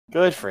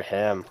Good for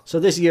him. So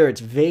this year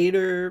it's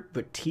Vader,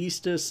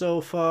 Batista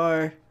so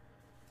far.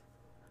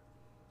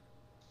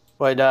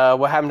 What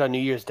happened on New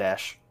Year's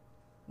Dash?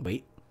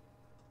 Wait,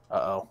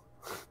 Uh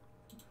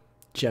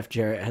Jeff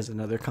Jarrett has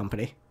another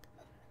company.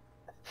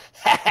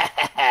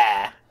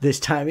 oh. This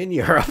time in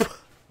Europe.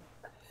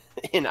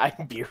 In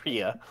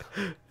Iberia.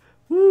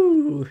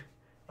 Woo! Okay.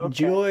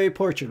 Enjoy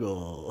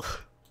Portugal.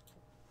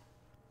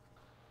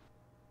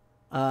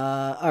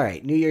 All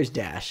right, New Year's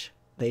Dash.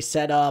 They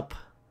set up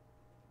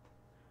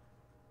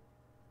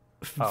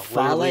Oh,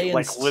 Fale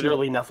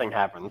literally nothing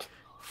happened.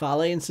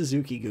 Fale and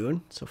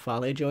Suzuki-gun. So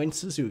Fale joined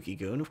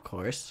Suzuki-gun, of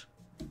course.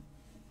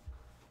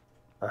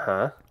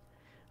 Uh-huh.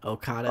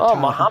 Okada. Oh,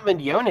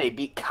 Muhammad Yone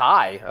beat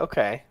Kai.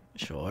 Okay.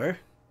 Sure.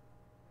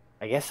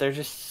 I guess they're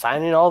just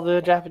signing all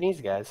the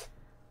Japanese guys.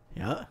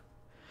 Yeah.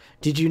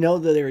 Did you know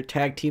that their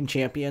tag team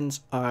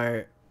champions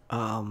are,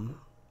 what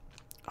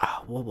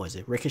was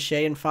it?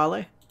 Ricochet and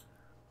Fale?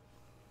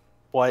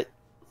 What?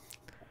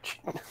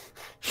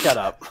 Shut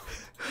up.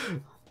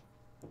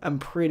 I'm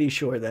pretty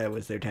sure that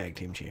was their tag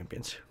team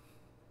champions.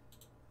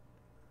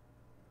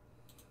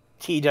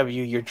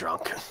 TEW, you're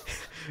drunk.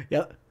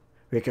 Yep.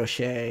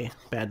 Ricochet,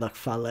 Bad Luck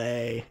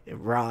Fale, it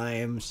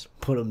rhymes.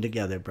 Put them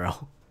together,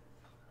 bro.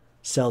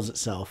 Sells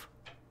itself.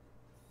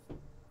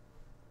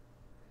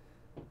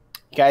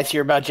 You guys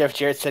hear about Jeff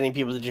Jarrett sending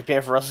people to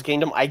Japan for Wrestle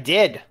Kingdom? I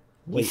did.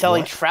 Wait, He's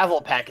selling what?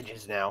 travel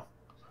packages now.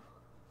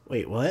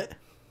 Wait, what?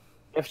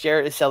 Jeff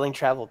Jarrett is selling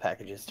travel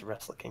packages to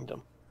Wrestle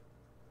Kingdom.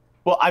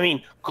 Well, I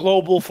mean,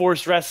 Global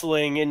Force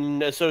Wrestling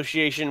in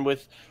association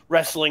with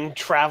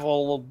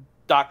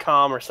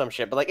WrestlingTravel.com or some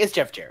shit. But, like, it's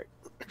Jeff Jarrett.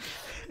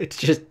 It's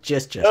just.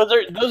 Those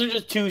are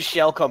just two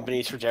shell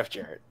companies for Jeff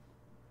Jarrett.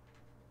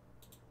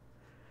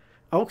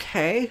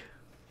 Okay.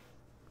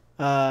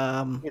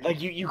 Like,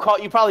 you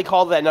probably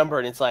call that number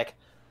and it's like,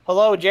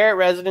 hello, Jarrett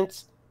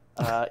residents.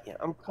 Yeah,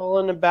 I'm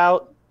calling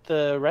about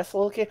the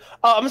Wrestle Kingdom.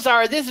 Oh, I'm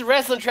sorry, this is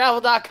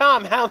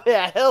WrestlingTravel.com. How may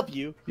I help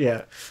you?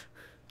 Yeah.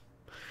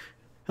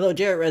 Hello,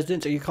 Jarrett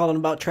residents. Are you calling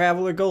about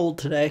travel or gold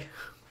today?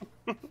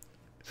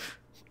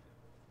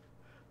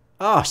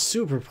 Oh,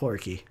 Super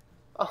Porky.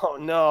 Oh,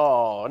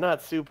 no,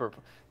 not Super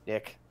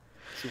Nick.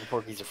 Super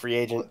Porky's a free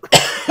agent.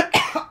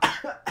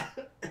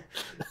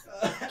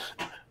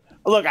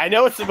 Look, I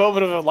know it's the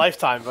moment of a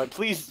lifetime, but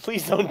please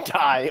don't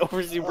die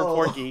over Super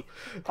Porky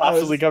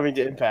possibly coming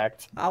to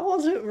Impact. I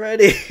wasn't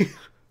ready.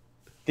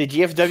 Did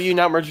GFW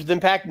not merge with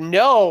Impact?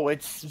 No,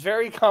 it's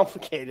very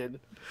complicated.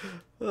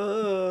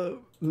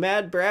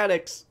 Mad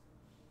Braddix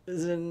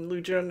is in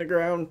Lucha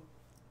Underground.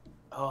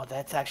 Oh,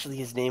 that's actually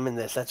his name in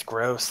this. That's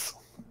gross.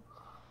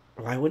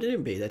 Why would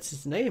it be? That's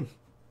his name.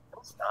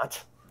 It's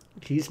not.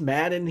 He's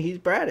mad and he's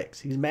Braddix.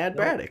 He's Mad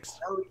Braddix.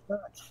 No, he's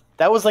not.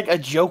 That was like a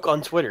joke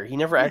on Twitter. He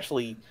never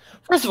actually.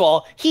 First of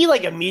all, he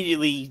like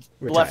immediately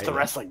left the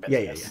wrestling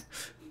business. Yeah.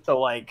 So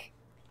like,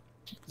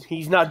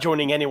 he's not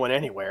joining anyone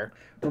anywhere.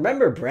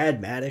 Remember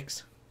Brad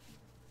Maddox?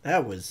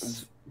 That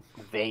was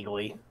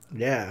vaguely.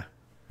 Yeah.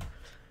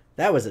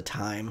 That was a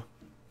time.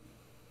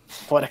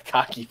 What a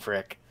cocky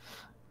prick.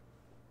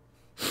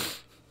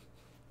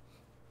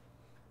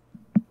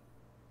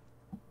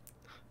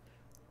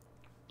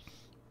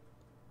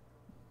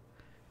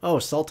 Oh,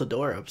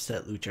 Saltador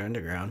upset Lucha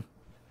Underground.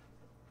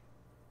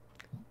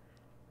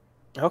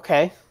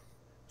 Okay.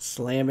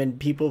 Slamming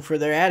people for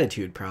their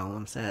attitude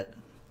problems. That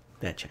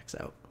checks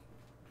out.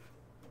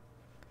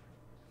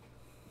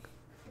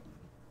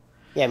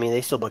 Yeah, I mean,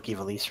 they still book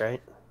Evilise,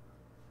 right?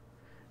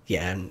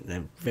 Yeah,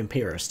 and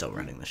Vampiro is still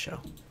running the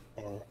show.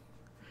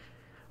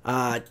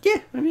 Yeah.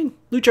 Yeah, I mean,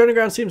 Lucha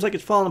Underground seems like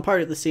it's falling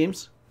apart at the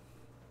seams.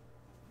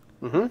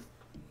 Mm-hmm.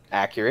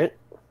 Accurate.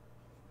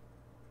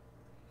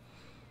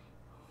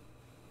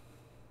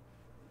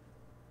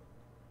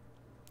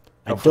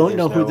 I don't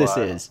know who this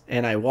is,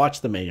 and I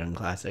watched the Mae Young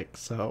Classic,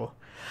 so...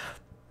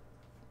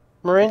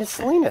 Miranda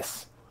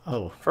Salinas.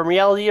 Oh. From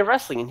Reality of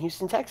Wrestling in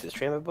Houston, Texas,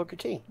 trained by Booker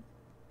T.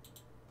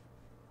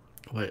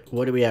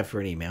 What do we have for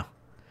an email?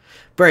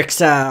 Brick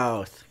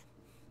South,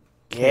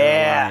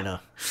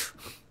 Carolina. Yeah.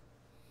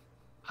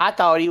 I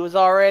thought he was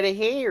already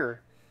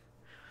here.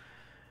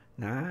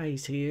 Nah,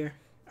 he's here.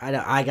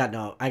 I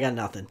got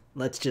nothing.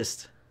 Let's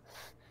just...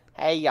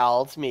 Hey,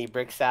 y'all, it's me,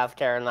 Brick, South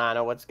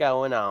Carolina. What's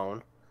going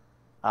on?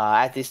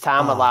 At this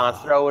time, I'd like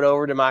to throw it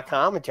over to my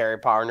commentary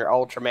partner,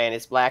 Ultraman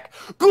is Black.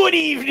 Good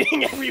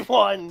evening,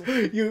 everyone!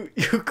 You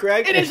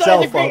cracked it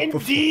yourself is up. It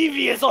is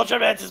devious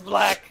Ultraman is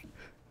Black.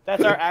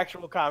 That's our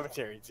actual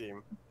commentary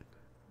team.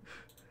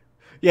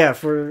 Yeah,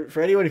 for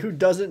anyone who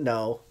doesn't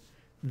know,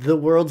 the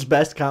world's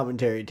best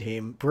commentary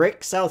team,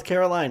 Brick, South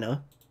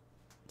Carolina,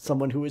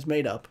 someone who is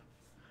made up.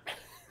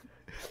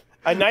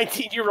 A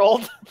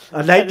 19-year-old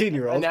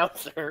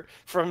announcer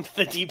from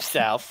the Deep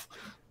South.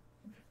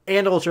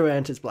 And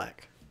Ultraman is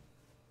Black.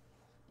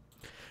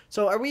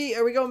 So are we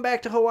going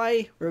back to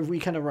Hawaii, or have we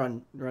kind of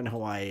run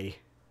Hawaii?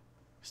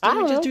 Did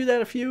we just do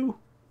that a few?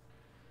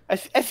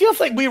 It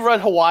feels like we run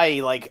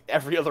Hawaii like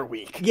every other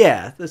week.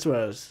 Yeah, that's what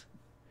I was.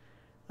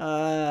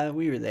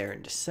 We were there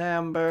in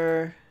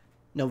December,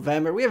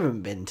 November. We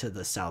haven't been to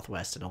the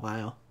Southwest in a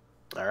while.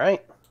 All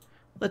right.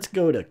 Let's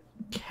go to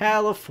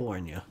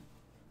California.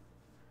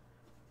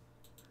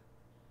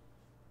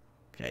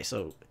 Okay,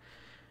 so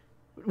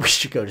we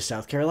should go to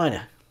South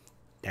Carolina.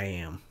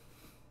 Damn.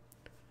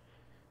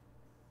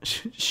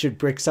 Should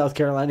Brick South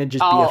Carolina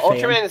just be a fan?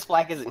 Ultraman is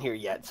Black isn't here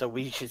yet, so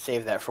we should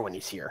save that for when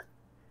he's here.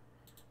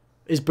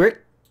 Is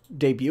Brick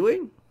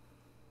debuting?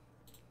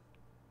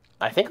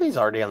 I think he's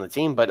already on the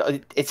team,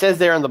 but it says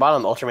there on the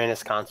bottom, the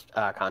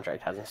Ultraman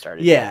contract hasn't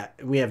started. Yeah,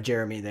 we have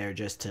Jeremy there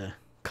just to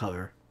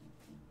cover.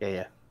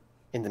 Yeah.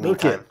 In the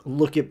meantime.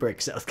 Look at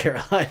Brick South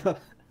Carolina.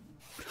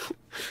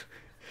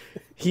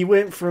 He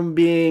went from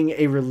being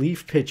a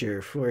relief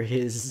pitcher for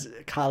his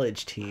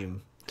college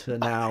team to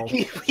now...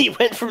 He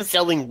went from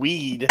selling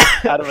weed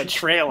out of a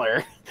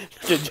trailer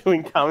to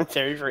doing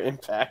commentary for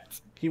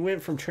Impact. He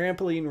went from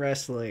trampoline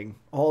wrestling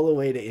all the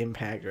way to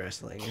Impact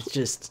Wrestling. It's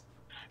just...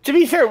 To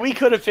be fair, we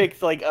could have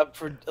picked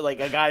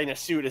a guy in a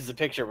suit as the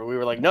picture, but we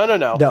were like, no.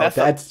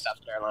 That's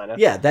South Carolina.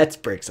 Yeah, that's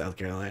Brick South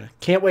Carolina.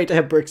 Can't wait to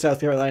have Brick South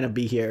Carolina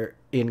be here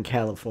in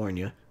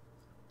California.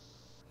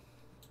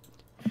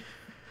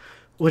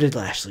 What did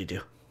Lashley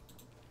do?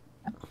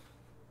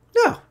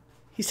 No,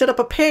 he set up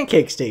a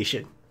pancake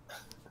station.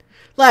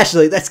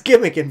 Lashley, that's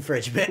gimmick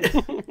infringement.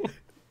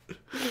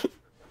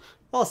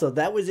 Also,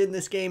 that was in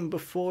this game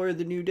before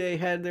the New Day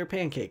had their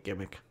pancake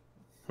gimmick.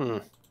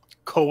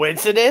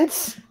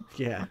 Coincidence?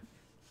 Yeah.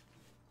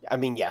 I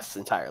mean, yes,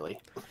 entirely.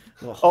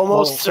 Well,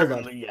 Almost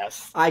certainly,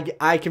 yes.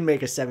 I can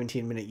make a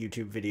 17-minute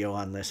YouTube video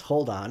on this.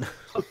 Hold on.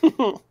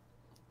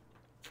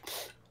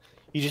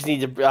 You just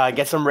need to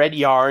get some red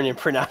yarn and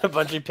print out a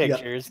bunch of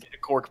pictures, get a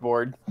cork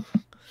board.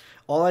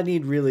 All I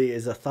need really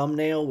is a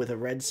thumbnail with a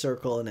red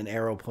circle and an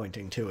arrow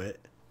pointing to it.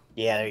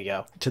 Yeah, there you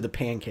go. To the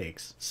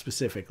pancakes,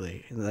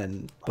 specifically. And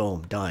then,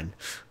 boom, done.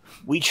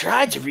 We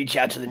tried to reach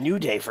out to the New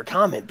Day for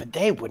comment, but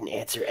they wouldn't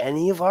answer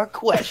any of our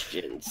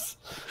questions.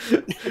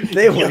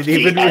 They wouldn't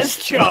even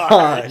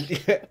respond.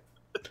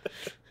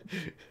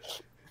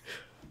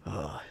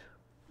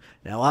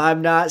 Now,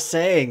 I'm not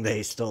saying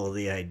they stole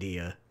the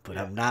idea, but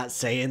I'm not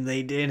saying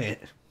they didn't.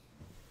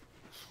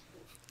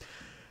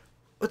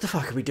 What the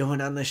fuck are we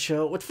doing on this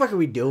show? What the fuck are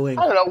we doing?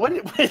 I don't know. What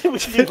did we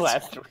do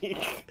last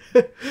week?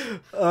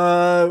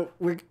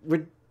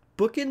 We're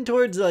booking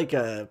towards like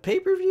a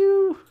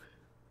pay-per-view.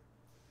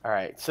 All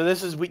right. So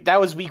that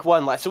was week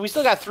 1 last. So we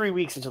still got 3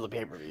 weeks until the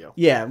pay-per-view.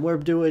 Yeah, we're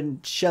doing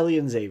Shelly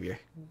and Xavier.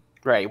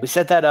 Right. We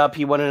set that up.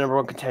 He won a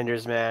 #1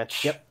 contenders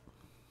match. Yep.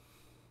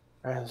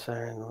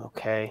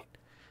 Okay.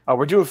 Oh,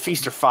 we're doing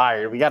Feast or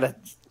Fire. We gotta.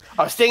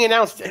 Oh, Sting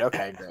announced it.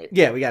 Okay, great.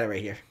 Yeah, we got it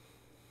right here.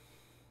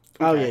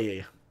 Okay. Oh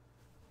yeah.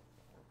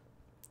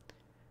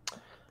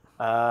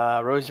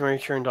 Rosemary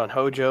turned on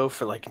Hojo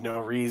for no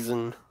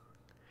reason.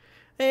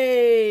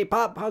 Hey,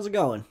 Pop, how's it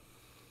going?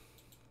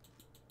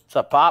 What's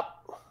up,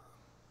 Pop?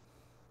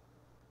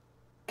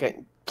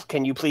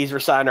 Can you please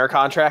resign our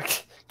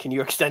contract? Can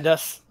you extend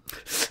us?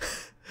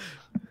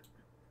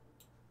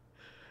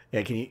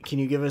 Yeah, can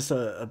you give us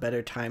a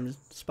better time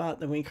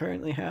spot than we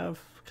currently have?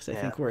 Because I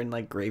think we're in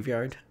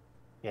graveyard.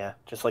 Yeah,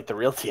 just like the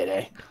real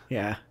TNA.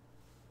 Yeah.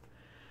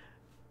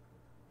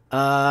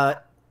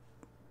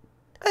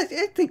 I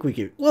think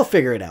we'll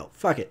figure it out.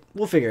 Fuck it.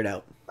 We'll figure it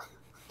out.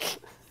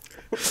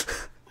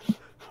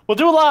 We'll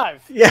do it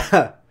live.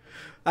 Yeah.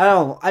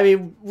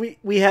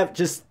 We have,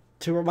 just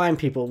to remind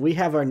people, we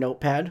have our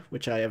notepad,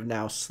 which I have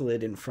now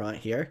slid in front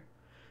here.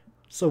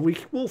 So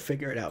we'll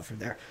figure it out from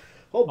there.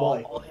 Oh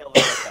boy.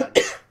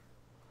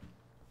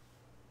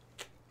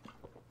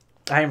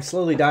 I am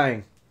slowly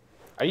dying.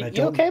 Are you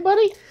okay,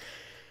 buddy?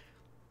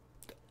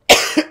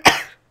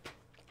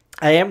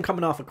 I am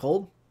coming off a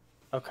cold.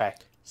 Okay.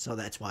 So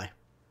that's why.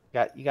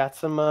 You got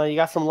some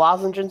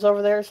lozenges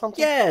over there or something?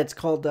 Yeah, it's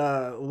called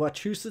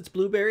Wachusett's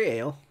Blueberry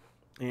Ale,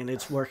 and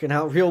it's working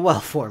out real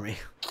well for me.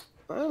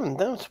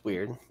 That's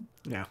weird.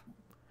 Yeah.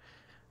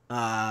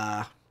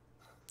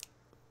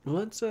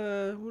 Let's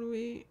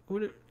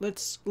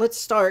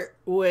start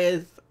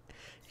with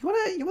you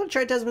wanna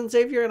try Desmond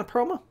Xavier in a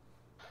promo?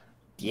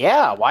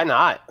 Yeah, why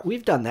not?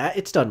 We've done that.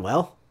 It's done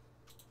well.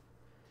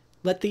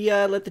 Let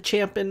the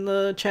champ and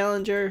the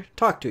challenger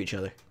talk to each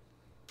other.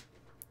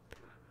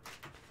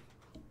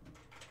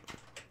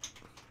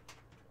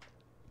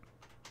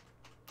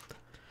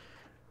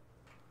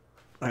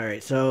 All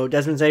right, so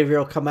Desmond Xavier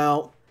will come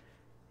out.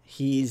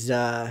 He's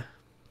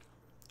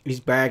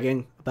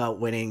bragging about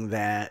winning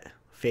that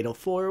Fatal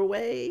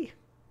 4-Way.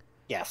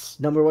 Yes.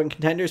 #1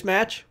 contenders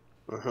match.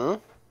 Mm-hmm.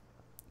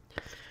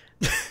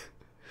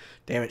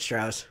 Damn it,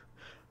 Strauss.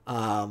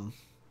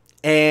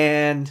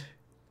 And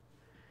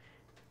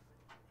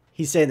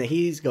he's saying that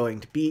he's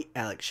going to beat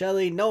Alex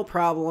Shelley, no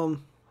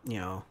problem.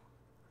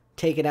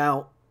 Taking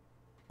out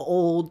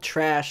old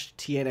trash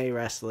TNA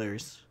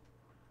wrestlers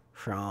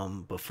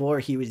from before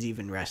he was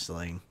even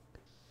wrestling.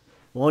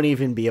 Won't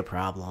even be a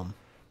problem.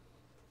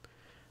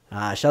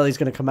 Shelley's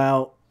going to come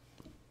out,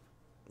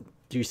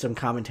 do some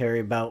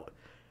commentary about,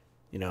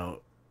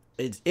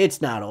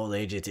 it's not old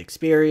age, it's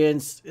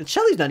experience. And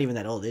Shelley's not even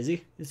that old, is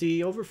he? Is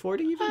he over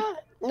 40 even?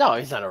 No,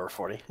 he's not over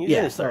 40. He's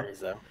in his 30s,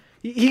 though.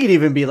 He could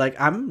even be like,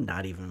 I'm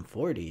not even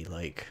 40.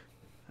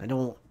 I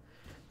don't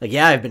like.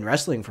 Yeah, I've been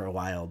wrestling for a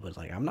while, but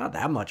like I'm not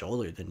that much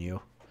older than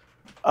you.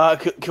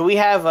 Can we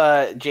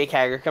have Jake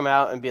Hager come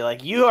out and be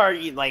like, you are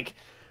like,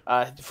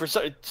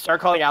 start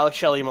calling Alex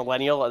Shelley a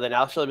millennial, and then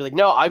Alex Shelley be like,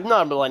 no, I'm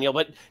not a millennial,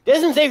 but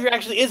Desmond Xavier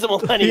actually is a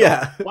millennial.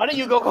 Yeah. Why don't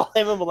you go call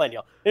him a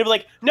millennial? And he'd be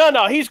like,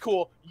 no, he's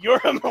cool.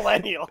 You're a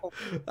millennial.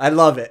 I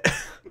love it.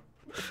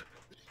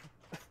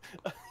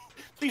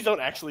 Please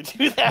don't actually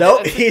do that.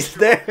 Nope, he's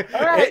there.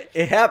 All right.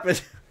 It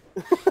happened.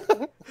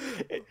 All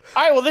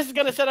right, well, this is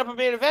going to set up a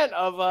main event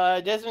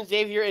of Desmond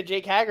Xavier and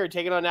Jake Hager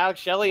taking on Alex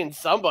Shelley and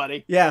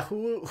somebody. Yeah,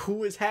 who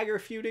was Hager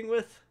feuding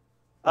with?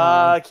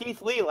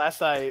 Keith Lee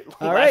last night.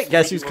 All right,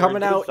 guess who's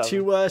coming out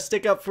to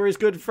stick up for his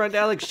good friend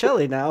Alex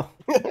Shelley now?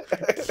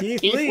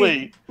 Keith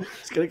Lee.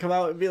 He's going to come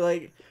out and be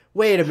like,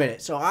 wait a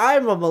minute, so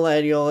I'm a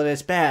millennial and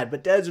it's bad,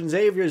 but Desmond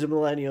Xavier's a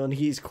millennial and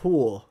he's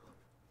cool.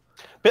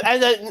 But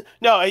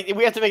no,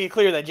 we have to make it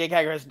clear that Jake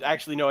Hager has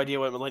actually no idea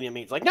what millennial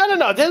means. Like, no,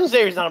 Desmond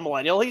Xavier's not a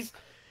millennial. He's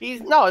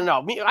no.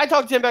 I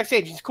talked to him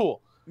backstage. He's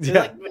cool.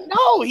 Yeah. Like,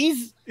 no,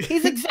 he's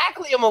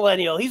exactly a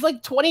millennial. He's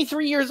like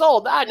 23 years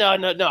old.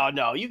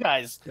 No. You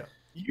guys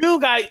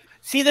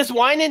see this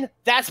whining?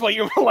 That's why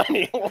you're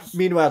millennials.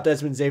 Meanwhile,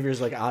 Desmond Xavier's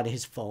like on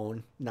his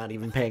phone, not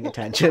even paying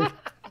attention.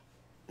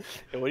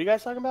 Hey, what are you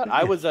guys talking about?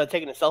 I was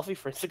taking a selfie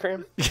for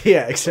Instagram.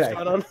 Yeah,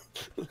 exactly.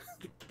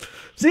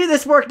 See,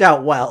 this worked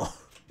out well.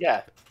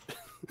 Yeah.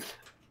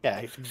 Yeah,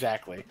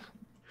 exactly.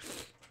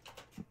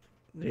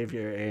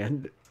 Xavier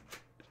and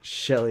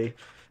Shelley.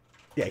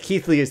 Yeah,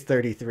 Keith Lee is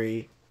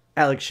 33.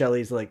 Alex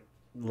Shelley's like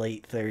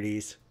late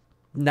 30s.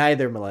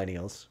 Neither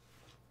millennials.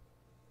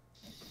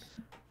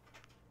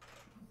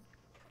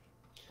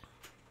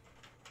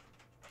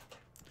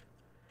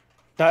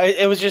 No,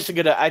 it was just a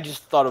good. I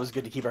just thought it was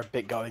good to keep our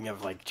bit going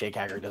of like Jake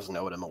Hager doesn't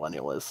know what a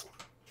millennial is.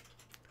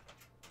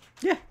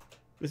 Yeah,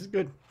 this is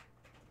good.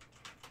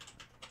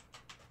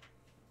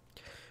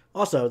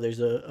 Also, there's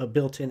a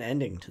built-in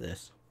ending to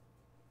this.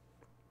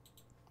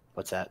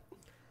 What's that?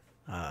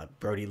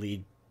 Brody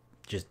Lee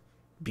just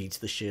beats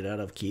the shit out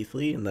of Keith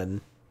Lee, and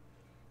then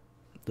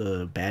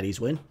the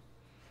baddies win.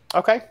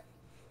 Okay.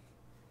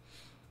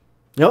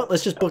 No,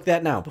 let's just book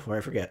that now before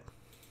I forget.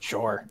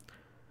 Sure.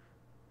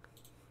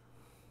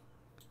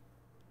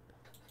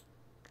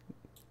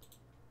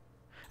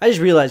 I just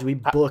realized we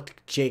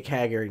booked Jake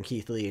Hager and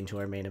Keith Lee into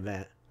our main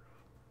event.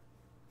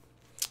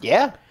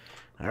 Yeah.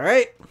 All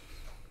right.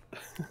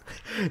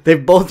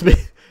 They've both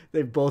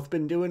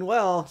been doing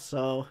well,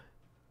 so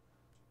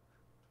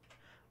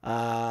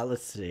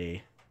let's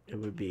see. It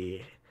would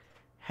be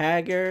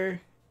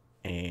Hager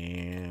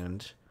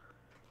and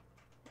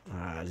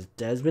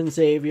Desmond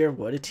Xavier,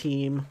 what a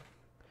team.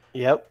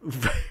 Yep.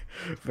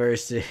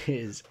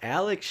 Versus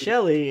Alex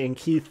Shelley and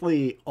Keith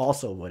Lee,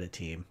 also what a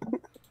team.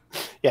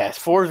 Yeah, it's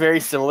 4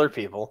 very similar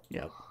people.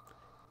 Yep.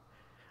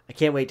 I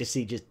can't wait to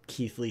see just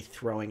Keith Lee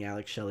throwing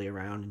Alex Shelley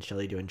around and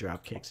Shelley doing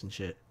drop kicks and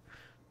shit.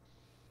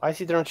 Why is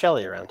he throwing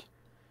Shelley around?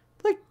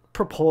 Like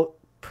propel.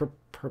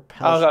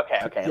 Oh,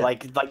 okay. Yeah.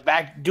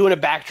 Like doing a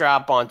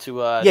backdrop onto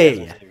yeah.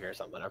 Xavier or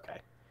something. Okay.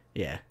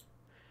 Yeah.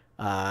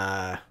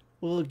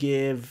 We'll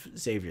give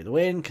Xavier the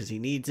win because he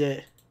needs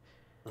it.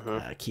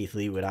 Mm-hmm. Keith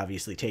Lee would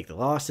obviously take the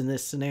loss in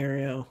this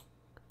scenario.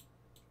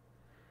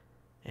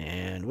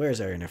 And where's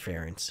our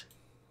interference?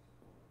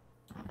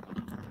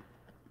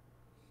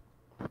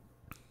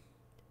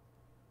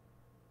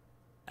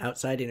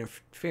 Outside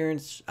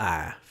interference.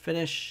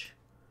 Finish.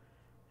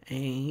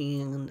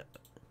 And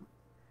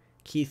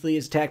Keith Lee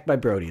is attacked by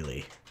Brody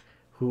Lee,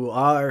 who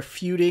are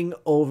feuding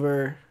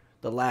over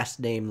the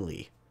last name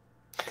Lee.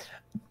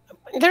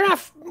 They're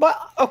not.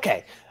 Well,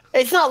 okay.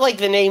 It's not like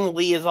the name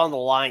Lee is on the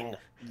line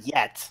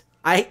yet.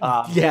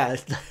 Yeah,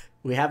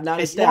 we have not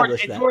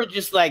established that. It's more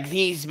just like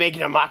he's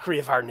making a mockery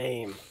of our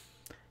name.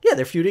 Yeah,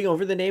 they're feuding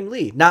over the name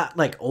Lee. Not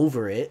like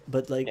over it,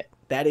 but like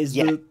that is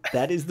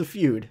the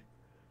feud.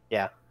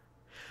 Yeah.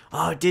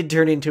 Oh, it did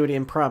turn into an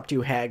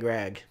impromptu hag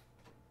rag.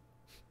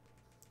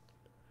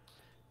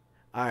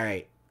 All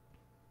right.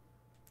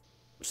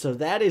 So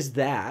that is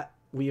that.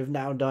 We have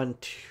now done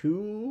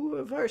 2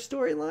 of our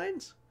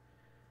storylines.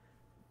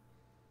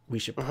 We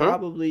should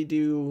probably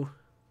do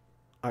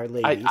our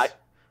ladies.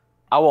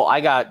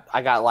 I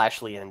got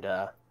Lashley and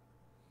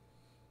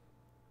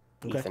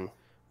Ethan.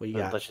 What you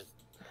got?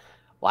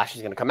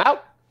 Lashley's gonna come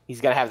out.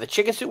 He's gonna have the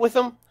chicken suit with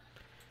him.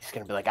 He's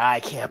gonna be like,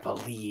 I can't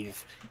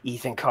believe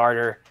Ethan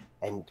Carter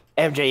and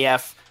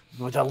MJF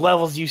with the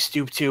levels you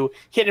stoop to,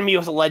 hitting me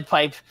with a lead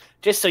pipe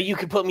just so you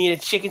could put me in a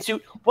chicken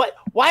suit. What?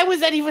 Why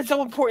was that even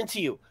so important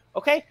to you?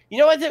 Okay, you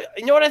know what?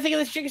 You know what I think of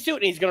this chicken suit?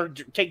 And he's gonna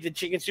take the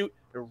chicken suit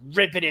and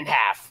rip it in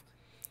half.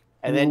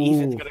 And then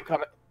Ethan's gonna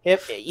come.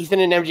 Ethan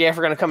and MJF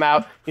are gonna come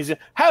out. He's like,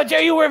 how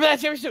dare you wear that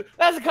chicken suit?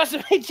 That's a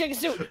custom-made chicken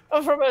suit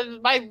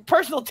from my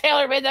personal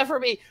tailor made that for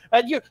me.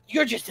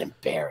 You're just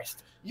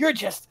embarrassed. You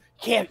just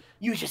can't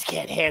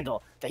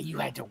handle that you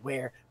had to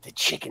wear the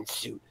chicken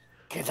suit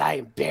because I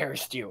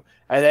embarrassed you.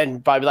 And then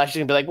Bobby Lashley's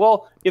gonna be like,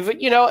 well, if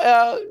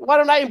why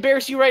don't I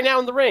embarrass you right now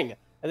in the ring?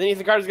 And then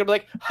Ethan Carter's gonna be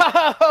like, ha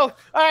ha ho,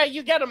 all right,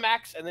 you get him,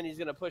 Max. And then he's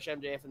gonna push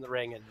MJF in the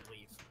ring and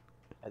leave.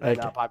 And then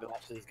Okay. Bobby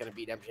Lashley is going to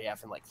beat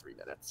MJF in like 3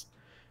 minutes.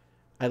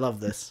 I love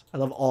this. I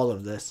love all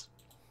of this.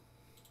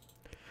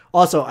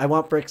 Also, I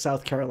want Brick,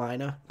 South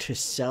Carolina to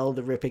sell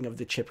the ripping of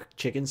the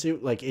chicken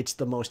suit like it's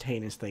the most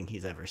heinous thing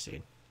he's ever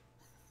seen.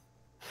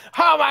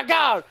 Oh my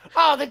God!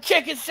 Oh, the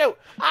chicken suit!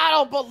 I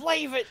don't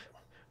believe it!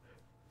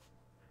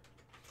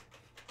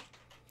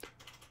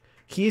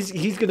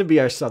 He's gonna be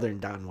our Southern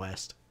Don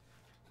West.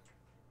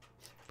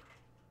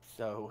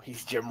 So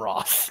he's Jim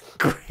Ross.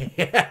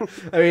 I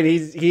mean,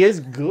 he is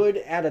good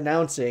at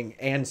announcing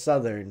and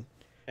Southern.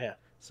 Yeah.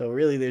 So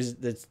really,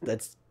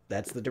 that's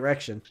the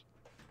direction.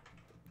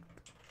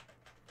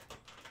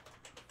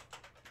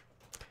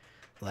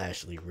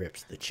 Lashley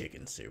rips the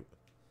chicken suit.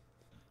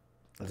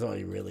 That's all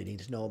you really need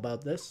to know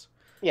about this.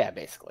 Yeah,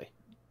 basically.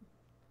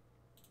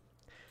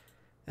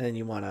 And then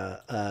you want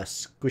a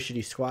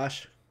squishity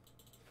squash.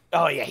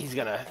 Oh yeah, he's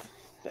gonna.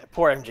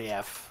 Poor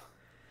MJF.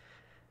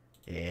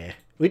 Yeah,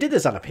 we did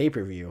this on a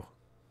pay-per-view.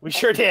 We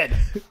sure did.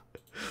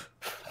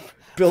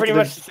 Built Pretty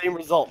much the same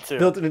result too.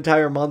 Built an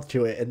entire month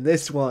to it, and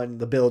this one,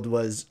 the build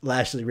was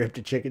Lashley ripped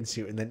a chicken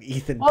suit, and then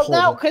Ethan. Well, pulled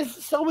no, him.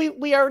 because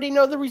we already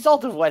know the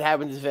result of what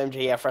happens if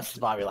MJF wrestles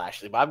Bobby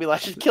Lashley. Bobby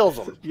Lashley kills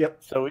him.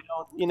 Yep. So we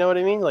don't, you know what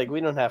I mean? Like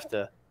we don't have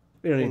to.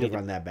 We don't need to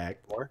run that back.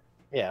 More.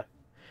 Yeah.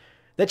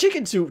 That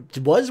chicken suit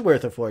was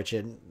worth a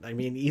fortune. I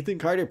mean, Ethan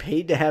Carter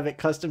paid to have it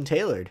custom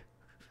tailored.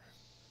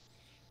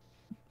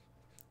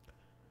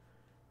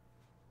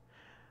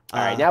 All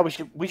right, now we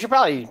should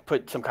probably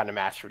put some kind of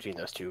match between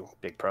those two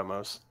big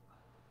promos.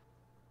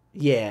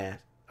 Yeah.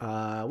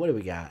 What do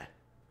we got?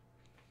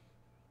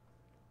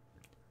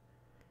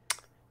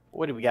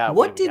 What do we got?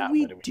 What did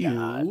we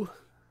do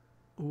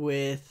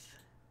with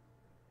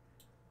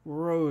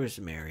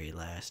Rosemary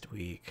last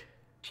week?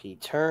 She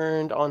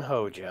turned on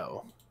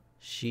Hojo.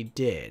 She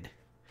did.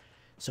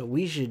 So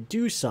we should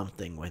do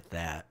something with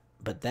that,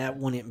 but that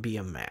wouldn't be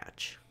a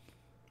match.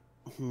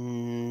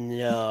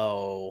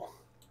 No.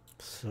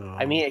 So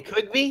I mean, it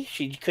could be.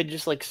 She could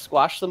just like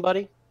squash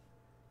somebody.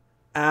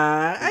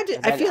 I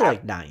feel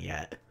like not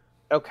yet.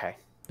 Okay.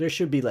 There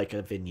should be like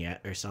a vignette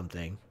or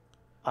something.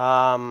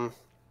 How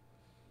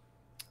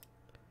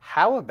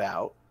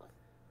about?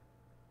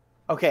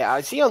 Okay,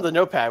 I see on the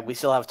notepad we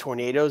still have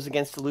tornadoes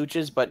against the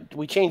Luchas, but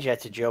we changed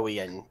that to Joey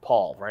and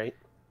Paul, right?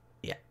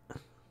 Yeah. All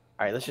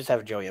right, let's just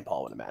have Joey and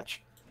Paul in a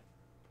match.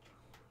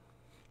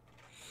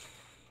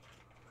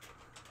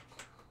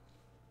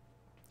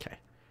 Okay.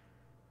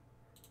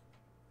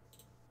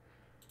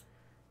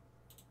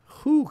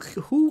 Who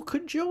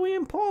could Joey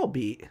and Paul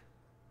beat?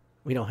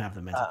 We don't have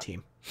them as a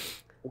team.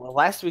 Well,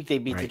 last week they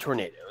beat the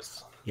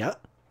Tornadoes.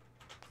 Yep.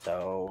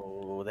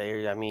 So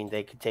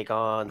they could take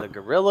on the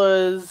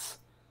Gorillas.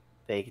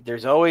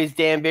 There's always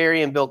Dan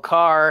Barry and Bill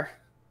Carr.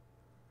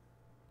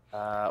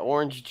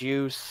 Orange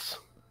Juice.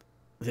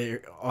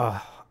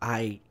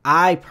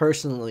 I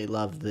personally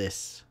love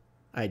this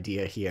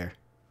idea here.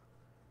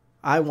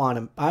 I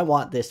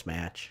want this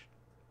match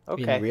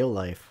in real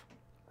life.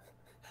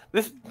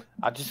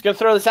 I'm just gonna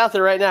throw this out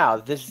there right now.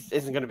 This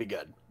isn't gonna be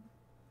good.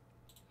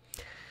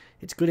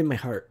 It's good in my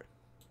heart.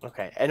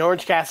 Okay, and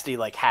Orange Cassidy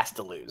has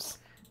to lose.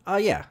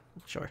 Yeah,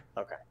 sure.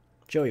 Okay.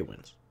 Joey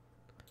wins.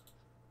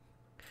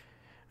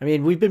 I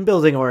mean, we've been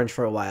building Orange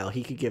for a while.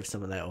 He could give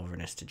some of that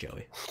overness to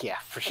Joey. Yeah,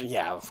 for sure.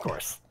 Yeah, of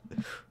course.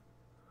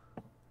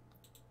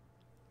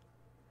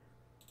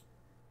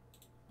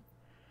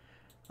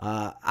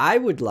 I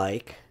would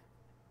like,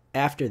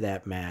 after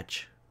that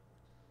match,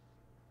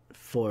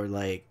 for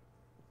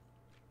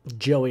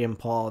Joey and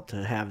Paul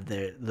to have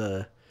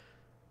no,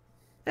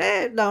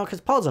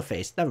 because Paul's a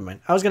face. Never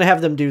mind. I was gonna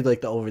have them do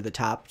the over the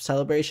top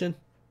celebration.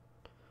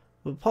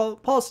 But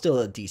Paul's still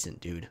a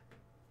decent dude,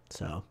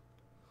 so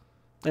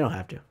they don't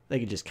have to. They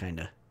could just kind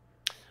of.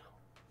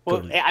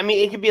 Well, I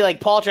mean, it could be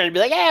Paul trying to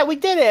be "Yeah, we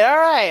did it, all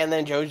right," and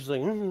then Joe's just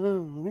leave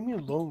me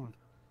alone.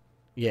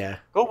 Yeah.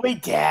 Go away,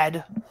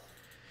 Dad.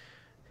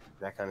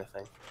 That kind of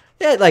thing.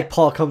 Yeah,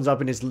 Paul comes up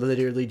and is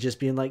literally just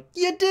being like,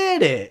 "You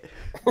did it."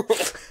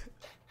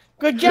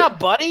 Good job,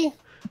 buddy.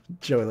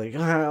 Joey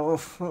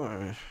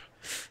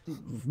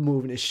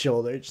moving his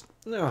shoulders.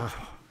 Oh.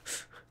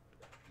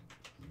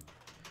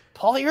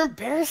 Paul, you're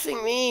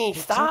embarrassing me.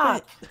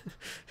 Stop.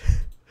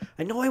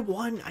 I know I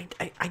won.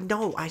 I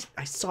know.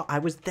 I saw. I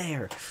was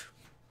there.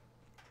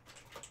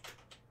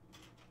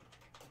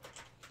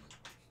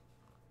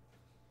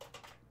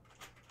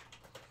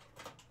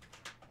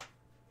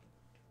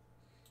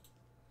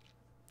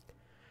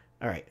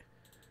 All right.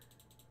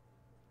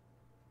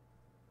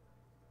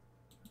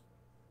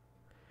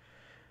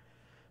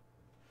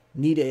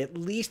 Need at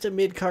least a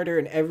mid-carder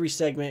in every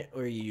segment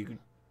or you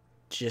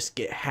just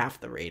get half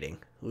the rating.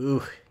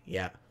 Ooh,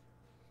 yeah.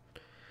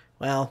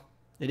 Well,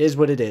 it is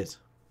what it is.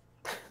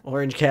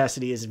 Orange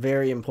Cassidy is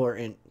very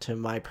important to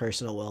my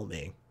personal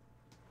well-being.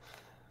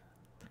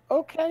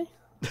 Okay.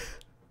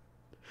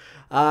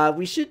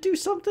 We should do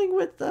something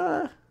with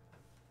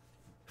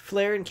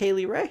Flair and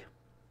Kaylee Ray.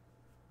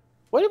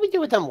 What did we do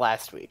with them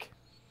last week?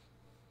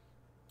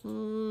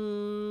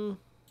 I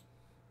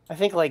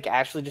think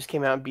Ashley just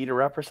came out and beat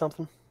her up or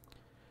something.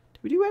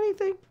 Did we do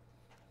anything?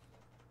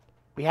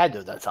 We had to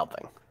have done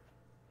something.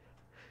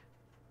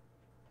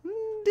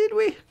 Did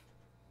we?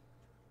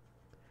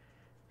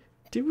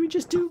 Did we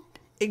just do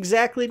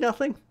exactly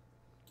nothing?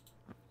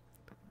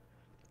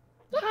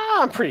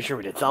 I'm pretty sure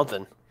we did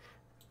something.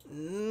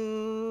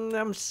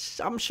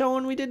 I'm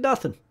showing we did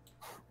nothing.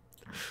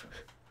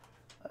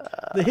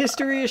 The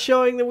history is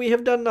showing that we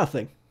have done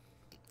nothing.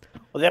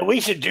 Well, then we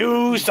should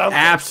do something.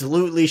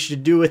 Absolutely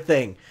should do a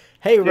thing.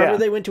 Hey, remember Yeah.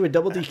 they went to a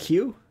double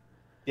DQ?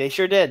 They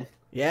sure did.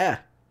 Yeah.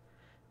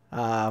 We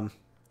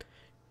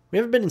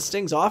haven't been in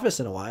Sting's office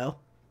in a while.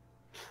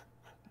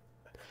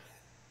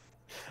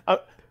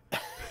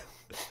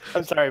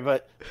 I'm sorry,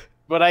 but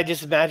what I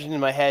just imagined in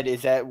my head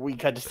is that we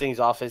cut to Sting's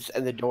office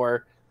and the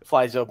door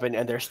flies open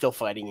and they're still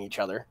fighting each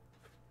other.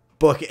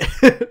 Book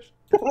it.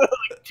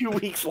 Like 2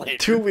 weeks later.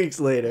 2 weeks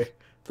later.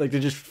 It's like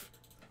they're just...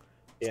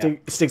 Yeah.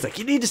 Sting's like,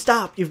 you need to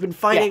stop. You've been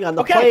fighting on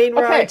the Okay, plane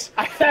okay. rides.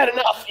 I've had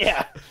enough,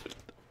 yeah.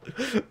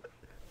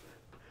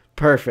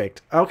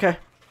 Perfect. Okay.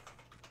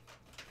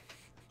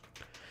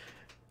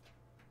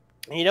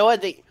 You know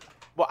what?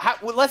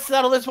 Let's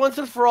settle this once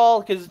and for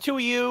all, because the two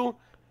of you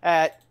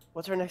at...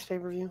 What's our next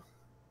pay-per-view?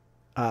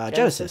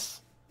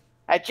 Genesis.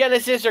 At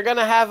Genesis are going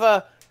to have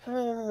a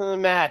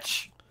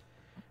match.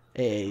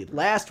 A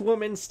last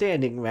woman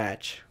standing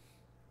match.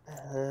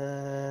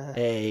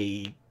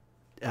 A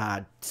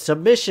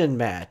submission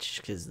match.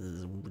 Because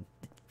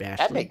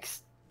that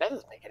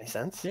doesn't make any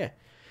sense. Yeah.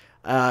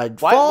 Why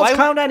Falls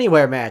count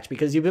anywhere match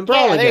because you've been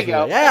brawling. Yeah, there you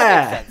go.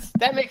 Yeah.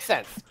 That makes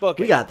sense. Book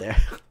it. We got there.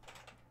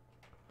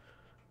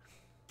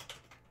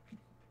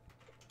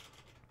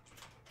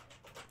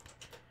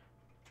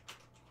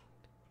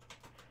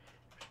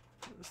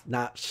 It's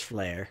not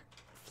Flair.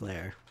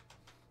 Flair.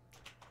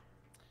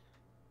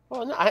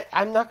 Well, no,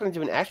 I'm not going to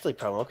do an Ashley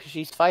promo because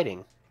she's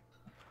fighting.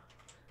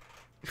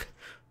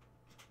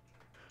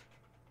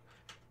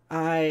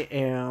 I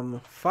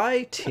am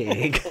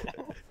fighting.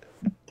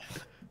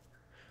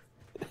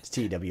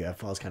 TWF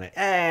Falls kind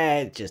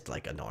of, just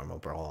like a normal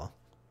brawl.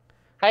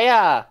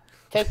 Hiya!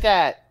 Take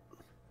that.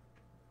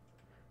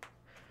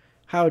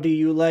 How do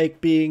you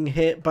like being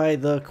hit by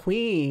the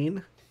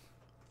queen?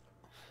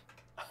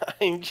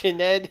 I'm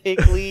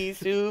genetically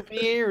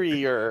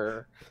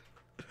superior.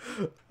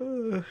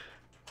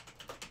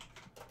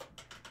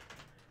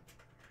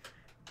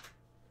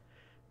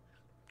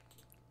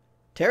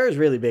 Tara's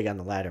really big on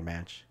the ladder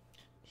match.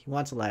 He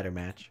wants a ladder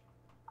match.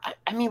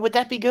 I mean, would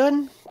that be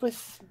good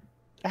with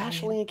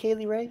Ashley and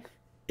Kaylee Ray?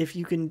 If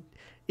you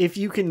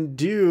can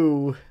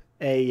do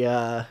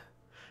a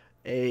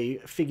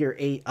figure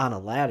 8 on a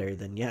ladder,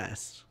 then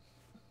yes.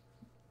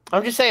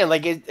 I'm just saying,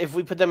 like, if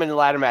we put them in the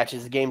ladder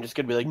matches, the game just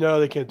could be like,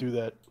 no, they can't do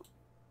that.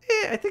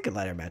 I think a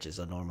ladder match is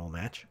a normal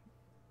match.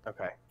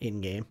 Okay.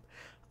 In game.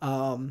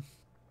 I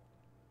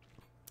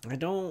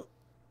don't.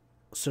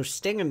 So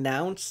Sting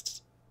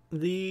announced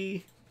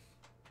the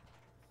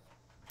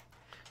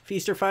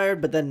Feast or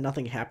Fired, but then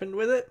nothing happened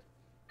with it.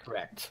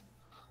 Correct.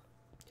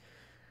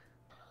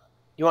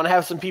 You want to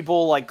have some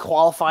people like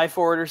qualify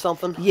for it or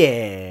something?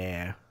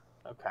 Yeah.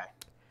 Okay.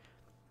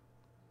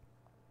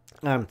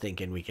 I'm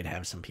thinking we could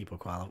have some people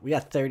qualify. We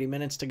got 30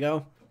 minutes to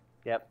go.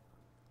 Yep.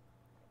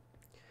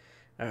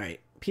 All right.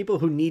 People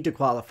who need to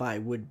qualify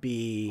would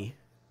be...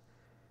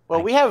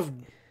 Well, we have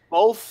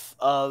both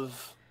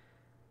of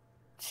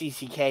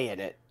CCK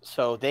in it,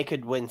 so they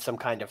could win some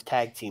kind of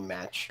tag team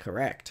match.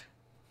 Correct.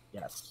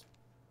 Yes.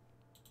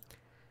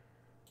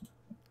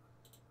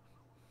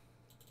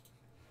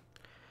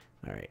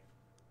 All right.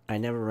 I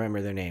never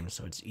remember their names,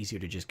 so it's easier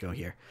to just go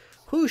here.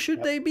 Who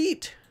should they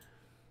beat?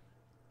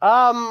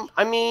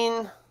 I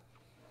mean,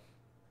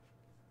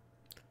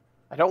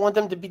 I don't want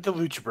them to beat the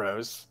Lucha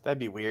Bros. That'd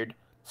be weird.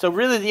 So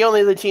really, the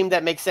only other team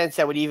that makes sense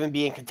that would even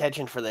be in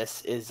contention for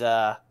this is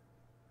the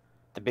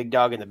Big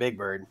Dog and the Big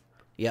Bird.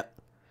 Yep.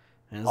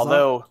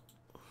 Although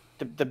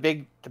the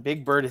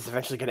Big Bird is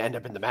eventually going to end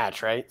up in the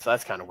match, right? So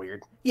that's kind of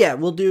weird. Yeah,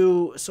 we'll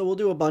do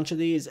a bunch of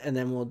these, and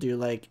then we'll do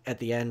like at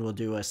the end we'll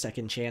do a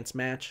second chance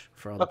match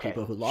for all the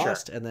people who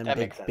lost, and then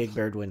Big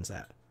Bird wins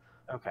that.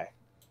 Okay.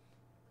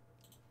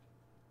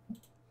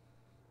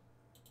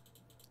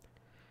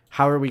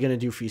 How are we going to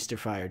do Feast or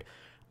Fired?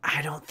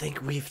 I don't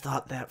think we've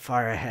thought that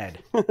far ahead.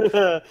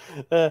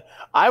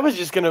 I was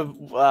just going to...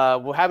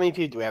 well, how many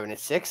people do we have in it?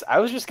 6? I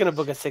was just going to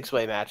book a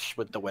 6-way match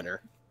with the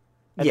winner.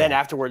 And then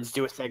afterwards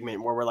do a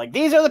segment where we're like,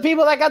 these are the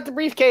people that got the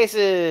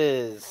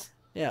briefcases!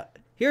 Yeah.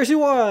 Here's who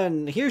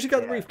won. Here's who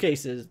got the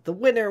briefcases. The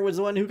winner was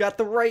the one who got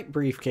the right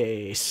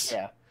briefcase.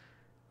 Yeah.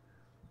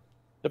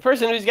 The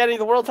person who's getting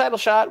the world title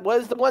shot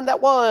was the one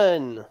that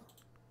won.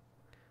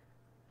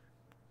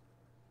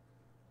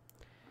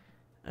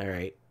 All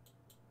right.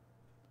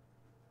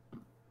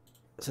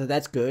 So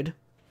that's good.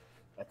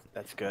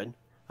 That's good.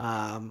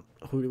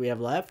 Who do we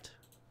have left?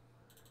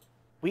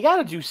 We got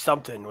to do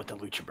something with the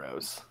Lucha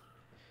Bros.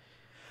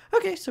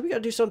 Okay, so we got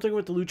to do something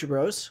with the Lucha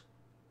Bros.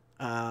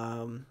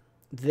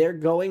 They're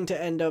going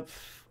to end up...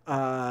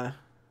 So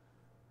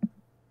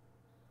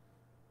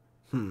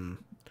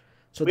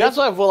we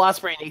also have Will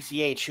Ospreay and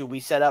ACH, who we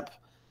set up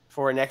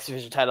for an X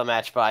Division title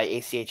match by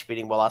ACH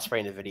beating Will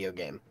Ospreay in a video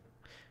game.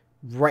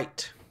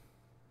 Right.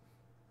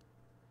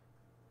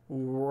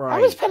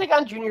 How is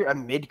Pentagon Jr. a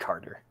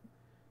mid-carder?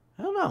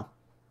 I don't know.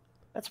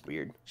 That's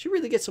weird. She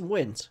really gets some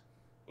wins.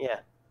 Yeah.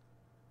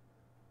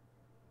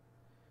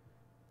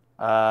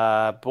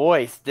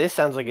 Boys, this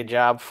sounds like a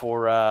job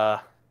for,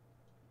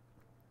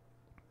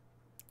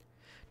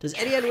 Does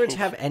Eddie Edwards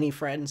have any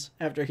friends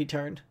after he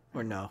turned?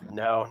 Or no?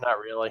 No, not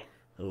really.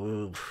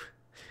 Ooh.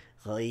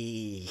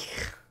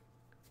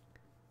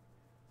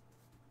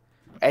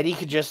 Eddie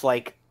could just,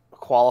 like,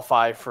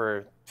 qualify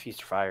for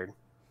Feast or Fired.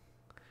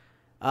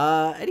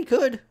 Eddie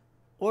could.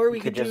 Or we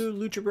He could could do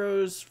Lucha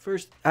Bros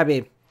first. I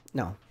mean,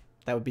 no.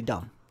 That would be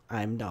dumb.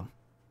 I'm dumb.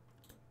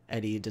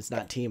 Eddie does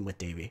not team with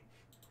Davey.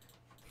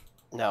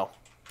 No.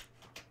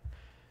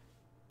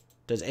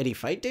 Does Eddie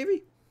fight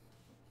Davey?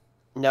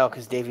 No,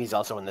 because Davey's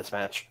also in this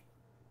match.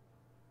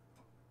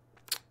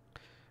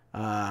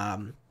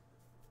 Does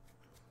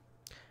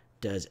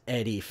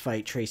Eddie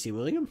fight Tracy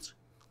Williams?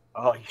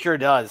 Oh, he sure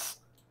does.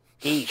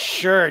 He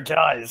sure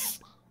does.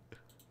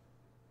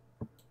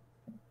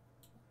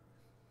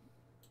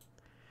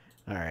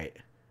 All right.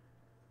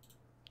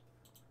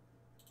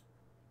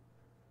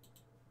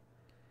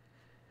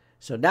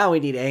 So now we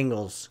need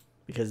angles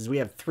because we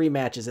have 3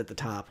 matches at the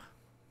top.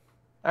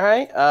 All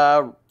right.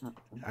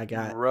 I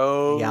got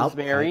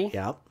Rosemary.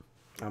 Yep.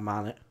 I'm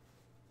on it.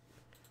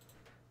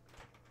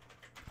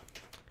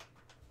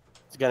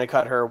 He's gonna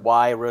cut her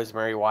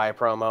Rosemary Y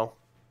promo.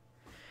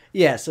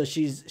 Yeah, so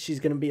she's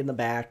gonna be in the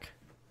back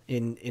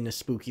in a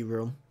spooky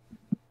room.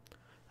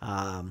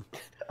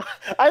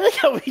 I like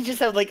how we just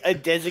have like a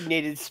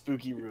designated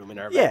spooky room in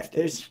our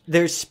backstage.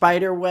 There's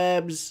spider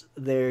webs,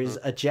 there's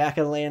a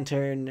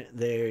jack-o'-lantern,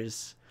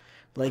 there's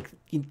like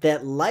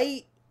that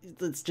light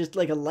that's just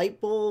like a light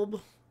bulb,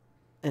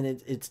 and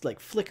it's like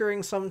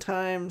flickering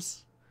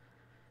sometimes.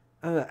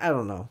 I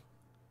don't know.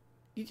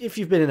 If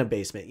you've been in a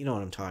basement, you know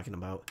what I'm talking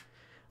about.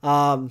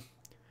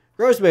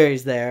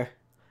 Rosemary's there,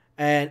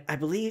 and I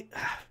believe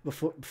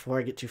before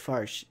I get too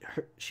far,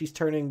 she's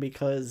turning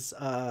because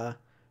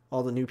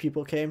all the new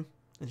people came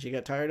and she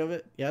got tired of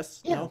it. Yes?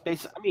 Yeah. No? I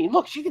mean,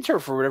 look, she can turn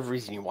for whatever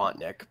reason you want,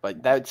 Nick,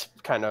 but that's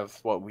kind of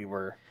what we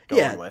were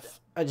going with.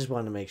 I just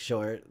wanted to make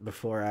sure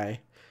before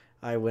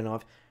I went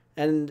off.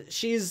 And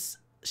she's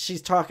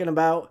talking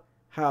about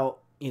how,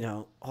 you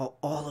know,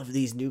 all of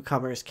these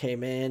newcomers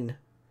came in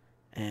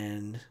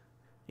and,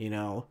 you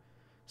know,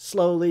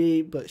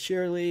 slowly but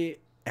surely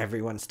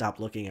everyone stopped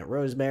looking at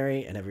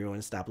Rosemary and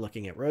everyone stopped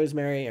looking at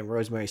Rosemary and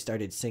Rosemary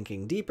started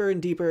sinking deeper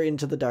and deeper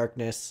into the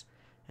darkness.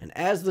 And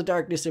as the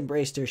darkness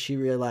embraced her, she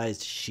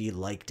realized she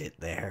liked it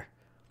there.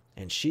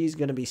 And she's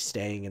going to be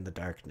staying in the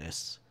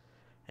darkness.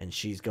 And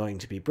she's going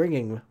to be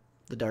bringing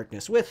the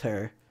darkness with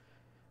her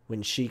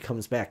when she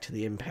comes back to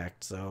the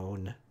Impact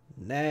Zone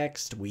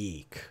next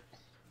week.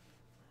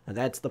 And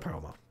that's the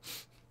promo.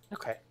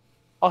 Okay.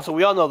 Also,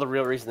 we all know the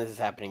real reason this is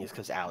happening is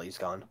because Allie's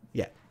gone.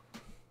 Yeah.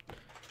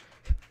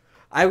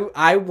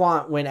 I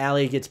want when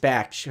Allie gets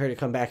back, her to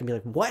come back and be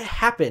like, what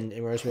happened?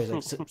 And Rosemary's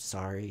like,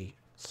 sorry.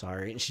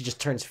 And she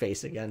just turns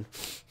face again.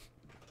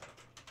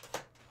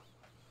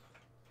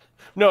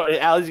 No,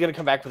 Allie's going to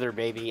come back with her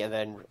baby, and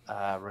then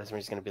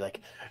Rosemary's going to be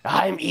like,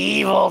 I'm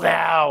evil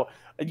now.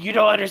 You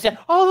don't understand.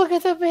 Oh, look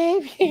at the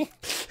baby.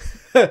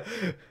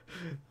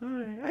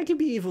 I can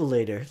be evil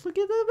later. Look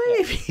at the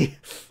baby.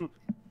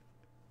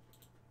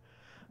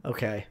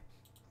 Okay.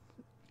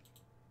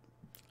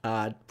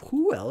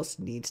 Who else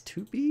needs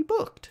to be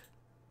booked?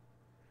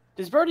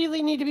 Does Brody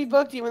Lee need to be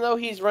booked, even though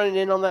he's running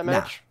in on that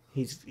match? Nah,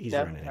 he's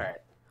running in. All right.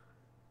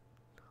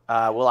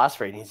 Will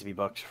Ospreay needs to be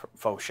booked for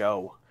faux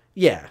show.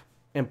 Yeah,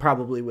 and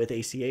probably with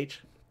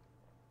ACH.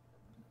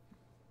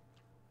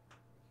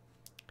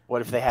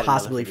 What if they had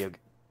possibly?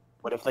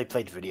 What if they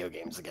played video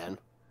games again?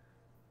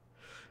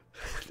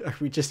 Are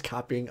we just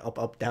copying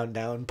up, down,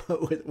 down,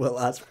 but with Will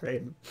Ospreay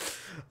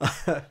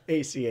and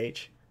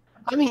ACH?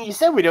 I mean, you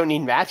said we don't need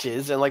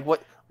matches, and like,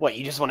 what?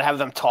 You just want to have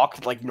them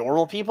talk like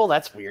normal people?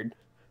 That's weird.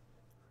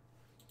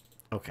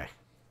 Okay.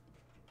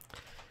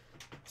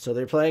 So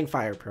they're playing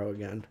Fire Pro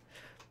again.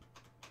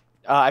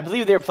 I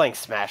believe they were playing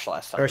Smash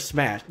last time. Or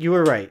Smash. You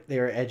were right. They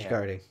were edge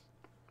guarding.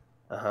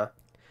 Uh-huh.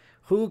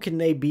 Who can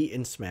they beat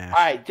in Smash?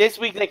 All right, this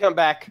week they come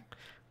back,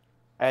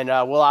 and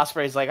Will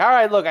Ospreay's like, all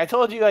right, look, I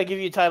told you I'd give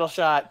you a title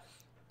shot,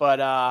 but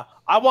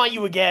I want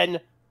you again,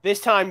 this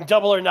time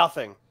double or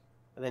nothing.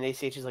 And then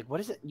ACH is like,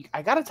 what is it?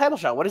 I got a title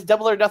shot. What does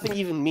double or nothing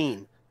even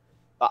mean?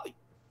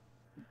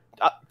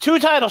 2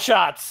 title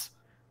shots.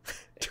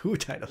 2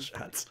 title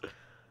shots.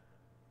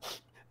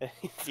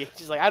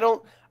 She's like, I'm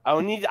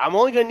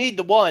only gonna need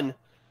the one.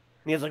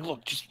 And he's like,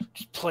 look, just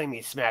play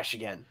me Smash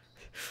again.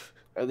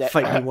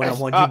 Fight me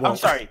one-on-one, you won't. I'm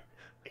sorry.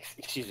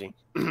 Excuse me.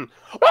 Oh,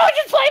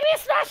 just play me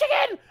Smash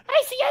again!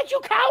 ACH, you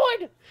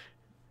coward!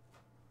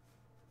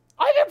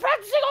 I've been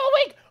practicing all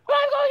week, but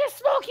I'm going to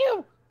smoke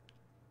you!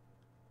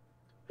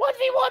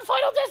 1v1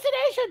 Final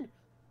Destination!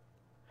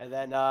 And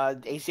then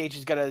ACH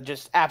is gonna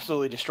just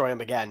absolutely destroy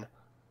him again.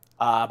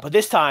 But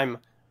this time,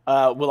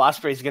 Will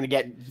Ospreay is gonna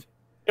get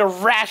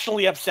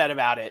irrationally upset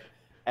about it,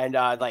 and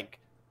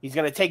He's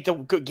gonna take the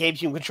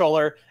GameCube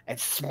controller and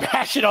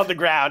smash it on the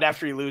ground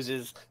after he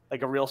loses,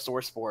 like a real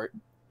sore sport.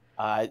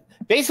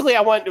 Basically,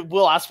 I want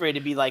Will Ospreay to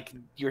be like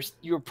your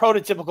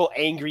prototypical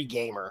angry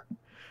gamer.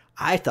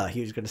 I thought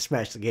he was going to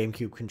smash the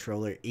GameCube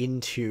controller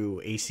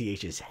into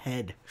ACH's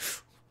head.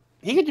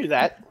 He could do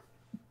that.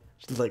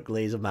 Just like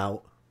glaze him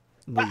out.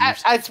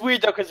 It's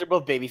weird though because they're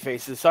both baby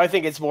faces, so I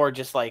think it's more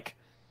just like,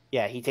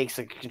 yeah, he takes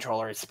the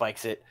controller and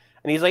spikes it,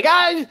 and he's like,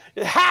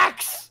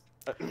 hacks!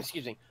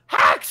 Excuse me,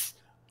 hacks!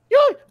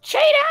 You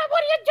cheater!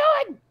 What are you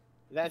doing?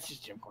 That's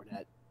just Jim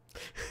Cornette.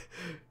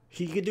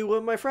 He could do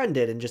what my friend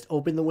did and just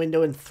open the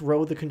window and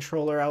throw the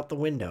controller out the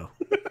window.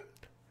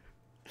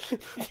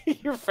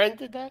 Your friend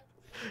did that?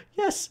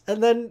 Yes,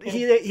 and then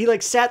he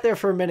like sat there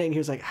for a minute and he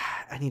was like,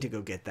 I need to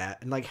go get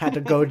that, and like had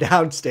to go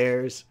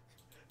downstairs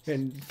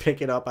and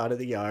pick it up out of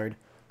the yard.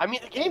 I mean,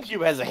 the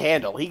GameCube has a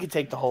handle. He could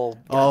take the whole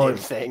goddamn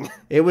thing.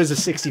 It was a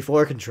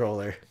 64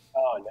 controller.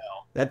 Oh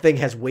no, that thing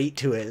has weight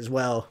to it as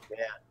well. Yeah.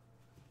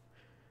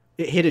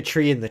 It hit a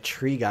tree and the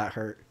tree got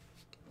hurt.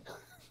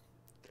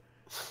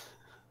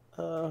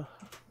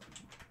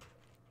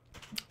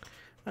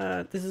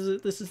 This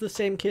is the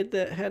same kid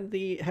that had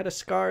a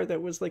scar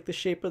that was like the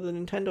shape of the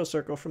Nintendo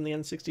circle from the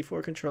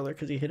N64 controller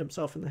because he hit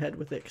himself in the head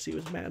with it because he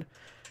was mad.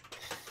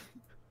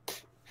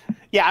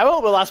 Yeah, I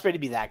want Will Ospreay to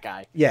be that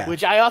guy. Yeah,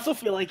 which I also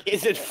feel like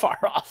isn't far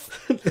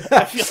off.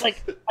 I feel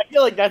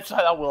like that's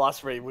how Will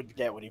Ospreay would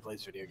get when he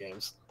plays video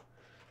games.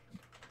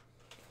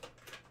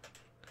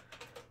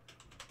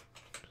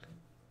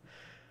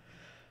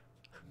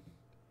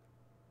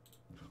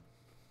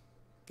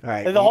 All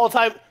right. And the whole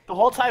time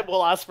Will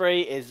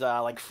Ospreay is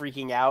like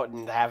freaking out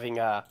and having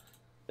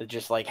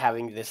this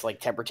like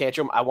temper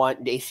tantrum. I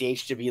want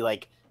ACH to be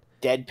like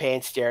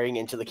deadpan staring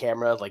into the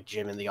camera like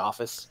Jim in The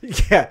Office.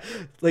 Yeah,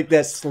 like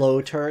that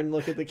slow turn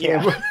look at the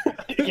camera.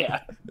 Yeah.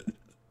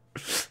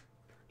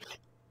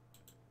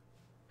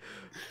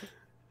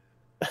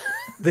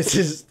 This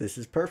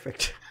is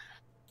perfect.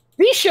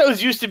 These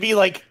shows used to be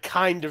like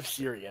kind of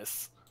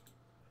serious.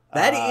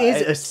 That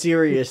is a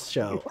serious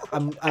show.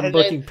 I'm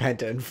booking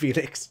Penta and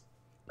Phoenix.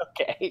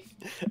 Okay.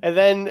 And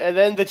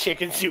then the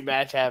chicken soup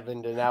match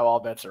happened and now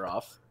all bets are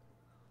off.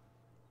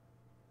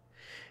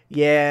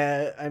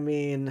 Yeah, I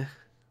mean,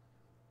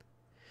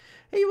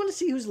 hey, you want to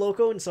see who's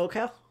loco in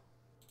SoCal?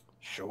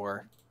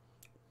 Sure.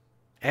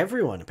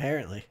 Everyone,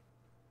 apparently.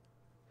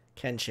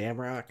 Ken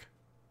Shamrock.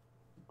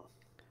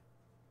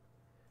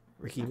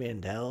 Ricky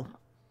Mandel.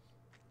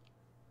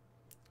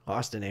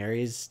 Austin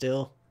Aries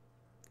still.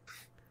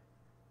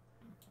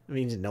 It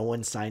means no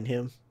one signed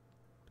him.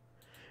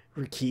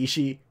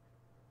 Rikishi.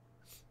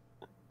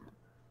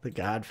 The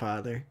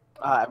Godfather.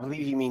 I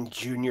believe you mean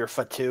Junior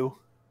Fatu.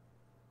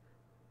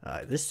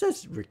 This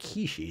says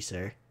Rikishi,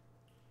 sir.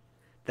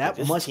 That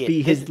must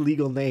be his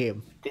legal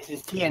name. This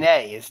is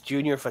TNA. It's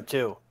Junior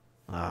Fatu.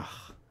 Ugh.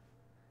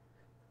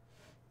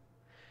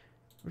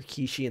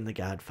 Rikishi and the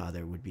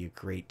Godfather would be a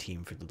great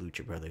team for the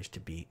Lucha Brothers to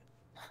beat.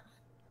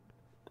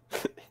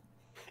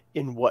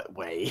 In what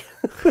way?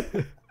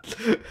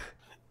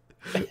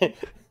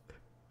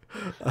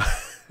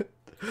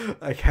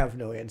 I have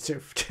no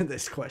answer to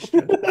this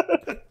question.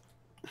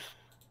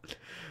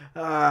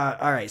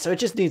 All right, so it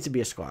just needs to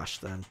be a squash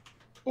then.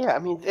 Yeah, I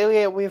mean,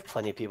 yeah, we have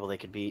plenty of people they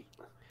could beat.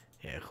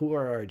 Yeah, who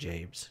are our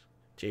Jabes?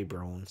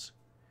 J-Brones.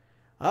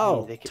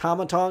 Oh,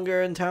 Tama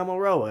Tonga and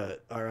Tamoroa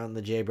are on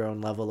the J-Brone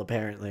level,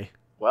 apparently.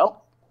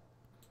 Well,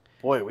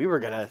 boy, they were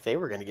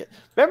gonna get.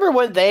 Remember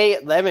when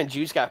them and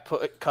Juice got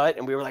cut,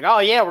 and we were like, oh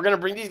yeah, we're gonna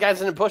bring these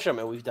guys in and push them,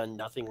 and we've done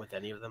nothing with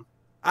any of them.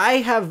 I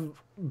have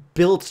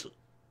built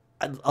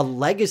a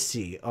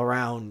legacy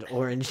around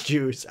Orange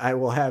Juice. I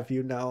will have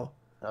you know.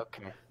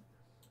 Okay.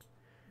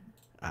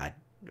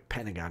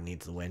 Pentagon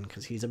needs the win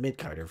because he's a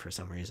mid-carder for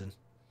some reason.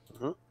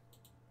 Mm-hmm.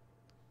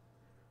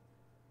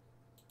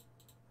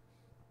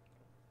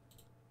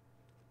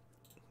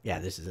 Yeah,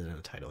 this isn't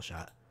a title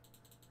shot.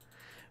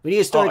 We need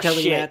a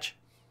storytelling match.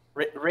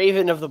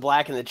 Raven of the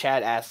Black in the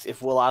chat asks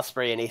if Will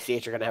Ospreay and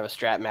ACH are going to have a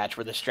strap match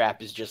where the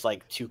strap is just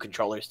like two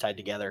controllers tied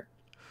together.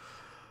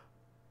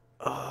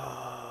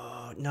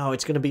 No,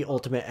 it's going to be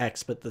Ultimate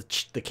X, but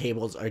the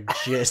cables are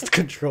just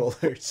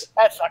controllers.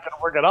 That's not going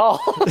to work at all.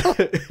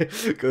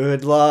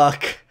 Good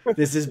luck.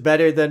 This is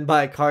better than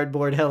my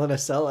cardboard Hell in a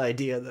Cell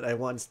idea that I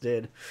once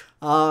did.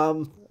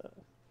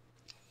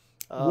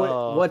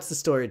 What's the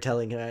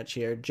storytelling match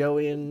here?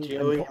 Joey and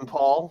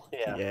Paul?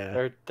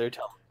 Yeah. They're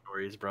telling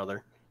stories,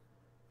 brother.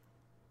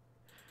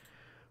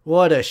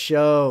 What a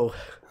show.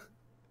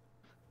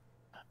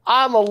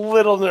 I'm a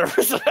little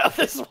nervous about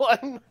this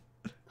one.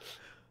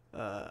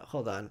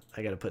 Hold on.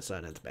 I gotta put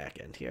something at the back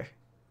end here.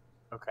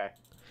 Okay.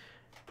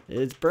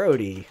 It's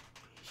Brody.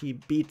 He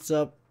beats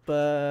up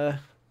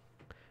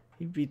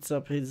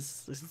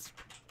his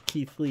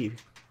Keith Lee.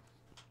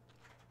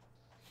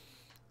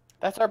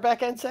 That's our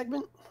back end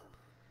segment?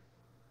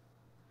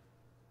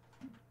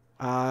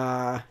 You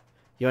want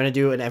to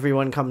do an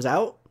everyone comes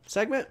out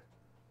segment?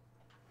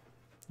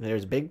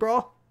 There's a big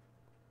brawl?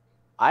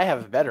 I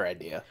have a better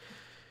idea.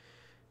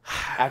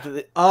 After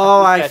the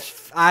Oh, after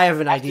this match, I have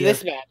an after idea.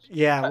 this match,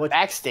 Yeah, what?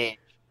 backstage,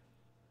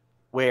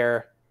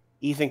 where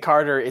Ethan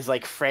Carter is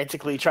like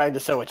frantically trying to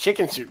sew a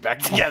chicken suit back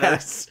together.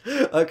 Yes.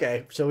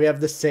 Okay, so we have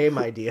the same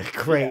idea.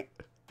 Great.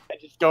 And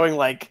just going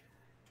like,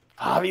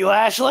 Bobby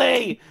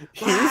Lashley,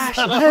 you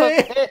son of a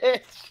Lashley!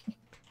 bitch.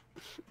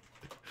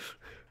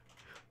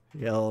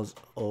 Yells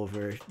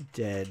over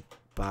dead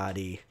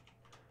body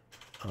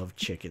of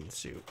chicken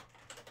soup.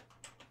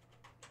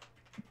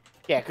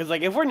 Yeah, because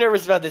like if we're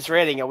nervous about this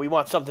rating and we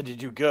want something to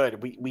do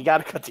good, we got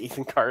to cut to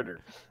Ethan Carter.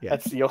 Yeah.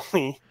 That's the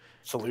only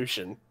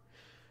solution.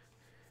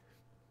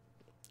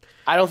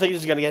 I don't think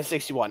this is going to get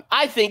 61.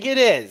 I think it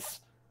is.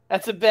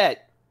 That's a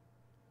bet.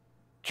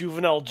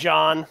 Juvenile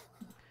John.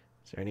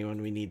 Is there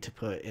anyone we need to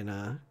put in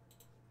a...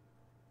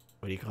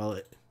 What do you call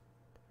it?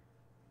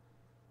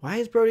 Why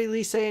is Brody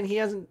Lee saying he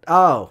hasn't...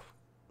 Oh.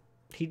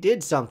 He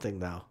did something,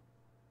 though.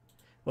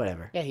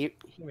 Whatever. Yeah, he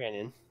ran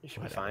in. It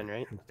should be fine,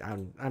 right?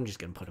 I'm just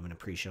going to put him in a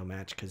pre-show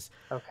match because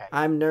Okay.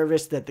 I'm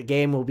nervous that the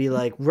game will be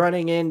like,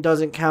 running in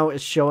doesn't count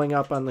as showing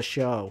up on the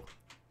show.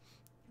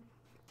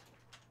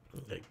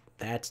 Like,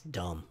 that's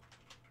dumb.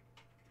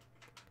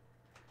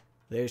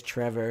 There's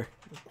Trevor.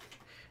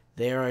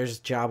 There's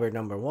Jobber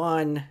number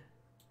 1.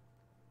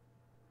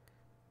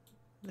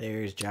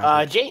 There's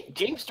Jobber.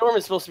 James Storm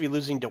is supposed to be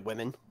losing to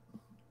women.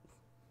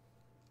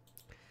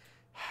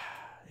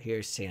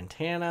 Here's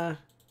Santana.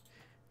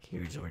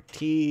 Here's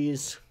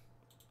Ortiz.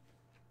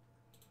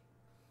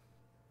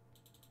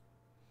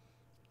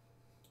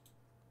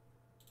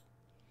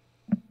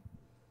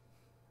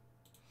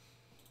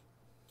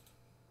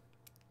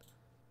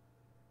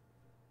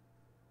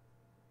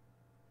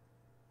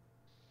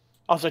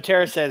 Also,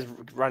 Tara says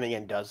running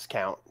in does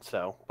count,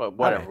 so but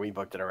whatever, Okay. we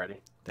booked it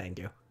already. Thank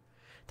you.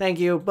 Thank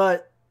you,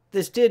 but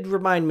this did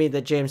remind me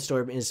that James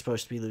Storm is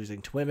supposed to be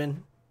losing to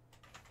women.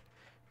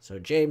 So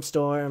James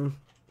Storm,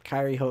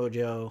 Kairi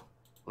Hojo.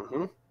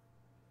 Mm-hmm.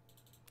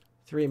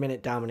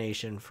 3-minute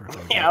domination for Hojo.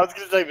 Yeah, I was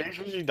gonna say make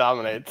sure she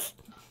dominates.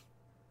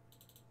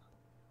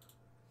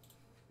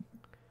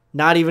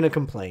 Not even a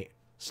complaint.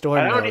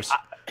 Storm knows.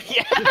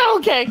 Yeah,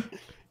 okay.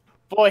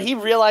 Boy, he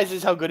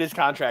realizes how good his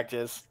contract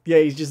is. Yeah,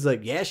 he's just like,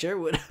 yeah, sure,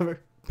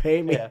 whatever.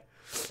 Pay me. Yeah.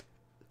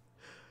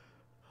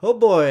 Oh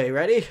boy,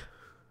 ready?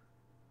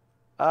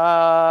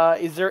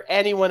 Is there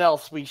anyone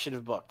else we should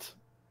have booked?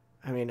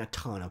 I mean, a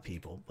ton of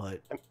people,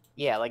 but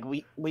Yeah, like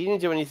we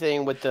didn't do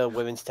anything with the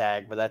women's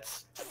tag, but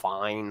that's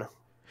fine.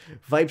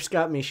 Vipes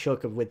got me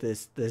shook with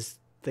this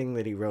thing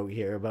that he wrote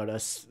here about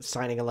us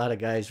signing a lot of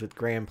guys with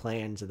grand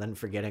plans and then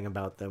forgetting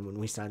about them when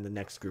we sign the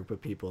next group of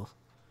people.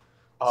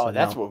 Oh, So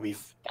that's no. what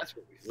we've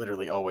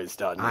literally always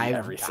done in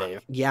every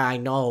save. Yeah, I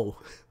know.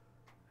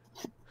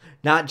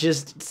 Not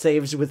just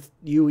saves with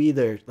you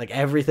either. Like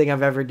everything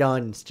I've ever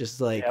done, it's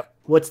just like, Yep.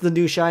 What's the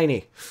new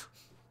shiny?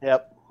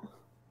 Yep.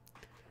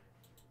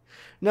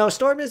 No,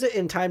 Storm isn't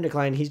in time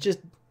decline. He's just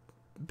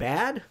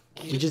bad.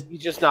 He's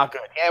just not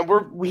good.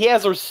 And he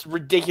has a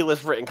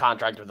ridiculous written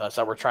contract with us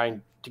that we're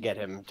trying to get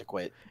him to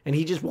quit. And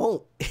he just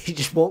won't. He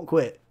just won't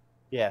quit.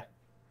 Yeah.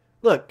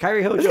 Look,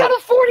 Kairi Hojo. He's got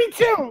a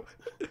 42.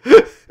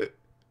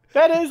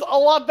 That is a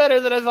lot better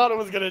than I thought it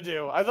was gonna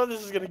do. I thought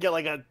this was gonna get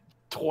like a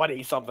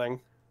 20 something.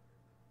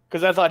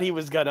 Because I thought he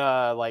was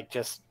gonna like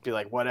just be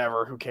like,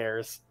 whatever, who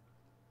cares?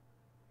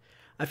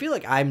 I feel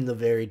like I'm the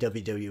very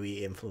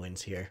WWE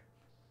influence here.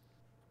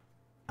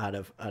 Out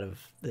of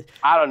the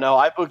I don't know.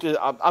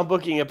 I'm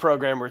booking a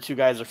program where 2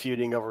 guys are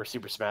feuding over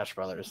Super Smash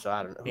Brothers, so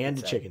I don't know. and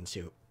the chicken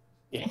soup.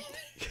 Yeah.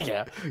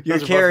 Yeah. You're Those are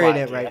both carrying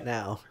mine, it right yeah.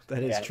 now.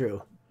 That is Yeah.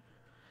 true.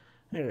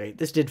 All right,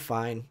 this did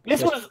fine.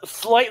 This was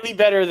slightly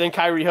better than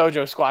Kairi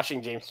Hojo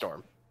squashing James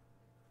Storm.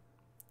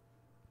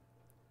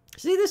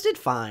 See, this did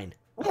fine.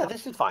 Yeah,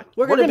 this is fine.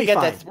 We're gonna be get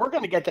fine. that. We're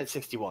gonna get that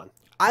 61.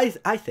 I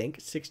think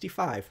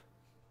 65.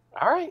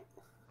 All right.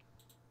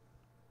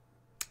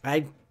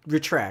 I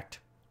retract.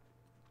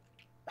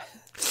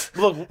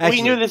 Look, Actually,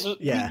 we knew this was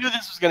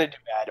gonna do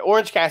bad.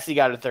 Orange Cassidy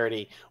got a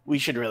 30. We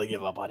should really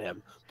give up on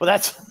him. But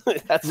that's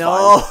fine.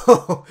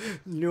 No,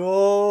 no.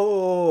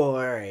 All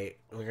right,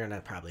 we're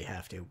gonna probably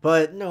have to,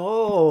 but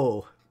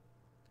no.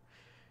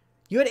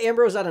 You had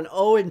Ambrose on an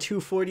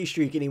 0-240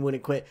 streak and he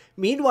wouldn't quit.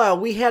 Meanwhile,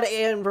 we had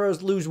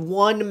Ambrose lose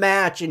 1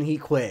 match and he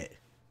quit.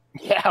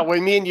 Yeah,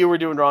 when me and you were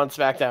doing Raw and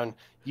SmackDown,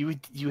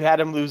 you had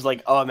him lose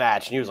like a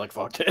match, and he was like,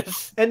 "Fuck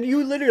this." And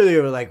you literally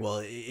were like,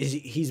 "Well,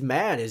 he's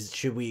mad?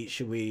 Should we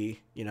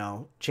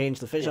change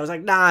the finish?" I was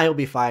like, "Nah, he'll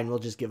be fine. We'll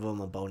just give him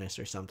a bonus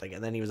or something."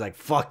 And then he was like,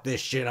 "Fuck this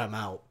shit, I'm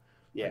out."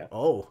 Yeah. Like,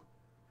 oh,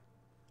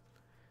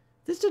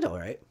 this did all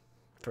right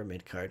for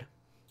mid card.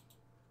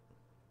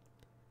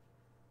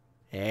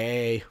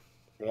 Hey.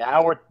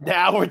 Yeah,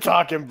 now we're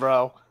talking,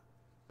 bro.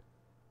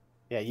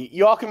 Yeah,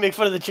 you all can make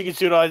fun of the chicken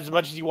suit as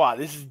much as you want.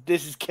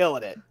 This is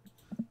killing it.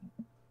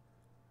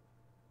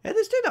 Yeah,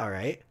 this did all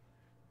right.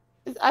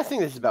 I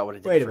think this is about what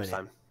it did Wait the a first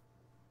minute. time.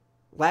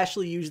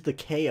 Lashley used the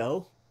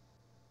KO.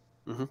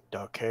 Mm-hmm.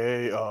 The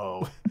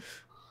KO.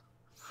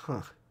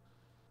 Huh.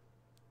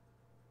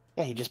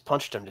 Yeah, he just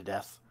punched him to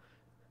death.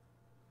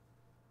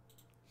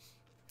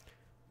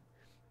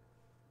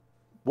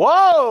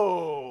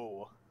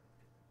 Whoa!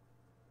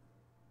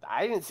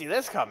 I didn't see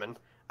this coming.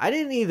 I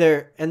didn't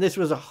either, and this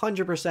was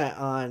 100%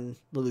 on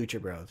the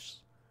Lucha Bros.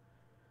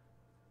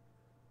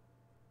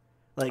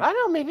 Like, I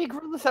don't know, maybe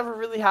Gorillas have a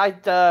really high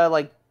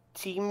like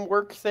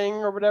teamwork thing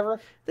or whatever.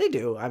 they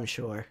do, I'm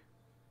sure.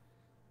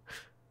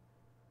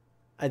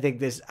 I think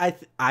this.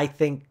 I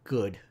think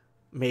good.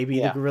 Maybe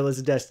the Gorillas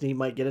of Destiny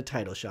might get a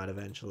title shot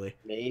eventually.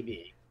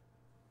 Maybe.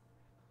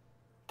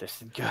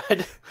 This is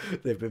good.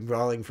 They've been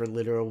brawling for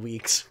literal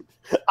weeks.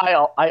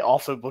 I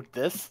also booked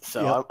this,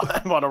 so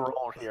yep. I'm on a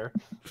roll here.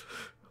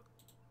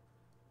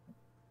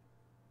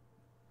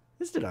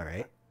 This did all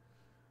right.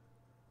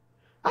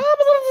 I'm a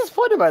little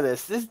disappointed by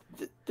this.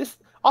 This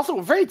also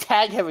a very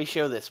tag heavy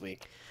show this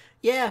week.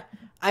 Yeah,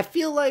 I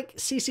feel like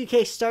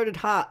CCK started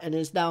hot and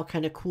is now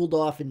kind of cooled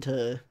off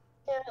into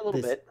a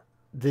little bit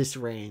this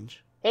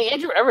range. Hey,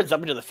 Andrew Everett's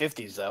up into the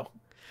 50s though.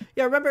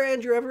 Yeah, remember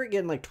Andrew Everett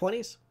getting like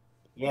 20s?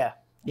 Yeah.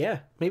 Yeah,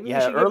 maybe we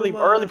should early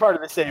part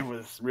of the save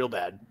was real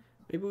bad.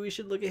 Maybe we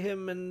should look at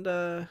him and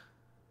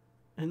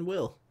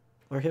Will,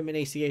 or him and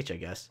ACH, I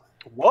guess.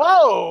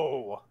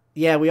 Whoa!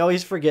 Yeah, we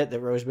always forget that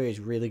Rosemary's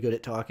really good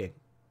at talking.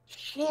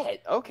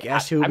 Shit. Okay.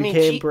 Guess who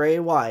became Bray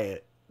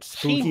Wyatt?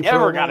 Spooky she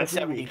never got a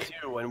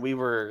 72 when we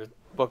were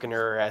booking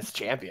her as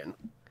champion.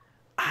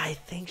 I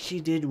think she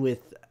did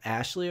with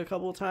Ashley a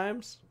couple of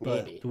times,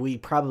 but maybe we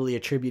probably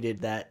attributed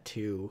that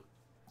to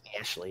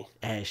Ashley.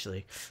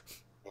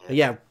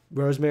 Yeah,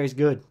 Rosemary's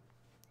good.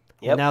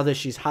 Yep. Now that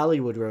she's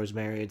Hollywood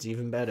Rosemary, it's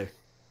even better.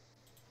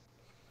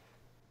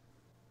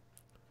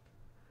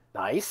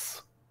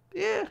 Nice.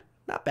 Yeah,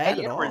 not bad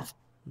at all.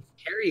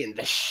 Carrying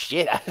the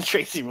shit out of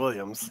Tracy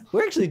Williams.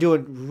 We're actually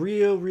doing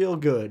real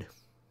good.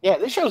 Yeah,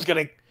 this show's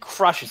gonna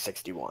crush a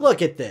 61.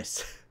 Look at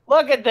this.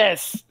 Look at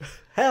this.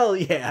 Hell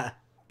yeah.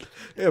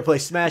 They're gonna play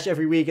Smash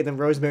every week, and then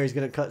Rosemary's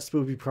gonna cut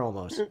spoopy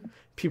promos.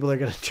 People are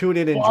gonna tune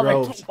in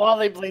droves while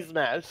they play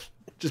Smash.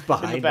 Just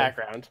behind in the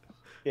background.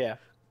 Yeah.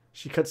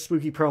 She cuts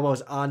spooky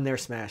promos on their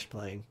Smash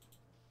playing.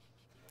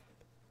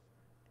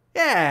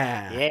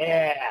 Yeah.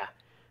 Yeah.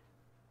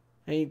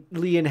 I mean,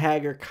 Lee and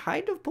Hager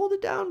kind of pulled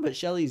it down, but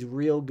Shelley's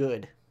real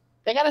good.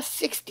 They got a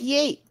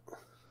 68.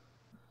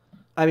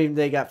 I mean,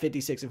 they got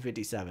 56 and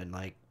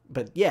 57.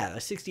 But yeah, a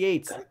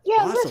 68's awesome.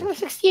 That's a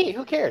 68.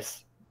 Who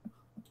cares?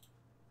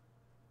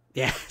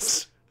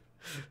 Yes.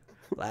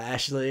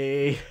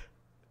 Lashley.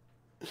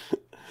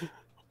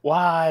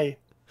 Why?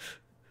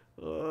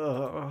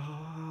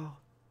 Oh.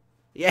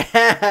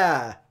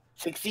 Yeah.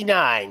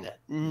 69.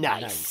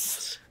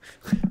 Nice.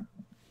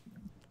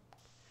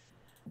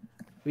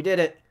 We did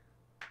it.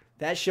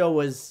 That show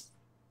was...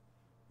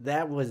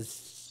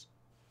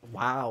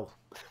 Wow.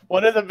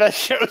 One of the best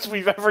shows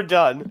we've ever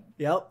done.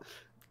 Yep.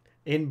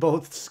 In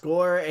both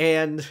score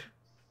and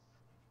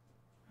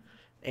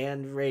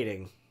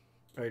rating.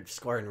 Or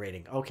score and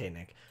rating. Okay,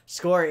 Nick.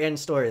 Score and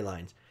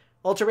storylines.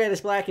 Ultraman is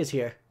Black is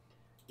here.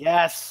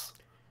 Yes.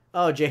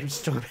 Oh, James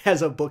Storm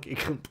has a booking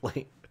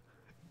complaint.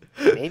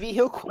 Maybe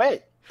he'll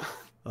quit.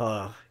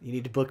 Oh, you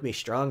need to book me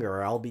stronger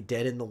or I'll be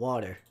dead in the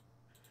water.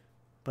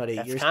 Buddy,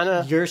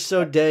 That's you're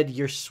so dead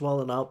you're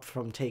swelling up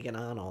from taking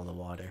on all the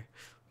water.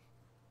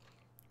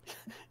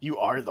 You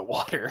are the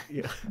water.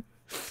 Yeah.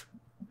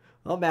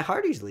 Oh, Matt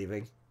Hardy's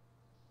leaving.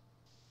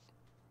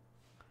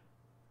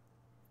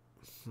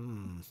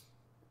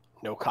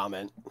 No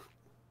comment.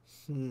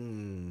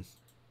 Vipes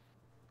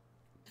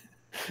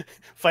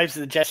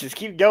in the dress.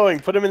 Keep going.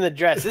 Put him in the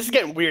dress. This is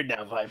getting weird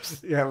now,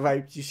 Vipes. Yeah,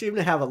 Vipes. You seem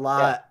to have a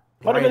lot.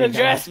 Yeah. Put him in the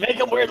dress. Make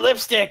him wear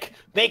lipstick.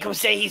 Make him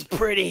say he's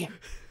pretty.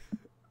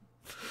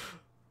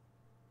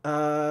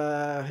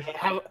 Have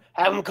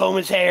him comb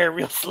his hair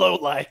real slow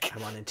like. I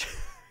wanted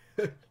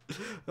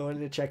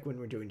to check when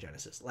we're doing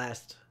Genesis.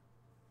 That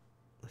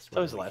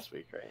was last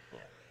week, right?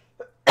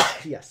 Yeah.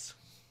 Yes.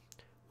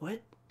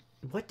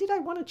 What did I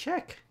want to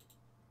check?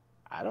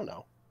 I don't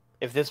know.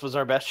 If this was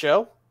our best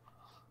show?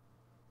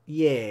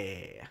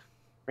 Yeah.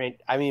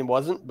 I mean, it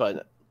wasn't,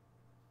 but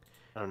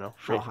I don't know.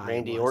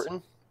 Randy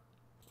Orton?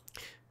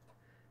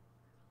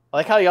 I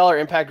like how y'all are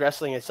Impact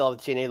Wrestling and still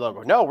have the TNA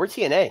logo. No, we're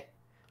TNA.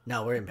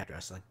 No, we're Impact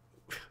Wrestling.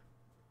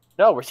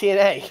 No, we're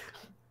TNA.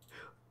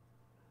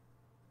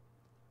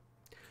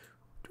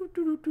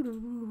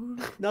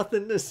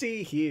 Nothing to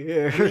see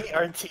here. We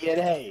are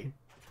TNA.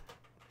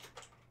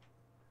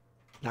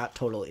 Not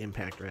Total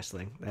Impact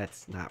Wrestling.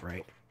 That's not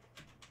right.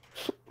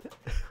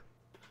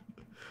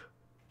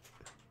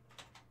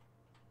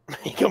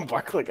 Make him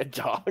bark like a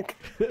dog.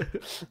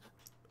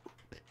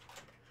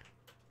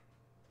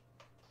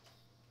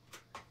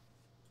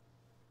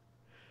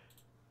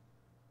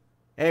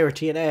 Hey, we're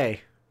TNA.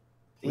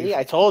 See,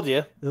 I told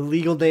you. The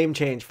legal name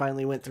change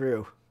finally went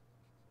through.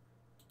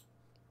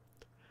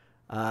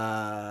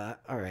 All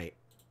right.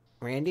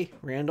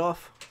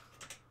 Randolph?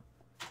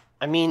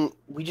 I mean,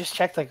 we just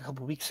checked like a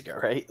couple weeks ago,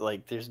 right?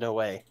 Like, there's no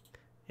way.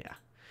 Yeah.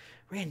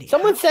 Randy.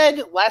 Someone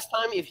said last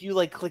time if you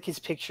like click his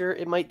picture,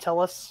 it might tell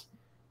us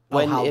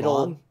when it'll.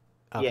 Long?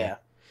 Okay. Yeah.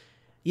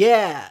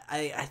 Yeah,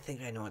 I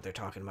think I know what they're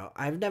talking about.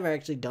 I've never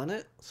actually done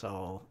it,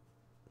 so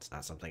it's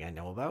not something I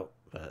know about.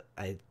 but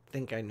I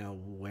think I know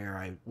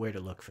where to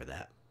look for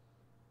that.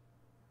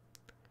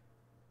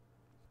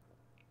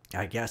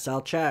 I guess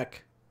I'll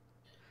check.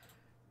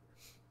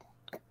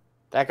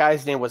 That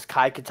guy's name was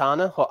Kai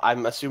Katana.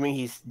 I'm assuming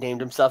he's named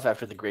himself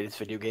after the greatest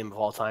video game of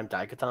all time,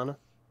 Daikatana.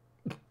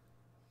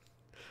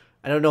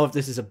 I don't know if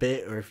this is a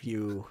bit or if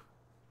you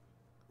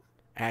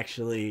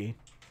actually...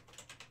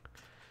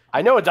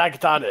 I know what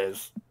Daikatana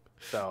is,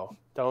 so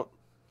don't...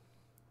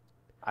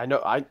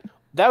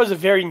 That was a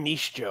very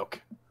niche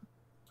joke.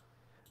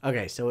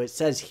 Okay, so it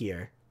says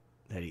here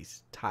that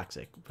he's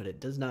toxic, but it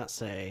does not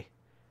say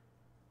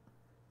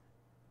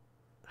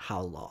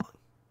how long.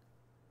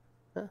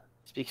 Huh.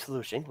 Speaks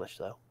fluent English,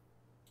 though.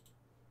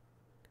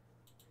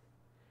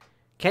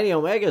 Kenny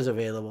Omega's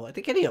available. I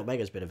think Kenny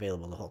Omega's been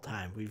available the whole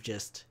time.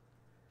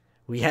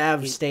 We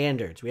have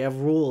standards. We have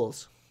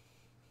rules.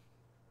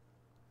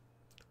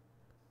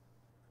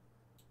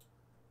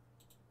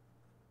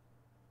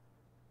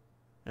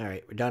 All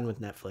right, we're done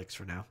with Netflix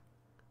for now.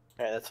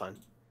 All right, that's fine.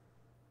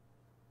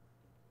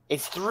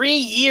 It's 3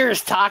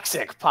 years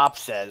toxic, Pop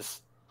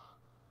says.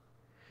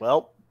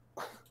 Well,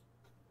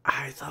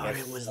 I thought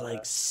it was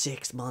like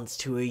 6 months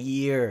to a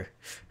year.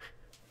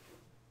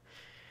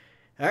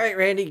 All right,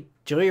 Randy,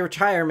 enjoy your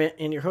retirement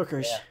and your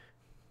hookers.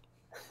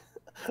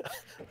 Yeah.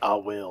 I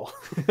will.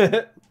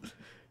 I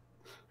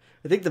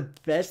think the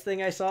best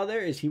thing I saw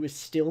there is he was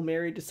still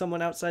married to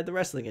someone outside the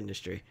wrestling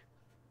industry.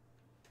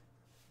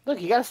 Look,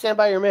 you gotta stand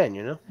by your man,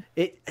 you know?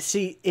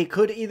 It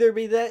could either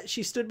be that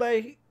she stood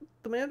by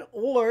the man,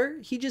 or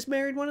he just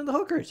married one of the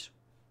hookers.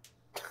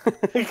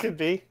 It could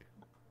be.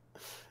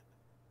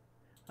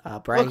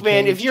 Brian Look,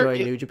 man, Cage if you're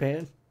joined New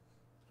Japan.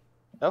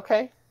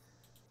 Okay.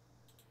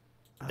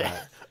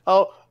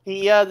 Oh,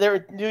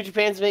 there New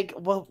Japan's make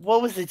what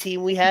was the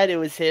team we had? It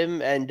was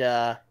him and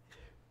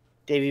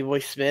Davey Boy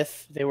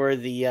Smith. They were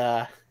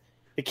the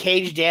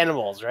caged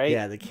animals, right?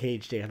 Yeah, the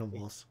caged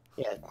animals.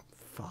 Yeah.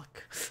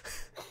 Fuck.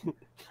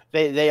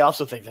 They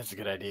also think that's a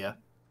good idea.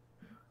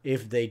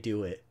 If they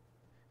do it.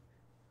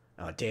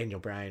 Oh,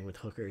 Daniel Bryan with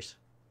hookers.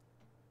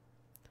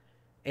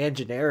 And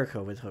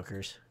Generico with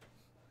hookers.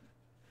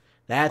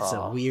 That's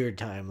a weird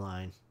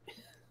timeline.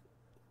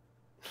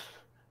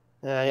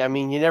 I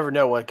mean, you never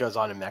know what goes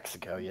on in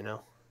Mexico, you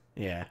know?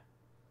 Yeah.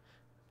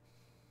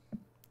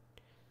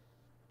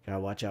 Gotta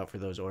watch out for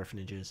those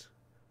orphanages.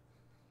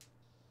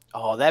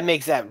 Oh, that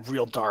makes that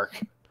real dark.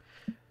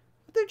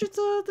 They're just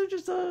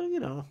you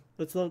know,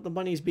 that's the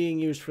money's being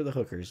used for the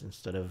hookers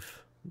instead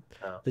of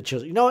the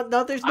children. You know what?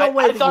 No, there's no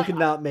way that you could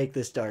not make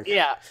this dark.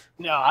 Yeah.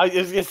 No, I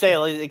was gonna say,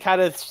 like, it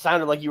kind of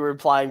sounded like you were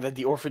implying that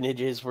the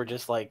orphanages were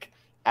just like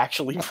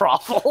actually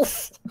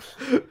brothels.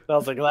 I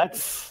was like,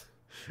 that's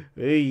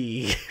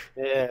Hey.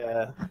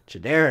 yeah,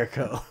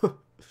 Generico.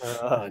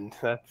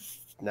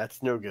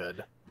 that's no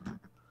good.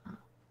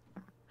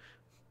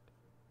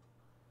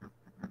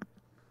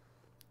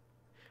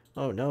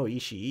 Oh no,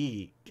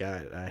 Ishii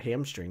got a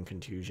hamstring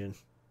contusion.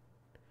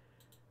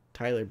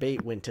 Tyler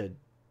Bate went to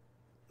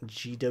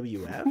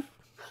GWF?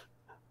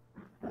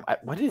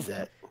 What is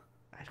that?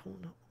 I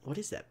don't know. What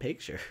is that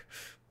picture?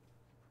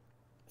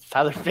 It's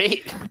Tyler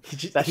Bate.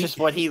 That's just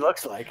what he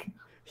looks like.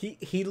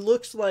 He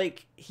looks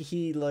like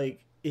he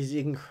is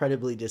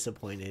incredibly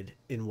disappointed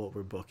in what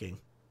we're booking.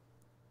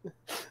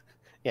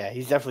 Yeah,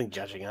 he's definitely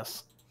judging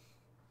us.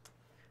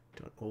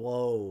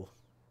 Whoa.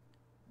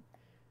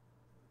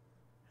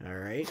 All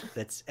right,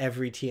 that's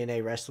every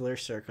TNA wrestler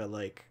circa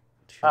like.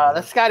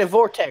 That's Scotty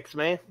Vortex,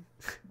 man.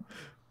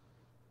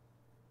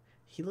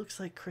 He looks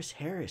like Chris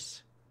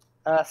Harris.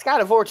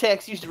 Scotty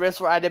Vortex used to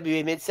wrestle for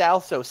IWA Mid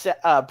South, so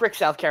Brick,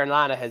 South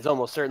Carolina has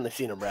almost certainly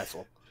seen him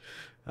wrestle.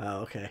 Oh,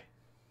 okay.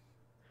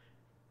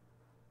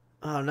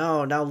 Oh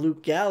no! Now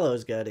Luke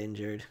Gallows got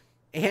injured,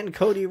 and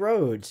Cody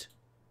Rhodes.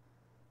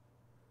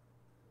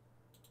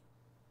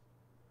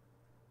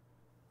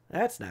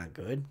 That's not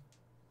good.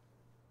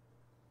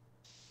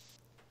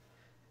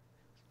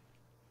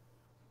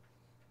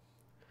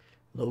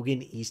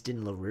 Logan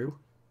Easton LaRue.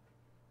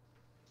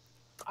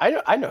 I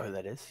know who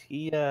that is.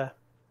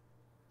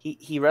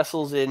 He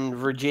wrestles in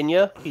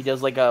Virginia. He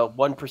does like a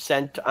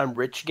 1% I'm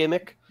rich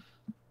gimmick.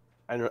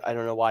 I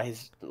don't know why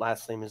his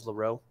last name is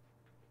LaRue.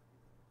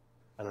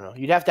 I don't know.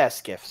 You'd have to ask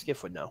Skiff.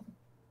 Skiff would know.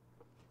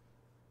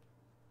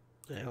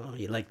 I don't know.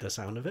 You like the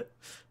sound of it?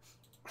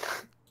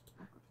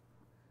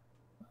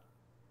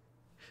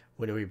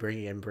 When are we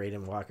bringing in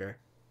Braden Walker?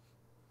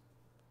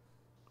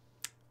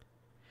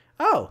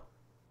 Oh!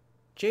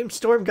 James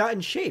Storm got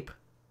in shape.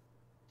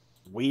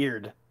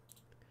 Weird.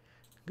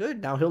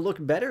 Good. Now he'll look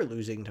better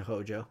losing to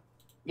Hojo.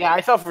 Yeah,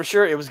 I thought for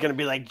sure it was going to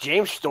be like,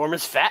 James Storm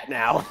is fat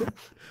now.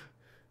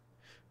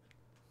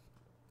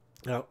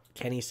 Oh,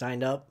 Kenny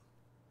signed up.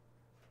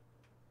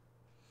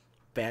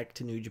 Back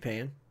to New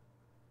Japan.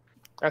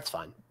 That's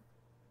fine.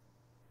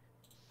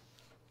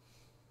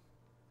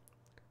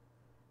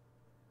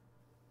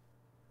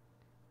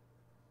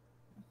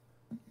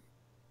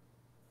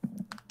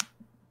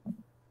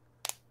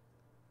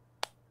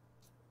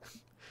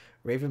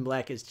 Raven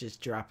Black is just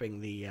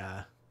dropping the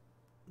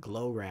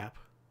glow wrap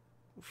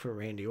for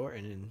Randy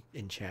Orton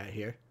in chat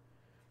here.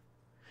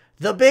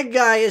 The big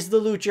guy is the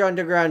Lucha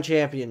Underground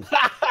champion.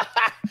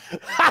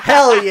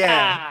 Hell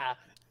yeah.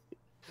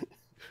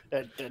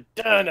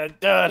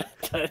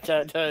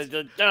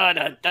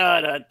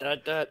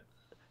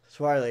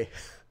 Swarley,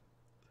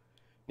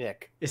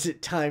 Nick. is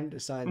it time to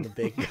sign the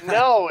big guy?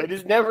 No, it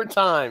is never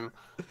time.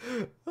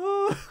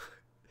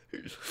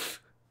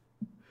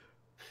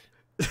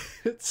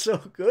 It's so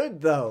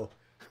good, though.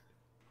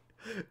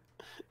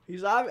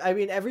 I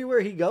mean,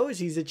 everywhere he goes,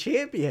 he's a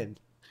champion.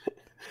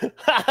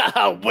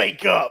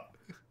 Wake up.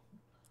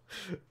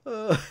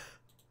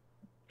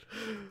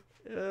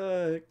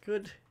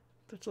 Good.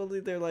 That's only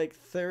their, like,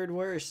 third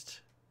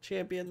worst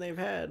champion they've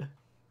had.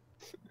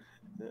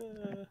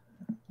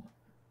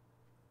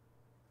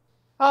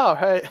 Oh,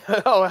 hey.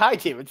 Oh, hi,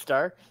 David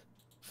Starr.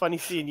 Funny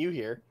seeing you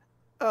here.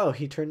 Oh,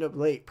 he turned up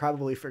late.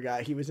 Probably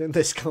forgot he was in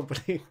this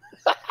company.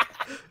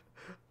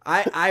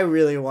 I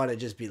really want to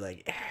just be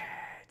like,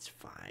 it's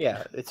fine.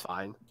 Yeah, it's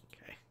fine.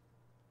 Okay.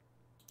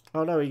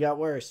 Oh, no, he got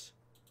worse.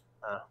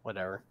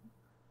 Whatever.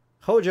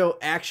 Hojo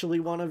actually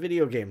won a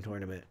video game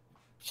tournament.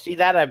 See,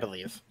 that I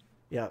believe.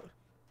 Yeah.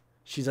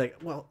 She's like,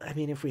 well, I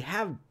mean, if we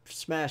have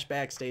Smash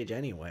backstage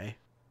anyway.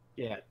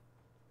 Yeah.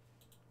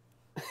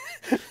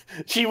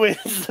 She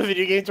wins the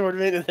video game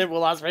tournament, and then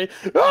Will Ospreay,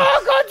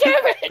 oh, God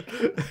damn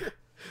it!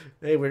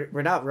 Hey,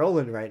 we're not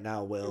rolling right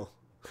now, Will.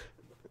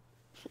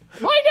 I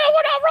know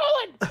we're not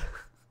rolling!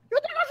 You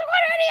think I'm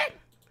an idiot?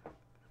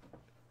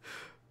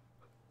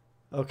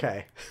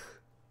 Okay.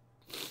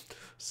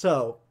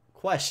 So,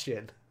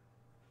 question.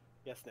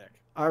 Yes, Nick.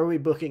 Are we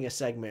booking a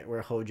segment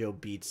where Hojo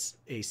beats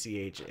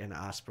ACH and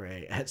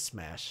Ospreay at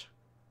Smash?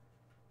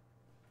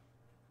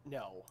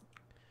 No.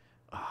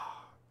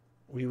 Oh,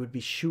 we would be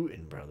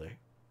shooting, brother.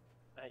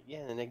 Yeah,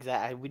 and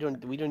exactly. We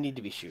don't need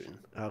to be shooting.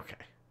 Okay.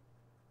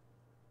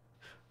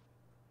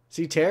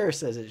 See, Tara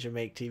says it should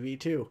make TV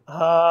too.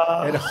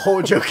 And And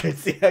Hojo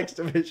gets the X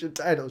Division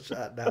title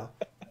shot now.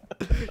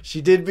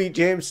 She did beat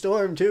James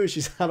Storm too.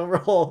 She's on a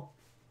roll.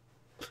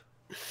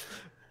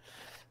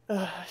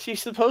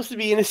 She's supposed to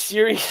be in a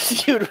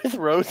serious feud with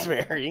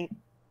Rosemary.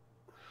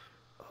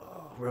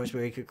 Oh,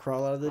 Rosemary could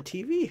crawl out of the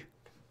TV.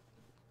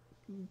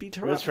 Beat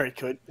her Rosemary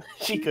could.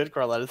 She could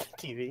crawl out of the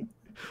TV.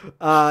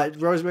 up.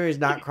 Rosemary's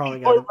not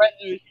crawling out. Or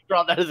she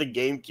crawled out of the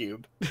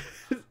GameCube.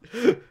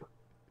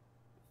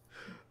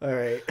 All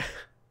right.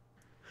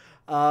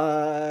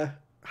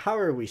 How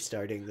are we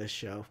starting this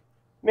show?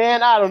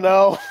 Man, I don't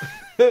know.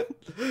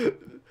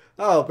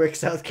 Oh, Brick,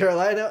 South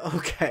Carolina?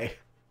 Okay.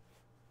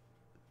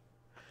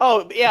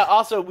 Oh, yeah,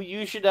 also,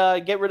 you should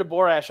get rid of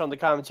Borash on the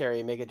commentary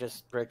and make it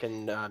just Brick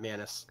and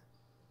Manus.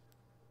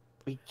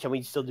 Can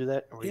we still do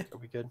that? Are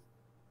we good?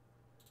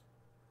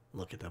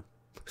 Look at them.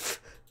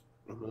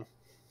 Mm-hmm.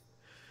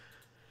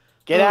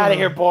 Get out of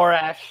here,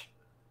 Borash.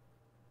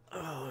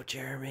 Oh,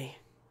 Jeremy.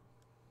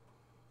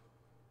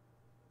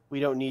 We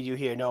don't need you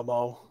here no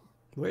more.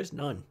 Where's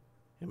None?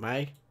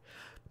 I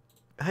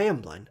am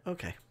blind.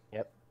 Okay.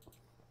 Yep.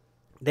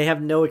 They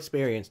have no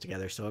experience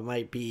together, so it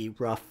might be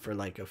rough for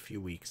like a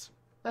few weeks.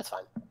 That's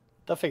fine.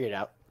 They'll figure it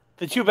out.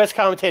 The two best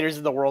commentators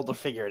in the world will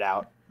figure it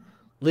out.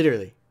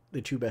 Literally,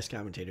 the two best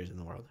commentators in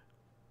the world.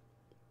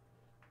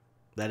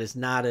 That is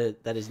not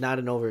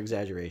an over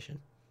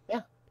exaggeration.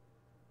 Yeah.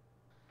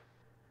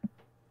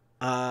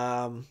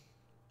 All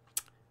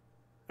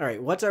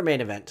right, what's our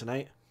main event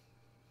tonight?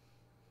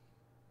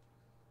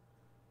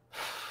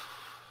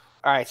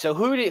 All right, so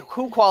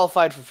who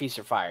qualified for Feast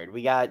or Fired?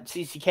 We got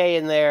CCK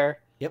in there.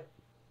 Yep.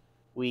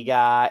 We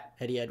got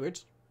Eddie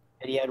Edwards.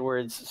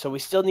 So we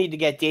still need to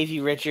get Davey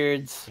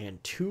Richards.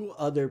 And two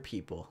other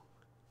people.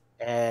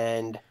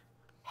 And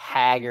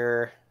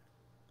Hager.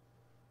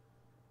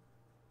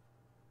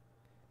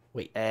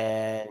 Wait.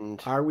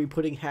 And are we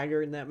putting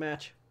Hager in that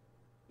match?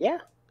 Yeah.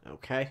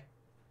 Okay.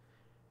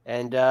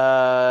 And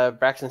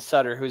Braxton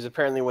Sutter, who's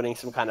apparently winning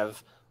some kind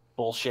of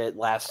bullshit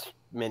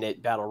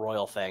last-minute Battle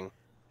Royal thing.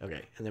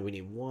 Okay, and then we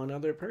need one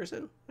other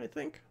person, I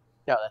think.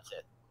 No, that's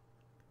it.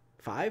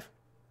 5?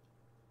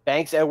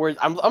 Banks, Edwards.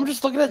 I'm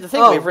just looking at the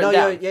thing we've written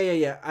down.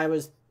 Yeah.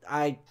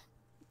 I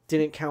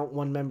didn't count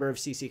one member of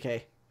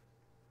CCK.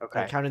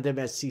 Okay. I counted them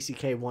as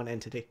CCK one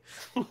entity.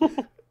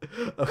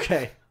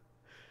 Okay.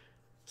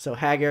 So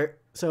Hager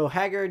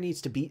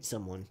needs to beat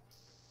someone.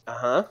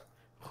 Uh-huh.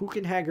 Who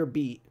can Hager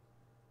beat?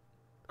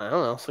 I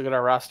don't know. Let's look at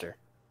our roster.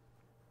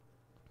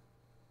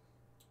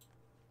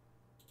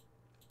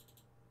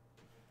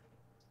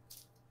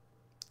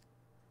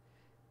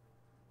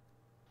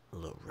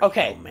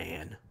 Okay.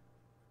 Man.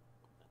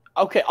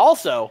 Okay,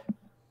 also,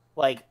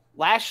 like,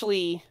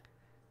 Lashley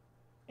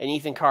and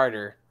Ethan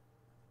Carter,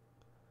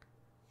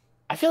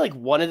 I feel like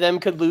one of them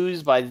could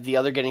lose by the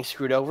other getting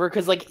screwed over,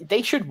 because, like,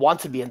 they should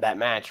want to be in that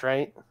match,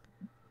 right?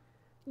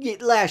 Yeah,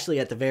 Lashley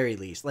at the very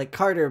least. Like,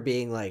 Carter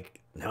being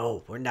like,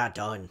 no, we're not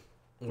done.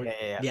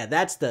 Yeah,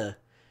 that's the...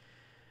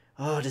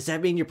 Oh, does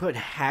that mean you're putting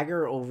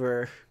Hager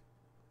over...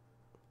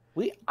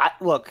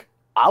 Look,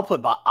 I'll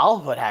put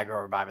Hager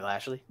over Bobby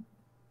Lashley.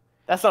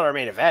 That's not our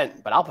main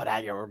event, but I'll put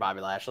Hager over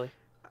Bobby Lashley.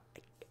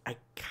 I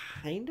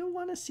kind of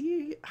want to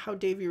see how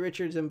Davey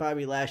Richards and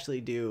Bobby Lashley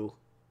do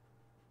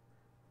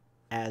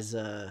as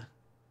a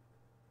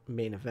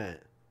main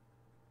event.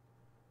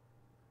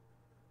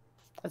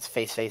 That's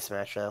face-face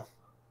match now.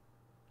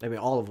 I mean,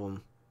 all of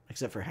them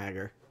except for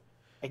Hager.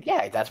 Like,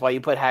 yeah, that's why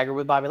you put Hager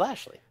with Bobby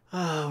Lashley.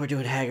 Oh, we're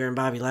doing Hager and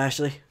Bobby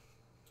Lashley.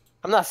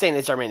 I'm not saying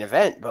it's our main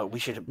event, but we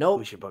should. Nope.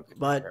 We should book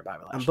But Hager and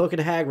Bobby Lashley. I'm booking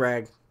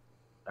Hagrag.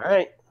 All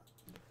right.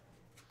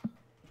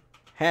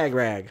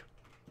 Hagrag.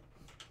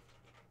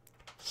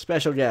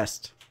 Special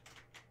guest.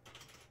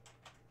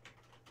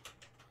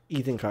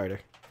 Ethan Carter.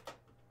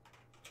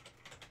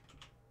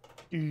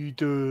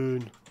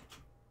 Ethan.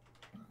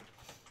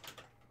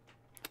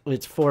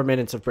 It's 4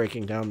 minutes of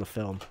breaking down the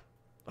film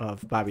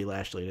of Bobby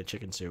Lashley in a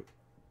chicken suit.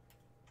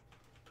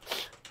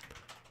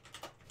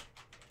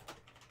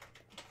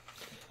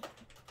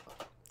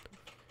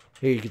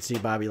 Here you can see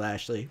Bobby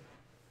Lashley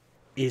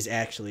is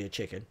actually a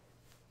chicken.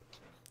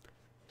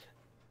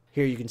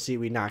 Here you can see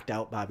we knocked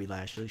out Bobby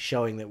Lashley,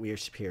 showing that we are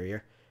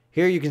superior.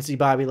 Here you can see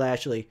Bobby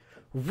Lashley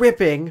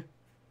ripping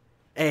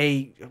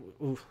a...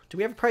 Ooh, do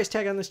we have a price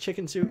tag on this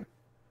chicken suit?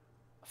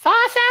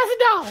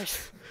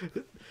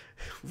 $5,000.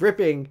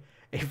 Ripping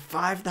a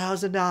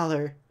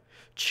 $5,000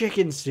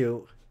 chicken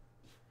suit.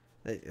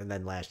 And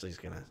then Lashley's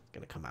gonna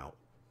come out.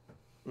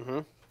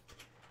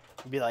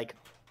 Mm-hmm. Be like,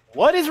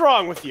 what is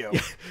wrong with you?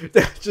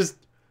 Just,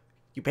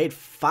 you paid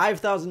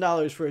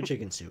 $5,000 for a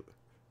chicken suit.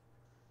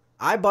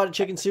 I bought a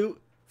chicken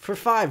suit for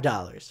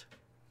 $5.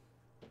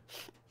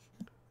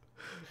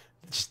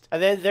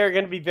 And then they're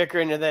going to be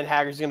bickering, and then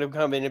Hager's going to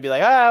come in and be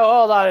like, oh,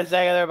 hold on a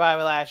second there,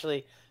 Bobby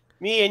Lashley.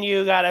 Me and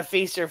you got a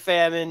feast or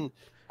famine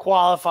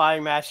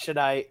qualifying match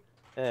tonight.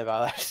 And then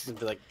Bobby Lashley's going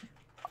to be like,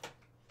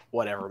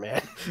 whatever,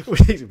 man. He's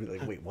going to be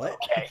like, wait, what?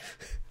 Okay.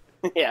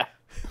 Yeah.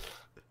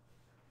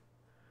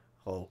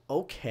 Oh,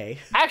 okay.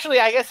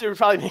 Actually, I guess it would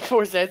probably make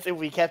more sense if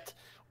we could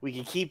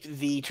keep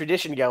the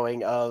tradition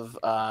going of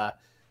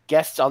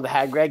guests on the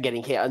Hagreg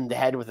getting hit on the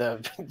head with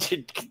a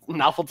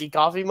novelty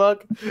coffee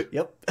mug.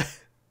 Yep.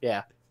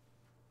 Yeah.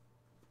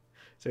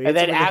 So and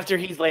then after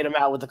he's laid him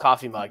out with the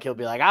coffee mug, he'll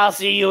be like, I'll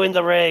see you in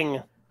the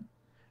ring.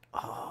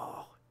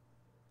 Oh.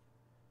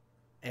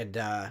 And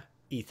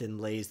Ethan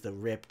lays the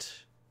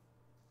ripped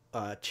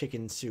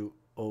chicken suit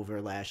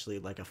over Lashley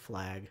like a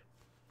flag.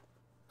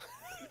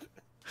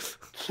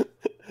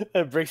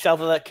 And brings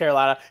South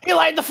Carolina. He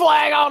laid the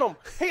flag on him.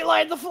 He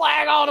laid the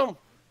flag on him.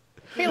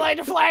 He laid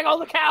the flag on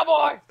the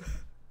cowboy.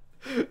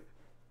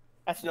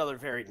 That's another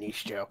very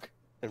niche joke.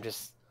 I'm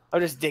just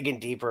digging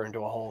deeper into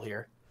a hole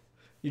here.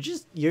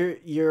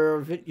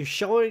 You're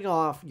showing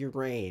off your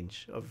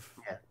range of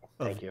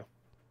Thank you.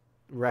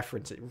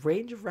 References.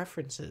 Range of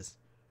references.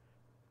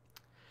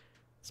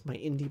 It's my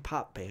indie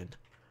pop band.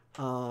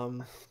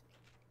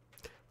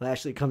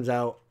 Lashley comes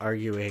out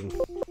arguing.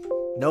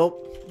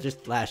 Nope,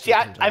 just Lashley. See,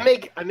 I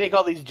make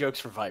all these jokes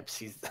for Vipes.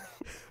 He's the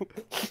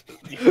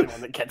only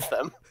one that gets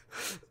them.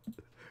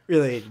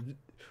 Really,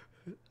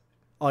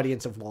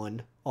 audience of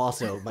one.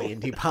 Also, my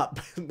indie pop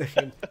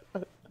band.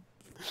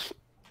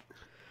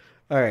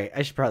 All right,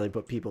 I should probably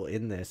put people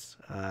in this.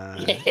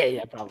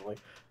 Yeah, probably.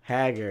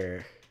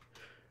 Hager,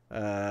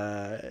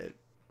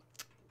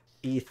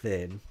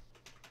 Ethan,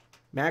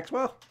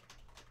 Maxwell.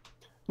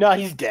 No,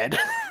 he's dead.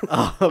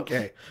 Oh,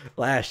 okay.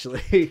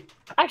 Lashley.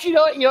 Actually,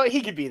 you know what?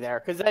 He could be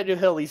there because then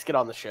he'll at least get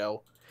on the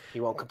show.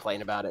 He won't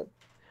complain about it.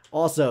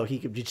 Also, he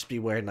could just be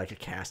wearing like a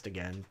cast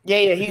again.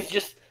 Yeah. He's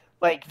just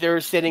like they're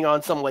sitting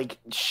on some like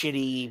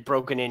shitty,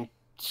 broken-in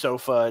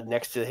sofa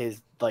next to his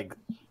like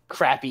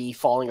crappy,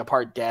 falling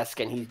apart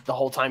desk, and the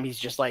whole time he's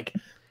just like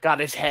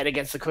got his head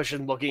against the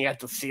cushion, looking at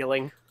the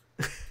ceiling,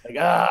 like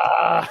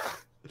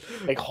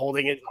like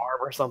holding his arm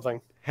or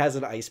something. Has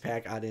an ice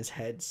pack on his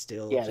head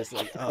still. Yeah, just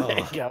like there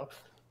you go.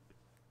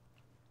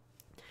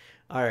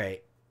 All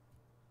right.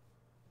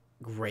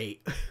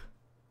 Great.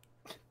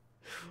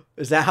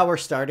 Is that how we're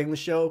starting the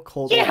show?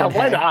 Cold yeah, open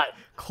why not?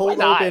 Cold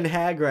why open not?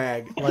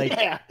 Hagrag. Like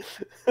yeah.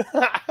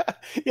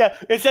 Yeah.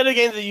 Instead of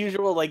getting the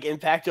usual like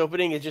Impact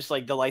opening, it's just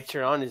like the lights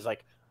turn on. It's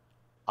like,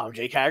 I'm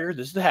Jake Hager.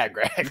 This is the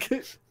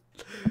Hagrag.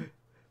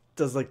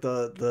 Does like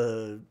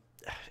the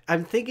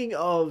I'm thinking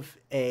of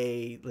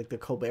the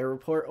Colbert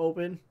Report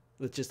open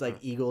with just like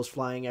eagles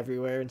flying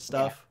everywhere and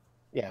stuff.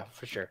 Yeah,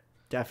 for sure.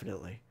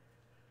 Definitely.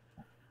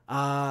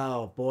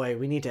 Oh boy,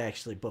 we need to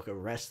actually book a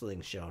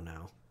wrestling show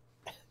now.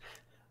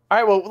 All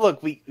right, well,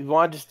 look, we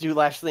want to just do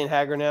Lashley and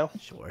Hager now.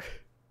 Sure.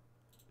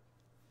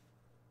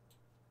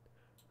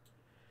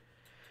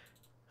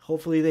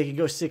 Hopefully they can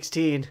go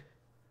 16.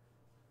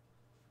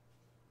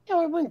 Yeah,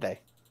 why wouldn't they?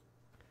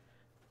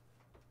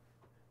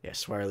 Yeah,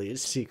 Swarley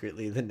is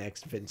secretly the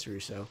next Vince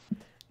Russo.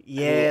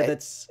 Yeah,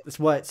 that's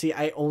what. See,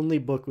 I only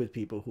book with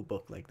people who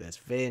book like this.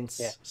 Vince,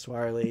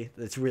 Swarley,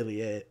 that's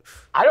really it.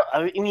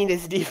 I mean,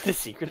 is it even a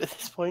secret at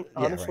this point,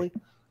 honestly?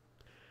 Yeah,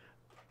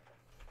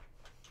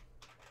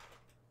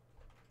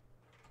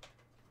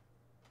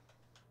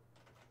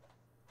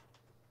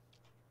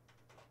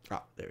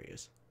 right. Oh, there he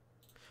is.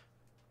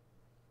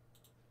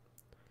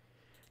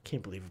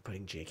 Can't believe we're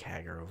putting Jake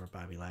Hager over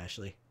Bobby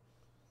Lashley.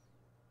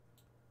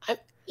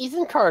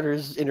 Ethan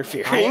Carter's I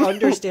interfering.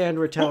 understand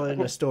we're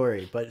telling a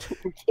story, but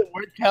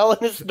We're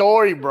telling a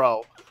story,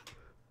 bro.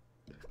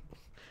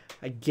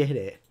 I get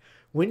it.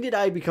 When did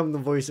I become the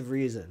voice of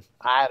reason?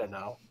 I don't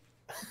know.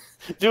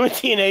 Doing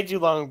TNA too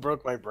long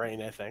broke my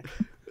brain, I think.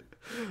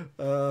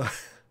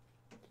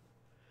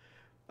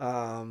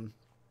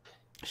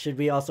 Should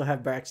we also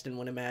have Braxton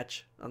win a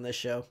match on this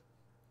show?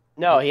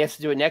 No, he has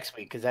to do it next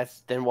week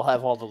because then we'll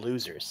have all the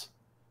losers.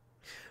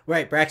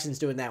 Right, Braxton's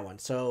doing that one.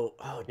 So,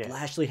 Yeah.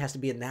 Lashley has to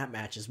be in that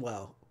match as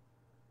well.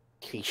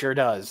 He sure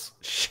does.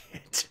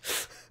 Shit.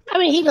 I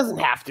mean, he doesn't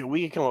have to.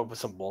 We can come up with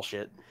some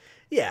bullshit.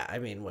 Yeah, I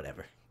mean,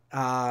 whatever.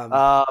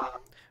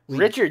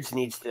 Richards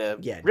needs to.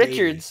 Yeah,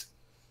 Richards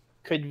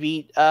could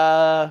beat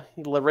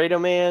Laredo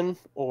Man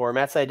or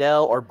Matt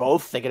Sydal or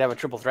both. They could have a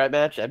triple threat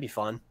match. That'd be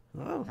fun.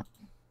 Oh.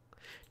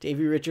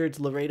 Davey Richards,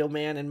 Laredo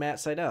Man, and Matt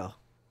Sydal.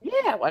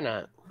 Yeah, why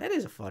not? That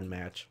is a fun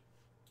match.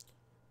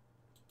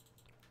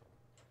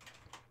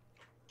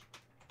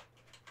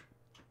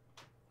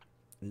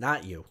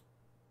 Not you.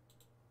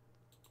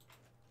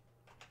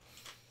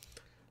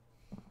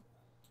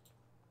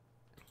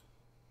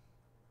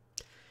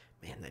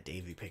 Man, that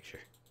Davey picture.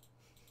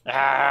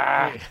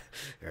 Ah.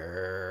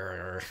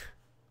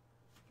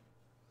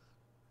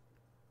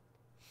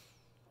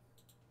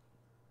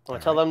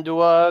 Want to tell them to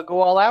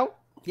go all out?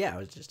 Yeah, I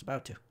was just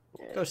about to.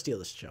 Yeah. Go steal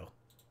this show.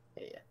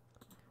 Yeah.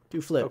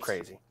 Do flips. Go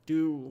crazy.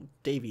 Do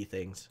Davey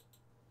things.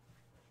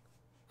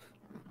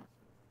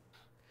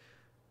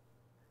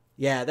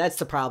 Yeah, that's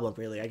the problem,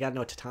 really. I got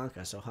no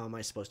Tatanka, so how am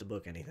I supposed to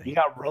book anything? You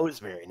got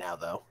Rosemary now,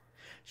 though.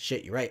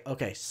 Shit, you're right.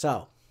 Okay,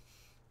 so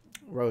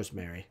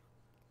Rosemary.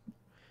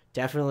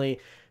 Definitely.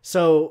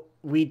 So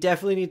we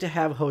definitely need to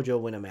have Hojo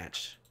win a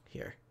match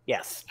here.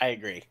 Yes, I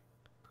agree.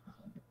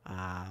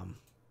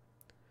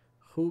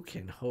 Who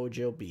can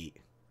Hojo beat?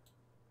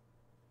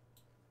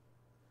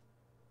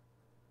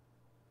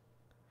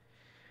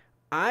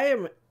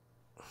 I'm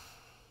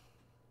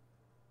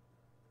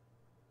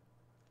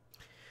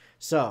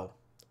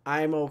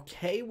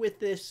okay with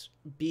this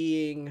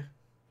being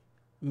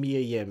Mia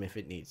Yim if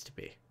it needs to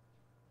be.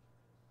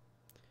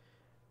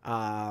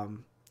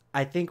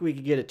 I think we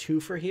could get a 2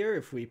 for here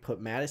if we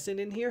put Madison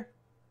in here.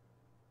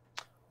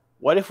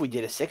 What if we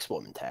did a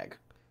 6-woman tag?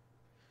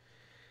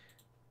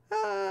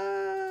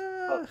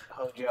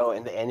 Hojo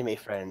and the Anime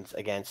Friends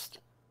against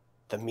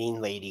the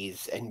Mean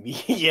Ladies and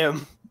Mia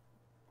Yim.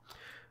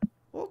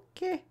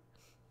 Okay.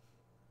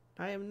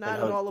 I am not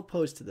at all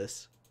opposed to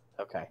this.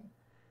 Okay.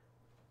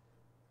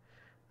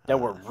 Then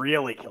we're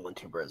really killing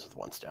 2 birds with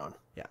 1 stone.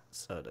 Yeah.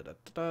 So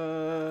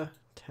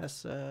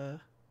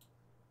Tessa,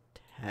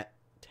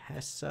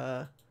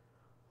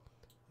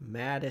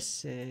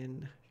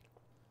 Madison.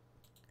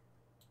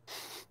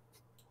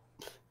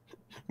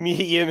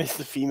 Mia Yim is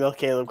the female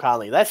Caleb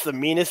Conley. That's the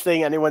meanest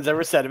thing anyone's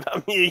ever said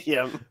about Mia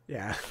Yim.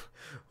 Yeah.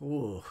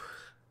 Ooh.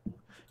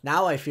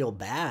 Now I feel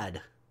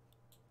bad.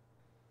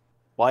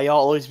 Why y'all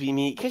always be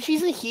mean? Because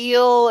she's a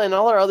heel, and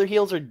all our other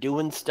heels are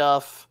doing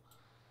stuff.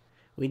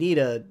 We need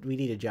a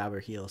jobber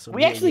heel. So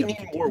we actually need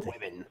more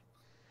women.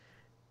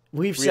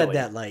 We've said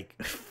that like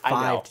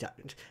 5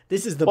 times.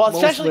 This is the most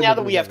especially now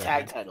that we have ever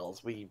tag had.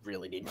 titles, we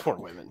really need more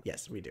women.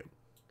 Yes, we do.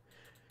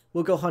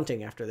 We'll go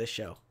hunting after this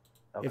show.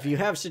 Okay. If you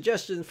have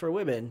suggestions for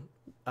women,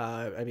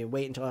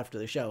 wait until after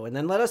the show and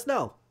then let us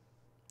know,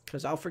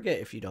 because I'll forget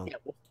if you don't. Yeah,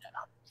 we'll do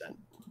that 100%.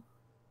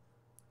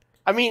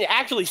 I mean,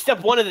 actually,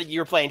 step 1 of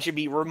your plan should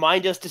be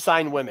remind us to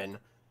sign women,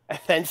 and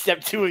then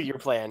step 2 of your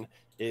plan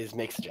is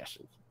make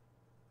suggestions.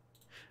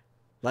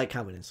 Like,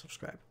 comment, and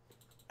subscribe.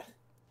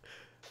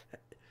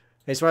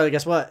 Hey, Swarley,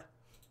 guess what?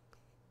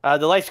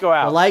 The lights go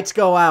out. The lights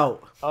go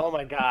out. Oh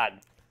my god.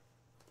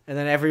 And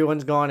then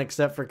everyone's gone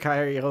except for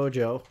Kairi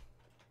Hojo.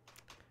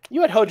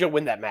 You had Hojo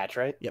win that match,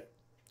 right? Yep.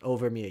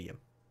 Over Mia Yim.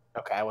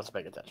 Okay, I wasn't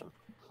paying attention.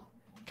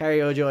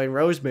 Kairi Hojo and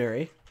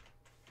Rosemary,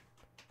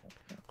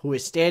 who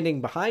is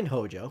standing behind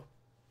Hojo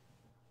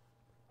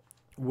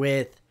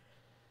with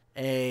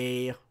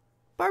a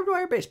barbed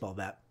wire baseball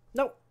bat.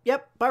 Nope.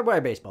 Yep. Barbed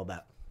wire baseball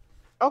bat.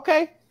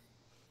 Okay.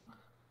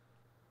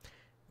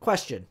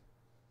 Question.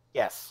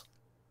 Yes.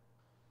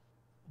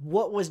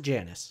 What was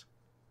Janice?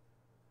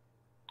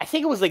 I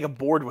think it was like a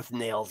board with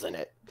nails in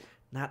it.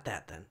 Not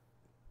that then.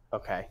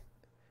 Okay.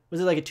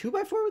 Was it like a 2x4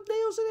 with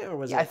nails in it, or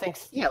was Yeah, it? I think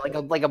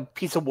like a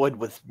piece of wood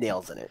with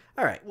nails in it.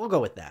 All right, we'll go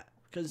with that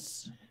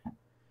because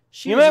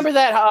You remember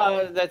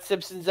that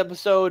Simpsons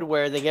episode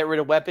where they get rid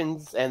of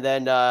weapons and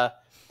then the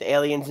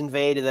aliens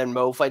invade and then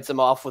Mo fights them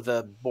off with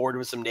a board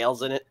with some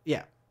nails in it?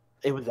 Yeah,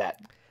 it was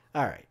that.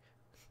 All right.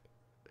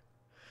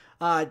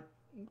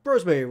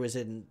 Rosemary was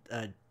in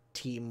a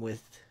team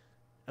with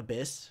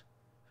Abyss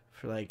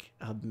for like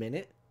a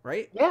minute,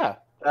 right? Yeah.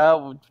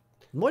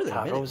 More than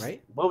a minute,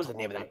 right? What was the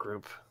name of that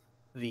group?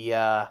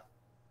 Yeah,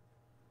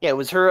 it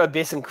was her,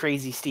 Abyss, and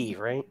Crazy Steve,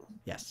 right?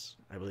 Yes,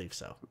 I believe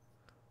so.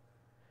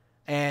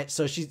 And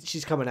so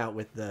she's coming out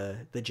with the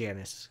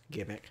Janice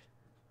gimmick.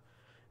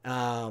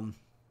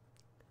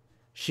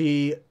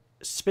 She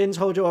spins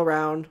Hojo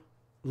around,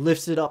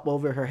 lifts it up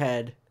over her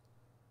head,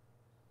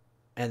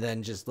 and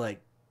then just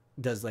like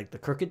does like the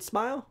crooked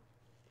smile,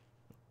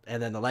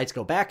 and then the lights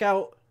go back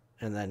out,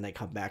 and then they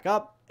come back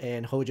up,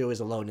 and Hojo is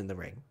alone in the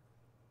ring.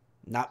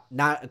 Not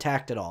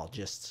attacked at all,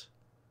 just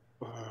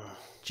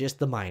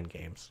the mind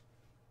games.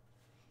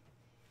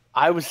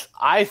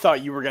 I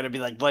thought you were gonna be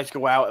like, let's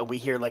go out, and we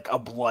hear like a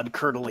blood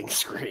curdling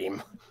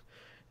scream.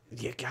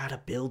 You gotta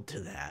build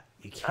to that.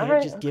 You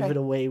can't just give it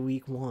away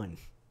week 1.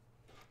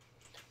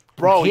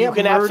 Bro, you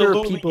can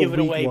absolutely give it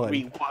away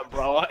week 1,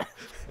 bro.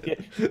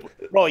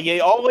 Bro,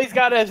 you always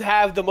gotta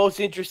have the most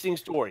interesting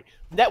story.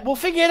 We'll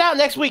figure it out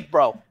next week,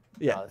 bro.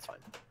 Yeah, that's fine.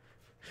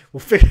 We'll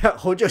figure out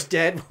Hojo's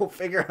dead. We'll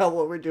figure out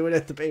what we're doing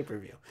at the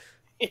pay-per-view.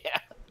 Yeah.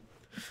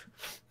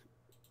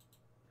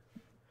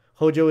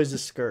 Hojo is a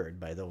scourge,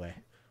 by the way.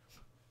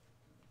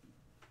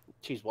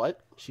 She's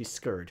what? She's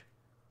scourge.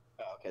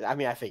 Oh, okay. I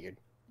mean, I figured.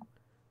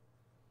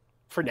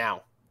 For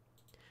now.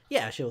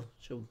 Yeah, she'll.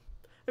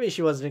 I mean,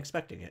 she wasn't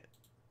expecting it.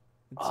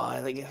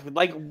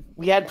 Like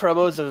we had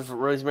promos of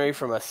Rosemary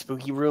from a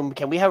spooky room.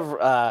 Can we have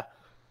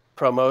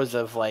promos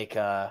of like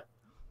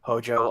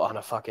Hojo on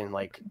a fucking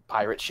like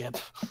pirate ship?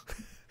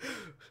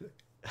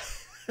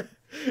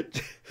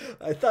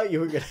 I thought you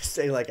were gonna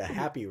say like a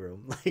happy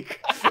room, like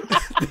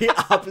the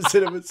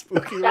opposite of a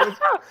spooky room.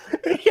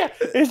 Yeah,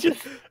 it's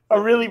just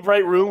a really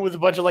bright room with a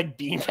bunch of like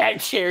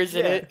beanbag chairs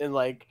in it, and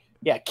like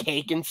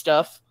cake and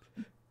stuff.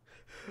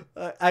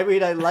 I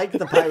mean, I like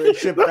the pirate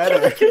ship better.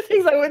 The two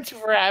things I went to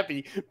for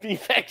happy: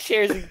 beanbag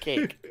chairs and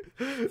cake.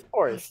 Of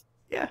course.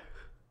 Yeah.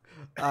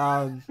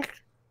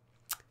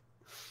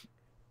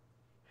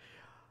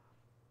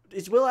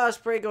 Is Will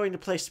Ospreay going to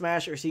play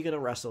Smash, or is he going to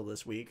wrestle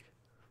this week?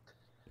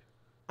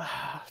 So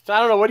I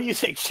don't know. What do you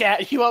think,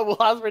 chat? You want Will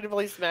Ospreay to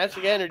play Smash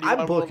again, or do you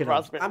want booking Will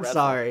him. Ospreay to I'm wrestle?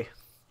 sorry.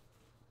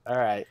 All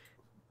right.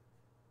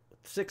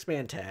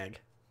 6-man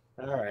tag.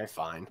 All right,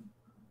 fine.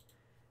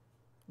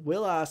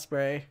 Will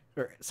Ospreay.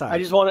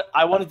 Sorry.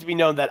 I want it to be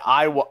known that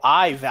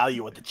I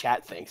value what the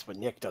chat thinks, but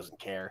Nick doesn't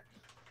care.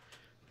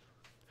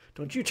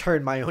 Don't you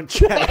turn my own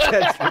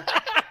chat.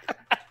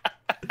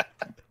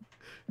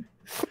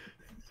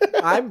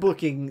 I'm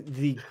booking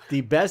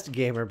the best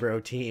Gamer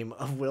Bro team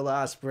of Will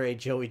Ospreay,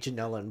 Joey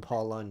Janela, and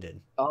Paul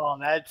London. Oh,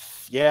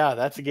 that's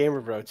a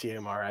Gamer Bro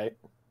team, all right.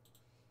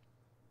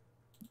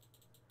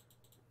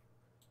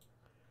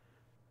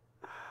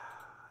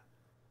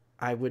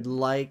 I would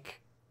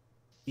like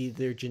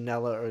either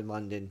Janela or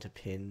London to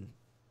pin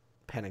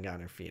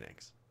Pentagon or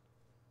Phoenix.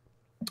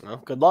 Well,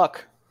 good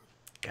luck.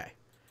 Okay.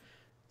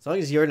 As long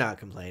as you're not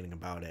complaining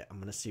about it, I'm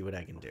going to see what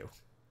I can do.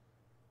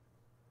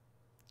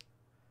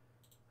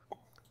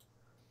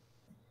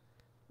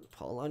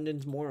 Paul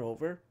London's more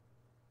over.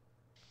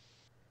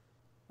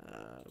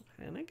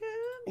 Pentagon?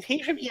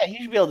 He should be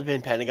able to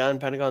pin Pentagon.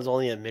 Pentagon's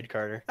only a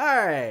mid-carder. All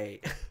right.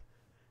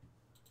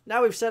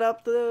 Now we've set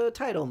up the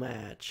title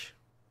match.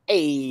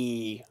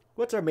 Hey.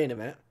 What's our main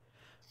event?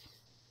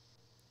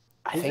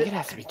 I think it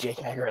has to be Jake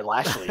Hager and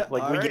Lashley.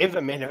 Like, we gave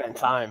them main event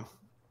time.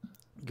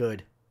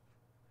 Good.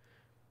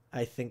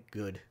 I think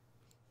good.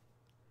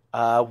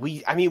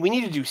 We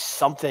need to do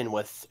something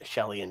with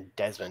Shelly and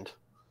Desmond.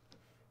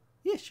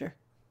 Yeah, sure.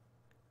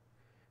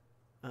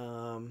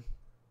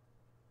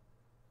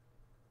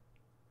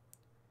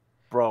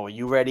 Bro, are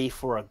you ready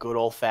for a good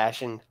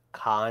old-fashioned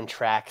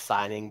contract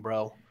signing,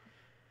 bro?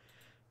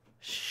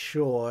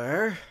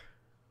 Sure.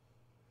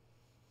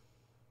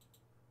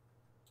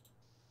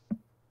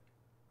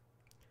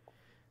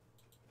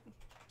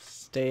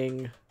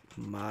 Sting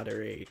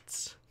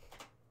moderates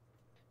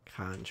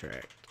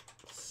contract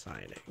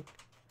signing.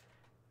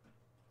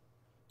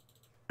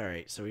 All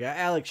right, so we got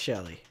Alex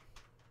Shelley.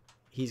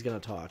 He's going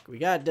to talk. We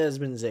got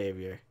Desmond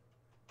Xavier.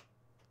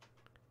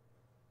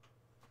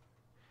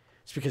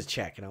 It's because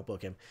check, and I'll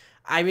book him.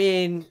 I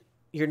mean,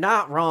 you're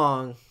not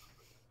wrong.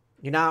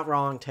 You're not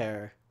wrong,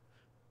 Tara.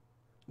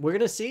 We're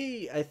going to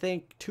see, I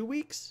think, 2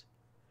 weeks.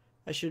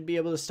 I should be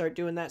able to start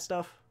doing that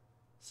stuff.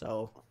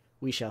 So,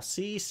 we shall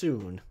see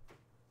soon.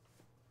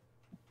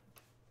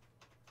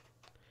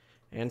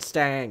 And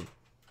Stang.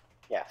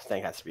 Yeah,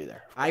 Sting has to be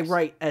there. I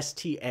write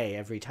STA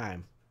every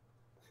time.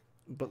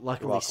 But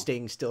luckily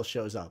Sting still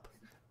shows up.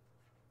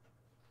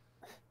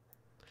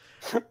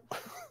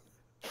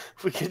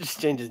 We could just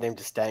change his name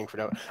to Stang for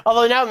no.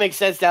 Although now it makes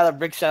sense now that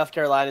Brick, South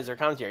Carolina is our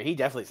commentary. He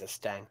definitely says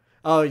Stang.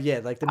 Oh yeah,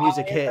 like the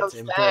music hits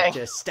and Brick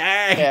just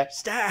Stang, yeah.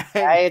 Stang.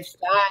 Hey, it's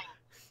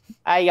Stang.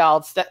 Hey y'all,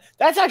 it's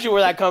that's actually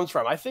where that comes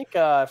from. I think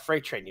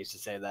Freight Train used to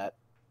say that,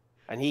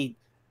 and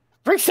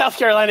Brick, South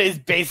Carolina is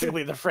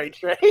basically the Freight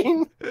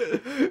Train.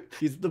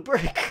 He's the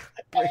Brick.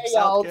 Hey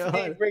y'all,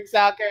 it's Brick,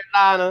 South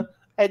Carolina.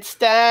 It's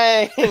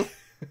Stang.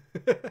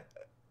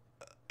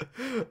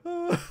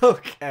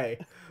 Okay.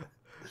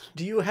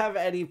 Do you have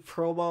any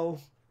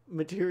promo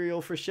material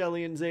for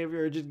Shelly and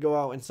Xavier, or just go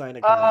out and sign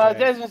a contract?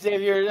 Desmond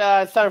Xavier,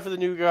 it's time for the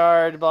new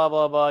guard, blah,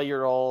 blah, blah,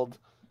 you're old.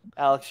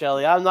 Alex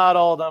Shelley, I'm not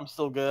old, I'm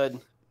still good.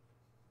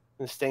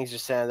 And Sting's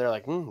just standing there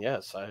like,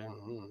 yes, I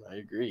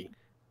agree.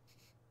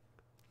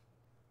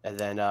 And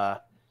then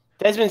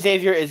Desmond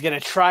Xavier is going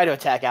to try to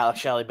attack Alex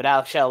Shelley, but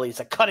Alex Shelley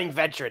is a cutting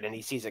veteran, and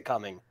he sees it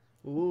coming.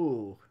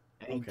 Ooh.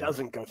 And he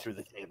doesn't go through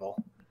the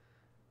table.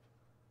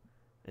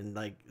 And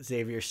like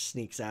Xavier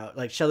sneaks out.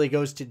 Like Shelly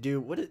goes to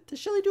do does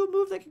Shelly do a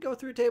move that can go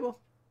through a table?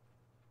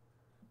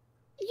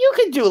 You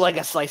could do like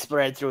a sliced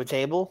bread through a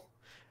table.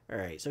 All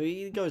right, so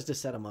he goes to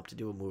set him up to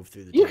do a move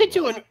through the You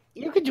table.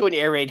 could do an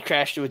air raid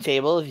crash through a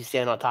table if you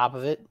stand on top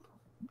of it.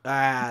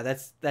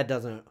 That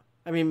doesn't.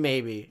 I mean,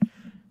 maybe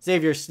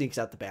Xavier sneaks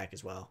out the back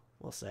as well.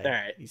 We'll say. All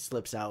right. He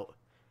slips out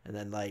and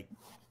then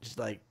just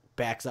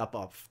backs up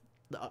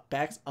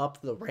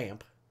the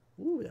ramp.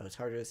 Ooh, that was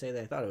harder to say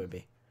than I thought it would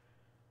be.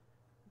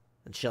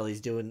 And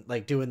Shelly's doing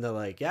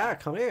the yeah,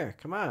 come here,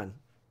 come on,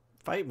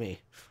 fight me.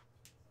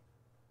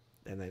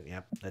 And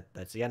then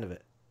that's the end of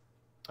it.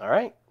 All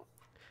right.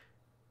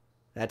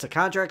 That's a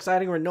contract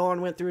signing where no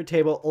one went through a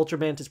table. Ultra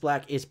Mantis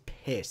Black is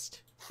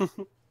pissed. All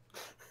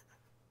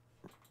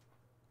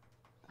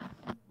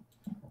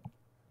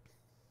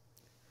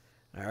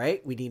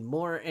right, we need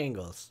more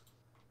angles.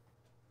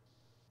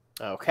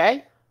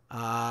 Okay. Fuck,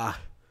 I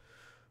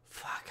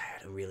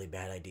had a really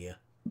bad idea.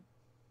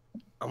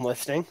 I'm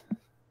listening.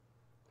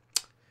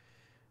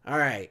 All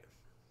right.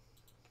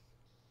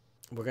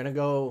 We're going to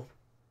go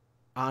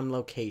on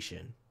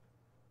location.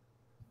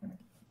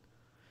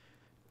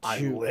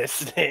 I'm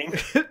listening.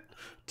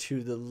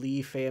 To the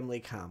Lee family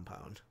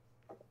compound.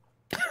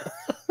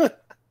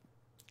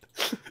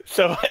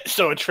 So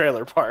a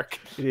trailer park.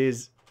 It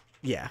is,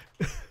 yeah.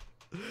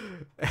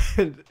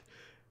 And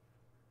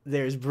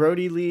there's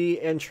Brody Lee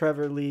and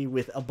Trevor Lee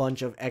with a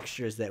bunch of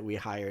extras that we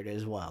hired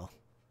as well.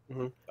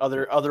 Mm-hmm.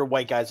 Other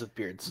white guys with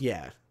beards.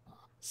 Yeah.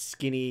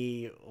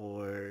 Skinny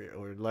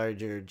or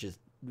larger, just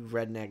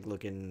redneck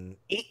looking.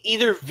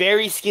 Either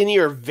very skinny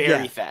or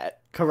very fat.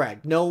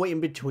 Correct. No in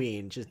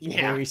between. Just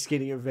Yeah. very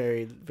skinny or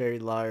very, very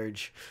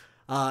large.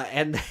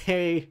 And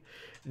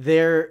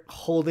they're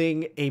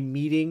holding a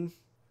meeting.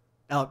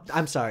 Oh,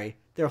 I'm sorry.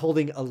 They're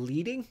holding a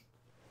leading.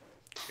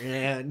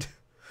 And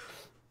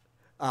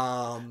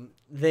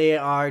they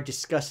are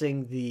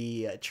discussing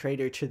the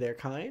traitor to their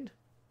kind,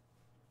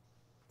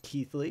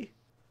 Keith Lee,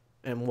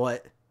 and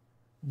what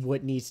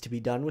needs to be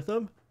done with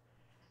him.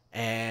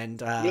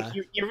 And Nick,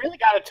 you really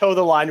got to toe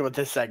the line with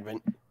this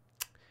segment.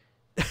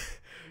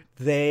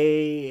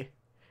 They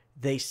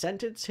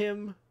sentence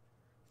him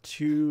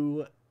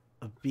to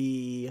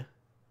be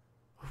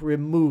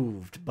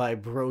removed by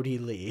Brody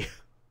Lee.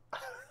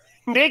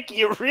 Nick,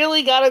 you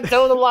really got to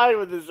toe the line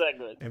with this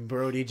segment. And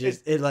Brody it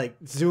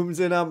zooms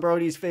in on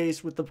Brody's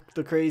face with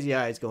the crazy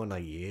eyes going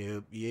like,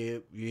 yep,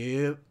 yep,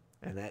 yep.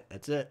 And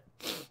that's it.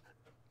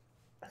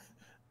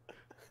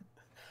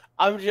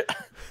 I'm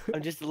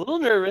just a little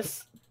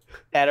nervous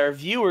that our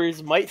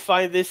viewers might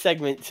find this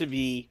segment to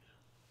be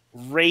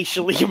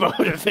racially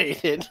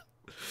motivated.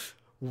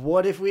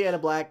 What if we had a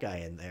black guy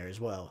in there as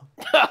well?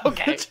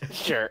 Okay,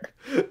 sure.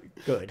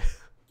 Good.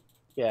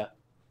 Yeah.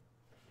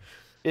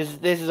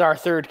 This is our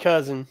third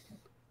cousin.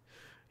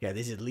 Yeah,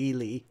 this is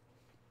Lee.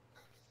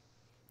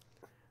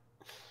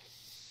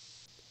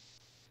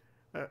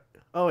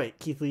 Oh wait,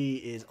 Keith Lee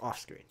is off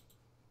screen,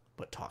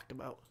 but talked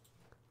about.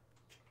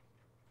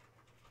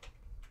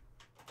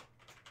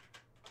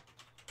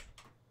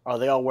 Are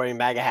they all wearing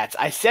MAGA hats?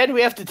 I said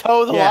we have to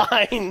toe the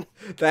line.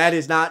 That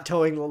is not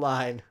towing the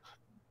line.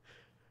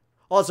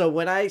 Also,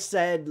 when I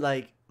said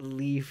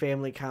Lee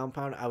family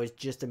compound, I was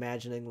just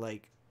imagining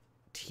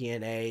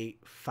TNA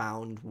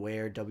found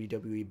where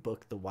WWE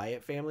booked the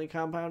Wyatt family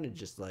compound and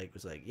just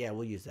was like, yeah,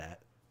 we'll use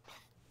that.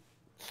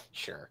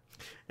 Sure.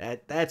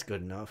 That's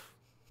good enough.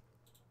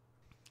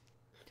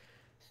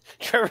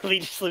 Trevor Lee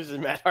just lives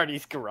in Matt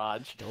Hardy's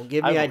garage. Don't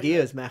give me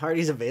ideas. Matt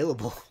Hardy's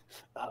available.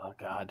 Oh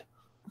God.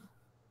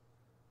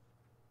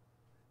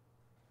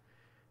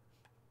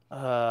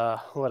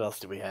 What else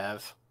do we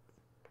have?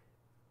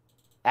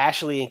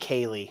 Ashley and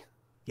Kaylee.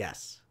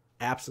 Yes.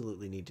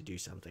 Absolutely need to do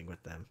something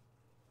with them.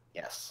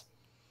 Yes.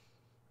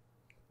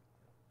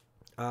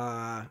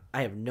 I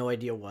have no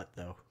idea what,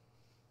 though.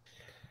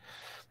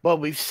 Well,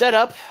 we've set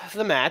up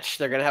the match.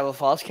 They're going to have a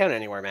Falls Count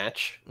Anywhere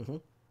match. Mm-hmm.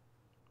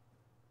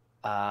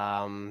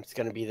 It's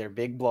going to be their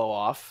big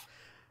blow-off.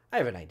 I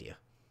have an idea.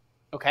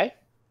 Okay.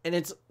 And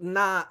it's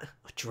not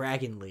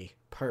Dragon Lee.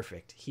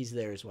 Perfect. He's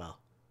there as well.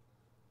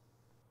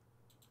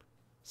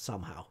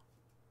 Somehow.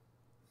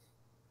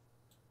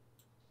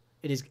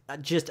 It is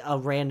just a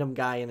random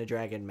guy in a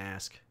dragon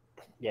mask.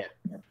 Yeah.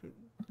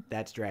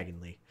 That's Dragon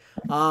Lee.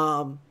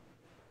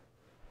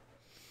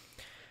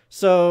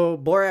 So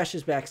Borash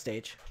is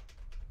backstage.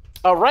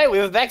 All right, we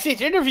have a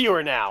backstage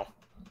interviewer now.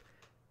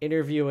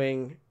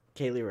 Interviewing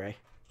Kaylee Ray.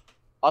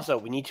 Also,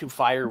 we need to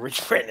fire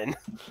Rich Brennan.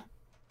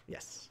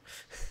 Yes.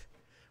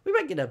 We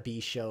might get a B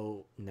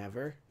show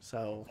never,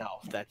 so... No,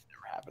 that's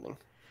never happening.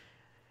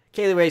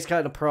 Kaylee Ray's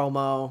cutting a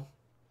promo,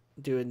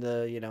 doing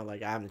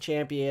the, I'm the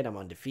champion, I'm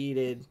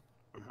undefeated.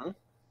 Mm-hmm.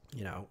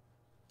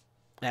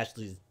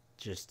 Ashley's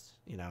just,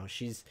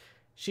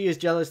 she is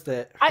jealous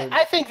that...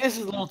 I think this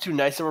is a little too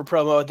nice of a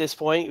promo at this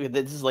point.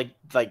 This is like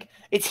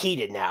it's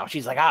heated now.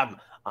 She's like, I'm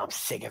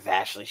sick of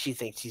Ashley. She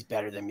thinks she's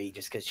better than me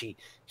just because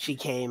she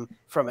came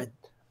from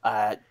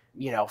a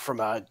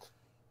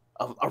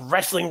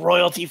wrestling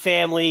royalty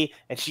family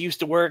and she used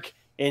to work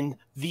in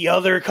the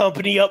other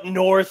company up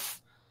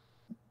north.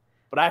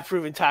 but I've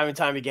proven time and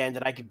time again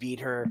that I could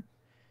beat her. I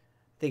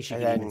think she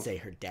And could then- even say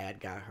her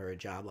dad got her a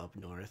job up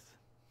north.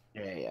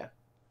 Yeah.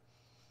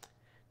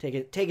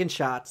 Taking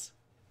shots.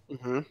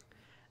 Mm-hmm.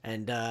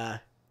 And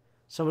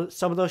some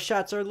of those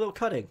shots are a little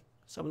cutting.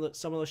 Some of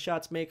those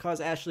shots may cause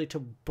Ashley to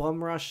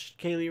bum rush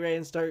Kaylee Ray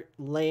and start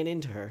laying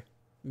into her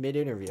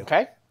mid-interview.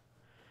 Okay.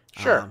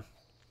 Sure.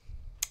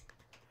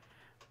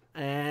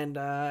 And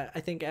I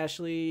think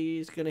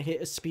Ashley's going to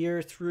hit a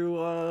spear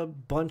through a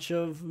bunch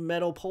of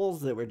metal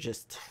poles that were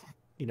just,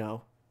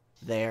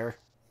 there,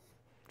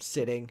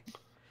 sitting.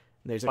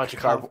 And there's a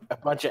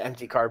bunch of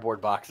empty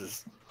cardboard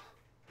boxes.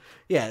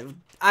 Yeah,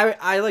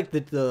 I like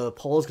the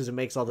poles because it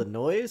makes all the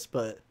noise,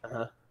 but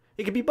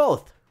it could be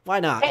both. Why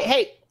not?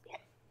 Hey,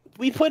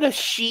 we put a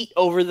sheet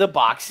over the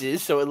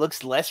boxes so it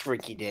looks less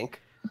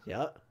rinky-dink.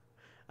 Yeah.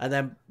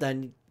 And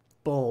then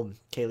boom,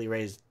 Kaylee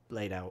Ray's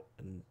laid out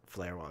and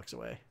Flair walks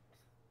away.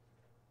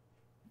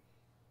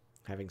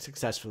 Having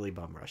successfully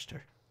bum rushed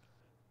her.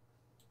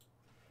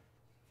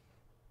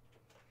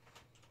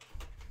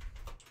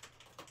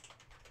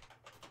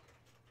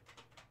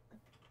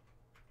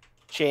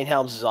 Shane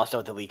Helms is also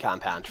at the Lee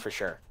compound for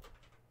sure.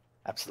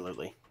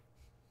 Absolutely.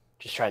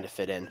 Just trying to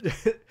fit in.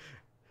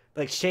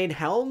 Like Shane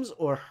Helms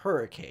or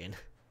Hurricane?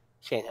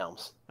 Shane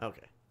Helms.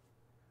 Okay.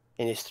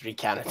 In his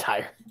 3-count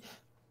attire.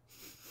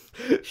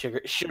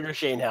 Sugar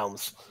Shane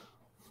Helms.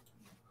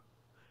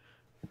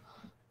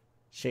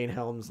 Shane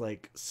Helms,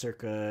 like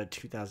circa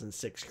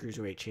 2006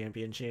 Cruiserweight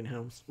Champion Shane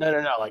Helms? No,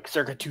 like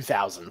circa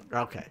 2000.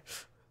 Okay.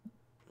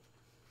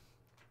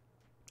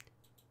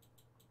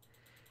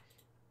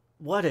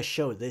 What a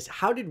show this.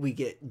 How did we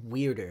get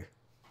weirder?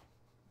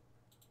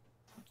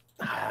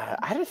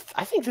 I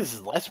think this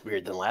is less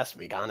weird than last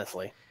week,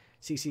 honestly.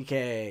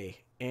 CCK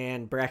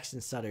and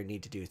Braxton Sutter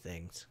need to do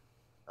things.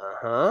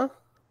 Uh-huh.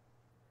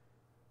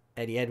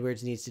 Eddie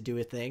Edwards needs to do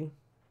a thing.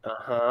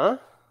 Uh-huh.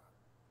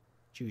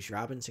 Juice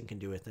Robinson can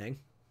do a thing.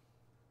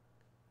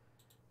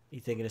 You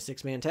thinking a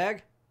 6-man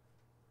tag?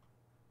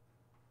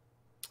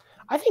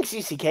 I think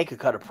CCK could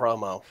cut a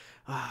promo.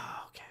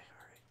 Oh, okay.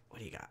 All right. What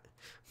do you got?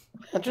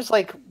 Just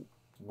like,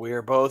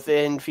 we're both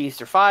in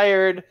Feast or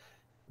Fired.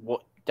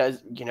 What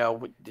does,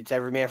 it's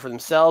every man for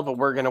themselves, but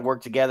we're going to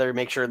work together,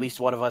 make sure at least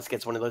one of us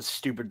gets one of those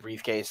stupid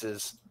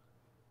briefcases.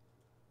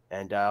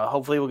 And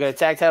hopefully we'll get a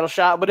tag title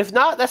shot, but if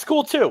not, that's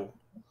cool too.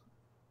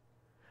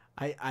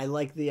 I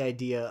like the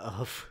idea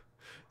of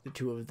the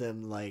two of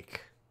them,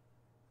 like,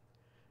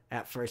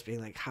 at first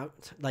being like, how,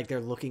 like, they're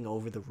looking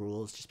over the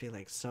rules, just being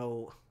like,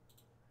 so,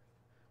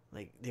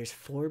 like, there's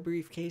 4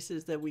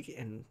 briefcases that we can,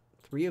 and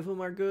 3 of them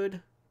are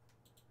good.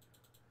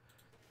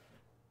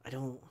 I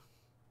don't,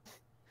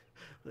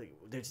 like,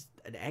 there's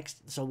an X,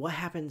 so what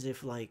happens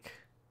if, like,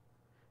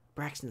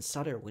 Braxton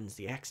Sutter wins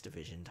the X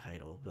Division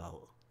title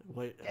belt?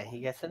 What? And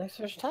he gets the X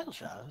Division title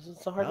shot.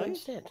 It's so hard to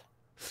understand.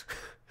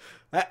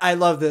 I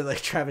love that,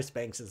 like, Travis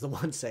Banks is the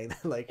one saying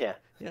that, like, yeah,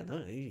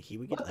 no, he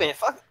would get look, that. man,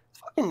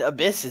 fucking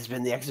Abyss has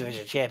been the X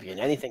Division champion.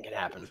 Anything can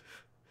happen.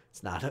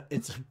 It's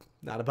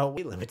not about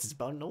weight limits. It's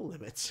about no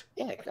limits.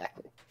 Yeah,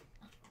 exactly.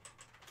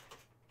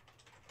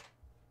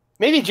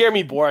 Maybe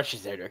Jeremy Borash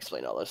is there to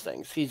explain all those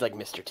things. He's like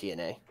Mr.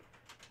 TNA.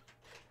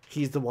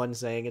 He's the one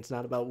saying it's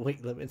not about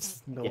weight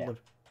limits. No one.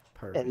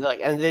 Perfect.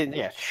 And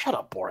then shut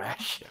up,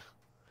 Borash. Yeah.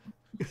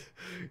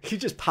 He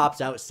just pops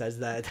out, says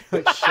that.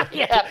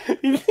 Yeah,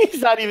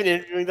 he's not even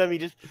interviewing them. He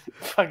just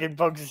fucking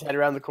pokes his head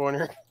around the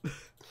corner.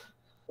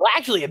 Well,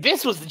 actually,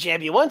 Abyss was the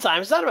champion one time.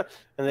 It's not about...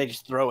 And they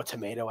just throw a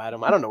tomato at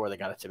him. I don't know where they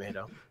got a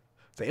tomato.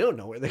 They don't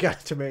know where they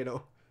got a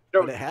tomato.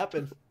 But it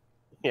happened.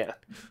 Yeah.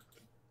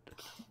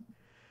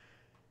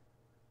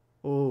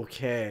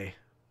 Okay.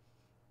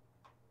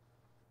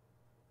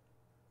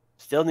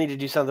 Still need to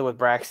do something with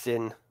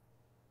Braxton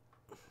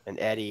and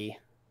Eddie.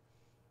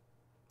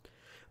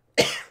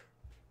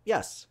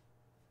 Yes.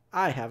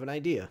 I have an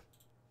idea.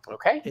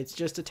 Okay. It's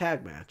just a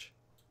tag match.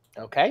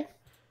 Okay.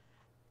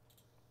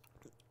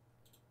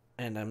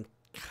 And I'm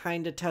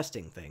kind of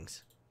testing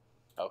things.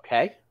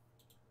 Okay.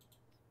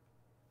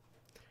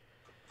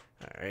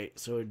 All right.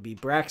 So it'd be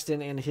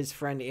Braxton and his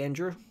friend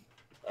Andrew.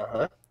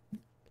 Uh-huh.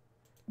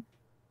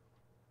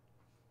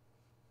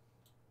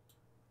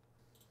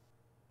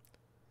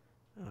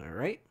 All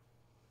right.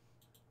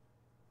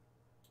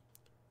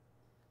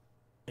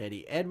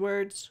 Eddie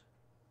Edwards.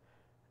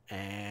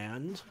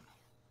 And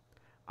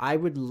I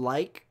would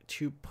like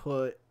to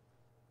put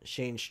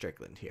Shane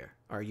Strickland here.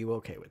 Are you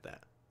okay with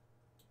that?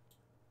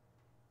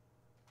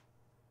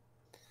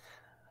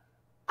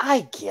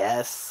 I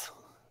guess.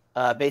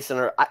 Based on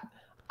her...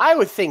 I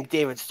would think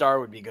David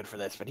Starr would be good for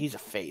this, but he's a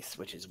face,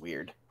 which is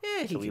weird.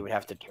 Yeah, so we would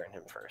have to turn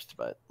him first,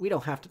 but... We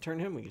don't have to turn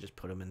him. We could just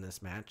put him in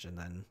this match and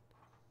then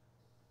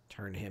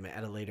turn him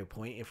at a later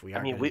point if we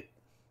are going to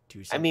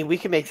do something. I mean, we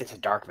can make this a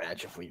dark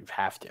match if we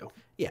have to.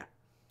 Yeah.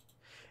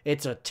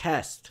 It's a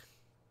test.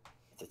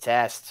 It's a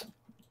test.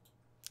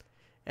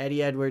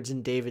 Eddie Edwards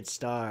and David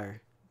Starr,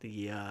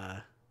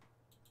 the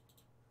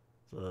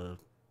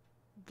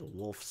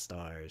Wolf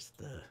Stars,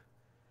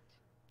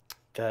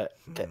 the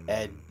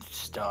Ed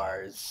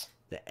Stars.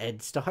 The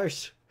Ed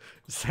Stars?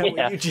 Is that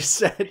Yeah. what you just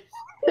said?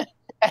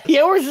 Eddie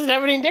Edwards doesn't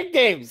have any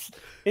nicknames.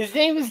 Eddie Edwards doesn't have any nicknames. His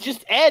name is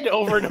just Ed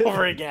over and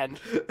over again.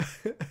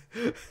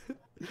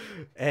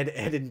 Ed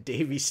and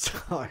Davy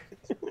Star.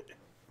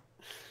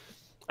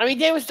 I mean,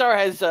 David Starr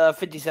has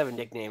 57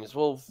 nicknames.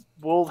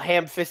 We'll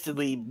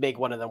ham-fistedly make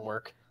one of them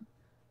work.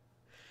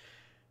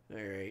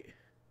 All right.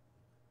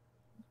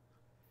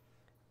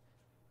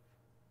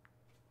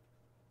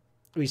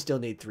 We still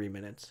need 3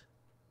 minutes.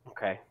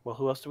 Okay. Well,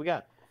 who else do we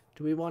got?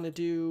 Do we want to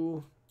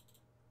do...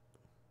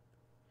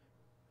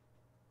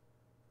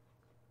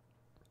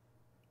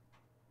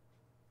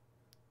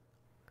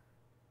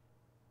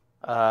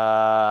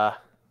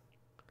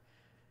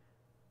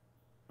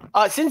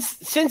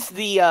 Since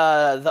the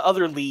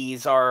other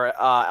Lees are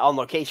on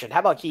location, how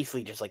about Keith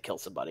Lee just like kill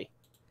somebody?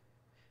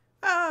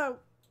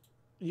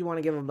 You want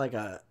to give him like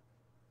a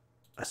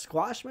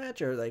squash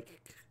match or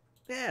like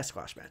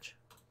squash match?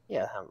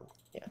 Yeah,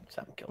 just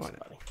have him kill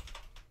somebody.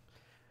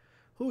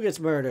 Who gets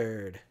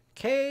murdered?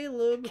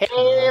 Caleb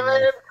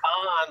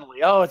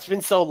Conley. Oh, it's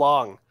been so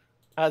long.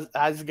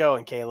 How's it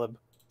going, Caleb?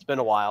 It's been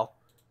a while.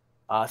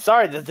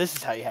 Sorry that this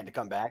is how you had to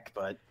come back,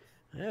 but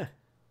yeah.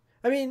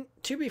 I mean,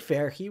 to be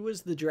fair, he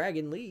was the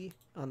Dragon Lee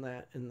on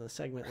that in the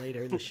segment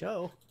later in the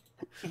show.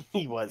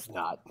 He was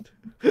not.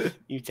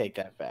 You take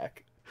that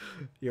back.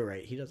 You're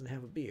right. He doesn't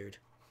have a beard.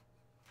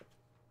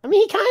 I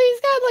mean, he's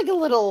got like a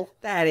little.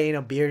 That ain't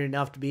a beard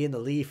enough to be in the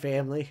Lee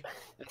family.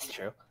 That's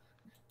true.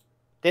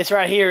 This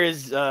right here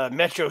is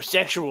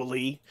metrosexual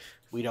Lee.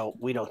 We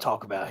don't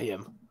talk about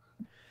him.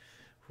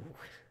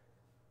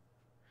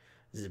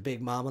 This is a Big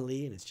Mama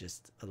Lee, and it's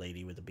just a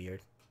lady with a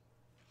beard.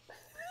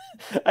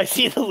 I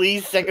see the Lee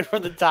second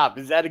from the top.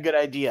 Is that a good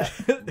idea?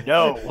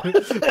 No.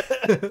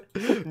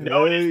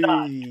 No, it is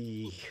not.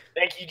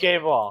 Thank you, J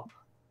Ball.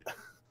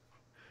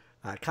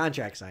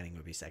 Contract signing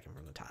would be second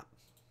from the top.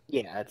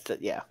 Yeah, that's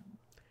it. Yeah.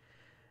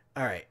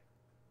 All right.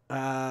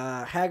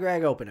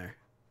 Hagrag opener.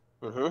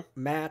 Mm-hmm.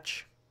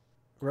 Match.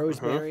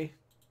 Rosemary.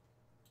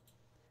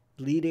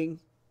 Leading.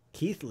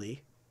 Keith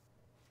Lee.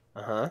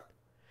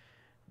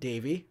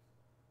 Davey.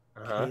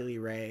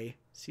 Kaylee Ray.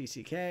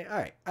 CCK. All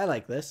right. I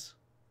like this.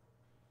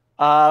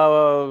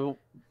 So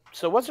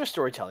what's our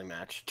storytelling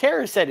match?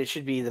 Tara said it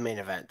should be the main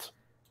event.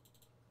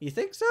 You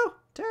think so,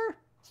 Tara?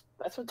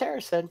 That's what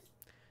Tara said.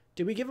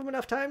 Did we give him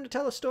enough time to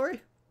tell a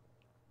story?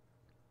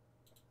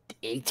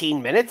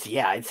 18 minutes?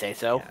 Yeah, I'd say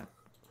so.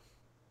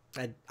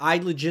 Yeah. I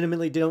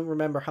legitimately don't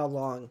remember how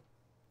long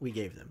we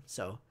gave them.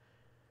 So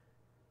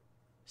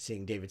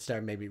seeing David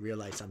Starr made me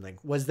realize something.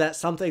 Was that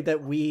something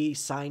that we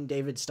signed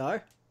David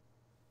Starr?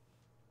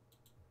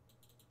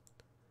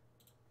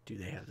 Do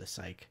they have the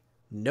psych?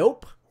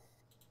 Nope.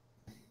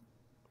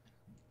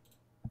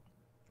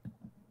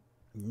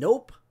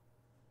 Nope.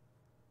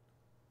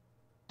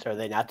 So are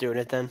they not doing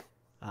it then?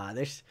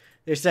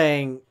 They're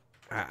saying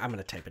I'm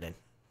gonna type it in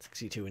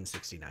 62 and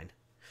 69.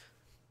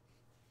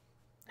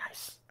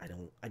 Nice.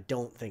 I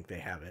don't think they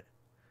have it.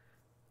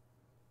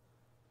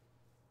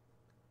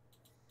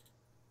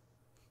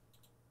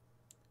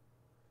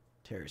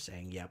 Tara's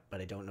saying yep, but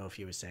I don't know if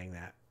he was saying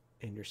that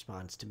in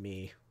response to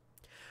me.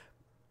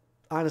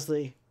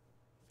 Honestly,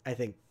 I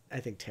think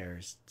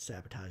Tara's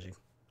sabotaging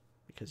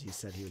because he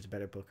said he was a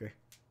better booker.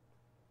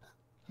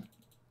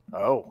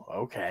 Oh,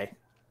 okay.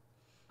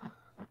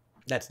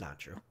 That's not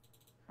true.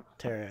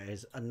 Tara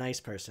is a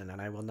nice person,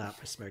 and I will not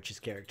besmirch his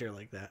character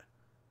like that.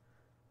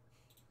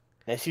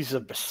 Nice use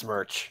of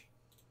besmirch.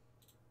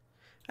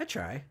 I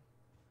try.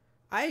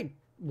 I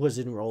was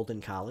enrolled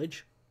in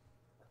college.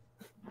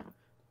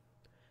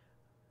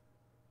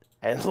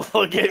 And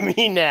look at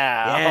me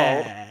now.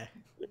 Yeah.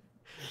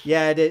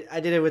 Yeah, I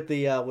did it with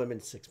the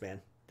women's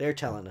six-man. They're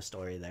telling a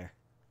story there.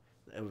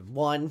 It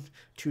was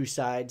two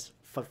sides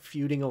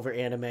feuding over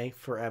anime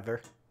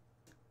forever.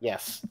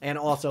 Yes. And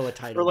also a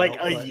title for like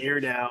belt, a year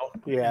now.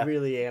 Yeah.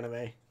 Really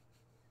anime.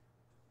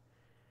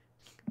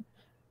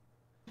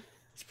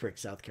 It's Brick,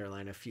 South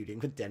Carolina feuding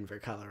with Denver,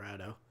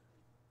 Colorado.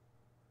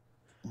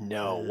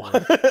 No.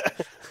 I'm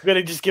going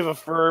to just give a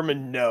firm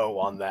and no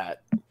on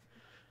that.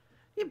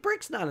 Yeah,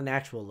 Brick's not an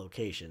actual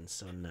location,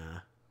 so nah.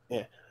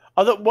 Yeah.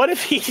 Although, what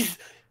if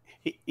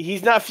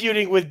he's not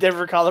feuding with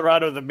Denver,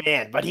 Colorado, the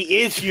man, but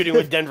he is feuding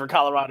with Denver,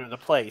 Colorado, the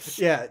place.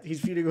 Yeah,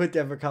 he's feuding with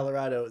Denver,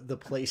 Colorado, the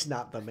place,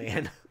 not the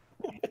man.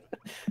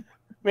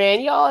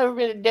 Man, y'all ever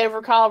been to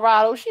Denver,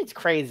 Colorado? Shit's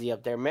crazy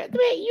up there, man.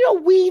 Man, you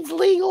know weed's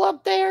legal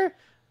up there?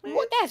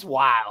 Well, that's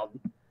wild.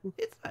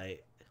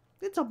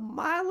 It's a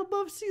mile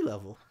above sea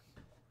level.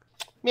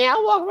 Man,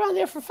 I walk around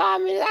there for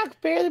 5 minutes. I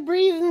could barely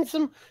breathe, and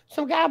some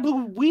guy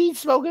blew weed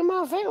smoke in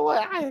my face. Well,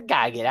 I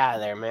gotta get out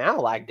of there, man. I don't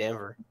like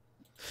Denver.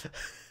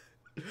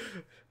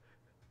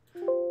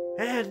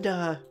 And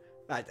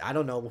I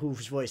don't know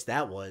whose voice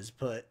that was,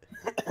 but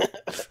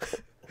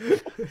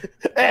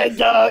and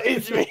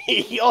it's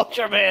me,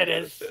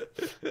 Ultramanus.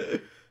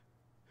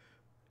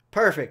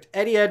 Perfect.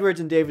 Eddie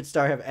Edwards and David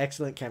Starr have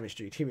excellent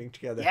chemistry teaming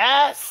together.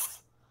 Yes.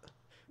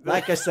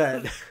 Like I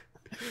said,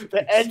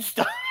 the Ed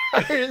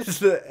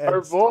Stars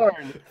are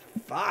born.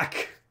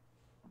 Fuck.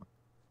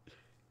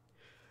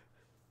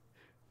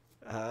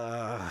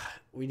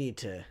 we need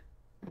to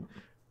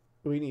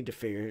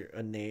figure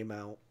a name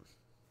out.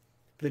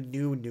 The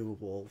new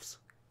wolves.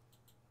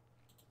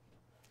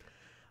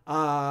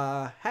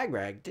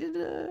 Hagrag did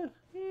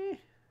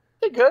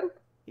They're good.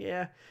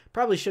 yeah.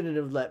 Probably shouldn't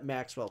have let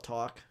Maxwell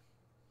talk,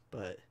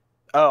 but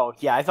Oh,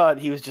 yeah, I thought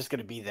he was just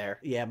going to be there.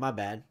 yeah, my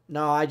bad.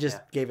 No, I just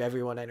gave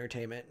everyone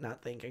entertainment,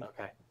 not thinking.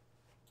 Okay.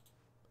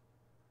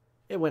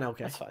 It went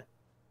okay. That's fine.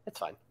 It's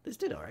fine. This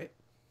did all right.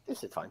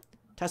 This is fine.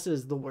 Tessa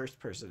is the worst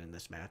person in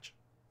this match.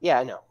 Yeah,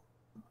 I know.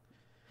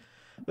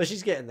 But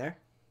she's getting there.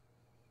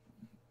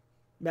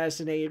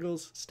 Madison A.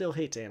 Eagles still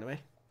hates anime.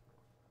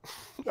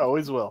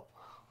 Always will.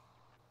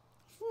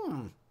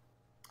 Hmm.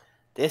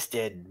 This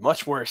did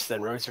much worse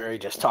than Rosemary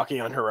just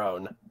talking on her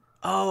own.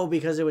 Oh,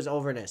 because it was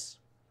overness.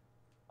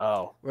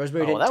 Oh.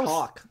 Rosemary didn't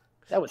talk.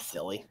 That was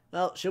silly.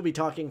 Well, she'll be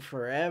talking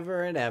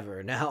forever and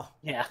ever now.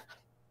 Yeah.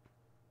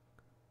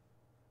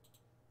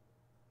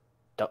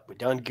 We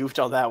done goofed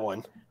on that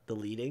one. The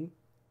leading.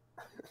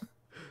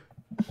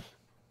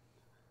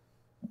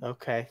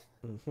 Okay.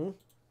 Mm-hmm.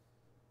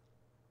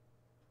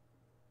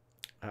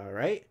 All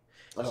right.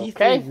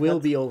 Okay. Keith will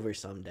be over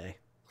someday.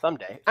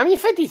 Someday. I mean,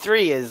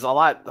 53 is a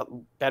lot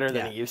better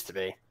than it used to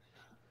be.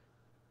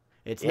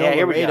 It's no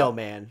Laredo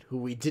man, who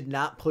we did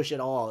not push at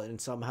all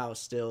and somehow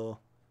still...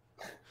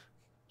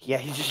 Yeah,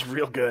 he's just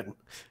real good.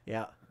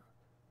 Yeah.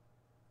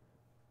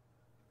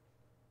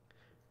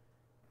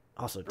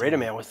 Also, Laredo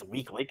man was the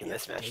weak link in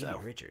this match, though.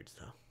 Richards,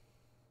 though.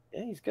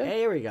 Yeah, he's good. Hey,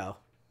 here we go.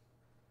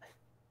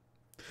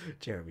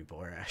 Jeremy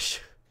Borash.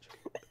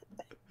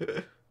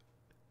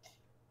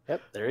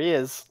 Yep, there he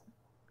is.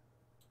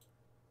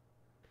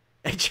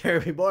 Hey,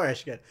 Jeremy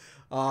Borash, good.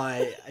 Oh,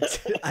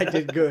 I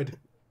did good.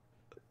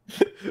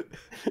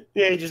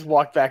 Yeah, he just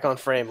walked back on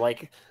frame,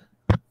 like,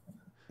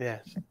 yeah,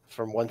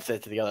 from one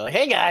set to the other. Like,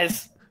 hey,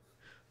 guys.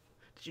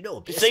 Did you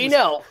know? Just so you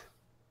know.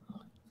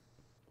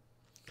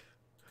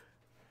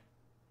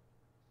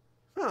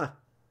 Huh.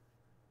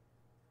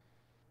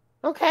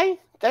 Okay,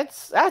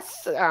 that's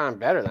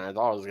better than I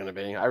thought it was gonna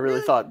be. I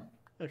really thought.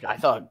 Okay. I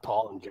thought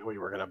Paul and Joey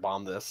were gonna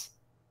bomb this.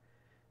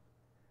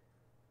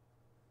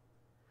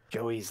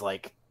 Joey's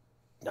like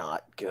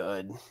not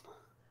good.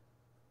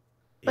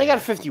 I got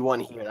a 51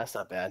 here. That's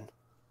not bad.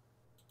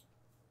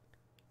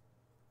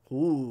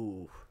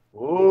 Ooh.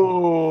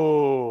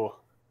 Ooh.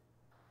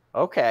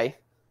 Okay.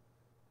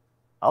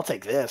 I'll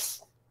take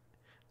this.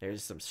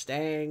 There's some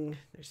Stang.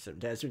 There's some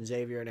Desmond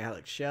Xavier and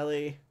Alex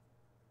Shelley.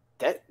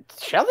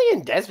 Shelley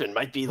and Desmond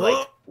might be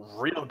like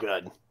real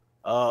good.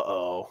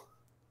 Uh-oh.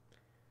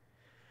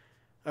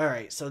 All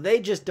right, so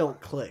they just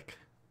don't click.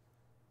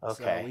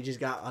 Okay. So we just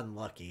got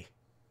unlucky.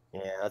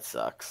 Yeah, that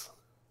sucks.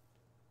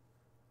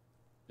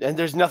 And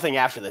there's nothing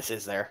after this,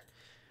 is there?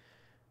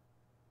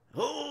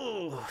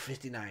 Oh,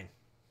 59.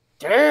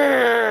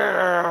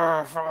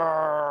 Damn.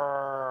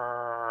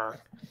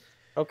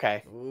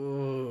 Okay.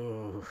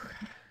 Ooh.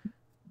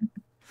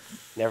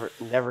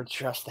 Never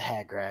trust the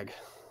Hagrag.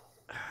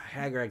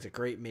 Hagrag's a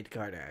great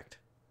mid-card act.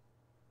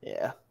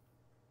 Yeah.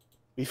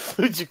 We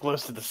flew too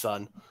close to the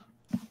sun.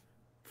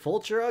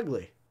 Fulcher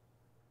ugly.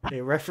 Hey,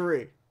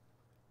 referee.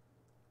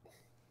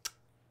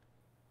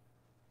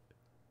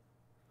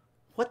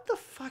 What the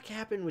fuck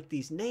happened with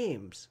these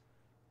names?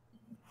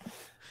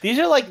 These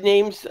are like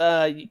names.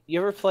 You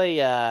ever play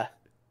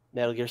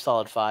Metal Gear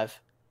Solid 5?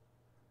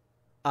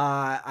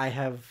 I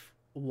have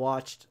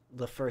watched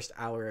the first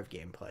hour of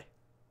gameplay.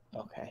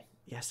 Okay.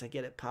 Yes, I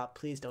get it, Pop.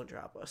 Please don't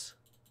drop us.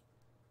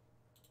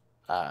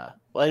 Well,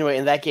 anyway,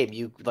 in that game,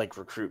 you like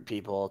recruit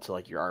people to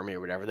like your army or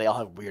whatever. They all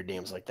have weird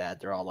names like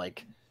that. They're all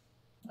like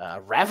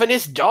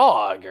Ravenous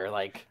Dog or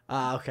like.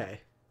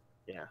 Okay.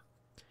 Yeah.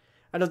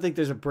 I don't think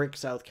there's a Brick,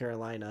 South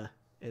Carolina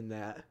in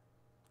that.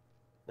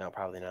 No,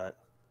 probably not.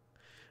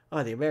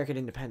 Oh, the American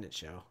Independence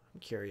Show. I'm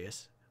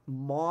curious.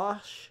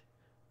 Mosh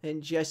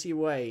and Jesse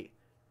White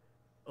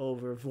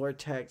over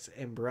Vortex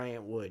and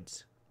Bryant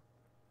Woods.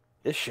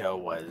 This show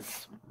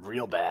was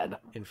real bad.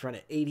 In front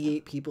of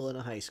 88 people in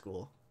a high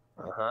school.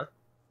 Uh-huh.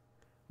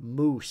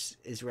 Moose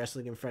is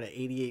wrestling in front of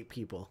 88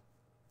 people.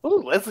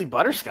 Ooh, Leslie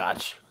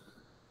Butterscotch.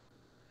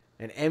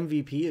 And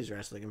MVP is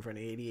wrestling in front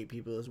of 88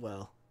 people as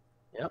well.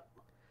 Yep.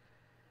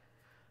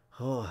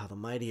 Oh, how the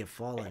mighty have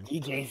fallen. And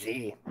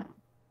DJZ.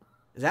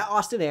 Is that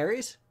Austin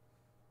Aries?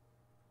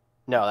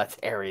 No, that's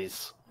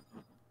Aries.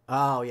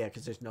 Oh, yeah,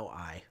 because there's no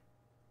I.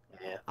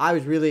 Yeah. I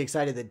was really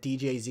excited that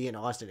DJZ and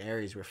Austin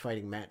Aries were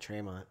fighting Matt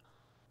Tremont.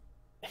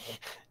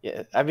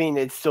 Yeah, I mean,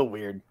 it's still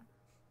weird.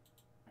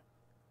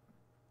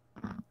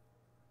 All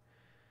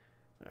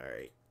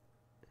right.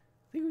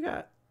 I think we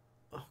got...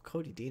 Oh,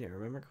 Cody Deaner.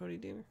 Remember Cody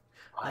Deaner?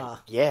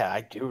 Yeah, I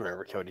do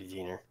remember Cody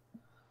Deaner.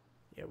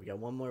 Yeah, we got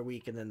one more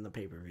week and then the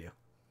pay-per-view.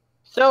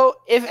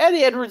 So, if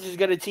Eddie Edwards is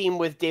going to team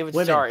with David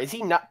Starr, is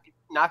he not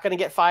going to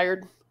get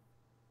fired?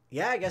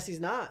 Yeah, I guess he's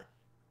not.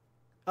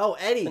 Oh,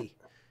 Eddie.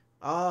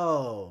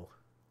 Oh.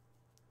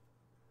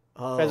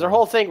 Because their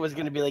whole thing was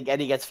going to be like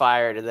Eddie gets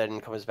fired and then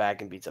comes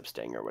back and beats up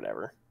Sting or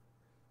whatever.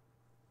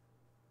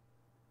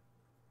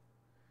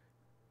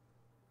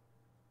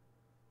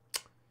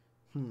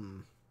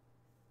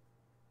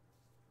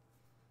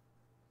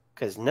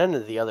 Because none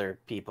of the other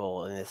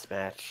people in this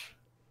match.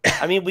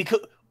 I mean, we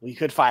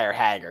could fire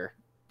Hager.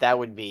 That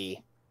would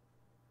be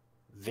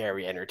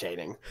very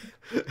entertaining.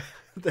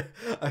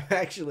 I'm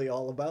actually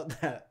all about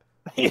that.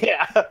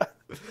 Yeah.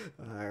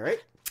 All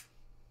right.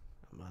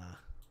 I'm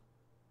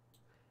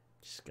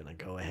just gonna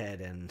go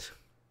ahead and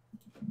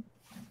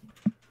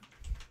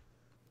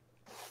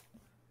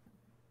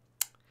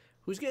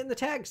who's getting the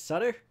tag,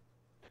 Sutter?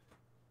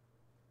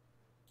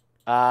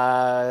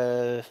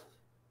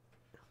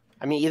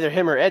 I mean, either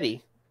him or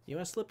Eddie. You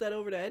want to slip that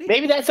over to Eddie?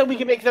 Maybe that's so we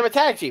can make them a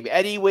tag team.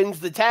 Eddie wins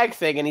the tag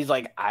thing, and he's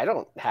like, I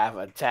don't have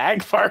a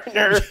tag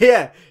partner.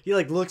 Yeah, he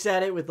like looks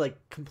at it with like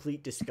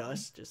complete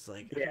disgust, just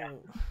like, Yeah.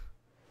 oh,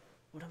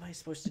 what am I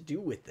supposed to do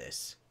with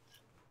this?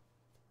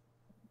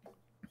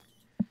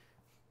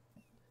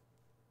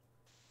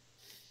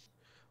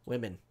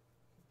 Women.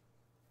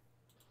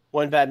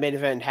 One bad main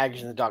event,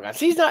 Hager's in the doghouse.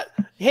 He's not.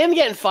 Him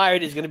getting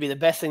fired is going to be the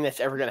best thing that's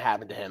ever going to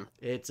happen to him.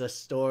 It's a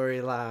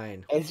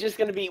storyline. It's just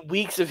going to be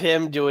weeks of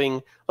him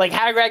doing like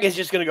Hagrag is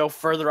just going to go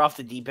further off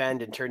the deep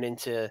end and turn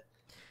into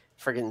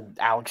friggin'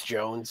 Alex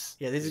Jones.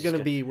 Yeah, this is going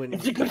to be when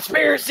it's a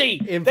conspiracy.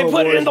 They Infowars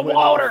put it in the went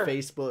off water.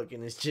 Facebook,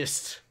 and it's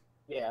just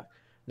Yeah.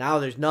 now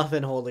there's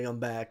nothing holding them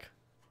back.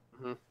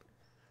 Mm-hmm.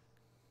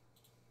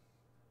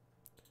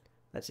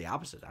 That's the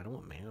opposite. I don't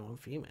want male. I want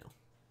female.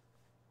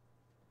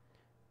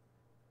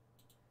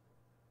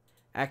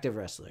 Active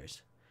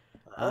wrestlers.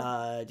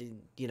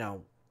 You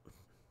know,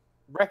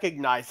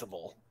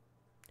 Recognizable.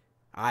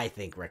 I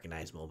think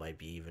recognizable might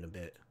be even a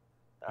bit.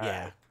 All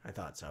yeah, right. I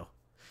thought so.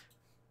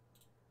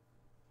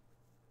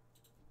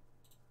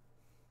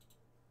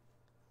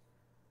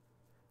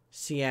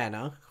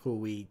 Sienna, who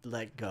we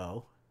let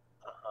go.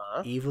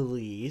 Uh-huh.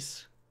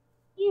 Evilise.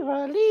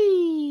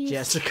 Evilise.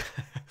 Jessica.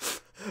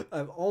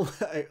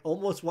 I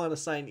almost want to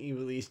sign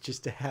Evilise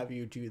just to have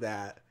you do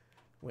that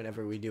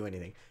whenever we do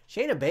anything.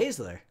 Shayna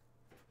Baszler.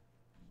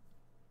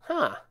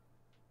 Huh.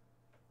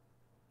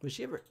 Was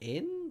she ever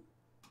in?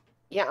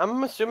 Yeah,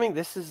 I'm assuming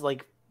this is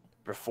like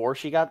before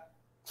she got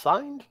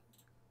signed.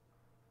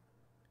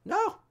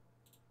 No.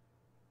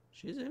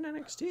 She's in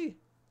NXT.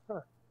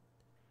 Huh.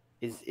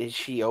 Is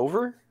she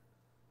over?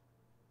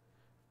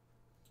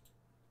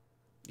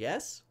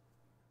 Yes.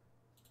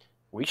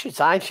 We should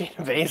sign Shayna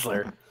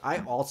Baszler. I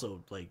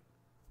also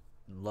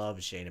love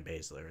Shayna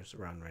Baszler's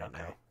run right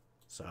now.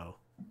 So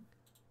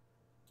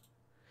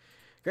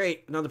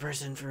great, another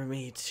person for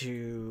me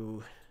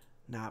to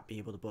not be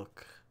able to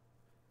book.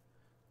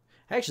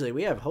 Actually,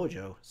 we have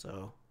Hojo,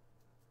 so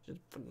just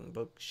fucking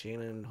book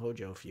Shayna and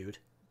Hojo feud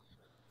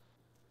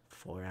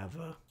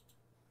forever.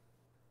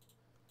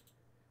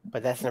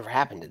 But that's never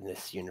happened in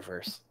this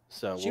universe.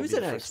 So She we'll was be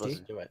in the first NXT. ones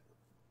to do it.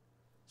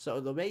 So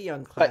the Mae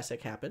Young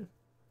Classic happened.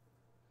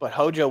 But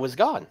Hojo was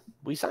gone.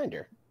 We signed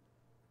her.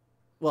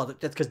 Well,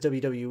 that's because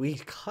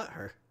WWE cut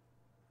her.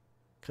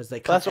 Because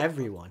they cut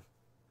everyone.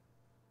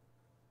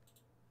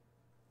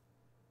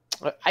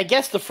 I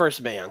guess the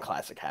first Mae Young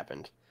Classic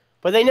happened.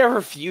 But they never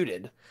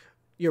feuded.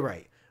 You're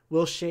right.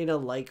 Will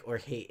Shayna like or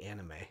hate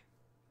anime?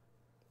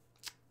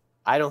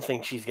 I don't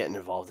think she's getting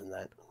involved in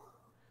that.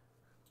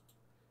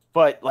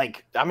 But,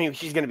 I mean,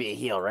 she's going to be a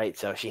heel, right?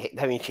 So, she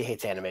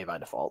hates anime by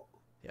default.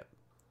 Yep.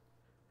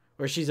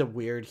 Or she's a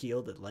weird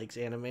heel that likes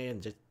anime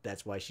and just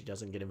that's why she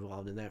doesn't get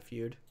involved in that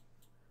feud.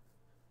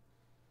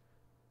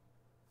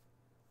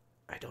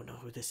 I don't know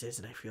who this is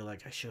and I feel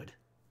like I should.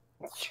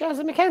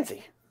 Shazza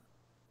McKenzie.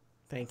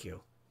 Thank you.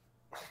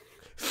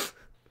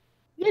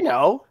 You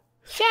know,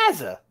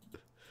 Shazza.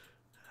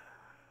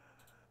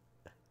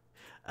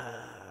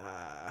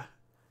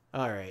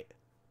 All right.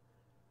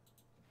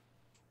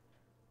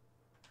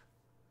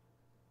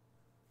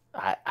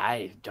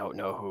 I don't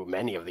know who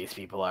many of these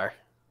people are.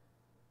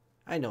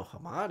 I know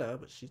Hamada,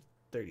 but she's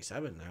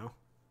 37 now.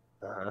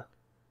 Uh-huh.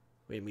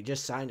 Wait, we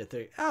just signed a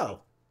 30.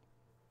 Oh.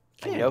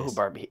 I know who Candace.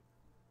 Barbie.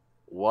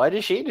 What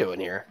is she doing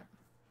here?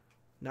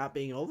 Not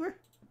being over?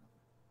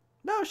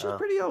 No, she's Oh.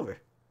 pretty over.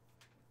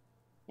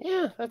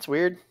 Yeah, that's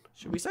weird.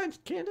 Should we sign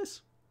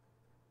Candace?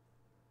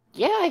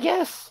 Yeah, I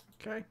guess.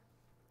 Okay.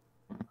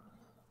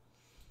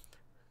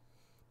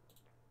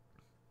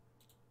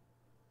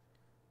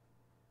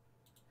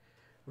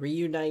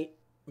 Reunite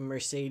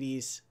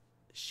Mercedes,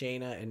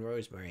 Shayna, and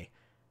Rosemary.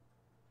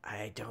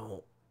 I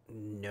don't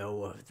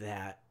know of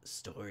that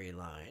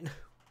storyline.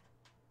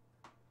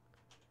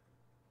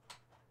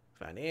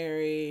 Von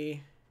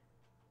Airy,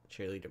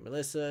 cheerleader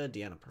Melissa,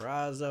 Deanna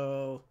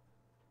Perrazzo.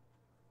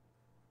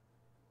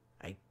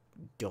 I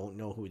don't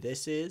know who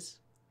this is.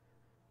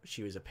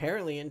 She was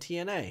apparently in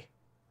TNA.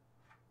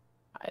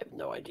 I have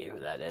no idea who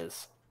that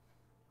is.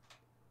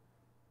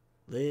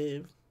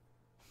 Liv.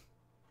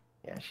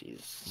 Yeah,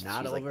 she's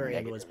Not she's over and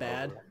negative was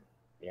bad. over.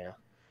 Yeah.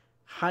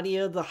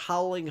 Hania the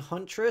Howling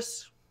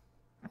Huntress.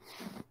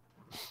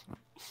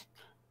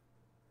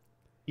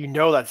 You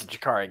know that's a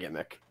Jakara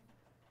gimmick.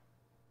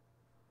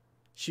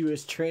 She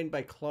was trained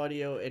by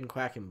Claudio and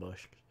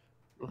Quackenbush.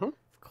 Mm-hmm.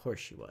 Of course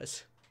she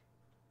was.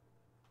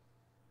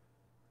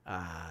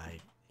 Huda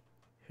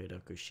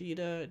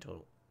Kushida,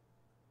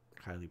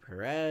 Kylie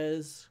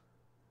Perez.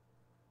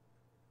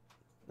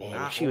 Man,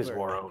 Not if she was over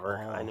more at over.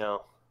 all. I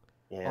know.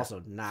 Yeah.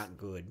 Also, not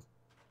good.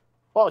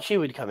 Well, she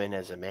would come in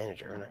as a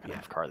manager. We're not gonna Yeah.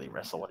 have Carly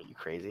wrestle. What are you,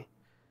 crazy?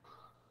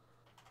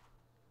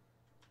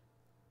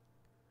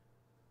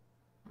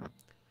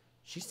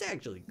 She's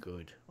actually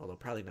good, although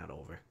probably not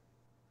over.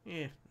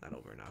 Yeah, not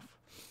over enough.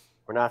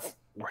 We're not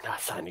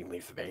signing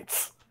Lisa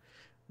Bates.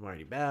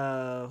 Marty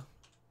Bell.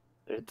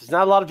 There's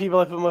not a lot of people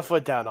I put my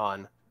foot down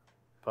on,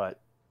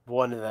 but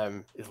one of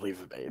them is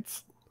Lisa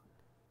Bates.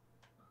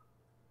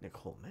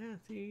 Nicole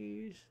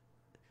Matthews.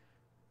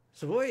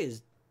 Savoy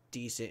is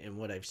decent in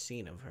what I've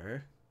seen of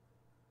her.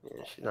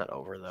 Yeah, she's not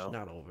over though. She's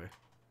not over.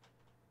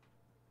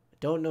 I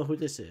don't know who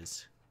this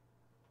is.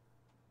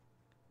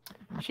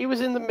 She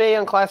was in the Mae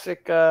Young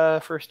Classic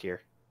first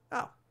year.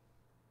 Oh.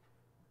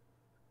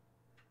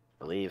 I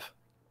believe.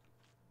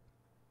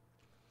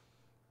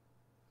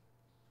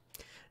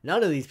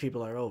 None of these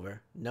people are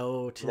over.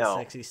 No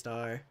Sexy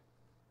Star.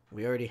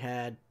 We already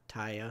had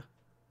Taya.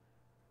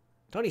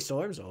 Tony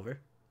Storm's over.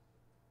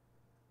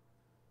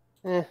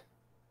 Eh.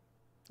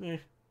 Eh.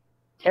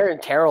 Karen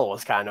Terrell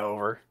was kind of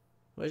over.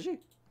 Was she?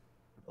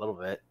 A little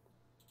bit.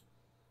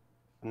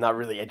 I'm not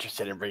really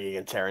interested in bringing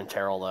in Karen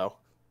Terrell, though.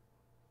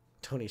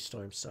 Tony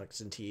Storm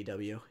sucks in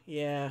TEW.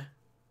 Yeah.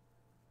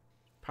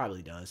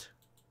 Probably does.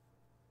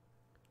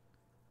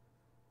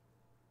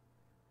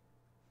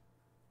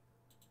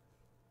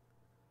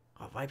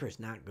 Oh, Viper's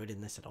not good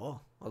in this at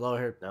all. Although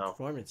her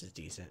performance is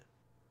decent.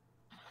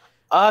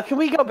 Can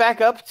we go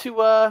back up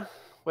to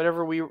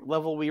whatever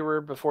level we were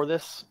before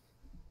this?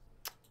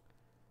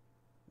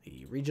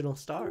 The regional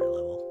star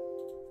level.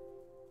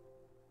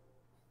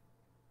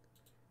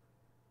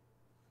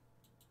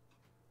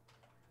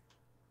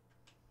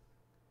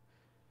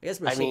 I guess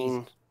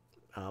Mercedes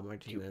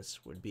Martinez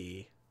would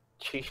be.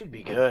 She should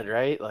be good,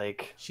 right?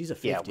 Like she's a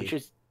 50. Yeah, we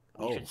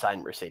should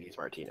sign Mercedes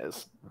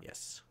Martinez.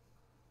 Yes.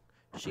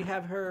 Does she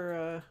have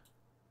her?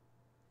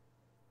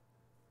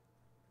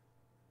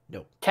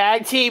 Nope.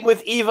 Tag team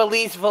with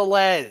Ivelisse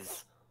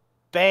Velez.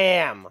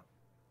 Bam.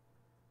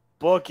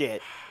 Book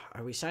it.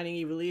 Are we signing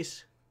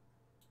Ivelisse?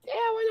 Yeah,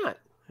 why not?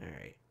 All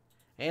right.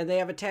 And they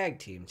have a tag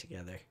team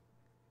together.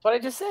 That's what I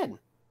just said.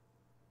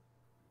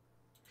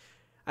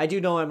 I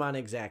do know I'm on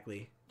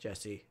exactly,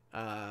 Jesse.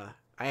 I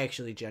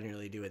actually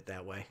generally do it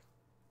that way.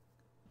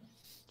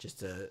 Just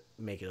to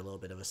make it a little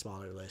bit of a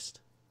smaller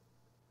list.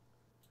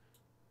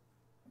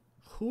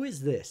 Who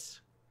is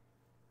this?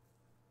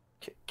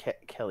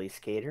 Kelly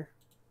Skater.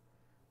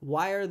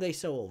 Why are they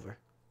so over?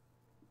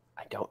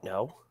 I don't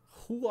know.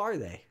 Who are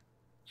they?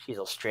 She's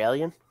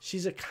Australian.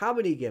 She's a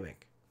comedy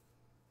gimmick.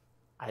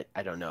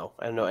 I don't know.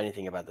 I don't know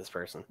anything about this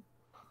person.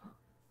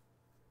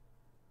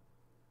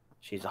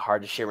 She's a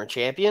Hard to Shimmer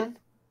champion.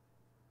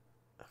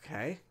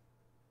 Okay.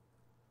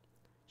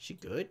 She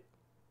good?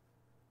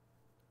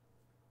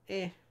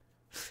 Eh.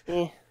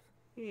 Eh.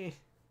 Eh.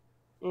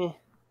 Eh.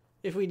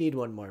 If we need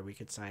one more, we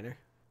could sign her.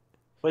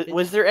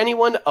 Was there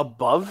anyone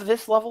above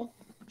this level?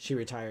 She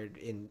retired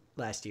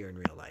last year in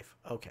real life.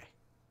 Okay.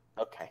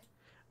 Okay.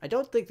 I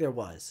don't think there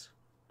was.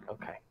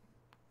 Okay.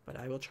 But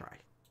I will try.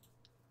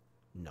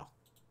 No.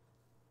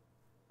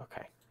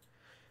 Okay.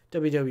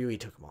 WWE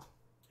took them all.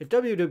 If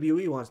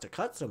WWE wants to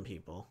cut some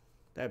people,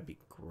 that'd be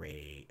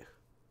great.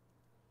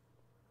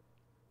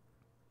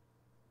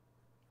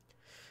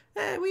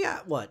 We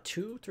got, what,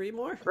 2, 3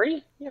 more?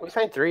 3? Yeah, we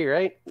signed 3,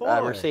 right?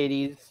 4.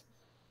 Mercedes,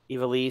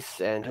 Ivelisse,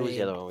 and who was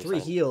the other one? 3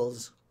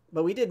 heels,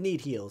 but we did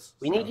need heels.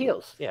 We need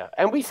heels, yeah.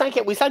 And we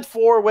signed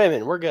 4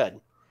 women. We're good.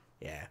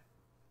 Yeah.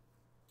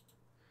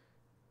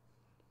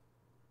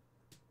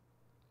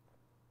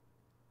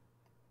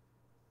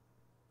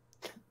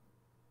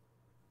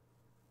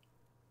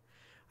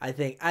 I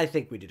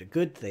think we did a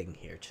good thing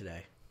here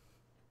today.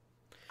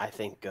 I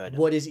think good.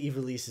 What is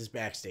Ivelisse's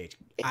backstage?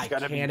 I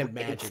can't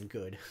imagine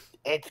good.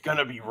 It's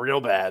gonna be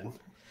real bad.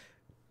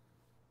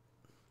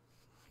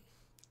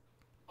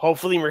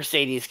 Hopefully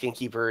Mercedes can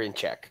keep her in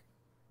check.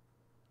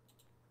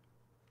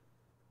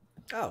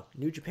 Oh,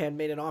 New Japan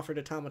made an offer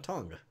to Tama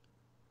Tonga.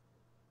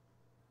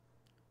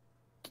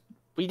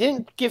 We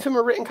didn't give him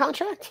a written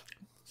contract?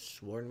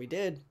 Sworn we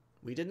did.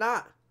 We did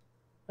not.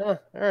 Huh,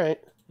 all right.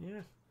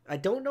 Yeah. I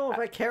don't know if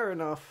I care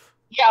enough.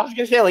 Yeah, I was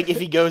going to say, like, if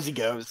he goes, he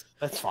goes.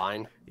 That's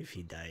fine. If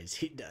he dies,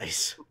 he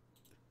dies.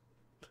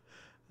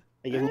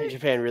 Like, if New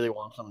Japan really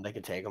wants him, they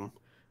could take him.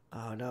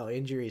 Oh, no.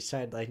 Injury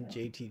sideline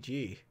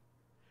JTG.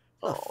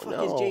 Oh, the fuck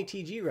no. is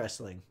JTG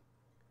wrestling?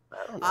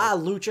 I don't know. Ah,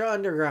 Lucha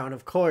Underground,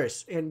 of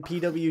course. And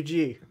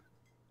PWG.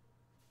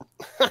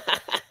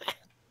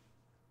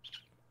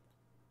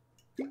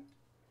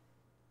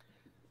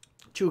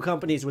 Two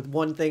companies with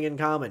one thing in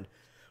common.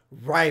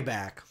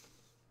 Ryback.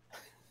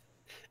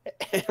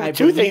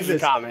 Two things in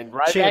common.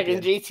 Ryback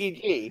and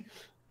JTG.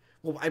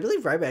 Well, I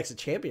believe Ryback's a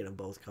champion of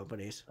both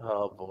companies.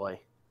 Oh,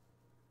 boy.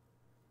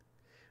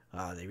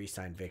 Oh, they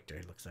re-signed Victor.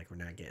 It looks like we're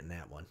not getting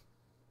that one.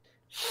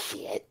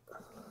 Shit.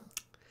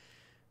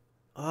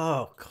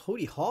 Oh,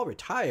 Cody Hall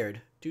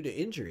retired due to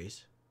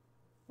injuries.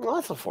 Well,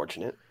 that's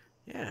unfortunate.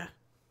 Yeah.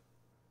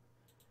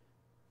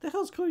 The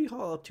hell's Cody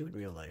Hall up to in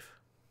real life?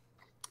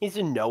 He's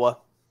in Noah.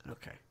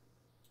 Okay.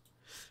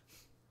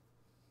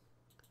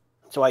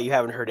 So why you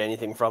haven't heard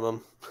anything from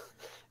him?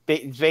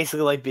 It's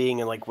basically like being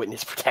in like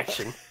witness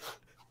protection.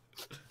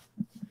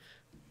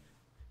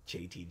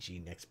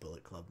 JTG next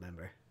Bullet Club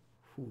member.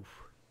 Whew.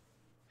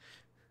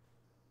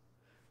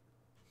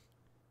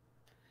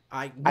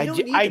 I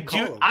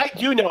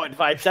do know it,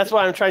 Vibes. That's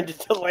why I'm trying to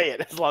delay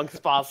it as long as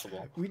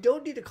possible. We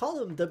don't need to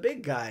call him the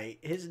big guy.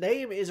 His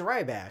name is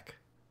Ryback.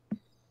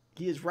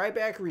 He is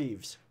Ryback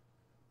Reeves.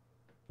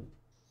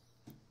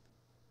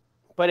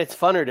 But it's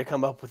funner to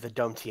come up with a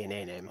dumb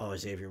TNA name. Oh,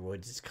 Xavier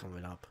Woods is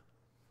coming up.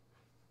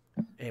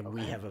 And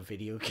we have a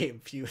video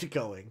game feud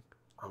going.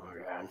 Oh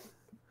my god.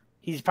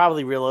 He's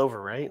probably real over,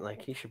 right?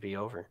 Like, he should be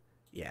over.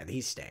 Yeah,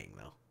 he's staying,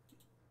 though.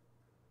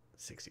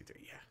 63,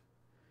 yeah.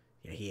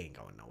 Yeah, he ain't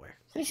going nowhere.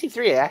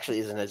 63 actually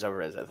isn't as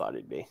over as I thought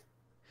it'd be.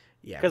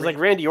 Yeah. Because, like,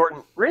 Randy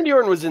Orton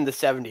was in the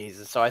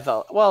 70s, so I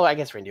thought, well, I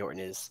guess Randy Orton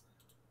is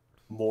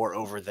more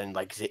over than,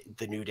 like,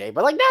 the New Day.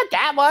 But, like, not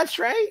that much,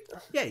 right?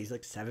 Yeah, he's,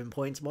 like, 7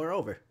 points more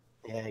over.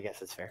 Yeah, I guess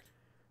that's fair.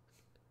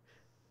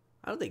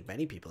 I don't think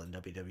many people in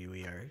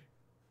WWE are,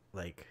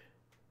 like,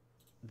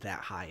 that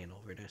high in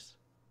overness.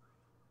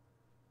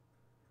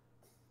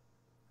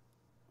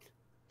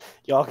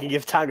 Y'all can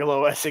give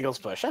Tangaloa a singles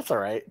push. That's all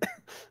right.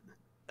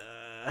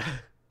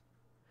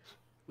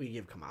 We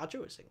give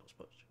Camacho a singles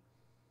push.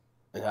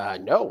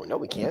 No,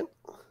 we can't.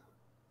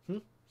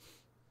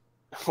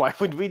 Why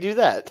would we do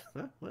that?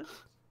 Huh? What?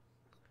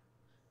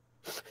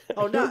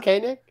 Oh, no. Okay,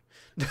 Nick?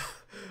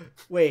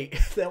 Wait,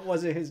 that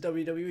wasn't his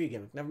WWE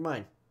gimmick. Never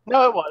mind.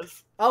 No, it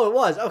was. Oh, it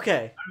was.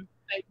 Okay.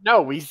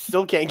 No, we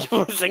still can't give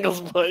him a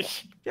singles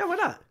push. Yeah, why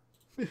not?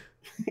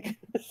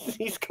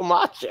 He's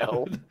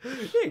Camacho.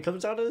 Yeah, he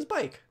comes out on his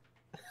bike.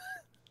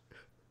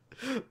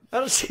 I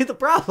don't see the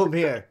problem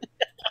here.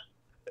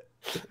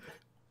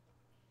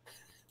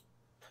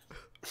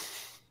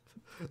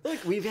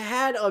 Look, we've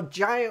had a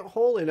giant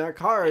hole in our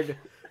card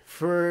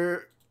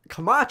for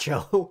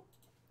Camacho.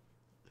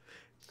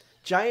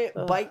 Giant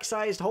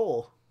bike-sized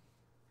hole.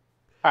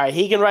 All right,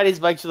 he can ride his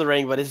bike to the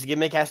ring, but his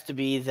gimmick has to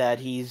be that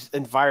he's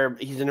an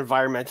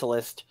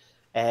environmentalist,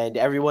 and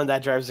everyone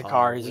that drives the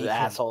car is an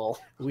asshole.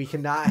 We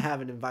cannot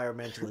have an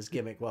environmentalist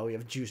gimmick while we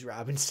have Juice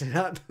Robinson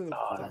on.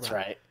 That's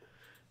right.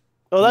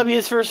 Well, that'd be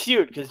his first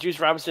feud, because Juice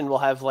Robinson will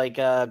have, like,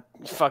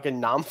 fucking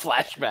nom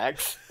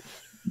flashbacks.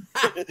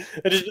 And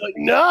just be like,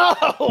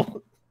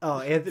 no! Oh,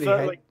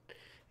 Anthony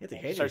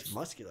Henry's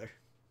muscular.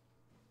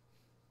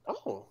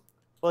 Oh.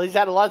 Well, he's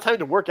had a lot of time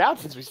to work out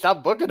since we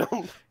stopped booking him.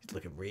 He's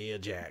looking real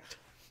jacked.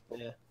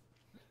 Yeah.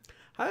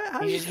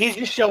 He's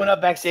just showing up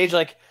backstage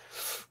like,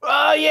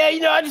 oh, yeah,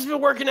 I've just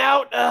been working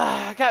out.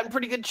 I got in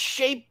pretty good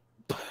shape.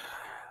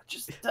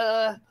 Just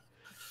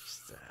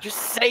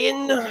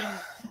saying.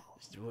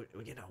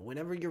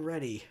 Whenever you're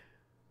ready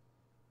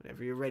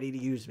to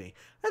use me,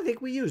 I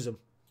think we use him.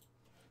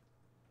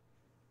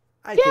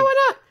 Why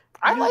not?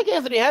 I like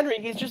Anthony Henry.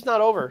 He's just not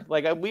over.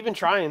 Like, we've been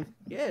trying.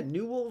 Yeah,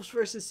 New Wolves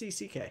versus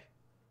CCK.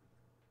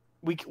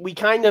 We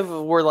kind of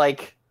were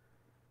like,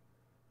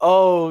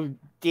 oh,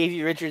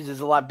 Davey Richards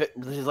is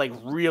like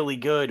really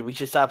good. We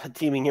should stop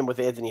teaming him with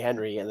Anthony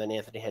Henry, and then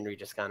Anthony Henry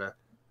just kind of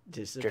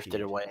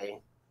drifted away.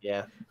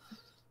 Yeah.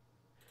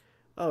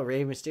 Oh,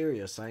 Rey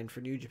Mysterio signed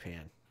for New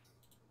Japan.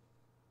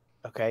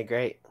 Okay,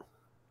 great.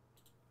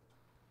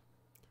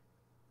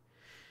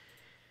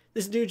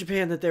 This New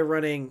Japan that they're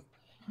running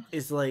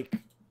is like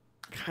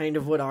kind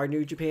of what our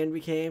New Japan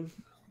became,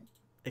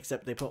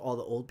 except they put all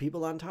the old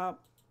people on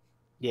top.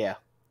 Yeah.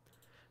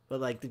 But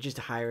like they're just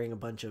hiring a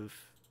bunch of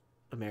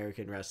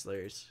American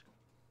wrestlers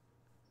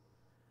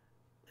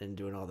and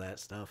doing all that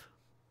stuff.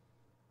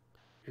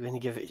 You're going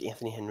to give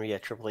Anthony Henry a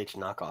Triple H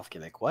knockoff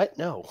gimmick. What?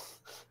 No.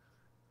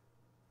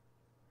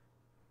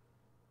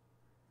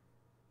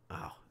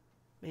 Oh,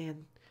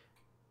 man.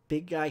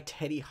 Big guy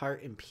Teddy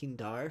Hart and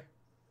Pindar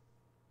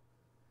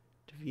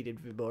defeated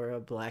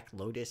Vibora, Black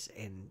Lotus,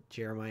 and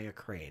Jeremiah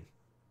Crane.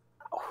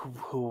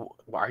 Who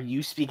are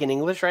you speaking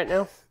English right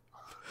now?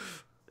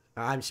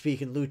 I'm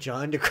speaking Lucha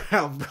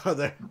Underground,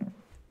 brother.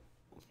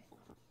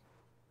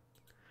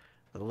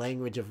 The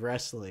language of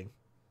wrestling.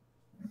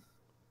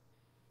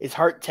 Is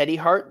Hart Teddy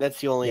Hart?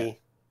 That's the only...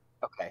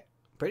 Yeah. Okay.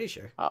 Pretty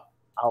sure. I'll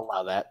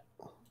allow that.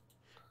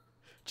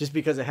 Just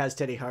because it has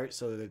Teddy Hart,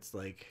 so it's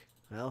like,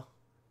 well,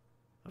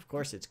 of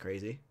course it's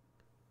crazy.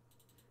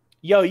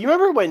 Yo, you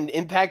remember when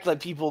Impact let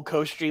people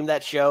co-stream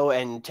that show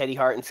and Teddy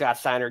Hart and Scott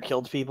Steiner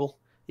killed people?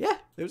 Yeah,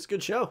 it was a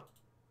good show.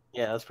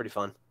 Yeah, that was pretty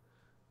fun.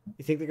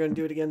 You think they're going to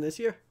do it again this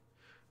year?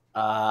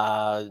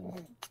 I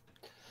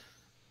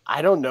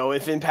don't know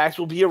if Impact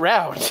will be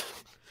around.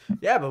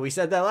 Yeah, but we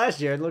said that last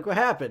year, and look what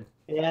happened.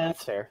 Yeah,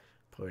 that's fair.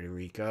 Puerto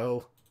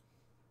Rico.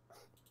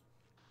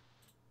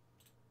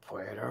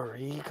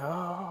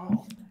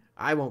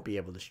 I won't be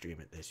able to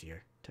stream it this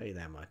year. Tell you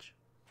that much.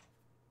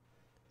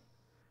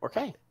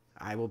 Okay.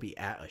 I will be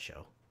at a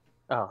show.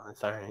 Oh,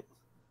 that's all right.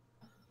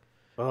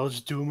 I'll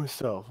just do it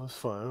myself. That's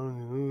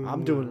fine.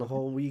 I'm doing the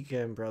whole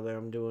weekend, brother.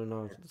 I'm doing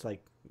it's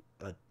like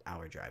an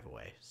hour drive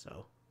away,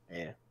 so.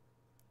 Yeah.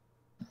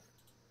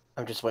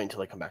 I'm just waiting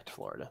until I come back to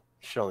Florida.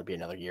 Should only be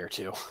another year or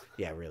two.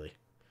 Yeah, really.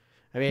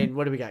 I mean,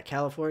 what do we got?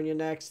 California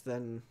next.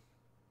 Then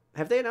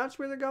have they announced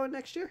where they're going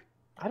next year?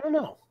 I don't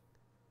know.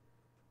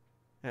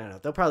 I don't know.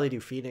 They'll probably do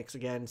Phoenix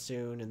again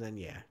soon, and then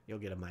you'll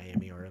get a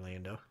Miami or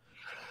Orlando.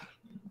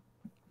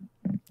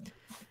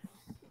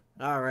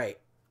 All right,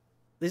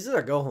 this is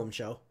our go home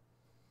show.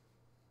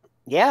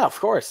 Yeah, of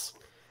course.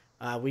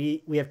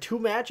 We have 2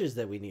 matches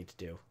that we need to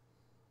do.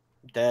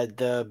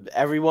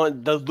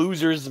 The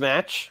losers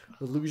match.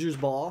 The losers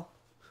ball.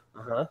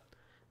 Uh-huh.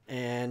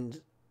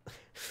 And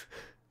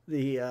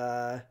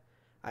I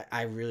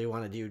really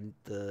want to do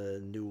the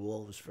New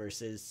Wolves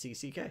versus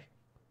CCK.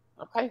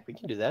 Okay, we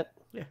can do that.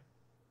 Yeah.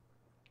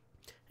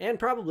 And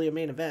probably a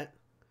main event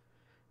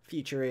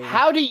featuring...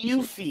 How do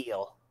you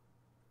feel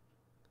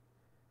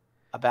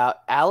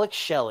about Alex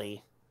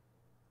Shelley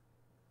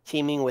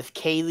teaming with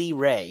Kaylee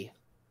Ray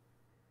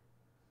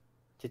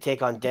to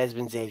take on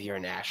Desmond Xavier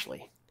and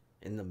Ashley?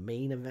 In the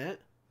main event?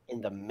 In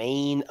the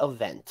main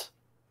event.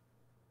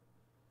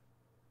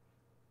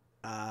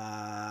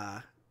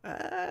 I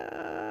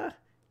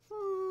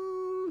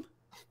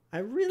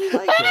really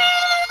like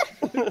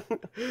it.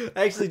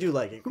 I actually do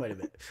like it quite a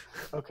bit.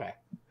 Okay.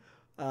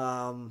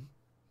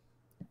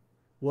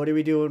 What are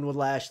we doing with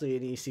Lashley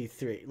and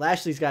EC3?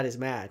 Lashley's got his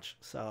match,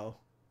 so...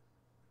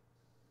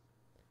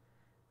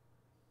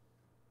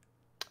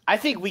 I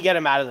think we get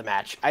him out of the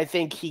match. I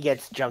think he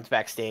gets jumped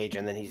backstage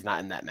and then he's not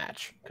in that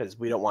match because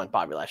we don't want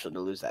Bobby Lashley to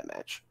lose that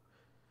match.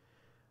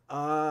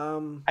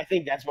 I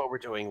think that's what we're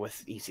doing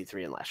with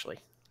EC3 and Lashley.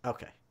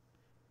 Okay.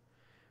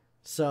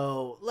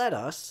 So let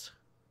us...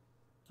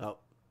 Oh,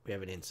 we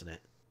have an incident.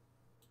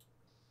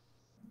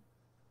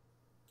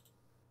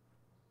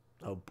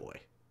 Oh boy.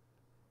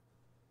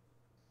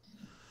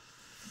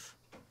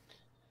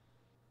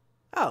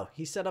 Oh,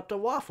 he set up the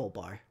waffle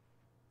bar.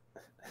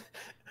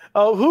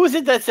 Oh, who was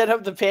it that set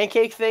up the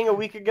pancake thing a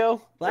week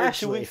ago?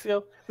 Lashley. 2 weeks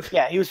ago?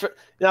 Yeah, he was.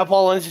 Now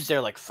Paul Lynch is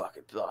there like, fuck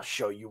it, I'll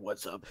show you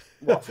what's up.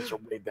 Waffles are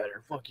way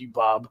better. Fuck you,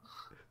 Bob.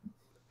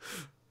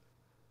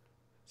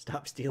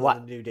 Stop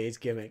stealing the New Day's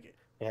gimmick.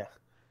 Yeah.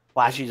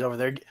 Lashley's over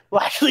there.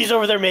 Lashley's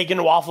over there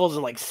making waffles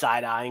and like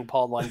side-eyeing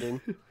Paul London.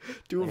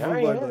 Doing like,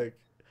 food all right, like...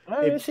 All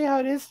right, see how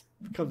it is.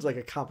 Becomes like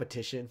a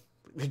competition.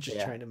 They're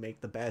just trying to make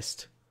the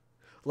best.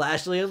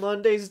 Lashley and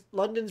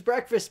London's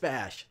breakfast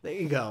bash. There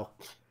you go.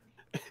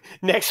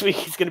 Next week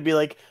he's gonna be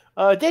like,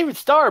 David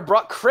Starr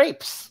brought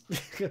crepes.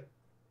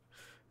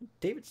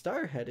 David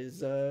Starr had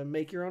his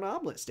make your own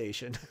omelet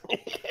station.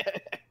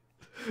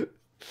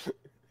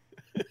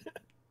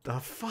 The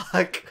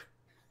fuck?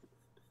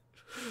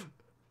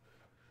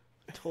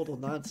 Total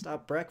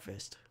nonstop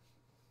breakfast.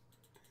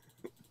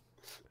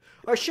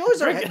 Our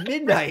shows are at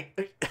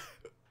midnight.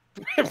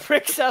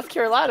 Brick, South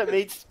Carolina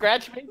made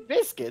scratch-made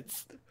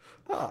biscuits.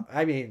 Oh,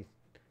 I mean,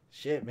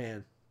 shit,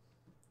 man.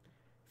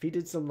 If he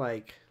did some,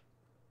 like,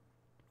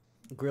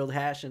 grilled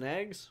hash and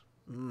eggs,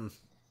 I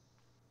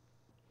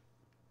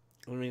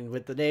mean,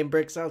 with the name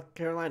Brick, South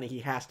Carolina, he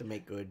has to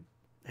make good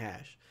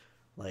hash.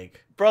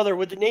 Like, brother,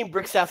 with the name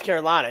Brick, South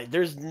Carolina,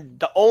 there's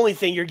the only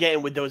thing you're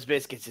getting with those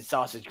biscuits is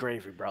sausage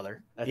gravy,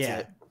 brother. That's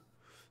it.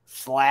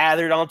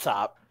 Slathered on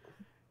top.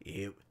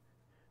 Yep.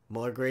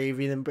 More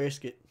gravy than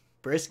brisket.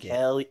 Brisket.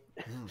 Hell,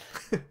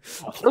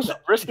 throw some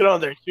brisket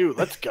on there too.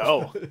 Let's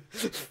go.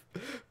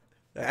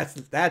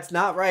 That's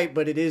not right,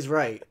 but it is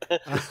right.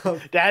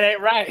 That ain't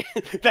right.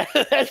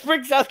 That's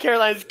Brick, South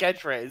Carolina's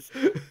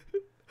catchphrase.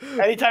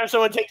 Anytime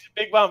someone takes a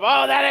big bump,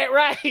 oh, that ain't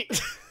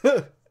right.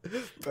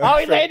 Oh,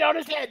 he laid on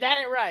his head. That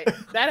ain't right.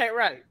 That ain't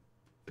right.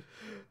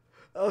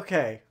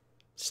 Okay.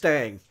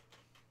 Sting.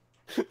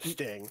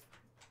 Sting.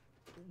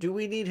 Do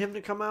we need him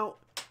to come out?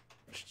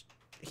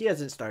 He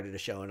hasn't started a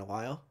show in a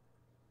while.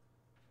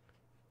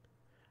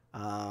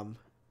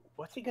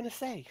 What's he gonna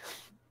say?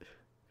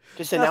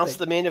 Just announce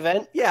the main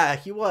event? Yeah,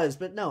 he was,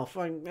 but no.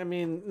 I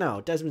mean,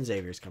 no. Desmond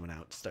Xavier's coming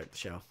out to start the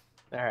show.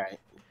 All right.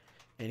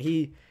 And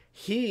he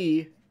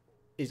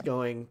is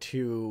going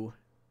to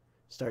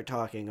start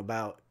talking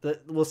about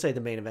we'll say the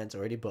main event's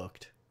already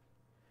booked.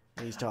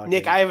 And he's talking.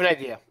 Nick, I have an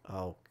idea.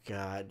 Oh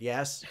God,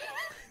 yes.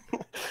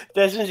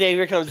 Desmond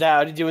Xavier comes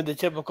out. He's doing the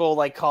typical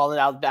like calling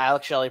out the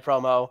Alex Shelley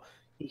promo.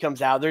 He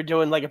comes out. They're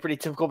doing like a pretty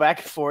typical back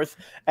and forth,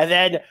 and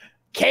then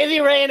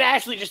Kaylee Ray and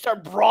Ashley just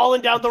start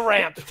brawling down the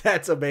ramp.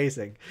 That's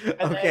amazing.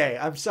 Okay,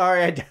 I'm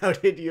sorry I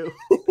doubted you.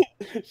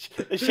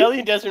 Shelley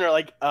and Desmond are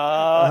like,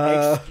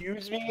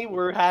 excuse me,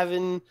 we're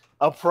having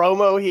a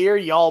promo here.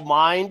 Y'all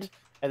mind?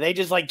 And they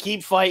just like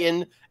keep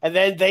fighting, and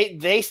then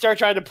they start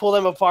trying to pull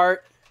them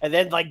apart, and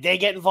then like they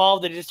get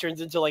involved, and it just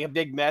turns into like a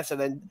big mess,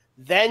 and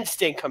then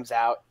Sting comes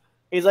out.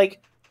 He's like,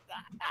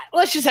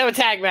 let's just have a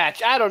tag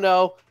match. I don't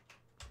know.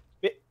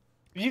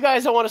 If you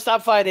guys don't want to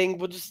stop fighting,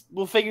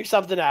 we'll figure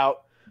something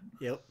out.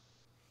 Yep.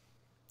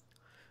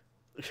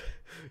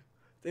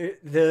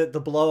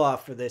 The blow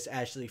off for this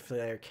Ashley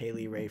Flair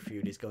Kaylee Ray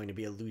feud is going to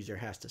be a loser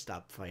has to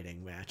stop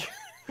fighting match.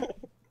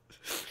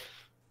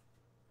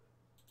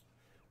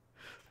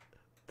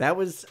 That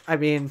was, I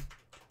mean,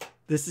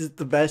 this is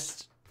the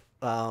best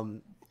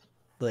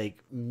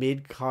like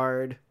mid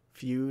card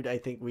feud I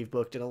think we've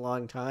booked in a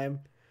long time.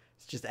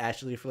 It's just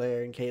Ashley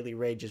Flair and Kaylee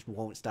Ray just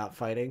won't stop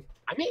fighting.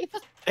 I mean,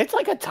 it's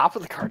like a top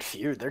of the card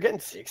feud. They're getting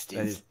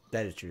 60s.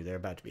 That is true. They're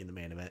about to be in the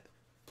main event.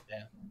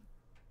 Yeah.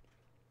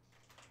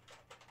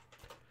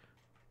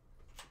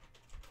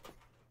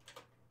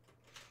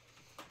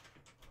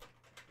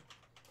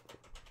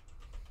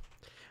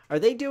 Are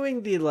they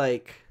doing the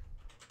like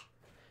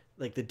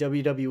the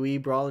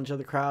WWE brawl into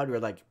the crowd, where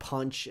like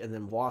punch and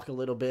then walk a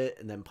little bit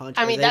and then punch?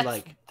 I mean, that's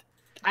like,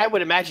 I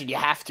would imagine you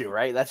have to,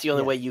 right? That's the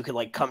only Yeah. way you can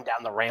like come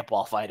down the ramp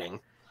while fighting.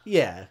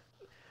 Yeah,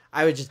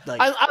 I would just like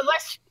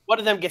unless one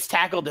of them gets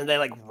tackled and they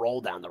like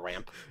roll down the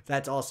ramp.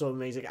 That's also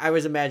amazing. I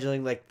was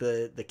imagining like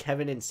the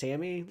Kevin and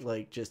Sammy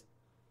like just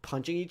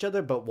punching each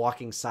other but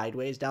walking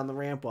sideways down the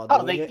ramp while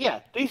doing it.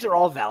 Yeah, these are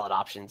all valid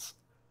options.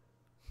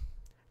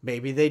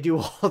 Maybe they do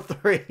all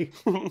three.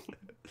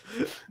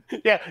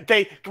 Yeah,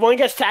 one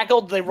gets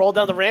tackled, they roll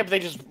down the ramp,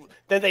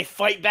 then they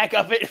fight back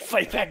up it and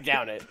fight back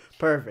down it.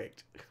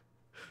 Perfect.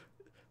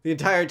 The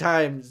entire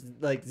time,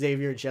 like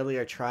Xavier and Shelly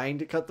are trying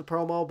to cut the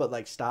promo, but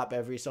like stop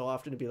every so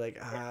often to be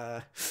like,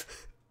 All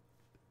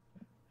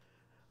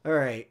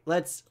right,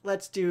 let's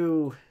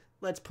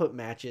put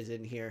matches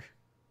in here.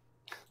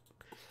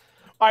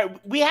 All right,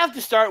 we have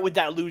to start with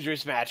that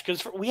losers match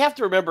because we have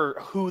to remember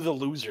who the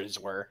losers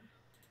were.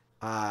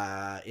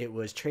 It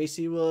was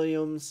Tracy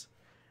Williams.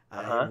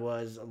 It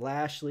was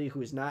Lashley,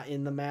 who's not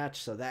in the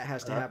match, so that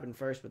has to happen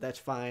first, but that's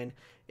fine.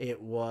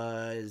 It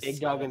was Big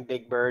Dog and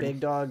Big Bird. Big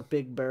Dog,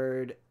 Big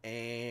Bird,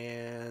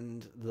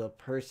 and the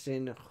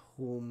person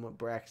whom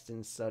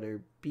Braxton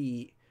Sutter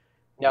beat.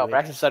 No,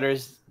 Braxton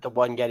Sutter's the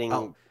one getting...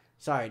 Oh,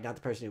 sorry, not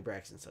the person who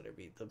Braxton Sutter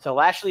beat. So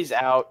Lashley's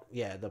out.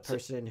 Yeah, the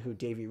person who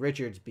Davey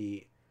Richards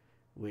beat,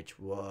 which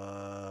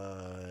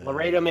was...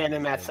 Laredo Man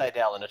and Matt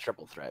Sydal in a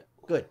triple threat.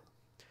 Good.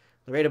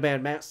 Laredo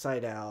Man, Matt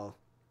Sydal,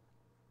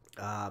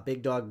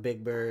 Big Dog,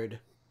 Big Bird.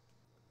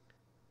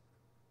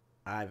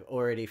 I've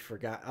already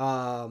forgot.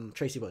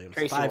 Tracy Williams.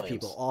 Five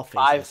people, all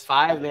faces.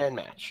 Five-man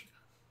match.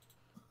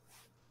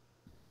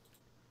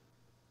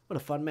 What a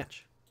fun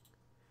match.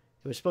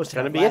 It was supposed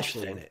to have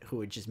Lashley in it, who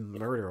would just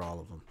murder all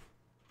of them.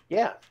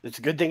 Yeah, it's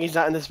a good thing he's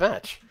not in this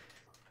match.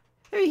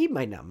 Hey, he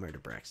might not murder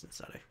Braxton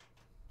Sutter.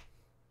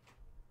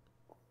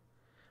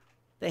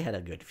 They had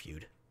a good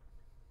feud.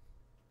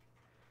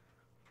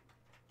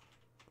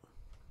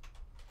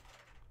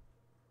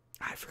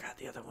 I forgot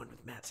the other one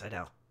with Matt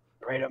Sydal.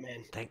 Right up,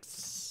 man.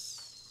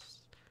 Thanks.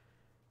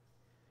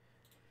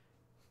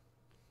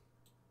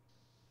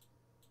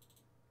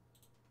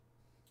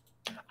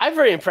 I'm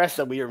very impressed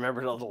that we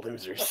remembered all the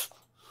losers.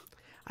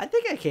 I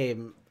think I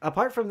came,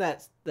 apart from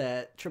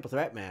that triple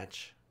threat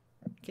match,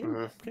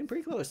 came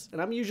pretty close.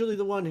 And I'm usually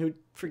the one who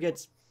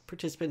forgets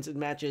participants in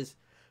matches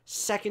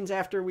seconds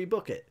after we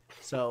book it.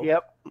 So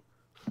yep.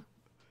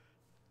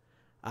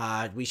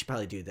 We should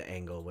probably do the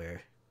angle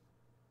where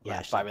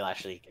Bobby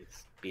Lashley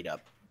gets beat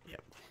up.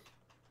 Yep.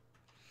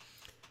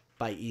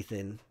 By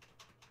Ethan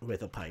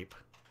with a pipe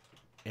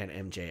and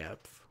MJF,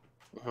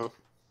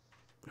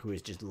 who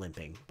is just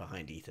limping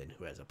behind Ethan,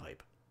 who has a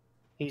pipe.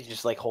 He's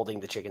just like holding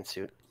the chicken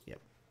suit. Yep.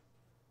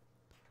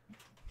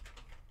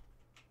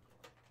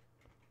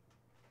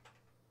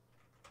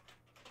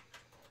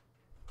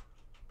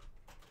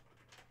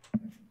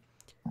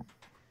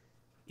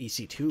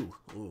 EC2.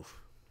 Oof.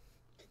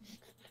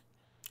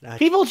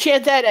 People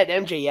chant that at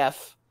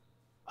MJF.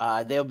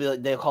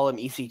 They'll call him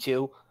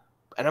EC2,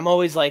 and I'm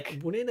always like,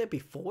 wouldn't it be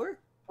 4?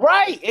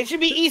 Right, it should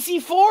be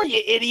EC4,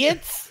 you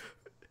idiots,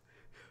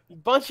 you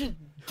bunch of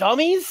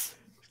dummies.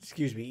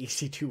 Excuse me,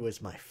 EC2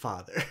 was my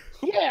father.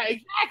 Yeah,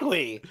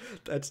 exactly.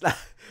 That's not.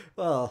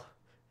 Well,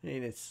 I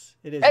mean, it is.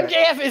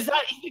 MJF is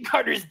not Ethan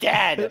Carter's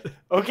dad.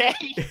 Okay.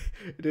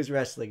 It is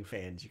wrestling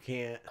fans. You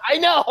can't. I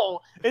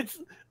know. It's.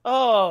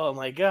 Oh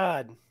my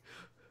god.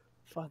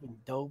 Fucking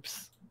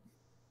dopes.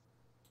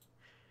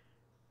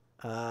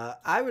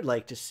 I would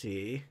like to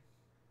see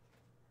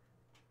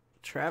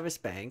Travis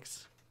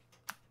Banks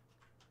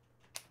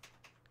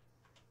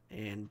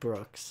and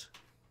Brooks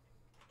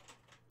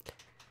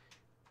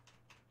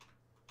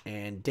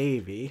and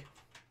Davey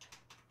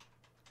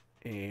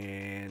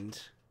and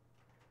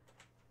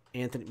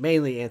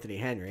mainly Anthony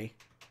Henry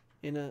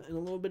in a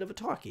little bit of a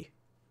talkie.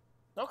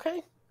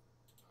 Okay.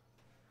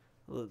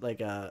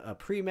 Like a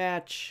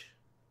pre-match.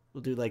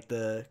 We'll do like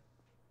the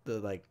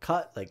like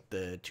cut, like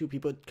the 2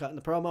 people cutting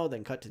the promo,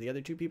 then cut to the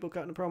other 2 people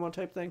cutting the promo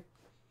type thing.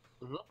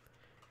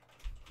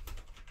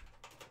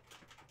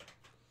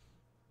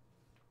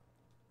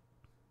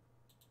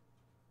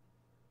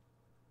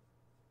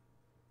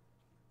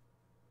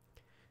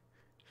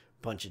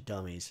 Bunch of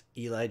dummies.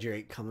 Eli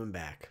Drake coming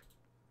back.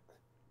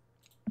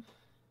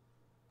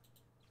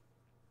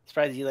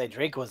 Surprised Eli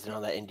Drake wasn't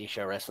on that indie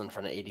show wrestling in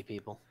front of 80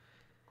 people.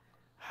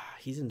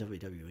 He's in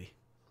WWE.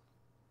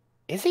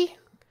 Is he?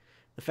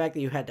 The fact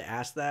that you had to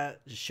ask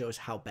that just shows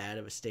how bad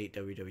of a state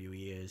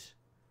WWE is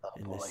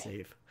this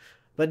save.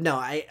 But no,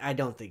 I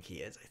don't think he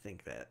is. I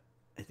think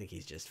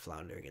he's just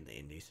floundering in the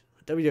indies.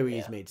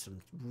 WWE's made some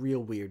real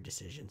weird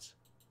decisions.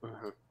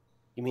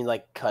 You mean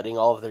like cutting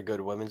all of their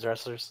good women's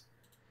wrestlers?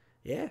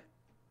 Yeah.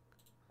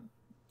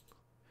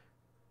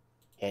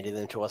 handed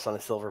them to us on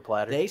a silver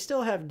platter. They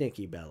still have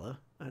Nikki Bella.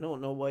 I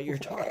don't know what you're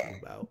talking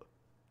about.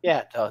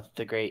 Yeah,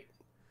 the great.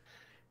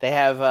 They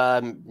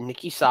have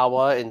Nikki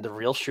Sawa and the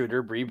real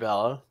shooter Brie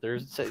Bella. They're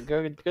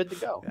good to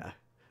go. Yeah.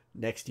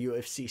 Next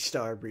UFC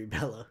star, Brie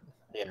Bella.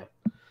 Yeah.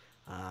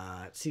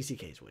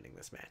 CCK's winning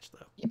this match,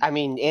 though. I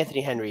mean,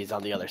 Anthony Henry is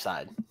on the other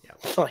side. Yeah.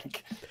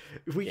 Like,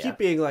 we keep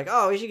being like,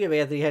 oh, we should give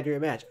Anthony Henry a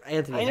match.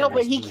 I know,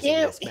 but he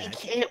can't. He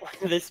can't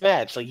win this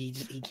match. Like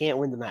he can't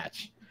win the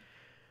match.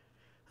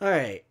 All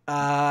right.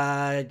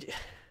 I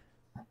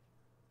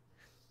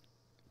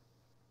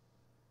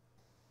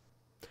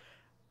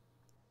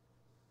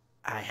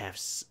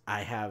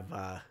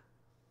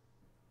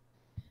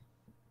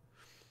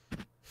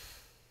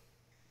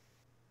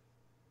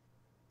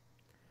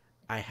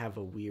have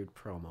a weird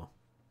promo.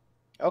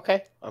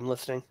 Okay, I'm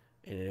listening.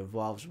 And it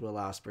involves Will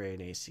Ospreay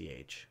and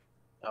ACH.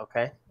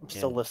 Okay, I'm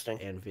still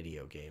listening. And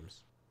video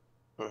games.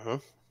 Mm-hmm.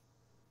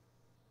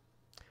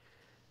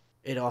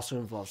 It also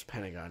involves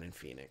Pentagon and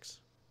Phoenix.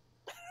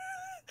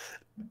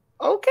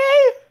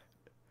 Okay.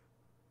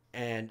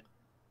 And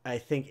I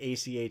think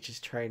ACH is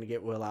trying to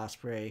get Will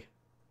Ospreay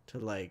to,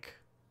 like,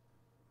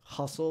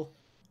 hustle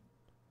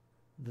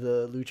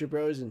the Lucha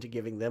Bros into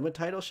giving them a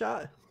title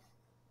shot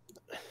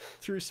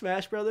through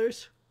Smash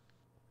Brothers.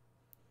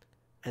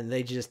 And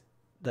they just,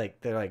 like,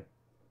 they're like,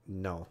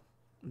 no.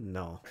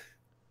 And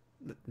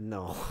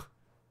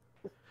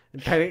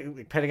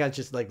Pentagon's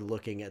just, like,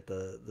 looking at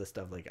the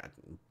stuff like,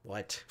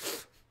 what?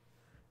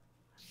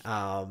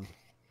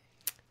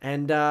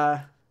 And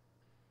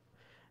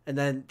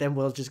then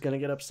Will's just gonna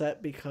get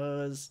upset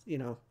because, you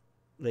know,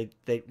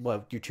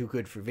 you're too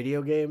good for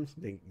video games.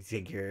 They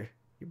think you're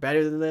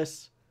better than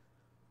this.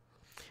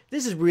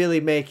 This is really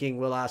making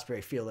Will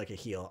Ospreay feel like a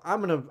heel.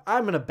 I'm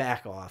gonna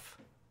back off.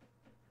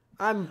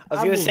 I was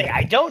gonna say,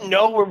 I don't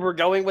know where we're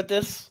going with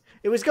this.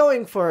 It was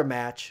going for a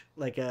match,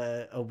 like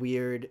a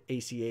weird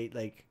ACH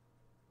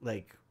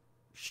like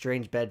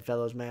strange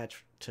bedfellows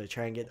match to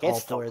try and get all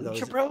four of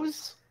those. Lucha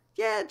Bros?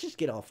 Yeah, just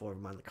get all four of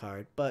them on the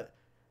card. But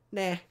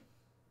nah.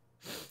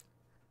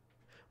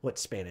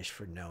 What's Spanish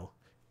for no?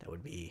 That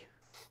would be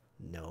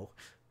no.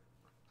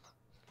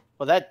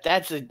 Well,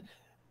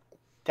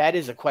 that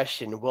is a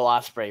question Will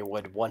Ospreay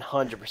would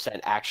 100%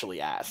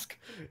 actually ask.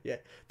 Yeah,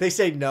 they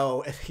say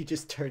no, and he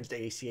just turns to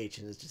ACH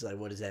and is just like,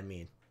 "What does that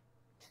mean?"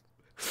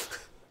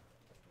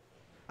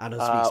 I don't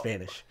speak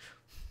Spanish.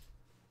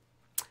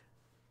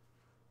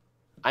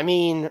 I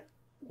mean,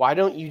 why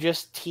don't you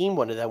just team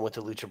one of them with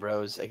the Lucha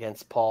Bros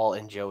against Paul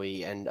and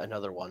Joey and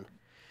another one?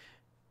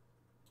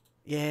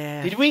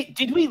 Yeah. Did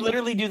we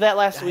literally do that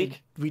last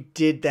week? We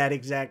did that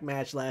exact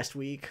match last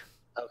week.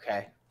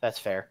 Okay, that's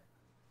fair.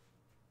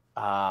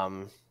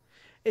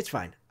 It's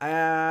fine.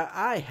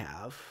 I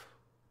have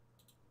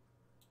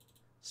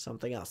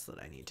something else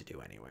that I need to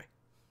do anyway.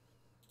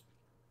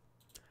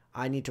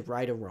 I need to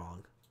right a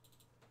wrong.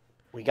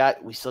 We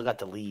still got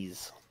the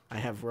Lees. I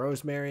have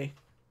Rosemary.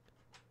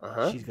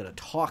 She's gonna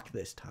talk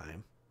this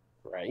time.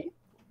 Right.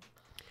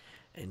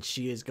 And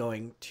she is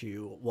going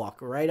to walk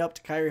right up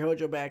to Kairi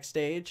Hojo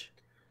backstage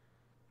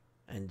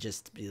and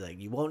just be like,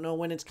 you won't know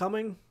when it's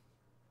coming,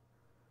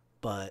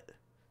 but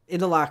in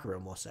the locker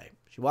room, we'll say.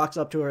 She walks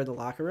up to her in the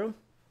locker room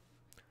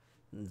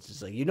and it's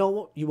just like, you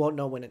won't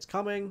know when it's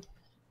coming,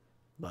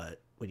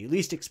 but when you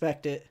least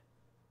expect it,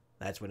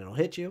 that's when it'll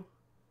hit you.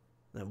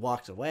 And then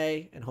walks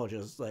away, and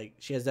Hojo's like,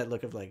 she has that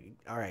look of like,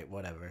 all right,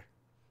 whatever.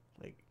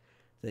 Like,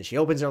 then she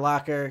opens her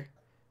locker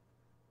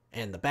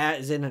and the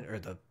bat is in it, or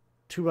the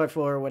 2x4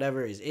 or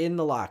whatever is in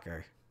the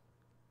locker,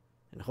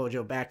 and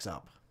Hojo backs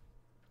up.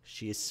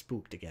 She is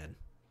spooked again.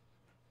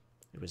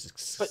 It was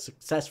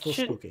successful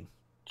spooking.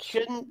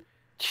 Shouldn't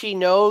she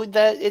know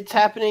that it's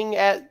happening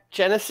at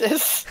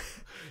Genesis?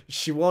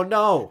 She won't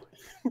know.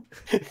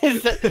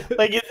 Instead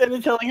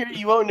of telling her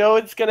you won't know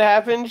it's gonna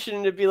happen,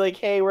 shouldn't it be like,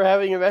 hey, we're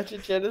having a match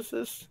at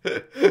Genesis?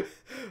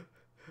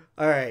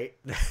 All right,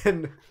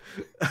 then.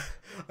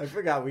 I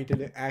forgot we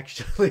didn't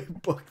actually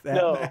book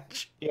that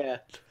match. Yeah.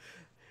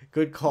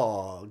 Good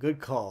call.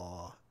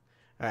 All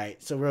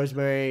right, so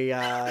Rosemary...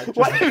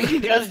 What if she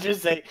does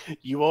just say,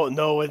 you won't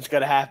know what's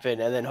going to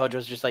happen, and then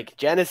Hojo's just like,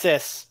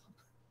 Genesis.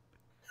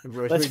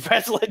 Let's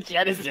wrestle at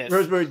Genesis.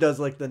 Rosemary does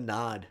like the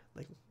nod.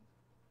 Like,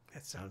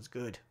 that sounds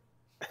good.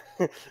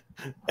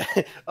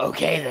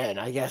 Okay, then.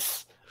 I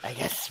guess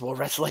we'll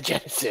wrestle at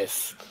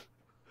Genesis.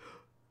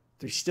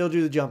 They still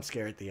do the jump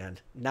scare at the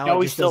end. Now no,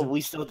 we still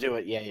do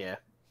it. Yeah.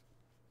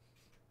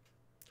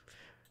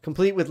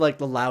 Complete with like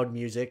the loud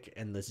music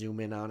and the zoom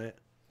in on it.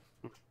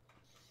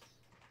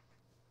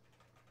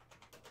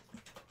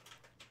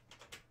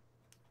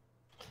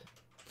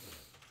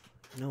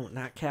 No,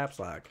 not caps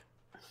lock.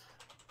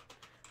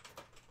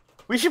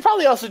 We should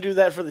probably also do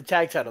that for the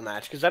tag title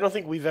match, because I don't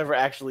think we've ever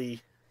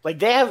actually... Like,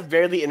 they have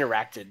barely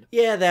interacted.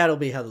 Yeah, that'll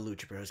be how the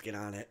Lucha Bros get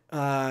on it.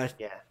 Yeah.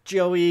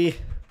 Joey's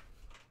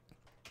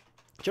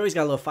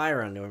got a little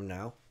fire under him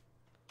now.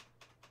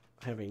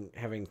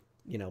 Having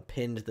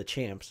pinned the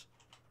champs.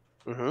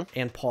 Mm-hmm.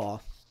 And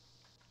Paul.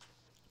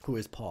 Who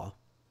is Paul?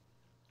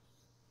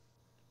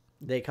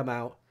 They come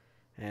out,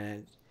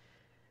 and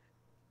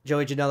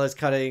Joey Janela's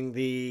cutting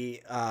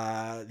the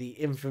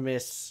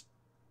infamous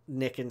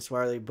Nick and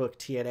Swarley book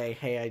TNA.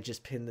 Hey, I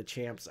just pinned the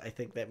champs. I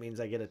think that means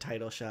I get a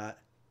title shot.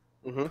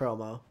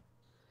 Promo.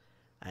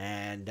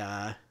 And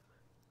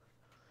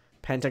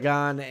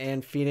Pentagon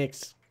and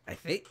Phoenix.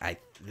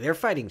 They're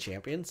fighting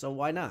champions, so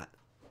why not?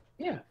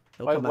 Yeah.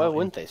 Why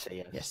wouldn't they say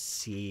yes? Yes,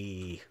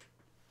 see.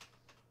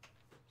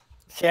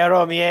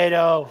 Cero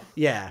Miedo.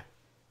 Yeah.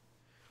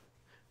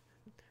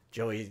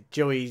 Joey's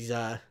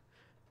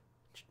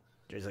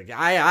like,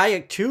 I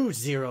too,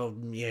 Zero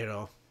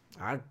Miedo.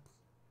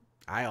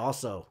 I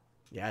also,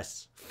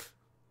 yes.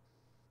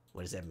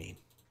 What does that mean?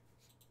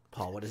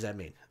 Paul, what does that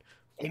mean?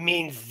 It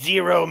means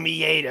Zero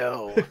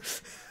Miedo.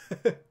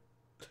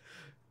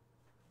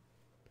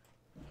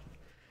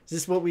 Is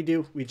this what we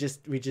do? We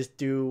just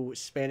do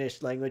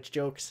Spanish language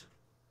jokes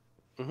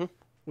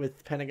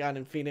with Pentagon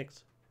and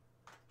Phoenix?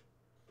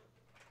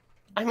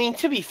 I mean,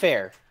 to be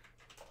fair,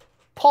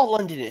 Paul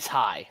London is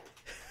high.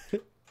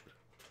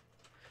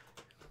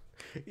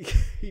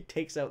 He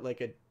takes out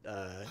like a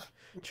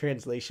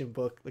translation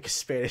book, like a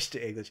Spanish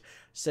to English.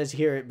 Says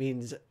here it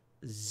means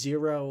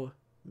zero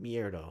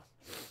mierdo.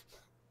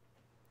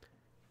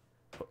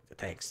 Oh,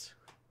 thanks.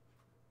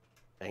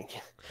 Thank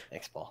you.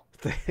 Thanks, Paul.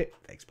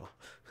 Thanks, Paul.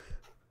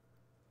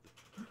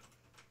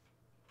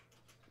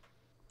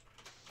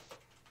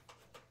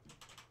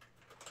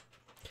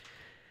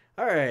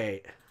 All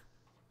right.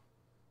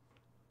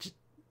 Just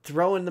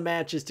throwing the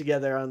matches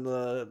together on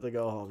the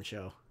Go Home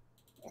show.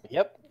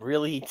 Yep.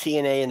 Really,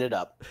 TNA ended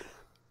up.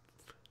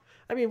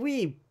 I mean,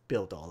 we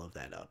built all of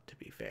that up, to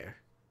be fair.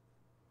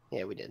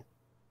 Yeah, we did.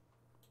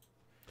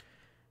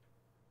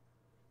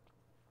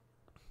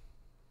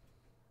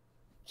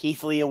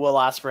 Keith Lee and Will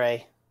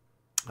Ospreay.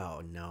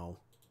 Oh, no.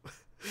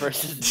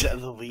 Versus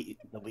the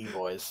Lee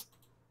boys.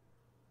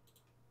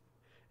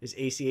 Is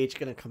ACH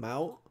going to come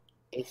out?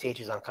 ACH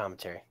is on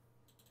commentary.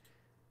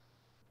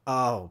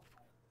 Oh.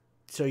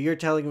 So you're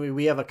telling me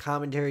we have a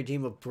commentary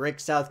team of Brick,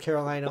 South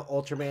Carolina,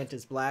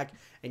 Ultramantis Black,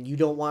 and you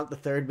don't want the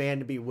third man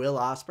to be Will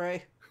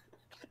Ospreay?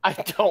 I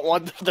don't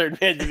want the third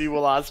man to be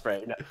Will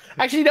Ospreay. No.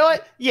 Actually, you know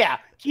what? Yeah,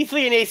 Keith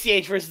Lee and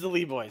ACH versus the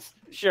Lee boys.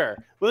 Sure.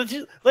 Well,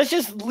 let's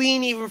just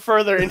lean even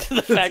further into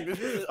the fact that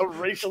this is a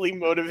racially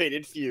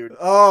motivated feud.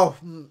 Oh,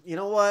 you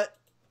know what?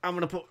 I'm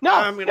gonna put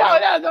no.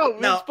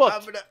 It's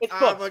booked. It's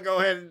booked. I'm gonna go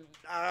ahead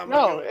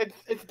and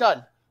it's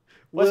done.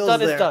 What's Will's done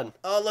there. is done.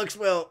 Oh, looks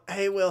Will.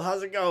 Hey, Will,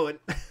 how's it going?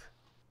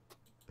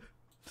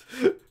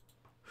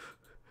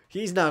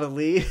 He's not a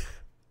Lee.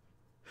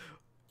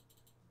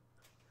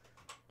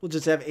 We'll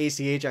just have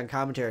ACH on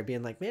commentary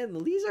being like, man, the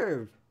Lees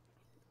are...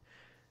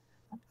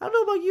 I don't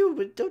know about you,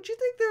 but don't you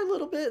think they're a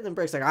little bit? And then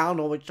Breck's like, I don't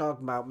know what you're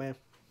talking about, man.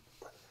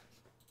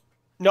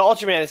 No,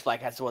 Ultraman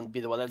Black has to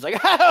be the one that's like,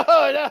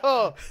 oh,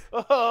 no.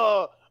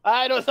 Oh,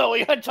 I don't know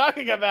what you're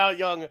talking about,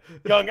 young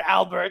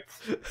Albert.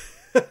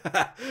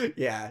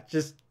 Yeah,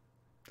 just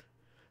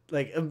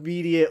like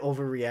immediate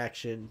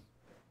overreaction.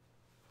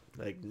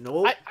 Like,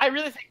 nope. I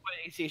really think what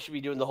ACH should be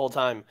doing the whole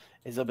time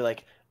is they'll be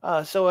like,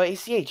 so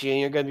ACH,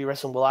 you're going to be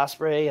wrestling Will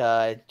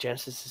Ospreay,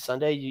 Genesis is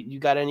Sunday. You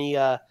got any,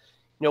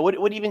 what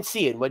have you been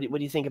seeing? What do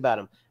you think about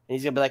him? And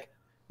he's going to be like,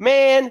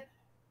 man,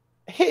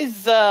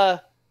 his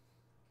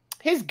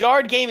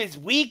guard game is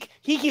weak.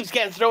 He keeps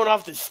getting thrown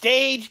off the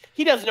stage.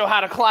 He doesn't know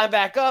how to climb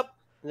back up.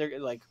 And they're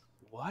like,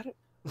 what?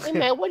 Hey,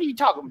 man, what are you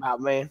talking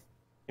about, man?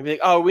 And be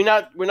like, oh, we're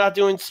not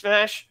doing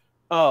Smash?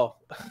 Oh,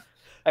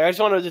 I just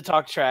wanted to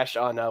talk trash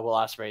on Will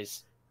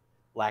Ospreay's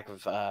lack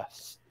of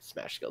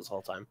Smash skills the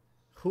whole time.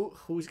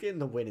 Who's getting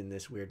the win in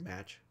this weird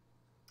match?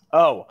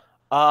 Oh,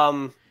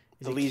 the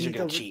Lees are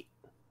going to cheat.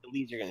 The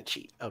Lees are going to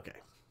cheat. Okay.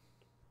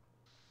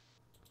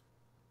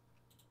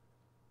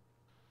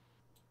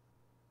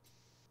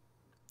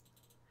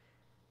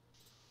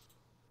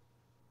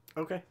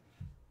 Okay.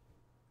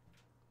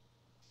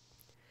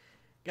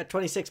 Got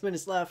 26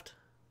 minutes left.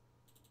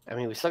 I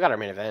mean, we still got our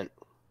main event.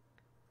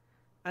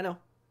 I know.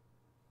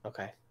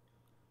 Okay.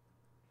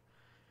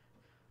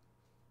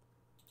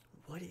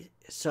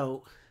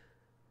 So,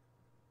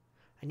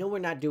 I know we're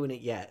not doing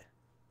it yet.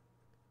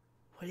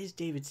 What is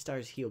David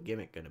Starr's heel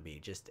gimmick going to be?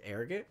 Just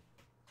arrogant?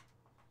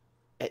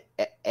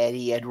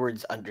 Eddie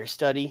Edwards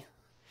understudy?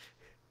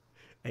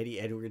 Eddie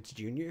Edwards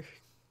Jr.?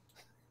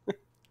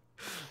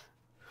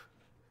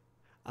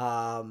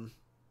 All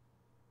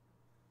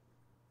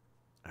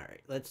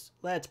right,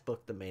 let's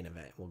book the main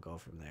event. We'll go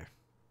from there.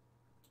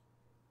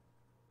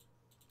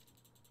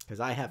 Because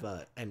I have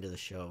a end of the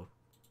show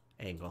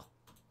angle.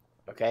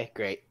 Okay,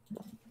 great.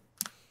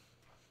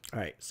 All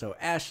right, so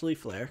Ashley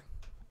Flair.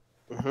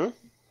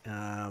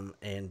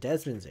 And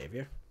Desmond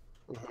Xavier.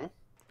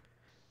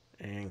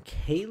 And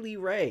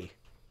Kaylee Ray.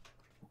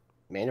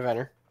 Main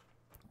eventer.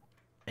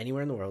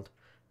 Anywhere in the world.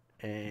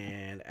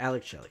 And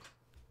Alex Shelley.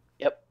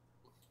 Yep.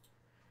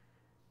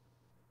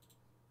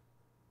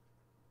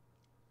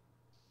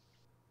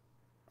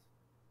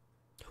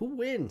 Who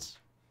wins?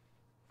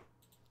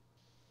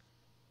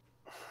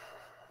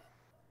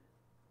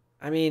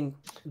 I mean,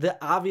 the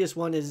obvious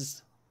one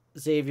is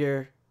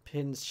Xavier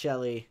pins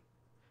Shelley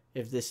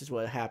if this is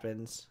what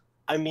happens.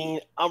 I mean,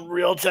 I'm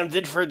real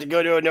tempted for it to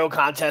go to a no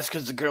contest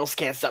because the girls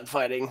can't stop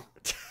fighting.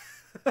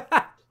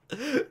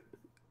 Do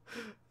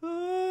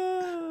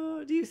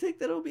you think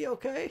that'll be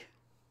okay?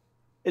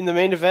 In the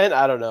main event,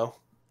 I don't know.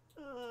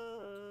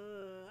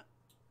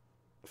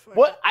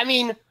 What? I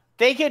mean,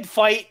 they could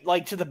fight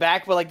like to the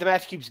back, but like the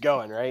match keeps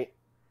going, right?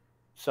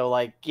 So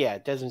like, yeah,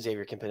 Desmond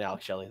Xavier can pin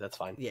Alex Shelley. That's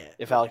fine. Yeah.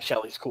 If Alex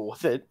Shelley's cool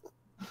with it.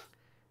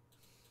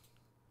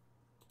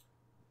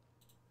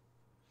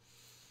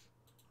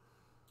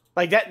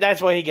 Like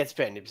that's why he gets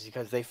pinned, is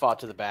because they fought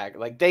to the back.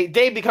 Like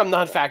they become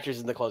non-factors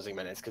in the closing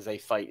minutes because they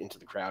fight into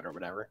the crowd or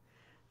whatever.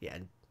 Yeah.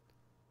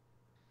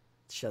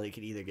 Shelley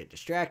could either get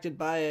distracted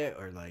by it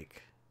or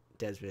like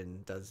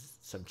Desmond does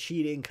some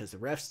cheating because the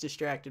ref's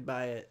distracted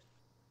by it.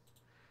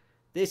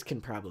 This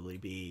can probably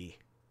be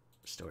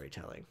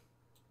storytelling.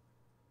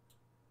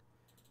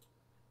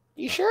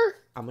 You sure?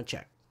 I'm gonna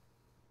check.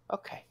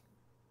 Okay.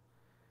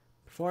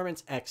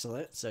 Performance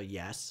excellent, so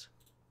yes.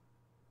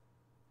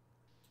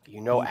 You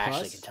know B+,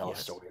 Ashley can tell yes.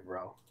 a story,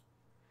 bro.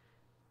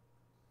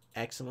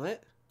 Excellent.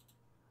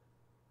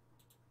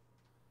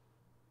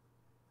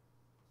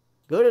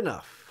 Good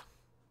enough.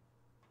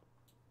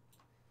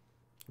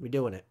 We're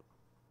doing it.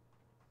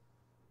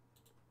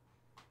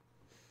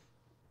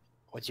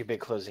 What's your big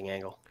closing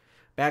angle?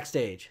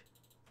 Backstage.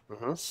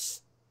 Mm-hmm.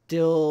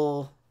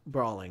 Still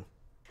brawling.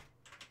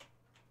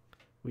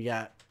 We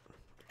got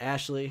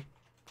Ashley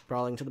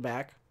brawling to the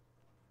back.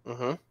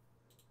 Mm-hmm.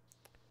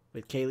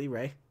 With Kaylee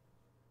Ray.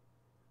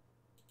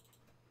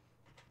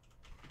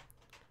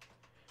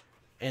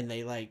 And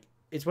they like,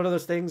 it's one of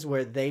those things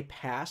where they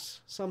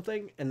pass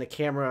something and the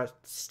camera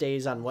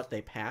stays on what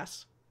they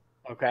pass.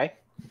 Okay.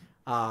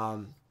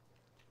 And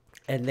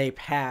they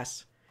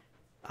pass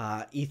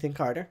Ethan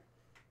Carter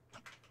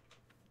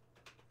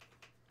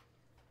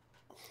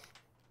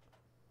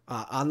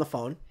on the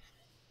phone,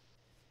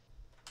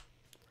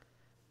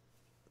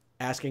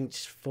 asking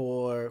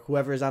for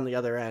whoever is on the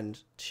other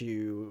end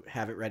to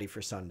have it ready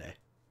for Sunday.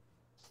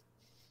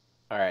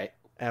 All right.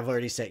 I've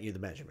already sent you the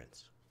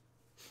measurements.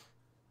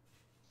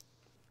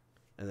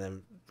 And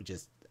then we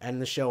just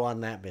end the show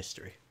on that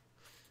mystery.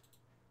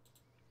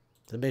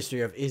 The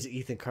mystery of, is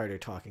Ethan Carter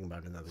talking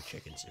about another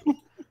chicken soup?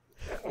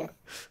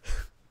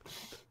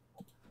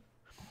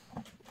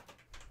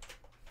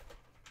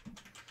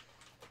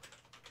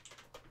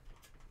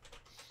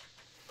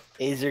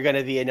 Is there going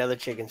to be another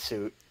chicken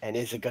suit, and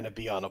is it going to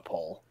be on a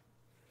pole?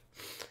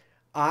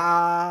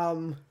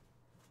 I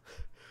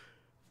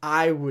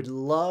would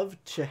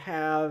love to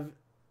have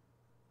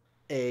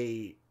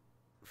a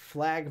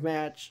flag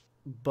match,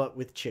 but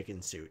with chicken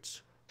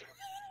suits.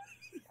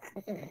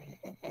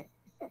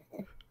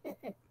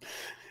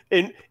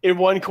 In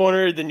one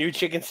corner, the new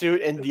chicken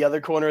suit, and the other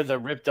corner, the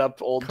ripped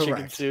up old Correct.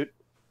 chicken suit.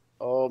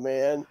 Oh,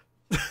 man.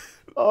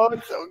 Oh,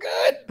 it's so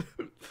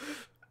good.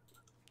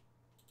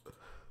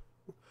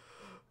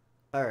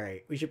 All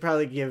right. We should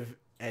probably give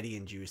Eddie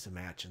and Juice a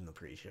match in the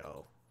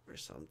pre-show or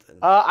something.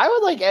 I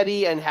would like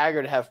Eddie and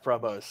Hager to have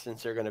promos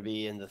since they're going to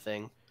be in the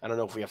thing. I don't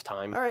know if we have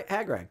time. All right,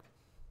 Hagrag.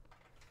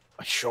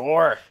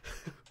 Sure.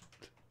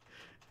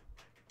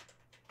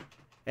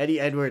 Eddie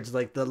Edwards,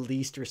 like the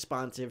least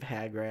responsive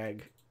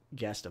Hagrag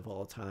guest of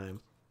all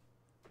time.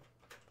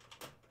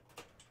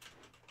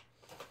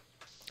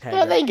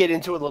 Yeah, they can get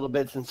into it a little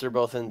bit since they're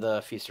both in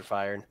the Feast or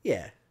Fire.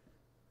 Yeah.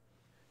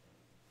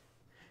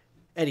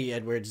 Eddie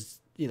Edwards,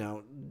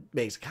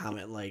 makes a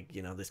comment like,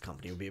 this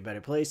company would be a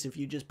better place if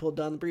you just pulled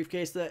down the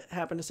briefcase that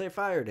happened to say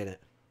fired in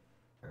it.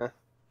 Huh.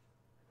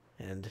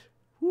 And,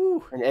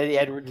 whoo. And Eddie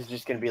Edwards is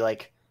just going to be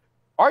like,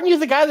 aren't you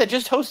the guy that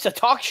just hosts a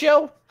talk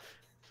show?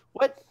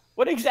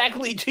 What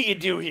exactly do you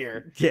do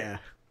here? Yeah.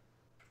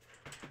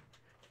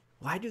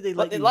 Why do they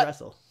let you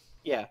wrestle?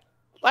 Yeah.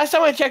 Last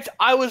time I checked,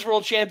 I was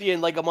world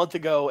champion like a month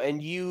ago,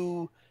 and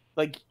your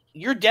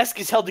desk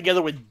is held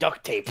together with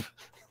duct tape.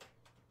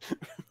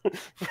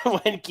 From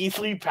when Keith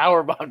Lee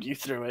powerbombed you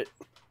through it.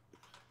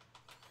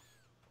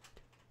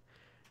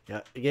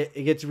 Yeah,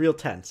 it gets real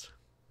tense.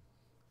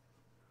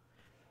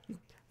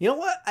 You know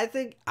what? I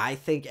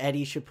think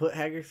Eddie should put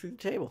Hager through the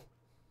table.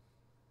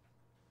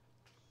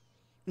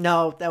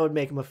 No, that would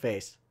make him a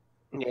face.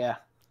 Yeah. I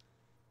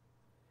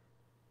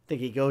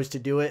think he goes to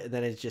do it, and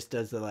then it just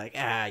does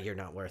the you're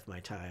not worth my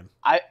time.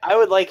 I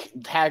would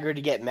like Hager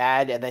to get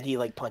mad, and then he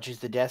punches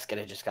the desk, and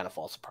it just kind of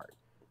falls apart.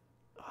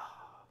 Oh,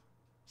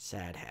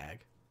 sad Hag.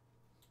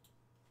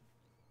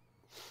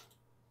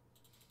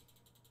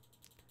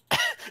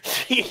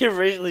 Speaking of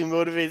racially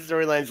motivated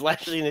storylines,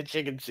 Lashley in a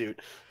chicken suit.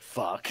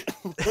 Fuck.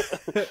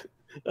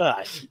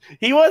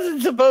 He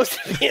wasn't supposed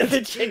to be in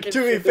the chicken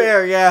suit. To be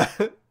fair, yeah.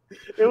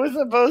 It was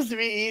supposed to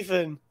be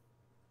Ethan.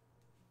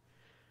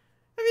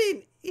 I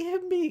mean,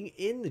 him being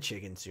in the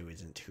chicken suit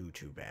isn't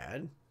too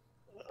bad.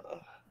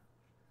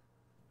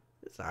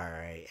 It's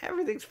alright.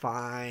 Everything's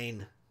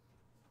fine.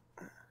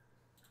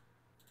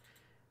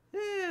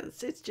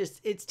 It's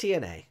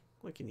TNA.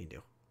 What can you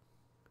do?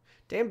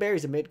 Dan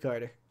Barry's a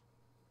mid-carder.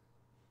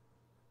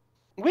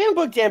 We haven't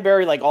booked Dan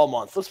Barry all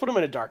month. Let's put him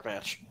in a dark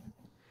match.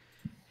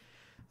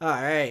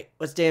 Alright.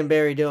 What's Dan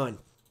Barry doing?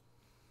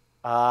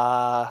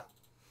 Uh,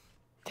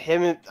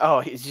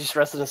 he's just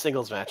wrestling a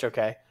singles match.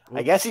 Okay. I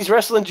Whoops. guess he's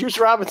wrestling Juice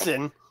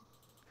Robinson.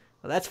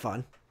 Well, that's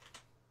fun.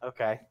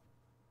 Okay.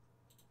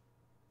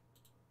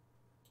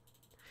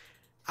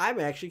 I'm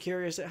actually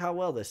curious at how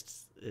well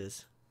this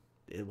is.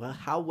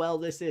 How well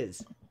this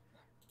is.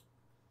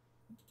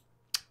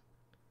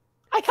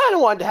 I kind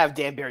of wanted to have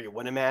Dan Barry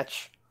win a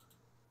match.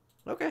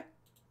 Okay.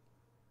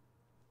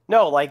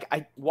 No, like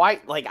I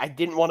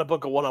didn't want to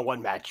book a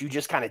one-on-one match. You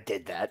just kind of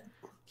did that.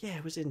 Yeah,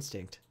 it was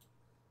instinct.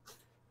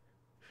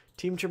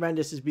 Team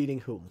Tremendous is beating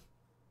whom?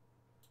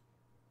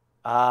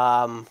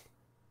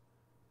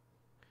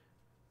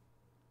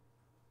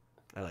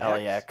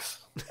 LAX.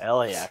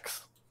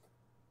 LAX.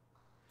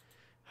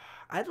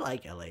 I'd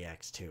like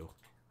LAX too.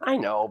 I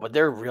know, but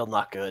they're real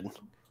not good.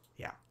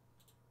 Yeah.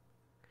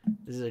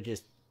 These are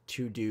just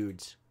two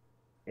dudes.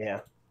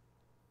 Yeah.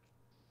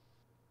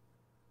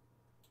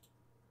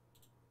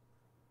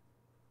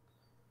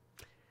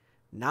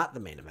 Not the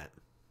main event.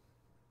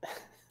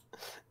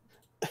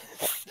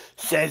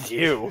 Says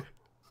you.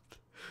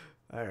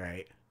 All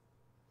right.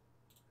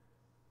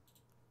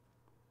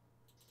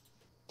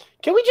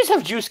 Can we just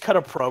have Juice cut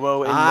a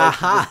promo?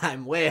 Aha!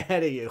 I'm way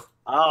ahead of you.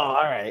 Oh,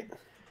 all right.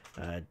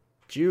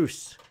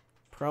 Juice.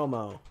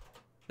 Promo.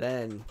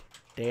 Then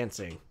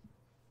dancing.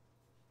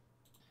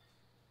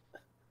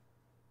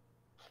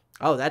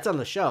 Oh, that's on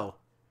the show.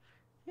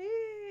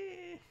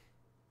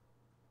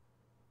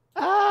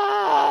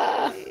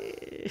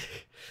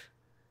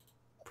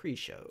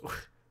 Pre-show.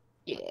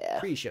 Yeah.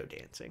 Pre-show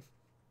dancing.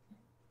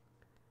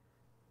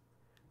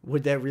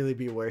 Would that really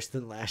be worse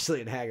than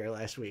Lashley and Hager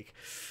last week?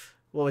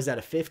 What was that,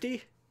 a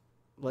 50?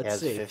 Let's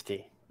see.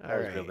 50. That All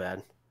was right. real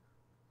bad.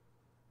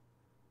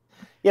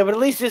 Yeah, but at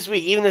least this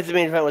week, even if the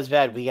main event was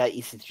bad, we got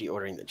EC3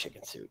 ordering the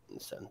chicken suit,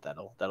 and so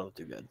that'll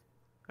do good.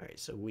 All right,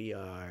 so we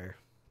are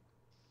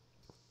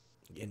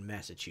in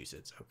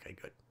Massachusetts. Okay,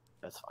 good.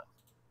 That's fine.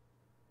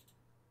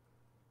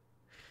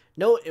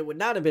 No, it would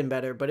not have been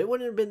better, but it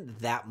wouldn't have been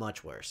that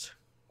much worse.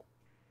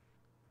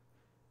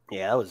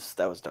 Yeah,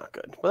 that was not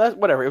good. Well, that's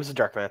whatever. It was a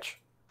dark match.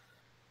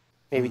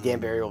 Maybe Dan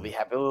Barry will be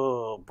happy.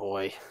 Oh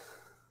boy,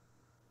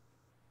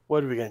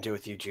 what are we gonna do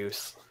with you,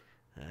 Juice?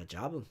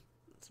 Job him.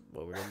 That's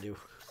what we're gonna do.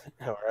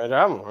 All right,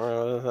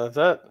 that's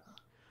it.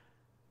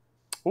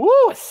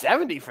 Woo, a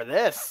 70 for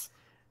this.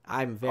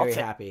 I'm very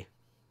happy.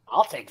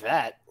 I'll take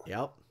that.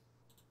 Yep.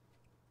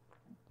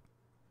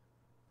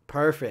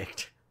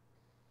 Perfect.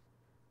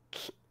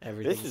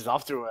 This is a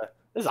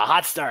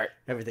hot start.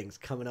 Everything's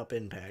coming up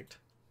Impact.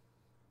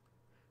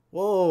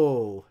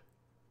 Whoa.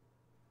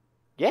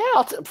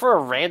 Yeah, for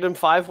a random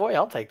 5-way,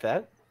 I'll take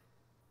that.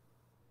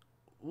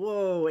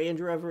 Whoa,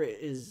 Andrew Everett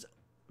is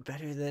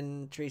better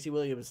than Tracy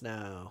Williams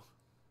now.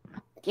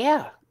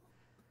 Yeah.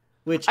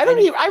 Which I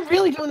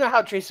really don't know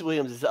how Tracy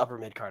Williams is upper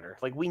mid Carter.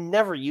 Like, we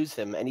never use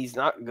him, and he's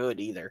not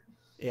good either.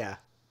 Yeah.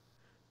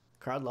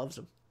 Crowd loves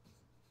him.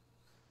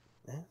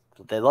 Yeah.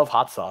 They love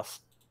hot sauce.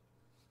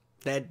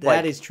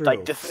 That is true.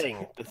 Like the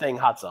thing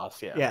hot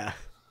sauce, yeah. Yeah.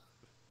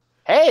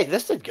 Hey,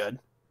 this did good.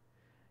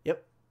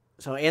 Yep.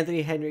 So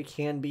Anthony Henry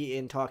can be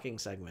in talking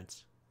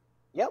segments.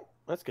 Yep,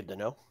 that's good to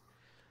know.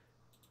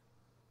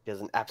 He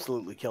doesn't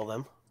absolutely kill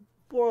them.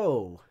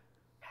 Whoa.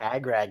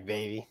 Hagrag,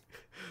 baby.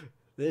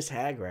 This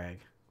Hagrag.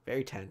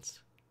 Very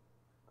tense.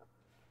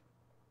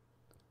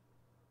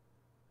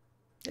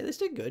 Yeah, this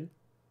did good.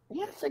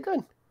 Yeah, it's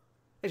good.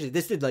 Actually,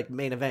 this did like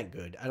main event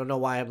good. I don't know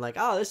why I'm like,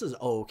 oh, this is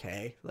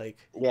okay. Like,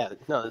 yeah,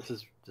 no, this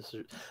is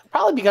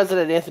probably because it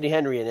had Anthony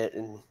Henry in it,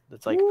 and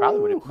it's like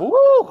probably would.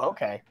 Woo!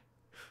 Okay.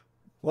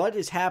 What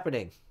is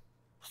happening?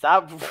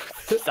 Stop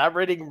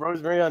rating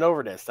Rosemary on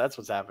Overdose. That's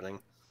what's happening.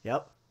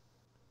 Yep.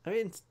 I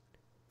mean,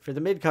 for the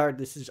mid card,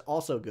 this is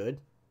also good.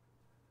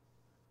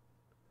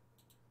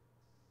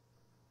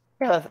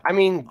 Yeah, I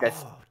mean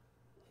that's. Oh.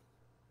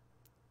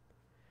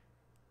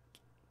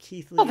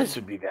 Keith Lee. Oh, this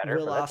would be better.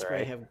 Will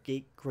Ospreay Ospreay have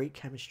great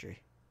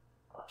chemistry.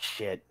 Oh,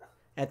 shit.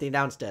 At the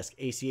announce desk,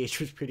 ACH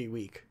was pretty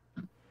weak.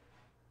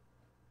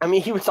 I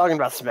mean, he was talking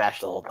about Smash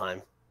the whole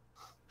time.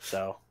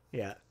 So.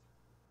 Yeah.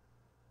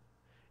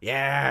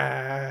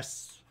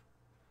 Yes.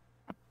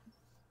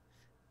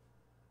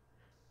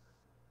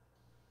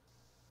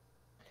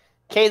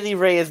 Kaylee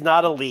Ray is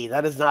not a Lee.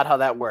 That is not how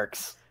that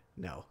works.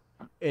 No.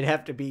 It'd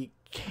have to be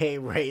K.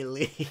 Ray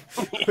Lee,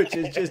 which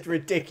is just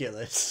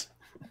ridiculous.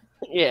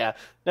 Yeah,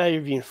 now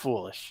you're being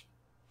foolish.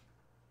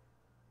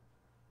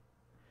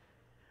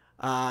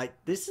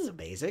 This is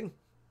amazing.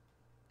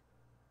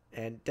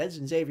 And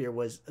Desmond Xavier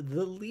was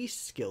the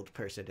least skilled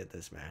person in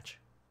this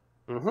match.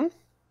 Mm-hmm.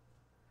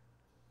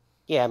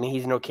 Yeah, I mean,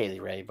 he's no Kaylee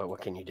Ray, but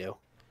what can you do?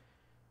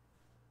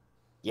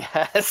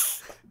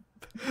 Yes.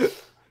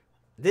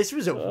 This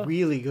was a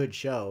really good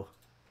show.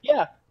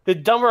 Yeah. The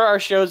dumber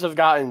our shows have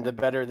gotten, the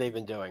better they've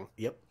been doing.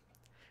 Yep.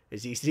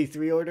 Is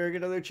EC3 ordering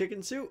another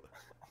chicken suit?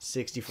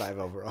 65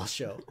 overall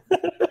show.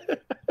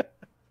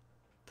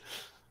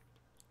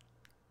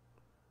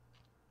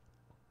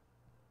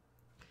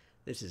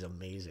 This is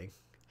amazing.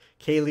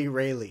 Kaylee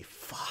Rayleigh.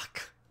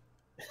 Fuck.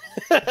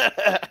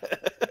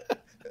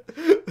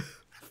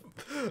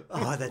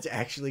 Oh, Oh, that's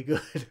actually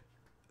good.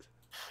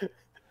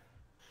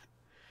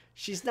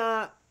 She's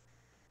not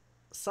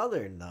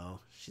Southern though.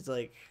 She's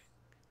like,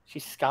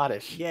 She's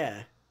Scottish.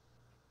 yeah.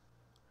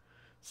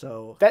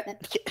 So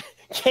That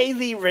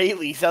Kaylee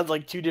Rayleigh sounds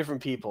like two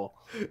different people.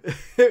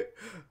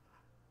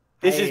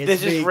 This Hey,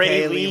 is it's me,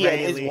 Ray Kaylee Lee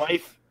and his Rayleigh.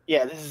 wife.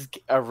 Yeah, this is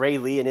Ray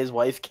Lee and his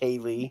wife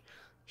Kaylee.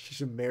 She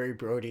should marry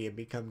Brody and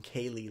become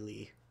Kaylee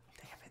Lee.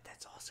 Damn it,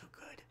 that's also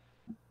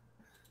good.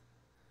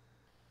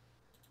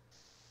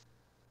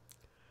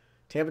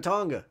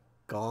 Tamatonga,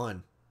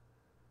 gone.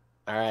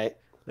 All right.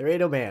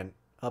 Laredo Man,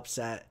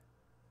 upset.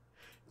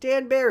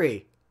 Dan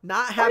Barry,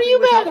 not happy What are you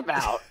with mad how...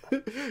 about?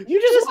 You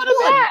just won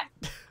a match.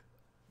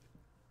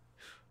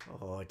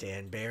 Oh,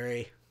 Dan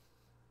Barry.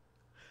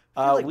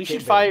 Like We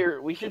should fire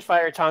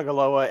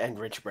Tongaloa and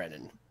Rich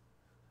Brennan.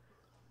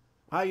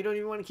 Wow, you don't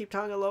even want to keep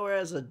Tonga Lower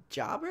as a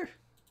jobber?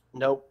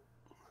 Nope.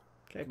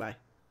 Okay, bye.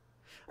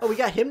 Oh, we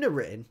got him to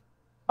written.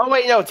 Oh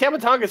wait, no,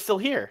 Tamatonga's still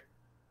here.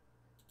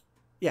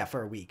 Yeah,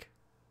 for a week.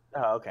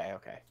 Oh, okay.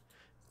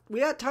 We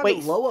got Tonga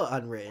Loa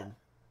unwritten.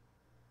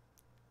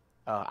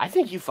 I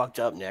think you fucked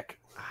up, Nick.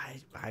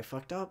 I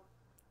fucked up.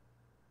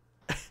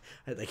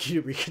 I'd like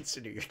you to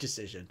reconsider your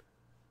decision.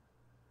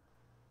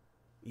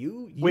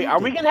 You wait, are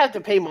we gonna have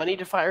to pay money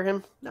to fire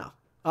him? No.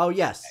 Oh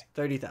yes,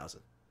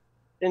 30,000.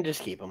 Then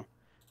just keep him.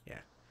 Yeah,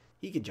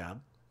 he can job.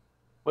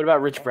 What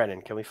about Rich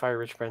Brennan? Can we fire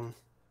Rich Brennan?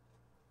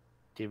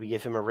 Did we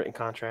give him a written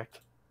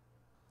contract?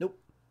 Nope.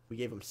 We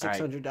gave him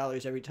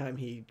 $600 every time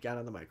he got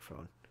on the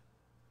microphone.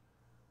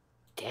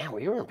 Damn,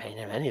 we weren't paying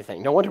him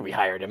anything. No wonder we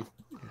hired him.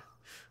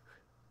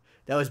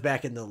 That was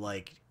back in the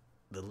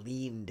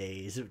lean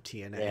days of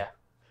TNA. Yeah.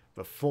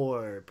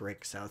 Before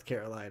Brick, South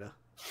Carolina.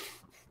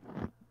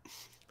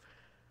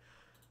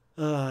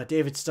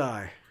 David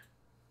Starr.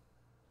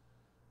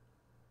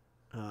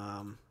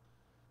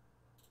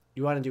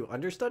 You want to do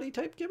understudy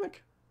type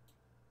gimmick?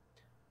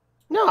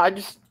 No, I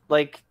just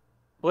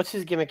what's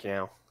his gimmick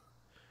now?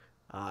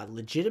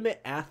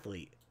 Legitimate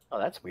athlete. Oh,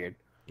 that's weird.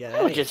 Yeah,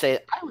 I would just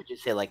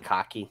say like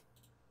cocky.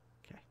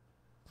 Okay.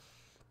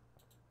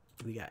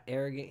 We got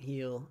arrogant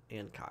heel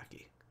and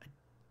cocky.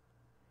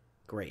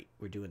 Great,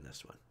 we're doing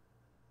this one.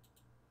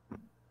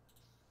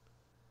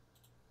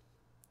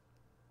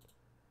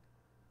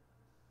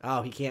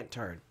 Oh, he can't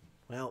turn.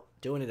 Well,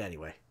 doing it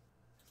anyway.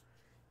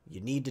 You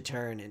need to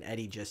turn, and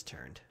Eddie just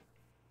turned.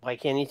 Why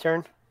can't he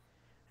turn?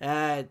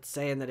 It's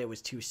saying that it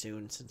was too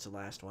soon since the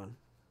last one.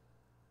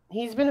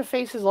 He's been a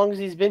face as long as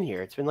he's been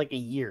here. It's been like a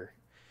year.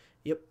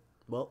 Yep.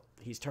 Well,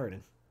 he's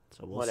turning,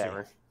 so we'll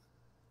Whatever. see.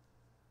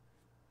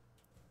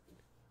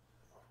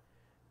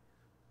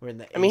 We're in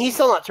the. I mean, he's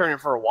still not turning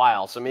for a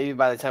while, so maybe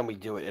by the time we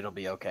do it, it'll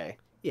be okay.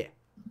 Yeah.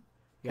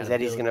 Because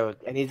Eddie's gonna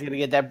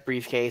get that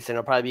briefcase, and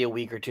it'll probably be a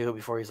week or two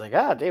before he's like,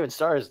 David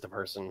Starr is the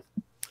person.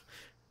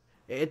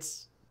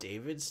 It's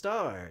David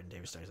Starr. And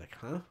David Starr's like,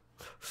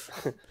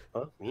 huh?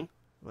 Huh? Me?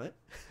 What?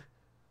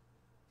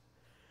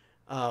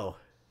 Oh,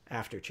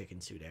 after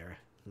Chicken Suit Era.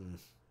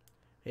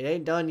 It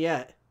ain't done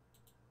yet.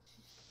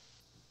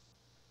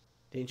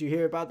 Didn't you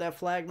hear about that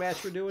flag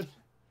match we're doing?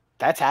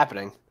 That's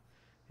happening.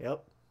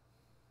 Yep.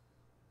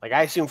 Like,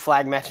 I assume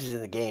flag matches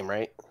in the game,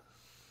 right?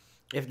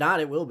 If not,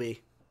 it will be.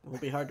 It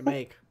won't be hard to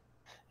make.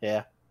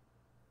 Yeah.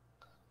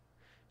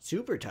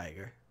 Super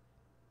Tiger.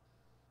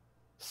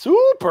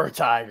 Super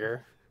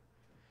Tiger?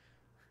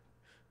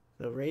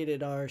 The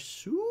rated R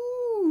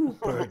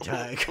Super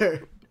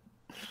Tiger.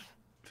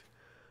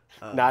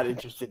 Not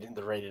interested in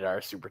the rated R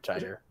Super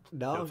Tiger.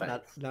 No,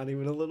 not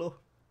even a little.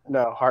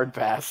 No, hard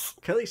pass.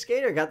 Kelly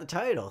Skater got the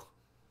title.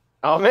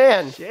 Oh,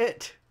 man.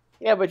 Shit.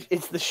 Yeah, but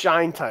it's the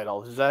Shine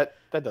title. That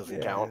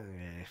doesn't count?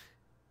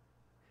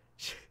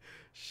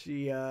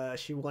 She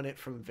won it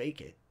from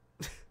Vacant.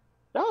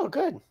 Oh,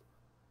 good.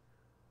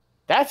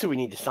 That's who we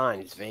need to sign.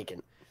 Is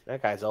Vacant.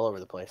 That guy's all over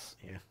the place.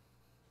 Yeah.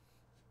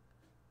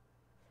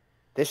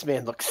 This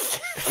man looks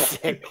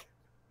sick.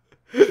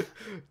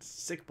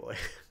 Sick boy.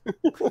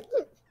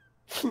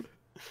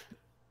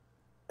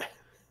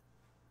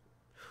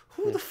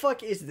 Who the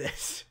fuck is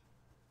this?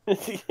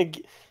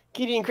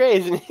 Gideon Cray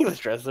is an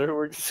English wrestler who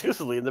works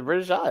exclusively in the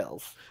British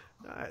Isles.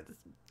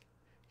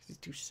 He's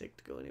too sick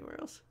to go anywhere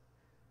else.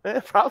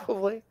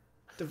 Probably.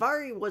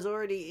 Davari was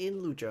already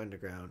in Lucha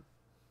Underground.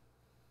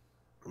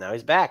 Now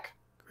he's back.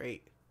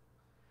 Great.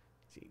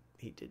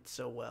 He did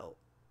so well.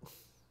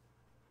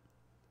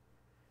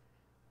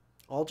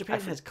 All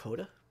Japan has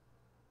Coda?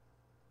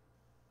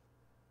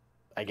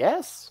 I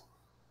guess.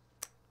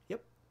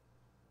 Yep.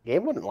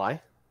 Game wouldn't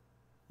lie.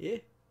 Yeah.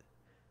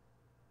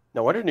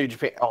 No wonder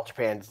All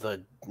Japan's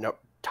the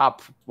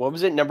top, what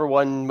was it, number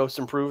one most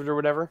improved or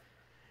whatever?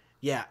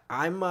 Yeah,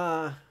 I'm,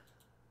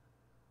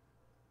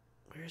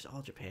 where's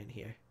All Japan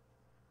here?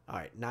 All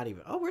right, not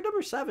even, we're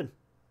number 7.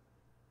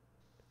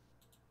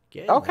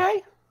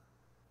 Okay.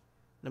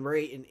 Number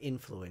 8 in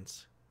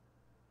influence.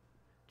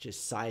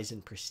 Just size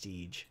and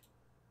prestige.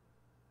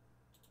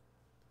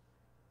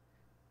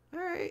 All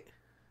right.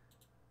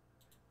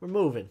 We're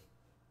moving.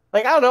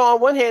 Like, I don't know, on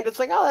one hand, it's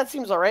like, oh, that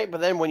seems all right, but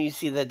then when you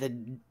see that the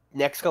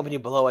next company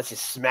below us is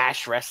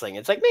Smash Wrestling,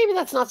 it's like, maybe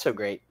that's not so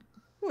great.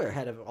 We're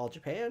ahead of All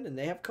Japan, and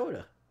they have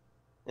Coda.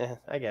 Yeah,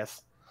 I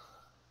guess.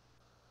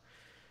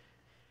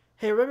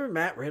 Hey, remember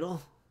Matt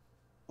Riddle?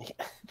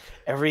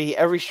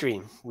 Every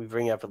stream we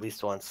bring up at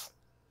least once.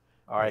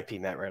 R.I.P.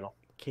 Matt Riddle.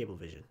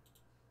 Cablevision.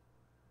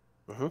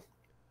 Mm-hmm.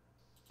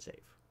 Safe.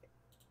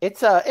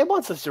 It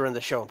wants us to run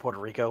the show in Puerto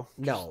Rico.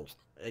 No.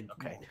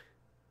 Okay.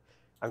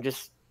 I'm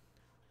just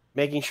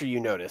making sure you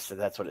notice that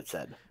that's what it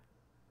said.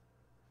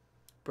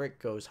 Brick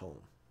goes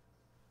home.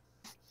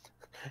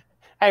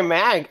 Hey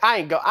man,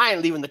 I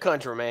ain't leaving the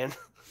country, man.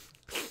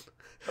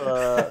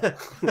 Brick,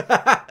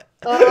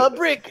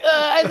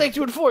 I'd like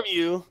to inform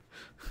you.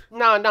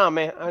 No,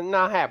 man,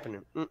 not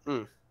happening.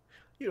 Mm-mm.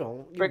 You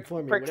don't. Brick,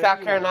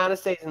 South Carolina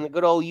stays in the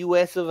good old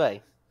U.S. of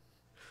A.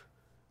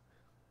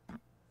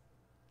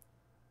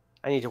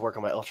 I need to work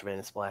on my Ultraman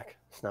is Black.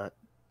 It's not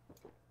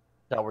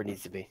where it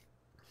needs to be.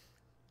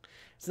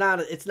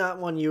 It's not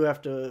one you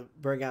have to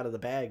bring out of the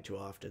bag too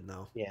often,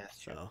 though. Yeah, that's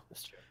true.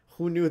 That's true.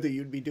 Who knew that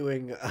you'd be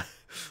doing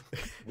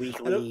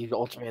weekly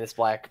Ultraman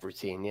Black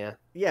routine? Yeah.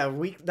 Yeah,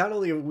 not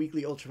only a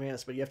weekly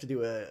Ultramanus, but you have to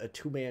do a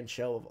 2-man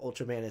show of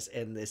Ultramanus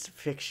and this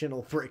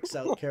fictional Brick,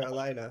 South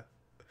Carolina.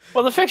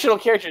 Well, the fictional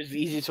character is the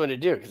easiest one to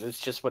do because it's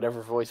just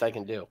whatever voice I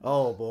can do.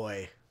 Oh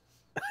boy.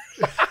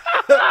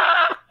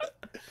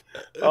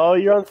 Oh,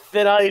 you're on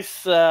thin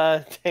ice,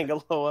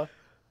 Tangaloa. All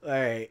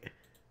right.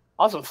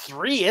 Also,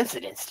 3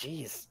 incidents.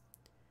 Jeez.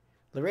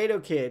 Laredo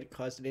Kid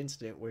caused an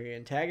incident where he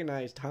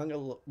antagonized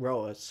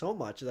Tangaroa so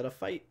much that a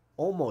fight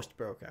almost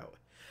broke out.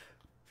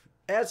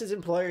 As his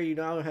employer, you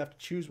now have to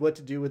choose what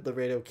to do with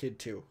Laredo Kid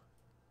 2.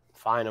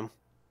 Fine him.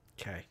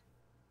 Okay.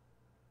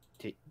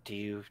 Do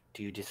you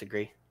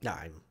disagree? No,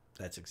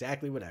 that's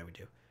exactly what I would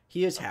do.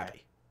 He is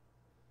happy.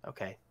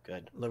 Okay,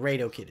 good.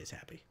 Laredo Kid is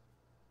happy.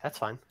 That's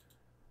fine.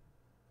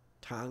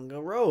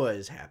 Tangaroa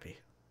is happy.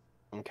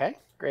 Okay,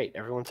 great.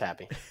 Everyone's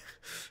happy.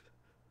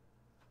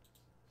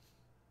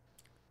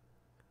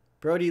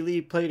 Brody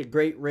Lee played a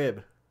great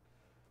rib.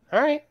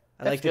 All right.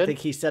 I like to think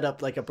he set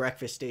up like a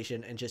breakfast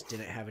station and just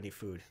didn't have any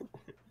food.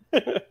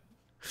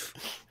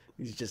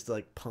 He's just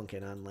like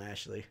punking on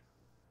Lashley.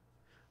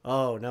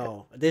 Oh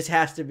no. This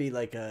has to be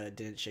like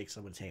didn't shake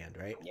someone's hand,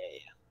 right? Yeah.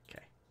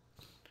 Okay.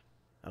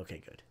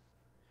 Okay, good.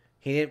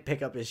 He didn't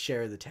pick up his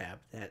share of the tab.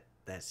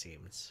 That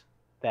seems.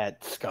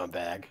 That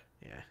scumbag.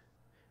 Yeah.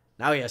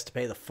 Now he has to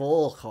pay the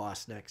full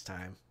cost next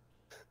time.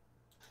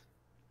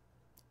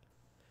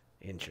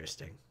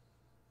 Interesting.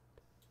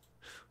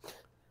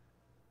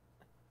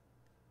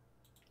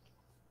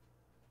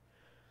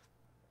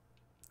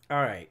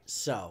 All right,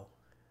 so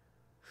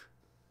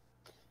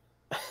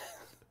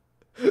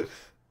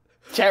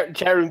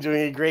chat room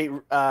doing a great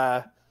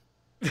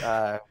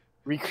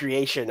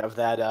recreation of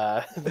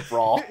that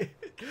brawl.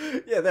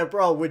 Yeah, that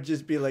brawl would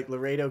just be like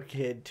Laredo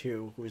Kid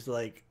 2, who's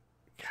like,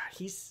 God,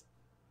 he's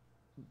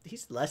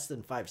less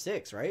than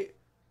 5'6", right?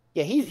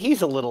 Yeah,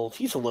 he's a little shit.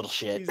 He's a little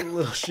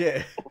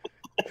shit,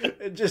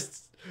 and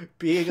just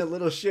being a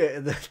little shit,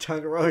 and then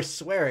Tangaroa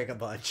swearing a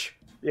bunch.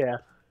 Yeah.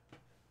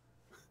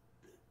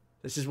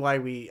 This is why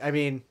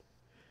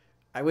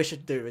I wish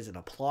there was an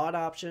applaud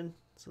option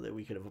so that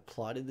we could have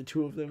applauded the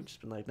two of them.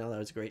 Just been like, no, that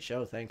was a great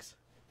show. Thanks.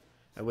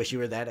 I wish you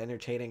were that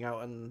entertaining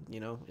out in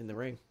the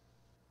ring.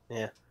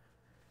 Yeah.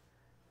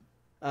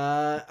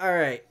 All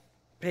right.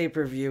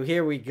 Pay-per-view.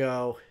 Here we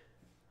go.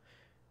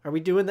 Are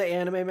we doing the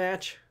anime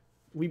match?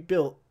 We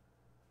built.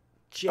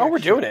 We're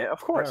doing it.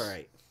 Of course. All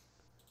right.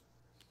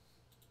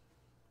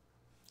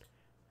 I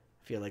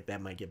feel like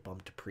that might get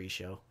bumped to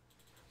pre-show.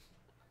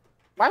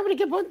 Why would it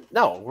get bumped?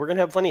 No, we're going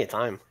to have plenty of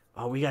time.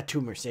 Oh, we got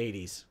 2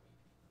 Mercedes.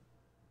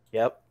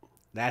 Yep.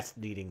 That's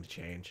needing to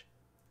change.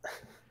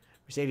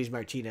 Mercedes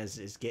Martinez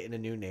is getting a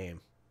new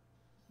name.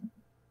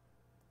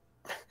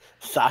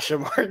 Sasha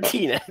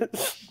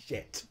Martinez.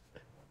 Shit.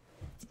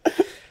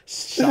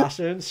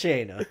 Sasha and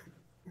Shayna.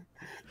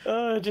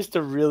 Just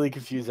to really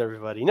confuse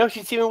everybody. No,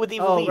 she's teaming with Ivelisse.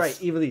 Oh, right.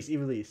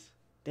 Ivelisse.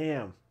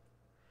 Damn.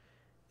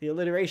 The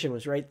alliteration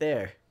was right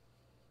there.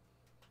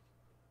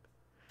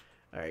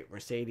 All right.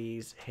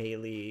 Mercedes,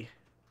 Haley,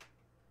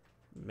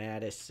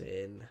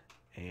 Madison,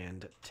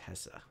 and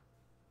Tessa.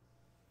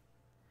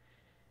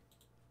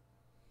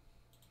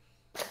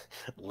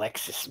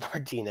 Lexus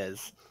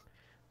Martinez.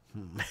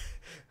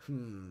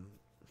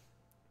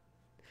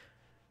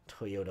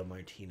 Toyota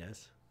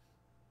Martinez.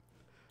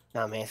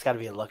 Nah, man, it's got to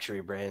be a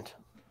luxury brand.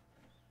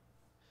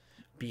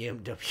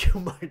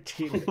 BMW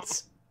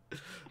Martinez.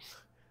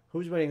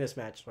 Who's winning this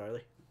match,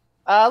 Swarley?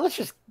 Let's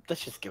just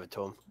give it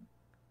to him.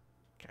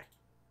 Okay.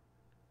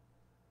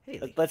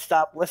 Haley. Let's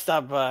stop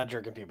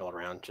jerking people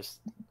around.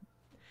 Just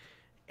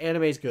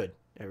anime's good,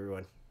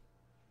 everyone.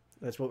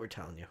 That's what we're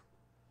telling you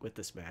with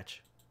this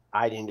match.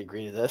 I didn't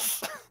agree to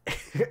this.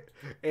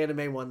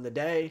 Anime won the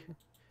day.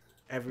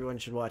 Everyone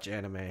should watch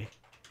anime.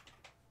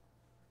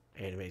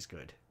 Anime's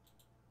good.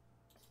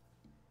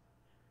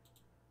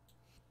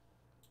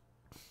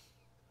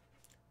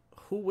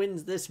 Who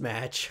wins this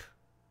match?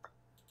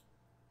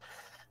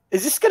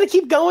 Is this gonna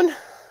keep going?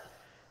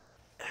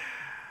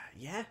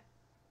 Yeah.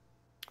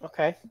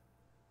 Okay.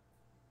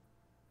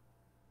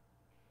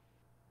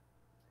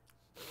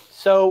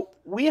 So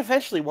we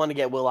eventually want to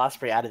get Will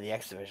Ospreay out of the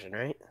X Division,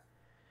 right?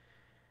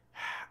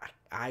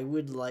 I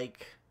would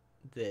like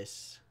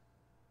this.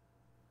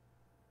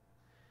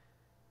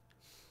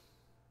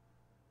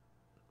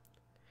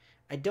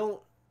 I don't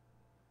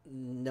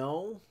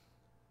know.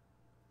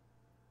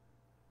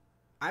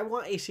 I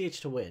want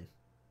ACH to win.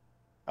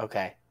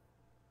 Okay.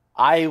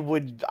 I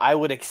would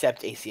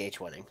accept ACH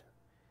winning.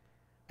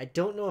 I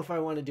don't know if I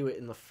want to do it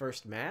in the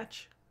first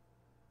match.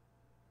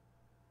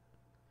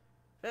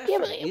 Yeah,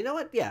 but you know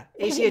what? Yeah,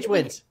 ACH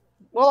wins.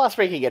 Will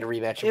Ospreay can get a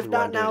rematch If we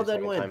not want to do now, it a then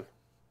second when? time.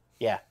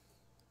 Yeah.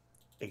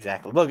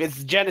 Exactly. Look,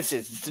 it's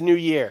Genesis. It's a new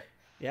year.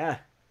 Yeah.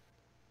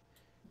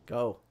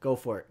 Go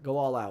for it. Go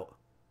all out.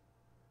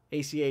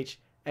 ACH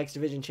X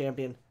Division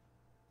champion.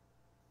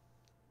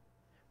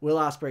 Will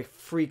Ospreay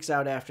freaks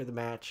out after the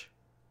match.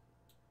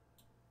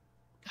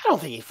 I don't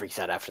think he freaks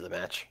out after the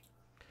match.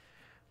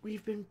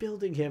 We've been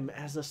building him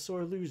as a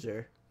sore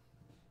loser.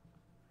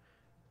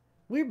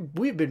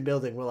 We've been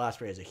building Will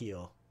Ospreay as a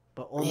heel,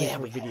 but only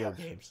for video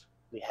games.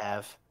 We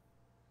have.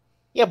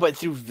 Yeah, but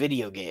through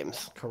video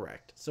games.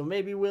 Correct. So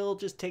maybe Will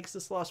just takes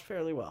this loss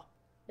fairly well.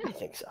 I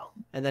think so.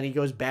 And then he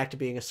goes back to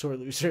being a sore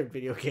loser in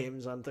video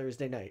games on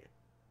Thursday night.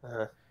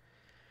 Uh-huh.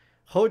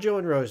 Hojo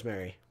and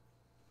Rosemary.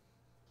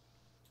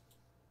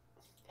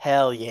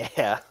 Hell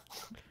yeah.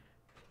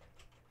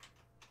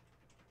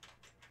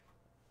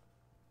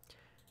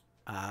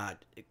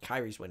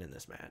 Kyrie's winning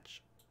this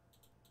match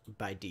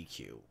by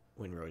DQ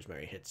when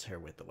Rosemary hits her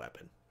with the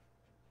weapon.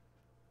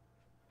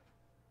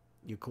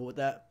 You cool with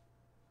that?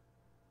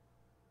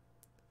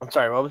 I'm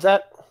sorry, what was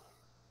that?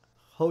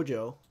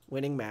 Hojo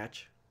winning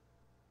match.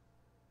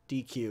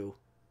 DQ.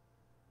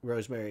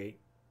 Rosemary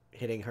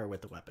hitting her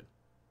with the weapon.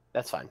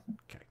 That's fine.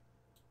 Okay.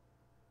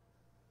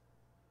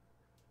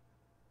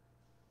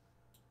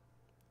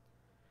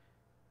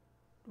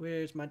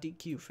 Where's my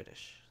DQ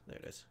finish? There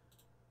it is.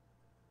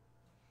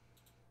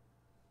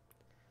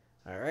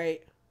 All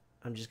right.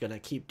 I'm just going to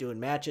keep doing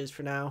matches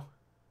for now.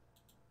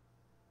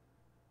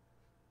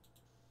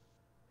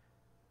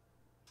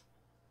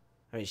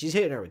 I mean, she's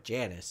hitting her with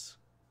Janice.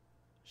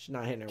 She's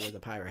not hitting her with a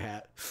pirate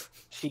hat.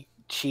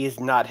 She is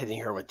not hitting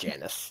her with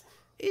Janice.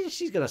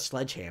 She's going to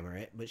sledgehammer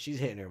it, but she's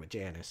hitting her with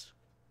Janice.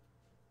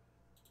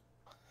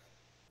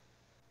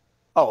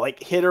 Oh,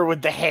 like hit her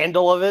with the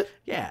handle of it?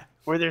 Yeah.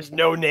 Where there's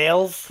no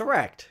nails?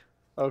 Correct.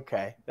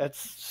 Okay, that's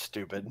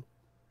stupid.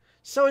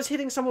 So is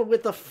hitting someone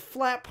with the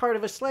flat part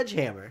of a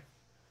sledgehammer.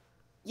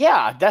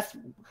 Yeah, that's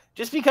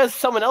just because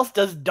someone else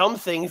does dumb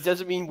things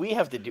doesn't mean we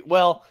have to do.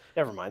 Well,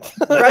 never mind.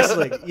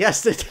 Wrestling,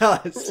 yes, it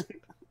does.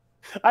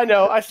 I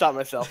know. I stopped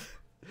myself.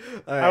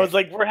 All right. I was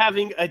like, we're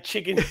having a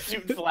chicken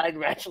suit flag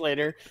match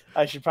later.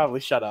 I should probably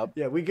shut up.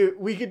 Yeah, we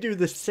could do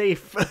the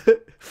safe.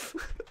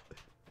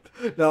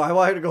 No, I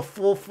want her to go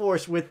full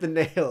force with the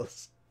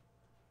nails.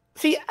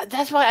 See,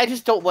 that's why I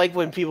just don't like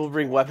when people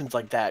bring weapons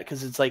like that,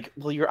 because it's like,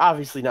 well, you're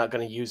obviously not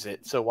going to use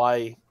it, so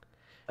why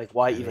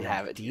even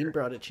have it? Dean here?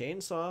 brought a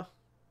chainsaw.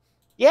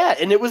 Yeah,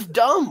 and it was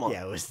dumb.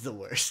 Yeah, it was the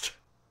worst.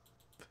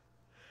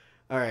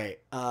 All right,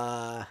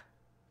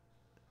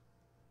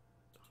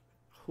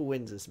 who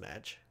wins this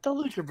match? The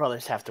Lucha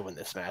Brothers have to win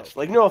this match.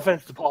 Like, no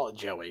offense to Paul and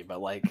Joey,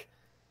 but like,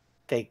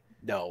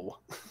 no.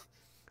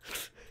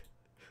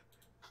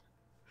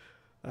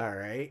 All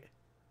right,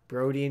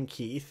 Brody and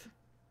Keith.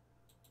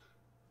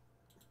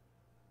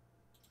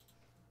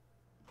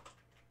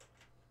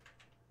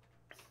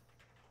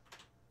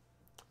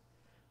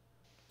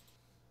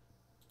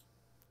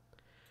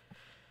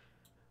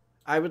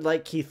 I would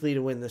like Keith Lee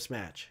to win this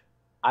match.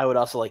 I would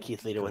also like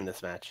Keith Lee to win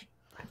this match.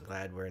 I'm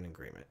glad we're in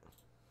agreement.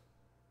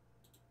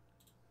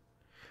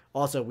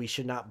 Also, we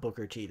should not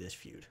Booker T this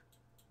feud.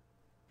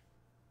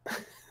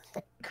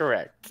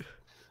 Correct.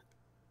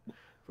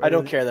 I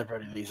don't care that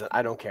Brody Lee's.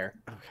 I don't care.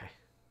 Okay.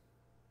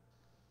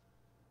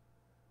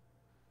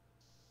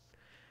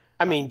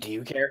 I mean, do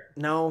you care?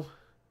 No,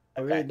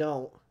 I really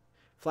don't.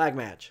 Flag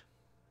match.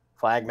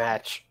 Flag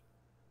match.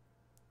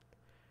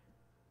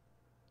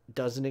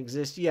 Doesn't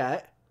exist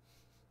yet.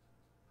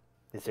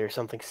 Is there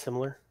something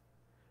similar?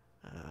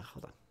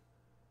 Hold on.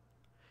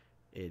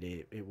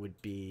 It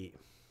would be.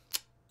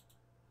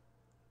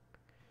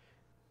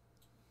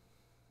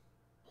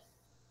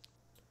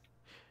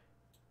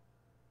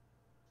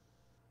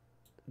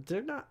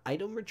 They're not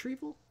item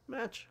retrieval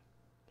match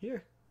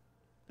here.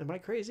 Am I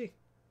crazy?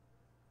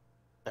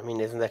 I mean,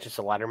 isn't that just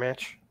a ladder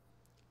match?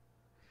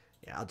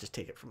 Yeah, I'll just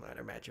take it from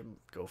ladder match and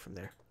go from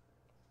there.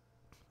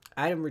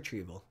 Item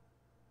retrieval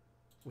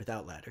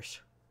without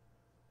ladders.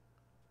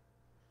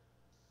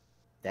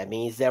 That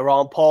means they're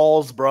on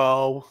poles,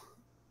 bro.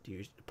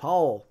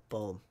 Pole.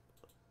 Boom.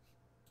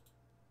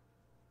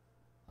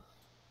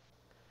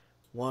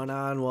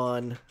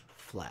 1-on-1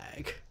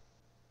 flag.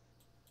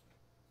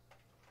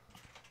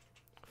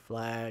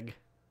 Flag.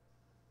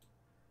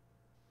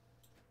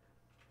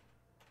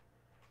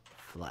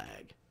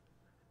 Flag.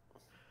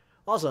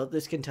 Also,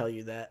 this can tell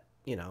you that,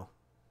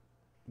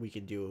 we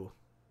could do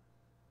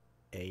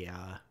a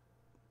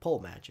pole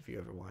match if you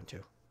ever want to.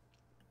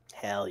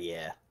 Hell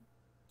yeah.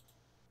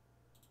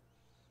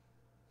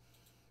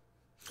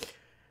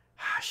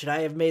 Should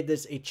I have made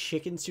this a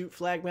chicken suit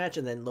flag match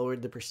and then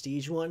lowered the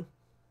prestige one?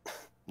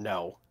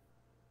 No.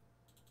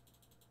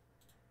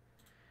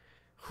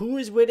 Who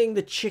is winning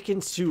the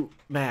chicken suit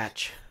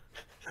match?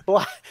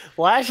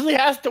 Lashley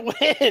has to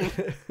win.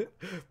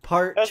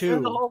 Part That's 2.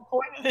 the whole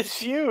point of this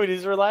feud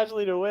is for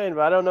Lashley to win.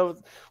 But I don't know.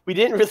 We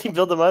didn't really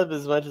build him up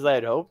as much as I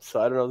had hoped, so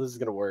I don't know if this is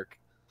gonna work.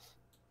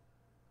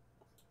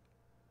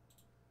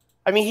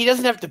 I mean, he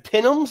doesn't have to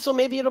pin him, so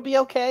maybe it'll be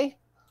okay.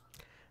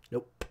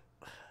 Nope.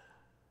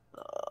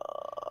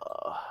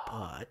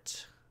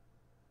 But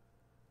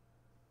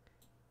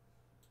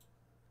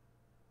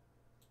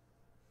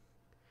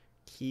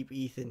keep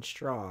Ethan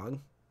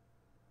strong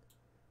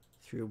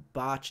through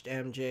botched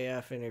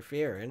MJF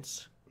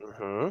interference.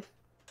 Mm-hmm.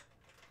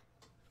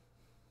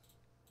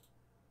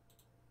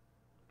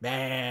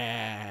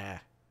 Bah.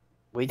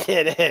 We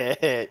did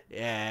it.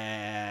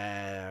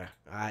 Yeah.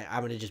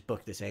 I'm gonna just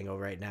book this angle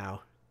right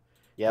now.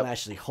 Yep.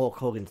 Lashley Hulk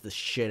Hogan's the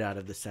shit out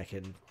of the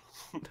second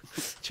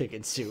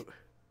chicken suit.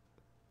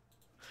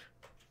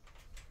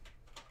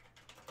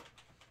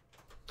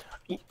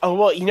 Oh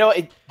well, you know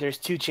there's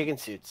 2 chicken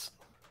suits.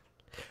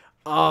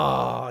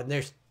 Oh, and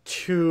there's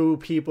 2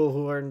 people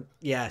who are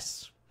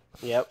yes.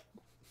 Yep.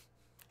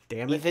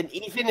 Damn it.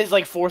 Ethan is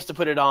like forced to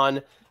put it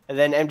on, and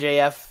then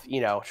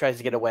MJF, tries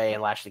to get away,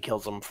 and Lashley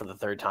kills him for the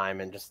 3rd time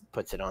and just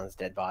puts it on his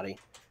dead body.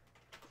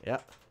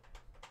 Yep.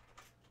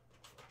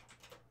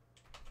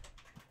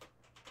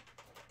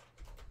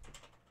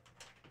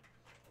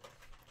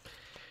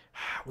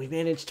 We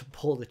managed to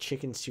pull the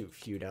chicken suit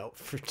feud out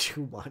for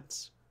 2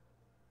 months.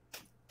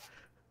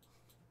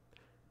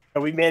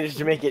 And we managed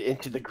to make it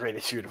into the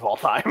greatest feud of all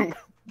time.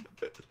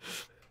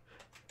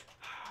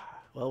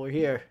 Well, we're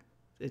here.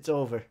 It's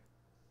over.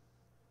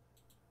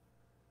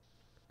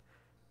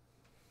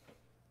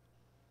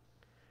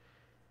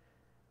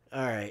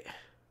 All right.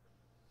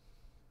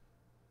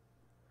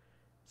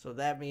 So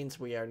that means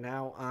we are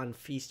now on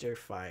Feast or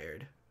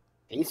Fired.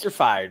 Feast or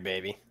Fired,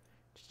 baby.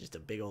 It's just a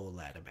big old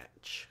ladder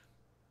match.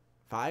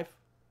 5?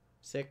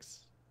 6?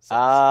 6.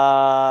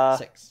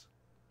 6.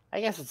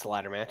 I guess it's a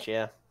ladder match,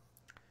 yeah.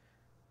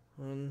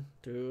 1,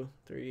 2,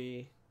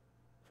 3,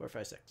 4,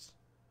 5, 6.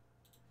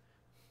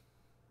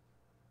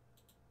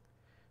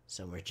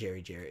 Somewhere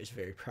Jerry Jarrett is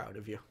very proud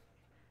of you.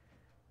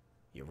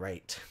 You're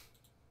right.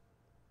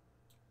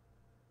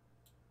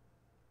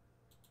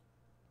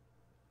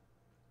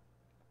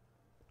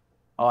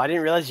 Oh, I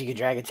didn't realize you could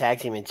drag a tag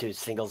team into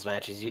singles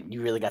matches.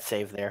 You really got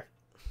saved there.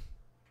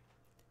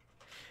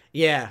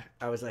 Yeah,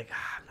 I was like,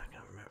 I'm not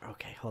gonna remember.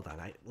 Okay, hold on.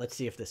 Let's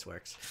see if this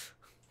works.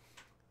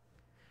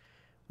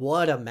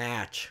 What a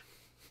match!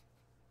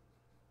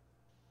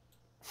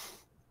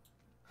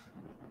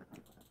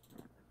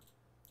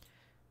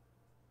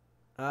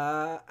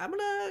 I'm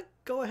gonna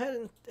go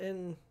ahead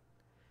and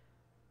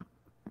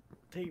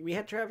we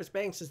had Travis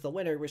Banks as the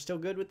winner. We're still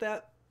good with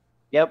that?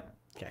 Yep.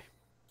 Okay.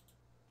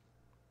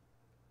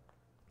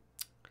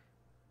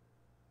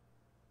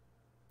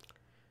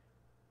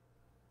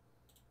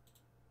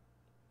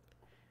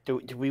 Do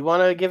we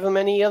want to give him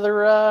any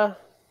other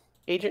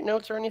agent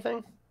notes or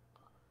anything?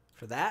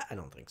 For that, I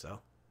don't think so.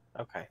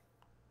 Okay.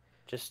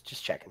 Just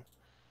checking.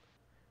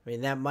 I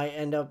mean, that might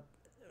end up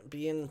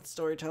being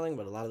storytelling,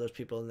 but a lot of those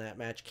people in that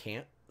match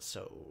can't,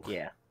 so...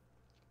 Yeah.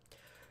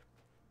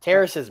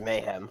 Tara says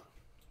Mayhem.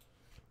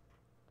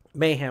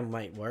 Mayhem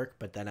might work,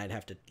 but then I'd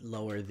have to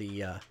lower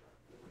the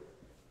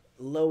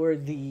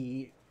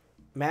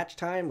match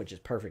time, which is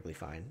perfectly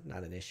fine.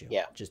 Not an issue.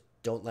 Yeah. Just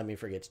don't let me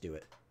forget to do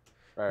it.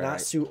 All Not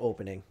right. suit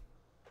opening.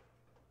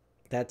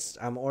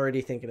 I'm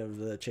already thinking of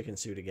the chicken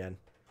suit again.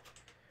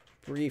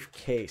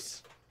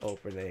 Briefcase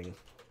opening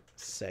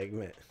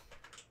segment.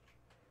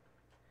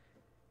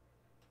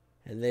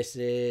 And this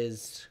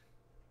is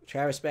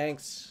Travis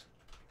Banks.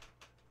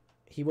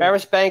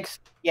 Travis Banks,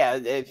 yeah,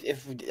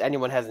 if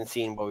anyone hasn't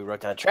seen what we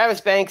wrote down,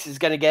 Travis Banks is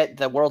going to get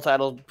the world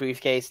title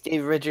briefcase.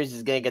 David Richards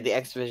is going to get the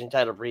X Division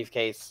title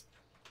briefcase.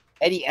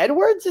 Eddie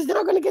Edwards is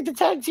now going to get the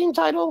tag team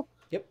title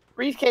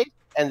briefcase.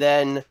 And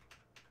then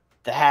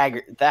the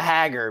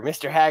Hagger,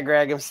 Mr.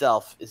 Hagrag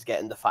himself, is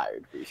getting the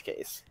Fired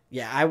briefcase.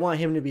 Yeah, I want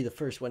him to be the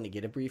first one to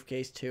get a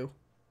briefcase, too.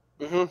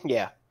 Mm-hmm,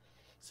 yeah.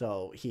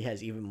 So he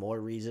has even more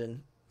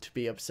reason to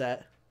be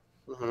upset.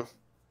 Mm-hmm.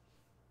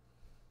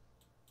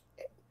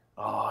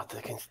 Oh,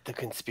 the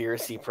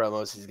conspiracy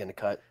promos he's gonna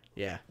cut.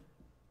 Yeah.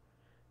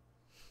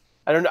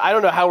 I don't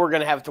know how we're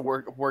gonna have to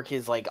work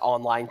his like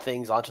online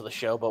things onto the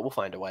show, but we'll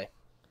find a way.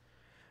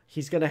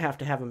 He's gonna have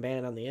to have a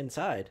man on the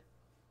inside.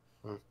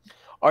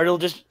 Or we'll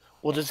just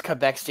cut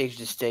backstage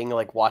to Sting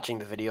like watching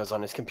the videos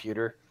on his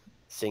computer.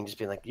 Sting just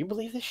being like, "You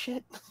believe this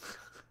shit?"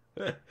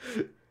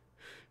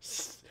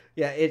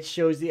 Yeah, it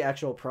shows the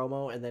actual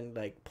promo and then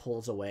like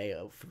pulls away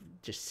of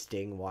just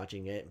Sting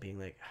watching it and being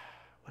like,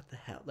 what the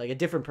hell? Like a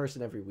different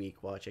person every week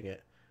watching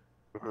it.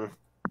 Mm-hmm.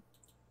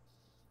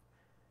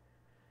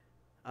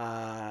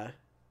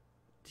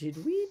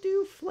 Did we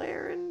do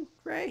Flair and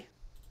Ray?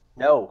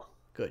 No.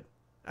 Good.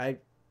 I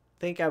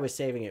think I was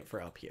saving it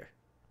for up here.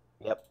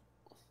 Yep.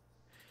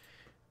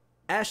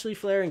 Ashley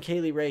Flair and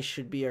Kaylee Ray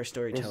should be our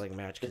storytelling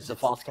match. This is a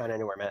false count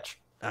anywhere match.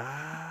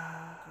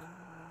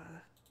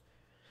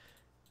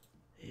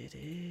 It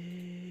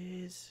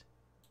is.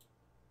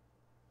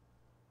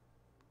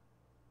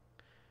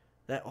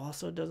 That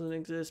also doesn't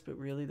exist, but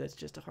really that's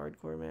just a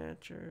hardcore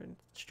match or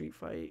a street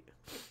fight.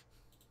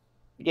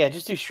 Yeah,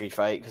 just do street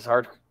fight because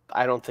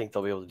I don't think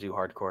they'll be able to do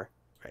hardcore.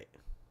 Right.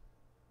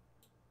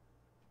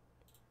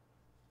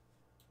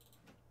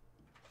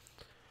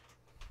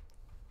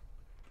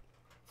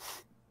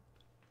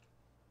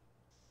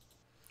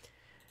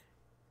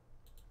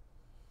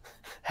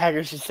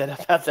 Haggard should set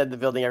up outside the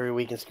building every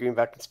week and scream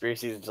about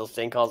conspiracies until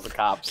Sting calls the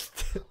cops.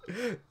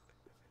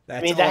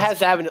 That has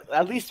to happen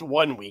at least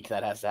 1 week.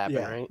 That has to happen,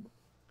 Yeah. right?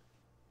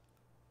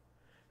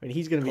 I mean,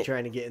 he's going to be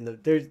trying to get in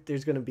the...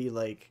 There's going to be,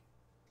 like,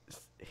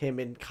 him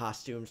in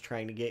costumes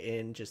trying to get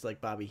in, just like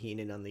Bobby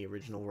Heenan on the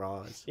original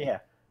Raws. Yeah.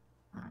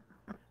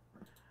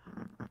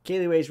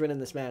 Kaylee Ray's winning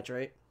this match,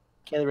 right?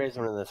 Kaylee Ray's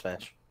winning this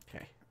match.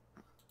 Okay.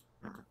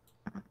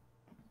 Is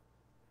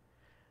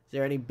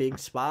there any big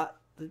spot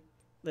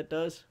that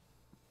does?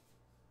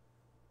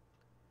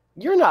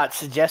 You're not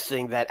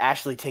suggesting that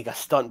Ashley take a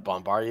stunt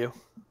bump, are you?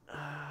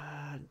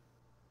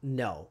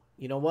 No.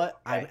 You know what?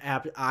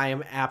 Okay. I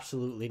am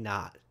absolutely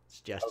not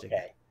suggesting.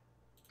 Okay.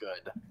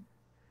 Good.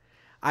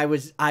 I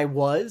was,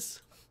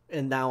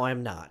 and now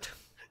I'm not.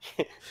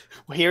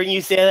 Hearing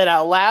you say that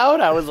out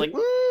loud, I was like,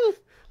 All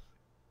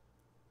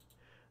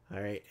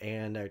right,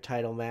 and our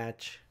title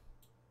match.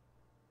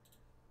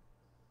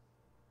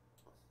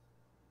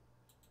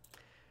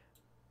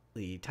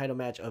 The title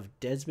match of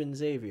Desmond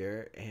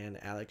Xavier and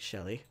Alex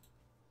Shelley.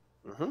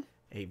 Mm-hmm.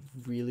 A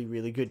really,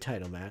 really good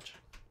title match.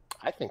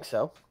 I think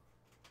so.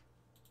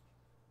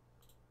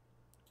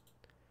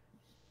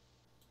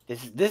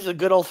 This is a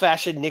good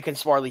old-fashioned Nick and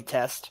Swarley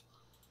test.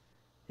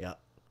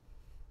 Yep.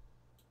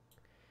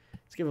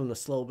 Let's give them the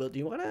slow build. Do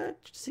you want to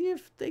see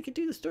if they could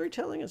do the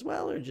storytelling as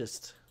well, or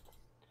just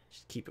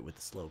keep it with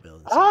the slow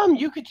build?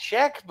 You could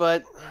check,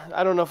 but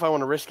I don't know if I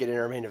want to risk it in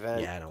our main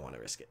event. Yeah, I don't want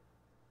to risk it.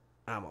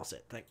 I'm all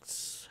set.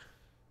 Thanks.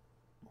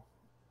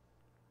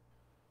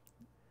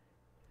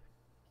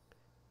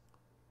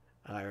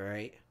 All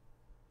right.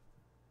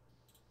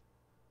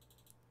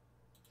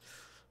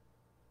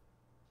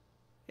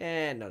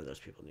 And none of those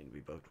people need to be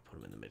booked. We'll put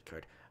them in the mid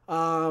card.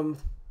 Are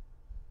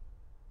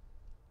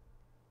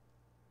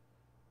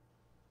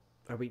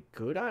we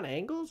good on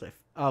angles?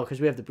 Because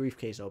we have the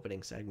briefcase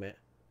opening segment.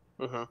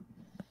 Mm-hmm.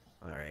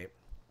 All right.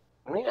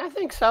 I mean, I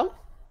think so.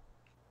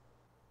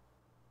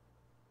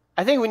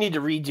 I think we need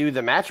to redo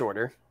the match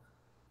order.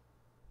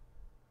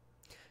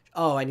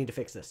 Oh, I need to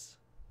fix this.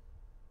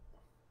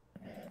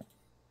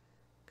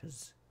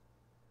 Because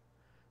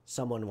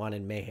someone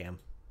wanted Mayhem.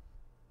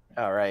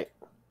 All right.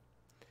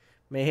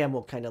 Mayhem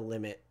will kind of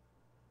limit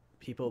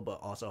people, but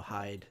also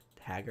hide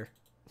Hager.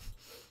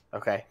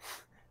 Okay.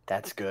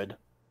 That's good.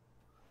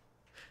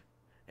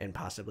 And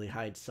possibly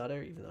hide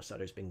Sutter, even though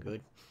Sutter's been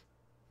good.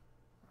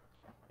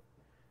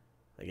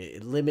 Like,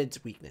 it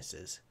limits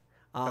weaknesses.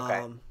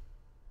 Okay.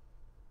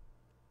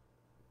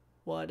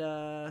 What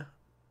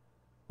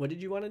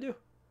did you want to do?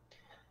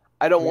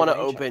 I don't want to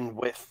open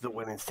with the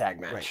women's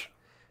tag match. Right.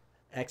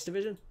 X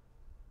Division?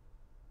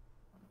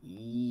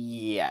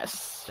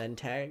 Yes. Then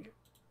tag?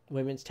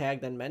 Women's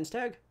tag, then men's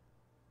tag?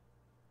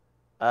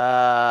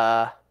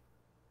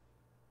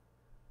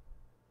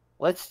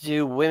 Let's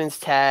do women's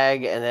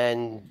tag and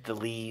then the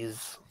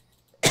Lees.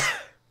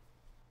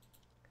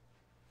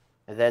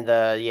 And then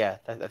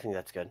I think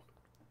that's good.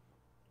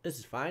 This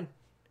is fine.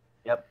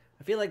 Yep.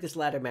 I feel like this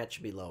ladder match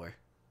should be lower.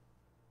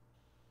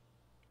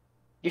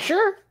 You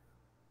sure?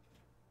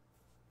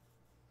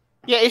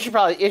 Yeah, it should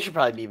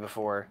probably be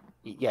before.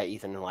 Yeah,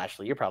 Ethan and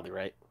Lashley. You're probably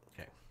right.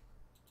 Okay.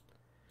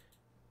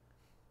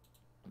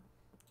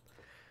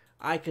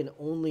 I can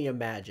only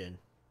imagine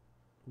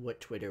what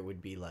Twitter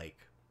would be like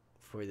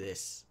for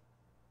this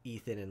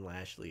Ethan and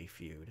Lashley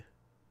feud.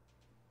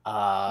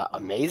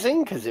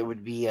 Amazing, because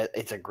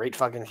it's a great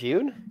fucking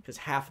feud. Because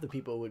half the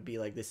people would be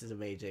like, "This is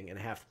amazing," and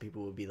half the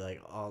people would be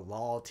like, "Oh,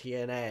 lol,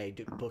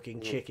 TNA booking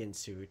chicken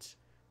suits."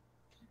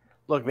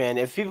 Look, man,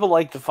 if people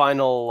like the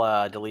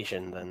final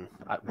deletion, then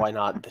why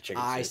not the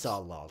chicken suits? I saw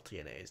lol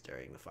TNAs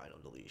during the final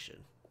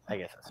deletion. I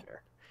guess that's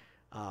fair.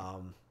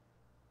 Do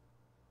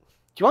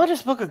you want to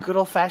just book a good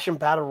old fashioned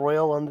battle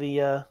royal on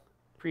the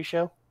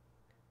pre-show?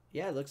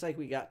 Yeah, it looks like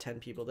we got 10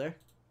 people there.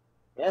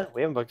 Yeah,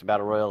 we haven't booked a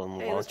battle royal in a long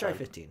time. Hey, let's try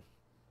 15.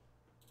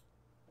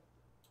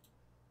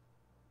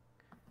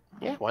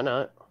 Yeah, why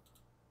not?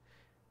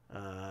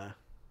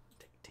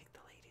 Take the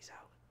ladies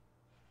out.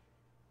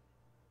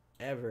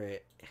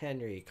 Everett,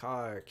 Henry,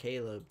 Carr,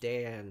 Caleb,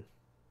 Dan,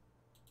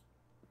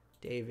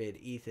 David,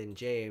 Ethan,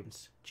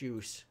 James,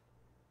 Juice,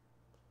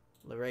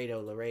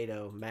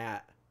 Laredo,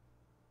 Matt,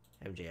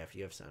 MJF.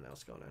 You have something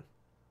else going on.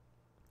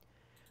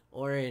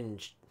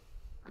 Orange,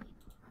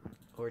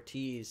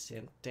 Ortiz,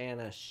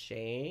 Santana,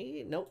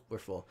 Shane. Nope, we're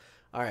full.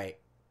 All right.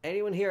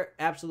 Anyone here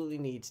absolutely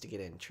needs to get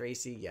in.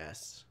 Tracy,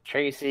 yes.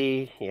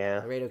 Tracy,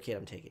 yeah. Laredo Kid,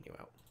 I'm taking you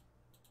out.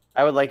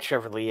 I would like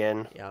Trevor Lee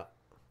in. Yeah.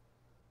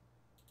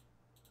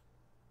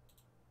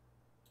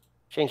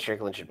 Shane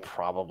Strickland should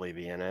probably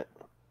be in it.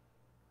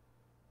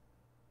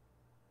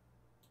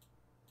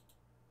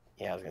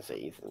 Yeah, I was gonna say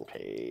Ethan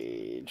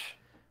Page.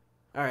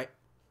 All right.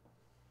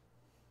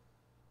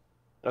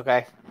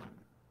 Okay.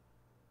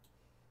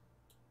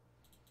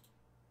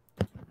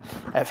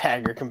 Have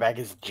Hager come back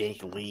as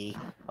Jake Lee.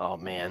 Oh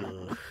man.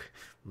 Ugh.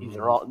 These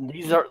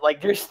are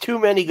like there's too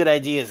many good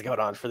ideas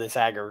going on for this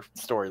Hager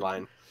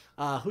storyline.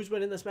 Who's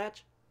winning this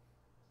match?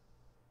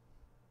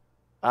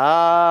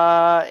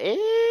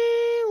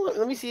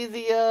 Let me see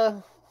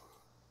the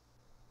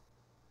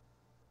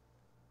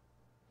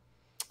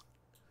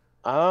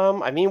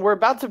I mean we're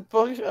about to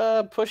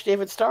push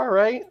David Starr,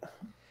 right?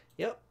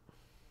 Yep.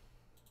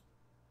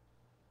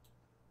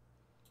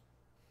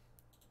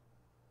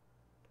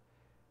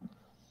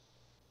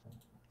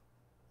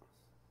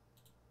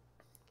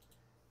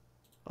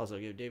 Also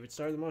give David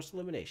Starr the most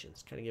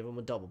eliminations. Kind of give him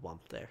a double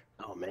bump there.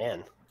 Oh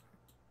man.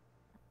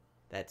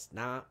 That's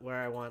not where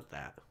I want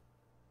that.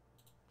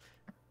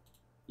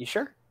 You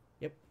sure?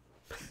 Yep.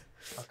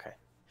 Okay.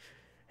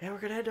 And we're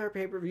going to end our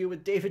pay-per-view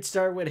with David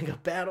Starr winning a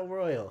Battle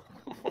Royal.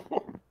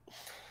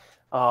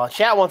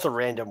 Chat wants a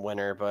random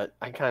winner, but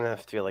I kind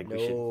of feel like we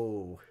should.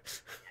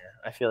 Yeah,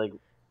 I feel like.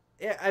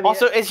 Yeah, I mean,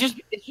 also, it's just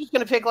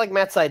gonna pick like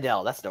Matt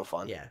Sydal. That's no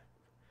fun. Yeah.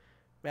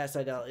 Matt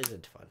Sydal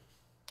isn't fun.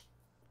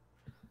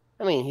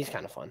 I mean, he's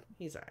kind of fun.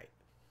 He's all right.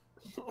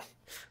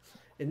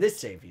 In this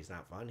save, he's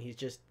not fun. He's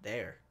just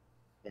there.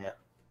 Yeah.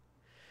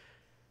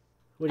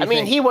 I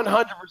mean, he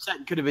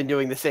 100% could have been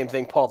doing the same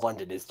thing Paul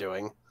London is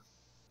doing.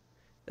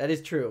 That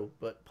is true,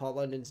 but Paul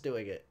London's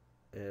doing it.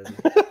 And...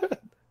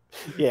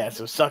 yeah,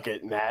 so suck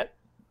it, Matt.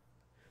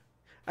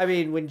 I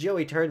mean, when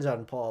Joey turns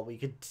on Paul, we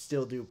could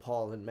still do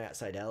Paul and Matt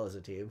Sydal as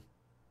a team.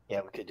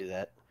 Yeah, we could do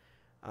that.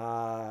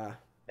 And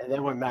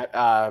then when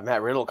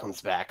Matt Riddle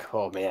comes back,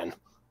 oh man,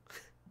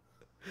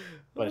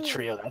 what a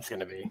trio that's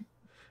gonna be.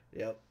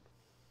 Yep.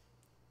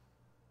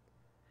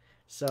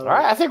 So all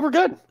right, I think we're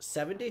good.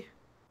 70.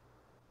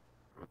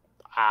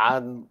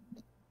 I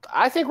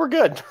think we're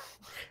good.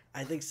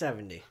 I think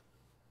 70.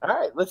 All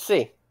right, let's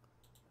see.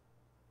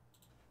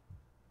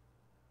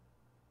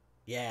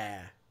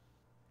 Yeah.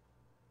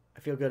 I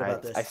feel good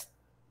about this.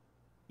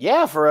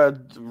 Yeah, for a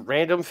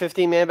random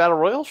 15-man battle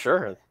royal,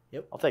 sure.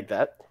 Yep. I'll take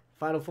that.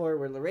 Final four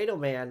were Laredo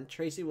Man,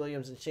 Tracy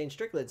Williams, and Shane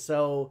Strickland.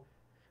 So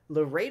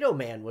Laredo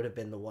Man would have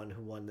been the one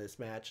who won this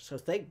match. So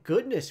thank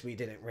goodness we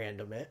didn't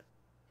random it.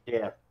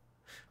 Yeah.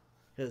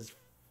 Because,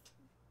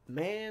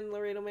 man,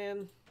 Laredo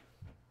Man.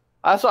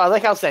 Also, I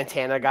like how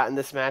Santana got in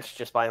this match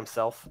just by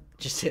himself.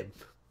 Just him.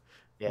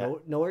 Yeah.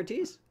 No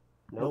Ortiz?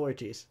 Nope. No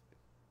Ortiz.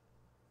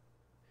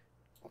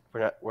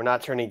 We're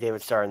not turning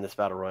David Starr in this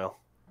battle royal.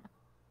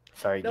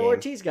 Sorry, No, game.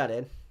 Ortiz got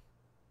in.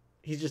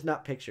 He's just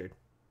not pictured.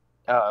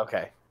 Oh,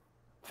 okay.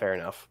 Fair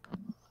enough.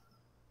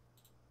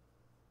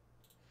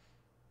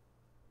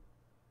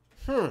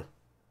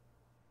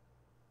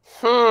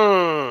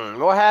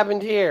 What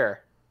happened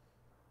here?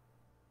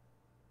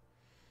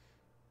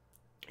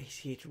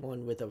 ACH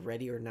won with a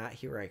ready or not,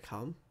 here I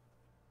come.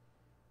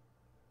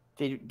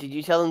 Did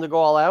you tell him to go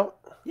all out?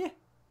 Yeah.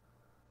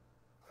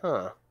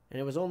 Huh. And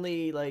it was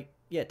only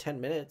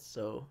 10 minutes,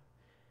 so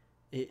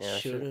it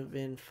should have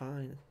been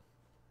fine.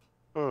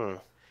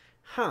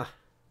 Huh.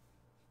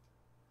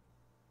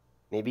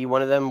 Maybe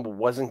one of them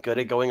wasn't good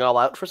at going all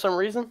out for some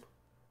reason?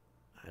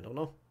 I don't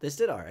know. This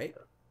did all right.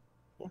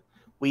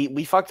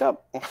 We fucked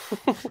up.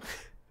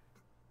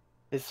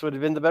 This would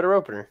have been the better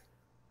opener.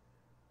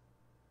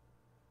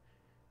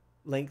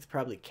 Length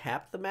probably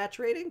capped the match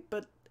rating,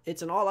 but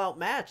it's an all-out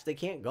match. They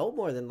can't go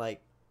more than 10,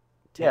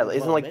 yeah,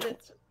 isn't 12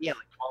 minutes. 12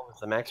 is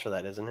the max for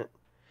that, isn't it?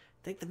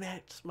 I think the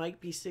match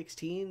might be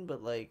 16, but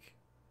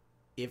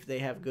if they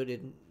have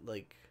good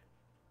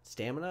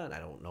stamina, and I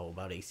don't know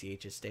about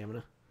ACH's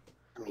stamina.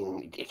 I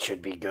mean, it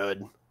should be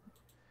good.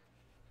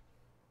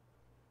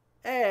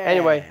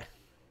 Anyway.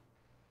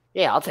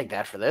 Yeah, I'll take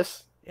that for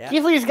this. Yeah.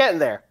 Keith Lee's getting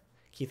there.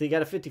 Keith Lee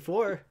got a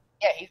 54.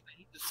 Yeah, he's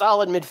a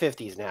solid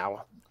mid-50s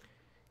now.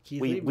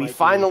 Keith We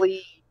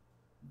finally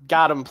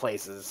got him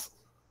places.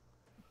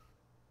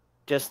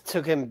 Just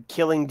took him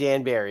killing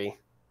Dan Barry.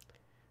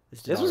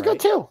 This was good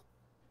too.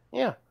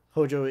 Yeah.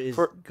 Hojo is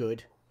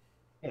good.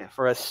 Yeah,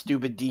 for a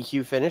stupid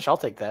DQ finish, I'll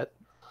take that.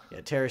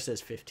 Yeah, Tara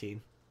says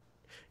 15.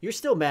 You're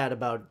still mad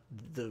about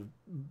the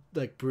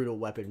brutal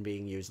weapon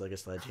being used like a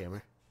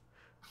sledgehammer.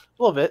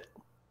 A little bit.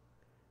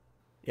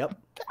 Yep.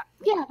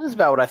 Yeah, this is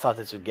about what I thought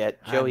this would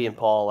get. Joey and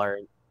Paul are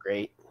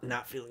great.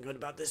 Not feeling good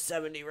about this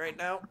 70 right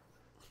now.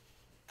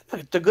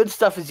 The good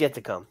stuff is yet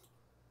to come.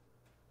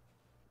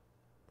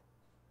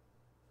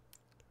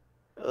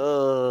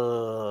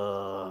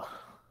 Oh,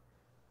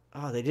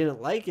 they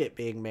didn't like it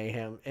being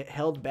mayhem. It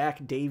held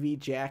back Davey,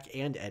 Jack,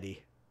 and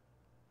Eddie.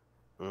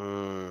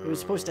 It was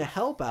supposed to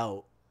help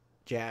out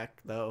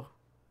Jack, though.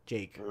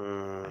 Jake,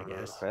 I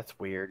guess. That's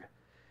weird.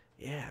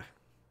 Yeah.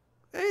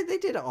 They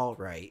did all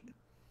right.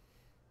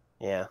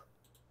 Yeah.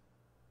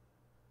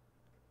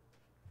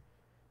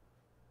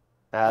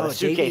 The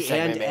suitcase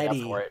segment made up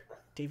for it.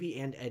 Davey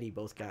and Eddie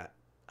both got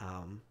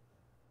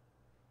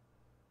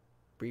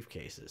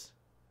briefcases.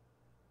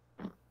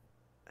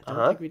 I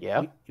don't think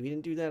Yeah. we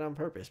didn't do that on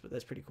purpose, but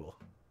that's pretty cool.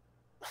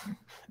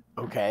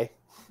 Okay.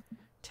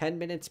 10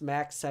 minutes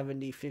max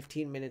 70,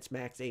 15 minutes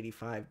max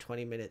 85,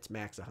 20 minutes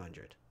max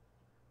 100.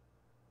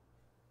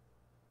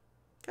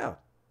 Oh,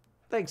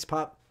 thanks,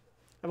 Pop.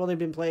 I've only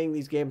been playing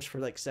these games for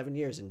like 7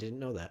 years and didn't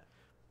know that.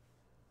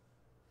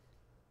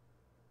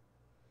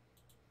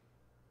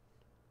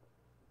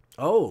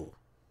 Oh.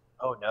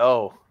 Oh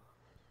no.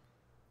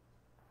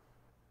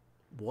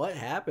 What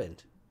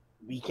happened?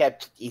 We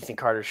kept Ethan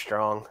Carter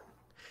strong.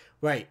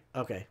 Right.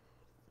 Okay.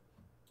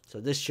 So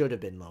this should have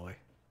been lower.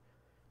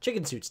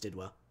 Chicken Suits did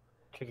well.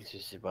 Chicken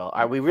Suits did well. All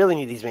right, we really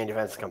need these main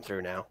events to come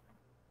through now.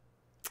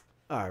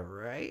 All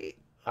right.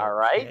 All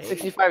right. Okay.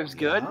 65 is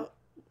good. Yeah.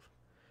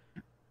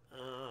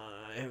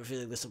 I have a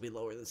feeling this will be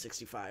lower than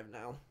 65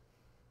 now.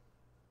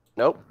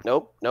 Nope.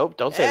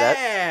 Don't say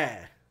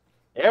that.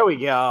 There we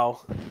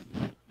go.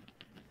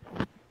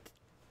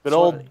 Good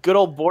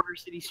old Border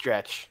City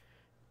stretch.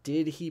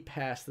 Did he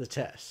pass the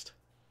test?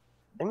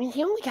 I mean,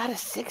 he only got a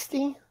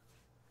 60.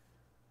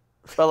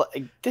 Well,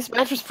 this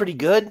match was pretty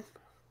good.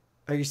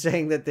 Are you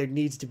saying that there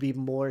needs to be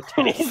more tests?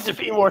 There needs to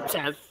be more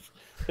tests.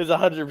 Is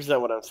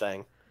 100% what I'm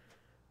saying.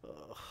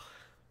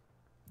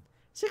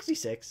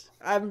 66.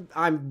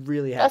 I'm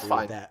really happy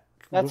with that.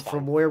 That's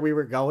from fine. where we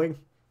were going.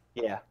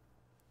 Yeah.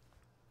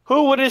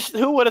 Who would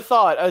have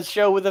thought a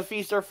show with a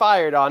feast or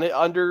fired on it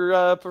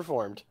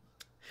underperformed?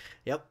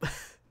 Yep.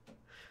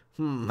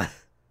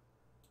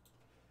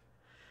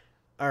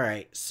 All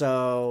right,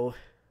 so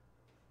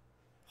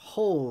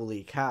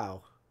holy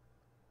cow.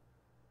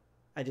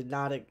 I did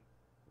not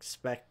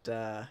expect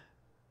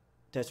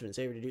Desmond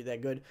Saber to do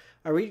that good.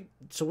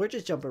 So we're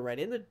just jumping right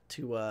into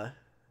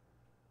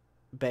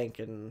Banks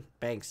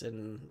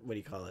and what do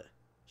you call it?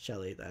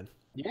 Shelley then.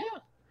 Yeah.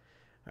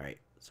 All right,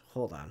 so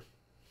hold on.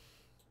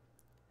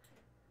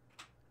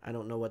 I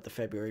don't know what the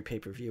February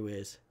pay-per-view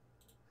is.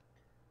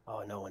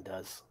 Oh, no one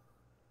does.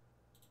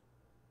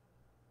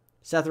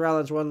 Seth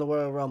Rollins won the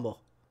Royal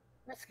Rumble.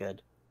 That's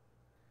good.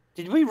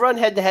 Did we run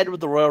head-to-head with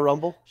the Royal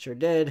Rumble? Sure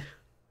did.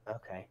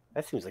 Okay.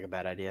 That seems like a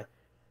bad idea.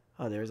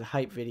 Oh, there was a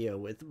hype video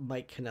with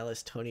Mike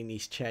Kanellis, Tony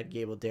Nese, Chad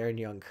Gable, Darren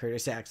Young,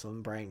 Curtis Axel,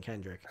 and Brian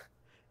Kendrick.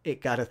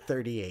 It got a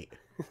 38.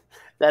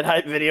 That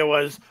hype video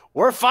was,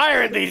 we're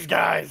firing these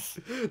guys!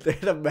 They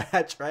had a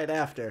match right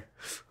after.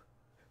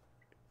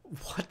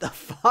 What the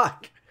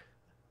fuck?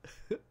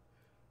 I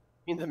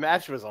mean, the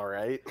match was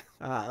alright.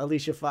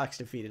 Alicia Fox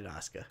defeated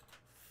Asuka.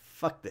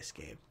 Fuck this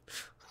game.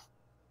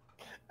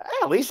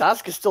 At least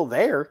Asuka's still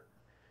there.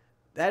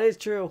 That is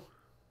true.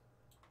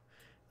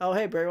 Oh,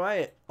 hey, Bray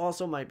Wyatt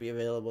also might be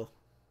available.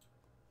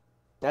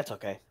 That's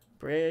okay.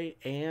 Bray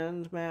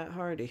and Matt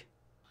Hardy.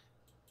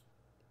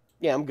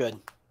 Yeah, I'm good.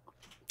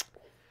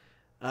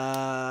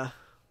 So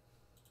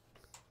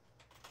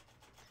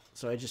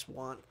I just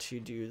want to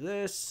do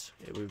this.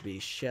 It would be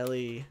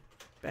Shelley,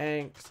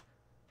 Banks,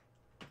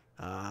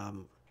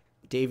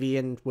 Davey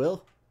and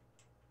Will.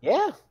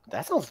 Yeah,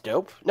 that sounds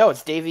dope. No,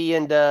 it's Davey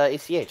and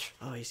ACH.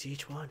 Oh,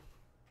 ACH won.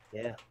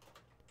 Yeah.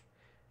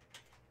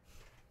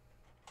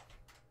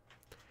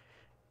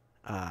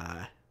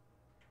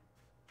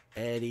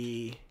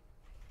 Eddie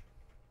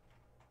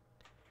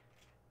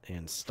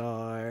and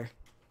Star.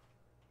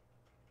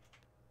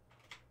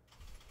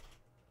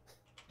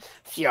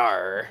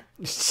 Yar.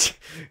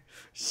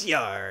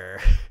 Yar.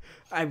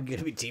 I'm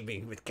gonna be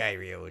teaming with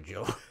Kairi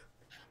Ojo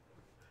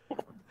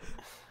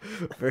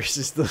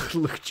versus the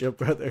Lucha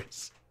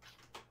Brothers.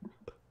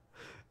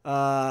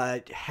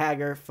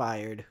 Hager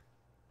fired.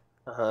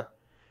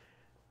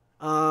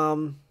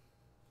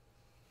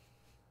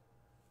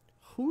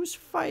 Who's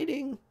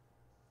fighting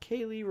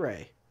Kaylee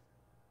Ray?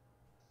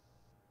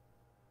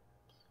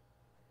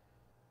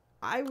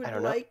 I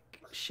would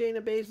like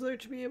Shayna Baszler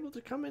to be able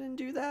to come in and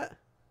do that.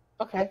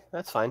 Okay,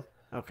 that's fine.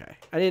 Okay.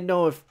 I didn't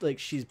know if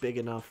she's big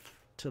enough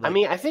to I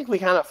mean, I think we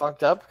kind of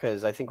fucked up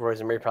because I think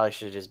Rosemary probably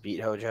should have just beat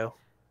Hojo.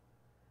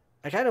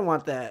 I kind of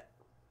want that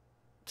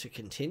to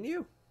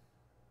continue.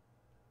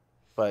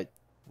 But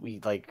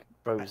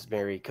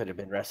Rosemary could have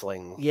been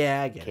wrestling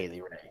I get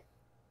Kaylee Ray.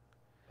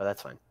 But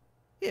that's fine.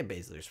 Yeah,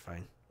 Baszler's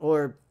fine.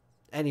 Or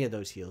any of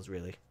those heels,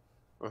 really.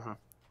 Mm-hmm.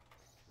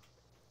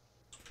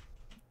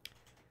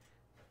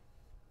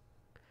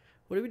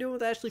 What are we doing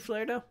with Ashley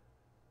Flair now?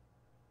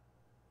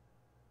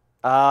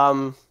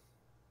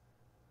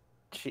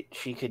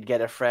 She could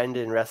get a friend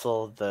and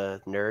wrestle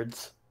the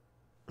nerds.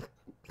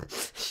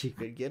 She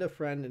could get a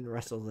friend and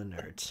wrestle the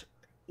nerds.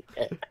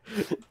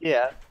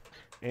 Yeah.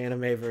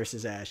 Anime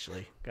versus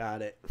Ashley.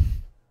 Got it.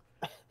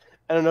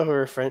 I don't know who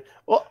her friend.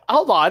 Well,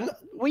 hold on.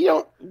 We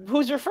don't.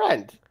 Who's her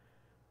friend?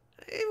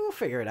 We'll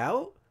figure it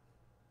out.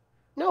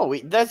 No,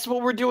 that's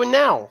what we're doing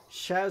now.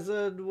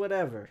 Shazza,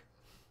 whatever.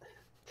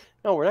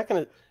 No, we're not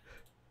gonna.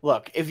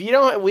 Look, if we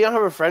don't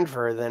have a friend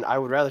for her, then I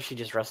would rather she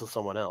just wrestle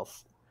someone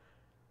else.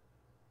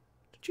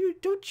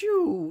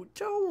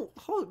 Don't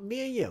hold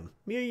Miriam.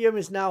 Miriam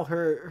is now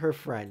her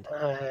friend. I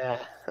don't like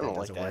that.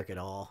 Doesn't work at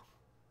all.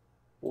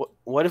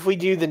 What if we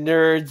do the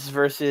nerds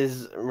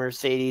versus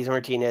Mercedes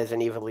Martinez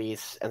and Eva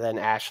Lise, and then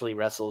Ashley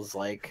wrestles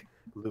like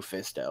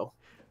Lufisto?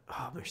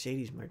 Oh,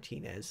 Mercedes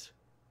Martinez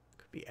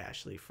could be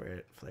Ashley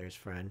Flair's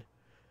friend.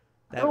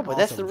 No, but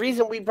that's the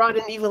reason we brought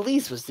in Eva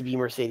Lise was to be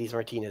Mercedes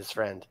Martinez's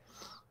friend.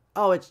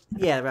 Oh, it's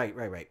yeah,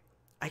 right.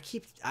 I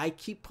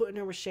keep putting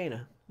her with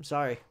Shayna. I'm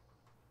sorry.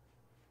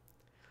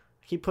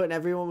 I keep putting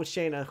everyone with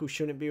Shayna who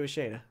shouldn't be with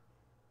Shayna.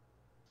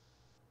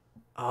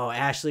 Oh,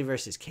 Ashley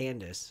versus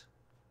Candice.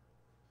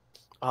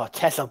 Oh,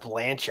 Tessa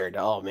Blanchard.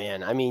 Oh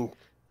man, I mean,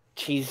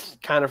 she's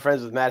kind of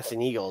friends with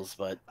Madison Eagles,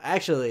 but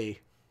Actually,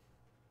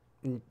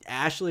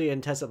 Ashley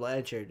and Tessa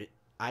Blanchard,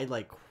 I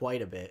like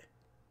quite a bit.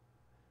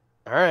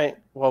 all right.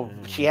 Well,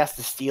 she has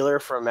to steal her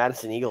from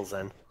Madison Eagles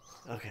then.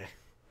 Okay.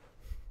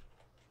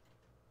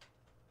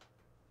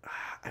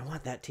 I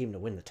want that team to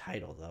win the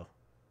title, though.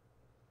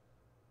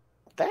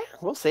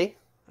 We'll see.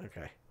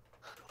 Okay.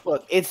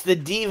 Look, it's the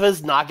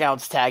Divas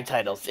Knockouts tag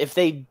titles. If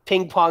they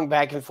ping pong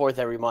back and forth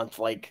every month,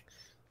 like,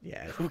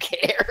 yeah, who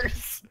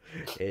cares?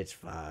 It's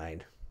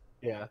fine.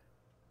 Yeah.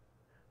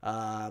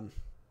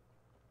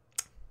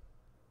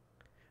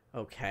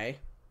 Okay.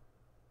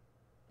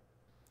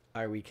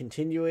 Are we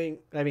continuing?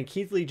 I mean,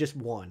 Keith Lee just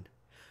won.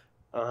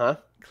 Uh-huh.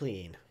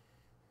 Clean.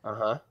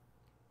 Uh-huh.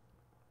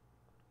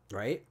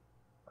 Right?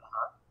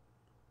 Uh-huh.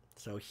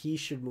 So he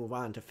should move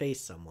on to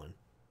face someone.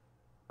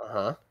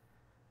 Uh-huh.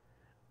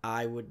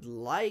 I would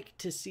like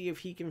to see if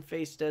he can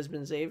face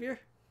Desmond Xavier.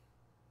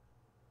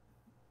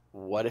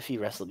 What if he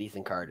wrestled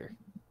Ethan Carter?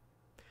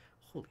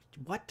 Holy,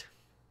 what?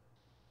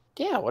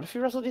 Yeah, what if he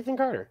wrestled Ethan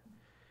Carter?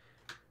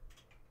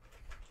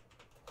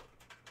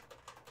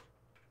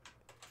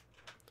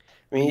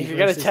 I mean, if you're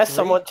going to test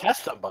someone,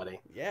 test somebody.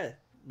 Yeah,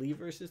 Lee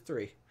versus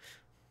 3.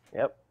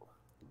 Yep.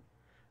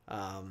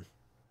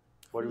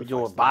 What are we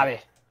doing with Bobby?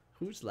 Bobby?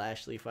 Who's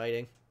Lashley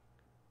fighting?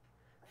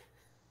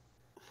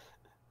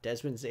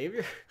 Desmond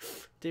Xavier?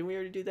 Didn't we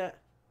already do that?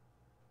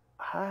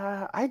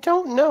 I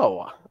don't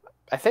know.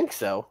 I think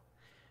so.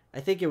 I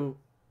think it...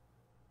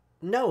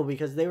 No,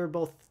 because they were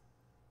both...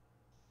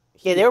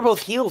 Yeah, they were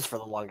both heels for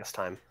the longest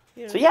time.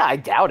 Yeah. So yeah, I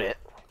doubt it.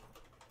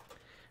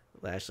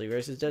 Lashley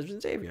versus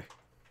Desmond Xavier.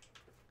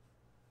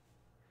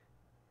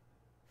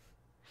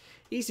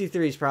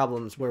 EC3's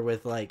problems were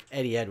with like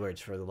Eddie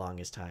Edwards for the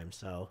longest time,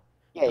 so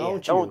yeah,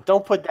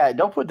 don't put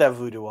that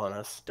voodoo on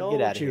us. Don't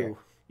get out of here.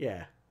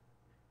 Yeah.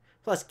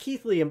 Plus,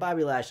 Keith Lee and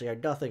Bobby Lashley are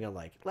nothing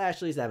alike.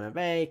 Lashley's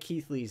MMA,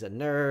 Keith Lee's a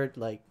nerd.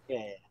 Like,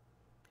 yeah.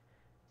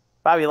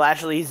 Bobby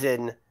Lashley's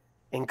in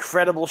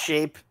incredible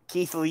shape.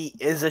 Keith Lee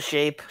is a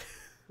shape.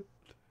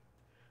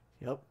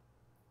 Yep.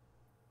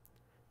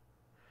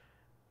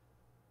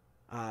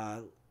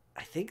 I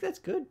think that's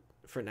good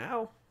for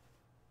now,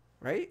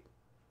 right?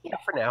 Yeah,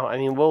 for now. I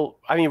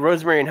mean,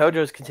 Rosemary and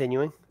Hojo's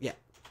continuing. Yeah.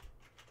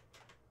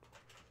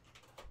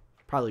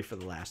 Probably for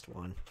the last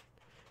one.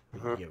 We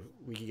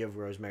could give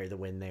Rosemary the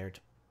win there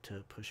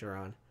to push her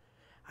on.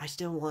 I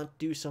still want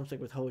to do something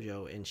with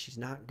Hojo, and she's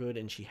not good,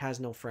 and she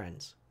has no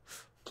friends.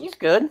 She's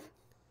good.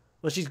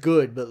 Well, she's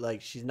good, but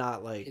like she's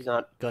not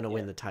gonna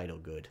win the title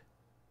good.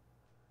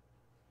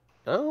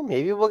 Oh,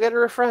 maybe we'll get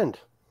her a friend.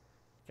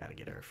 Gotta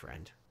get her a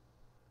friend.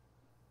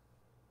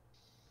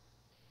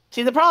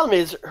 See, the problem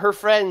is her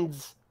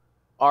friends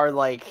are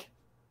like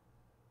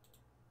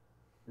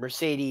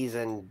Mercedes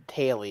and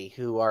Haley,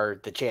 who are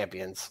the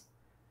champions.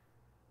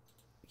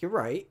 You're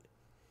right.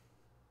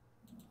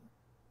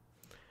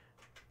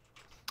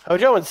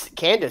 Hojo and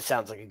Candice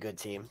sounds like a good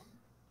team.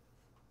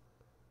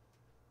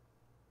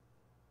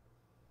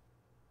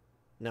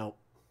 No.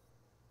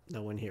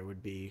 No one here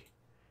would be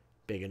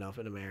big enough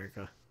in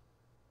America.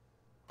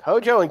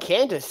 Hojo and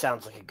Candice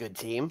sounds like a good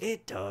team.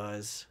 It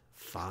does.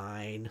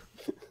 Fine.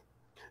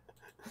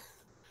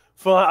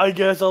 Fine, I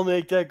guess I'll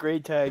make that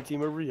great tag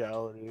team a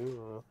reality.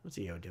 What's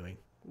EO doing?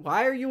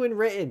 Why are you in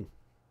written?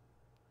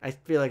 I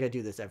feel like I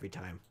do this every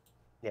time.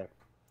 Yeah.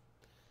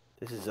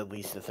 This is at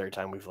least the third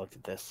time we've looked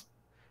at this.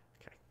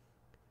 Okay.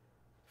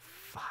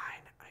 Fine.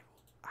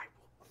 I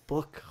will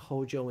book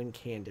Hojo and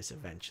Candice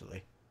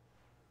eventually.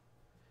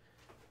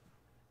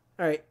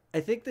 All right. I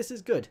think this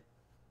is good.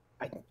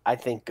 I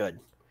think good.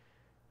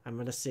 I'm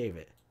going to save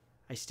it.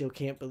 I still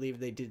can't believe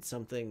they did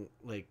something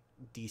like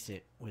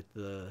decent with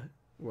the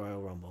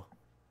Royal Rumble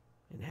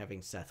and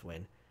having Seth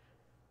win.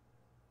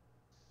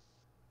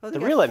 Oh, the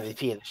real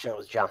MVP of the show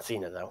is John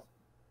Cena, though.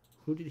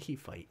 Who did he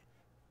fight?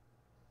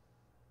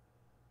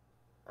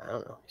 I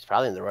don't know. He's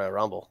probably in the Royal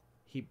Rumble.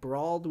 He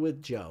brawled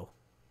with Joe.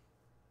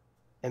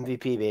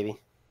 MVP, baby.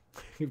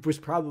 He was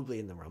probably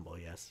in the Rumble,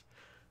 yes.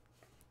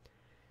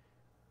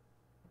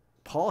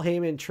 Paul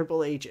Heyman,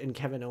 Triple H, and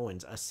Kevin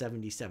Owens, a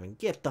 77.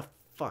 Get the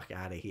fuck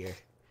out of here.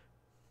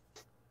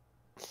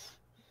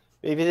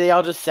 Maybe they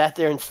all just sat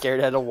there and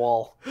stared at a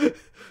wall.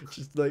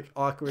 Just like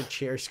awkward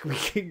chair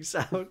squeaking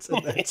sounds,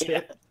 and that's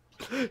it.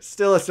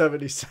 Still a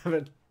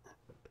 77.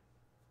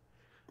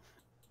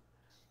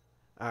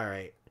 All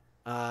right.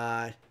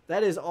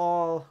 That is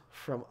all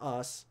from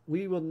us.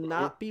 We will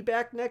not be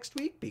back next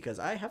week because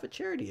I have a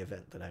charity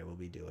event that I will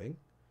be doing.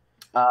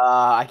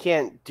 I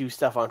can't do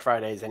stuff on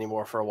Fridays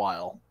anymore for a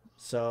while.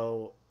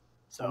 So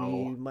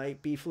we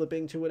might be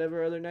flipping to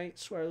whatever other night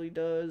Swarley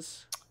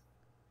does.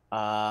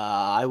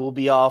 I will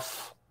be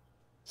off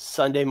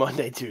Sunday,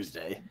 Monday,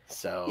 Tuesday. Yeah.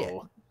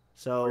 So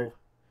So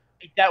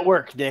make that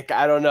work, Nick.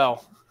 I don't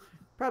know.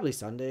 probably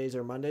Sundays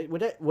or Monday.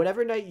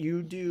 Whatever night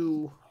you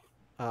do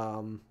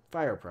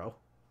Fire Pro,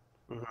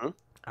 Mm-hmm.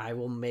 I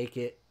will make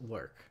it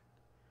work.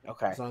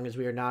 Okay. As long as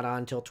we are not on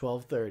until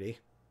 12:30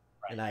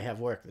 and I have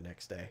work the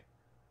next day.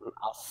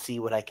 I'll see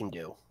what I can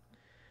do.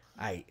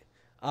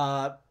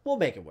 We'll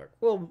make it work.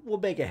 We'll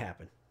make it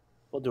happen.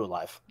 We'll do it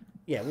live.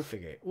 Yeah, we'll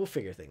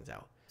figure things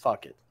out.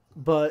 Fuck it.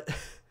 But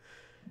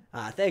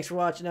thanks for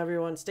watching,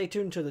 everyone. Stay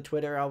tuned to the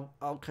Twitter.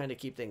 I'll kind of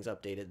keep things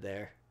updated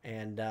there.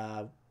 And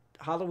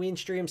Halloween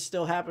stream's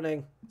still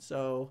happening,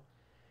 so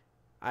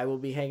I will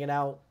be hanging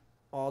out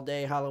all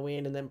day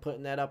Halloween and then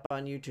putting that up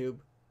on YouTube.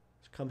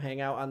 So come hang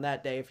out on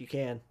that day if you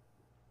can.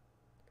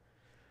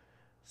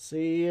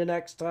 See you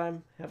next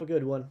time. Have a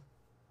good one.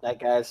 Night,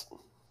 guys.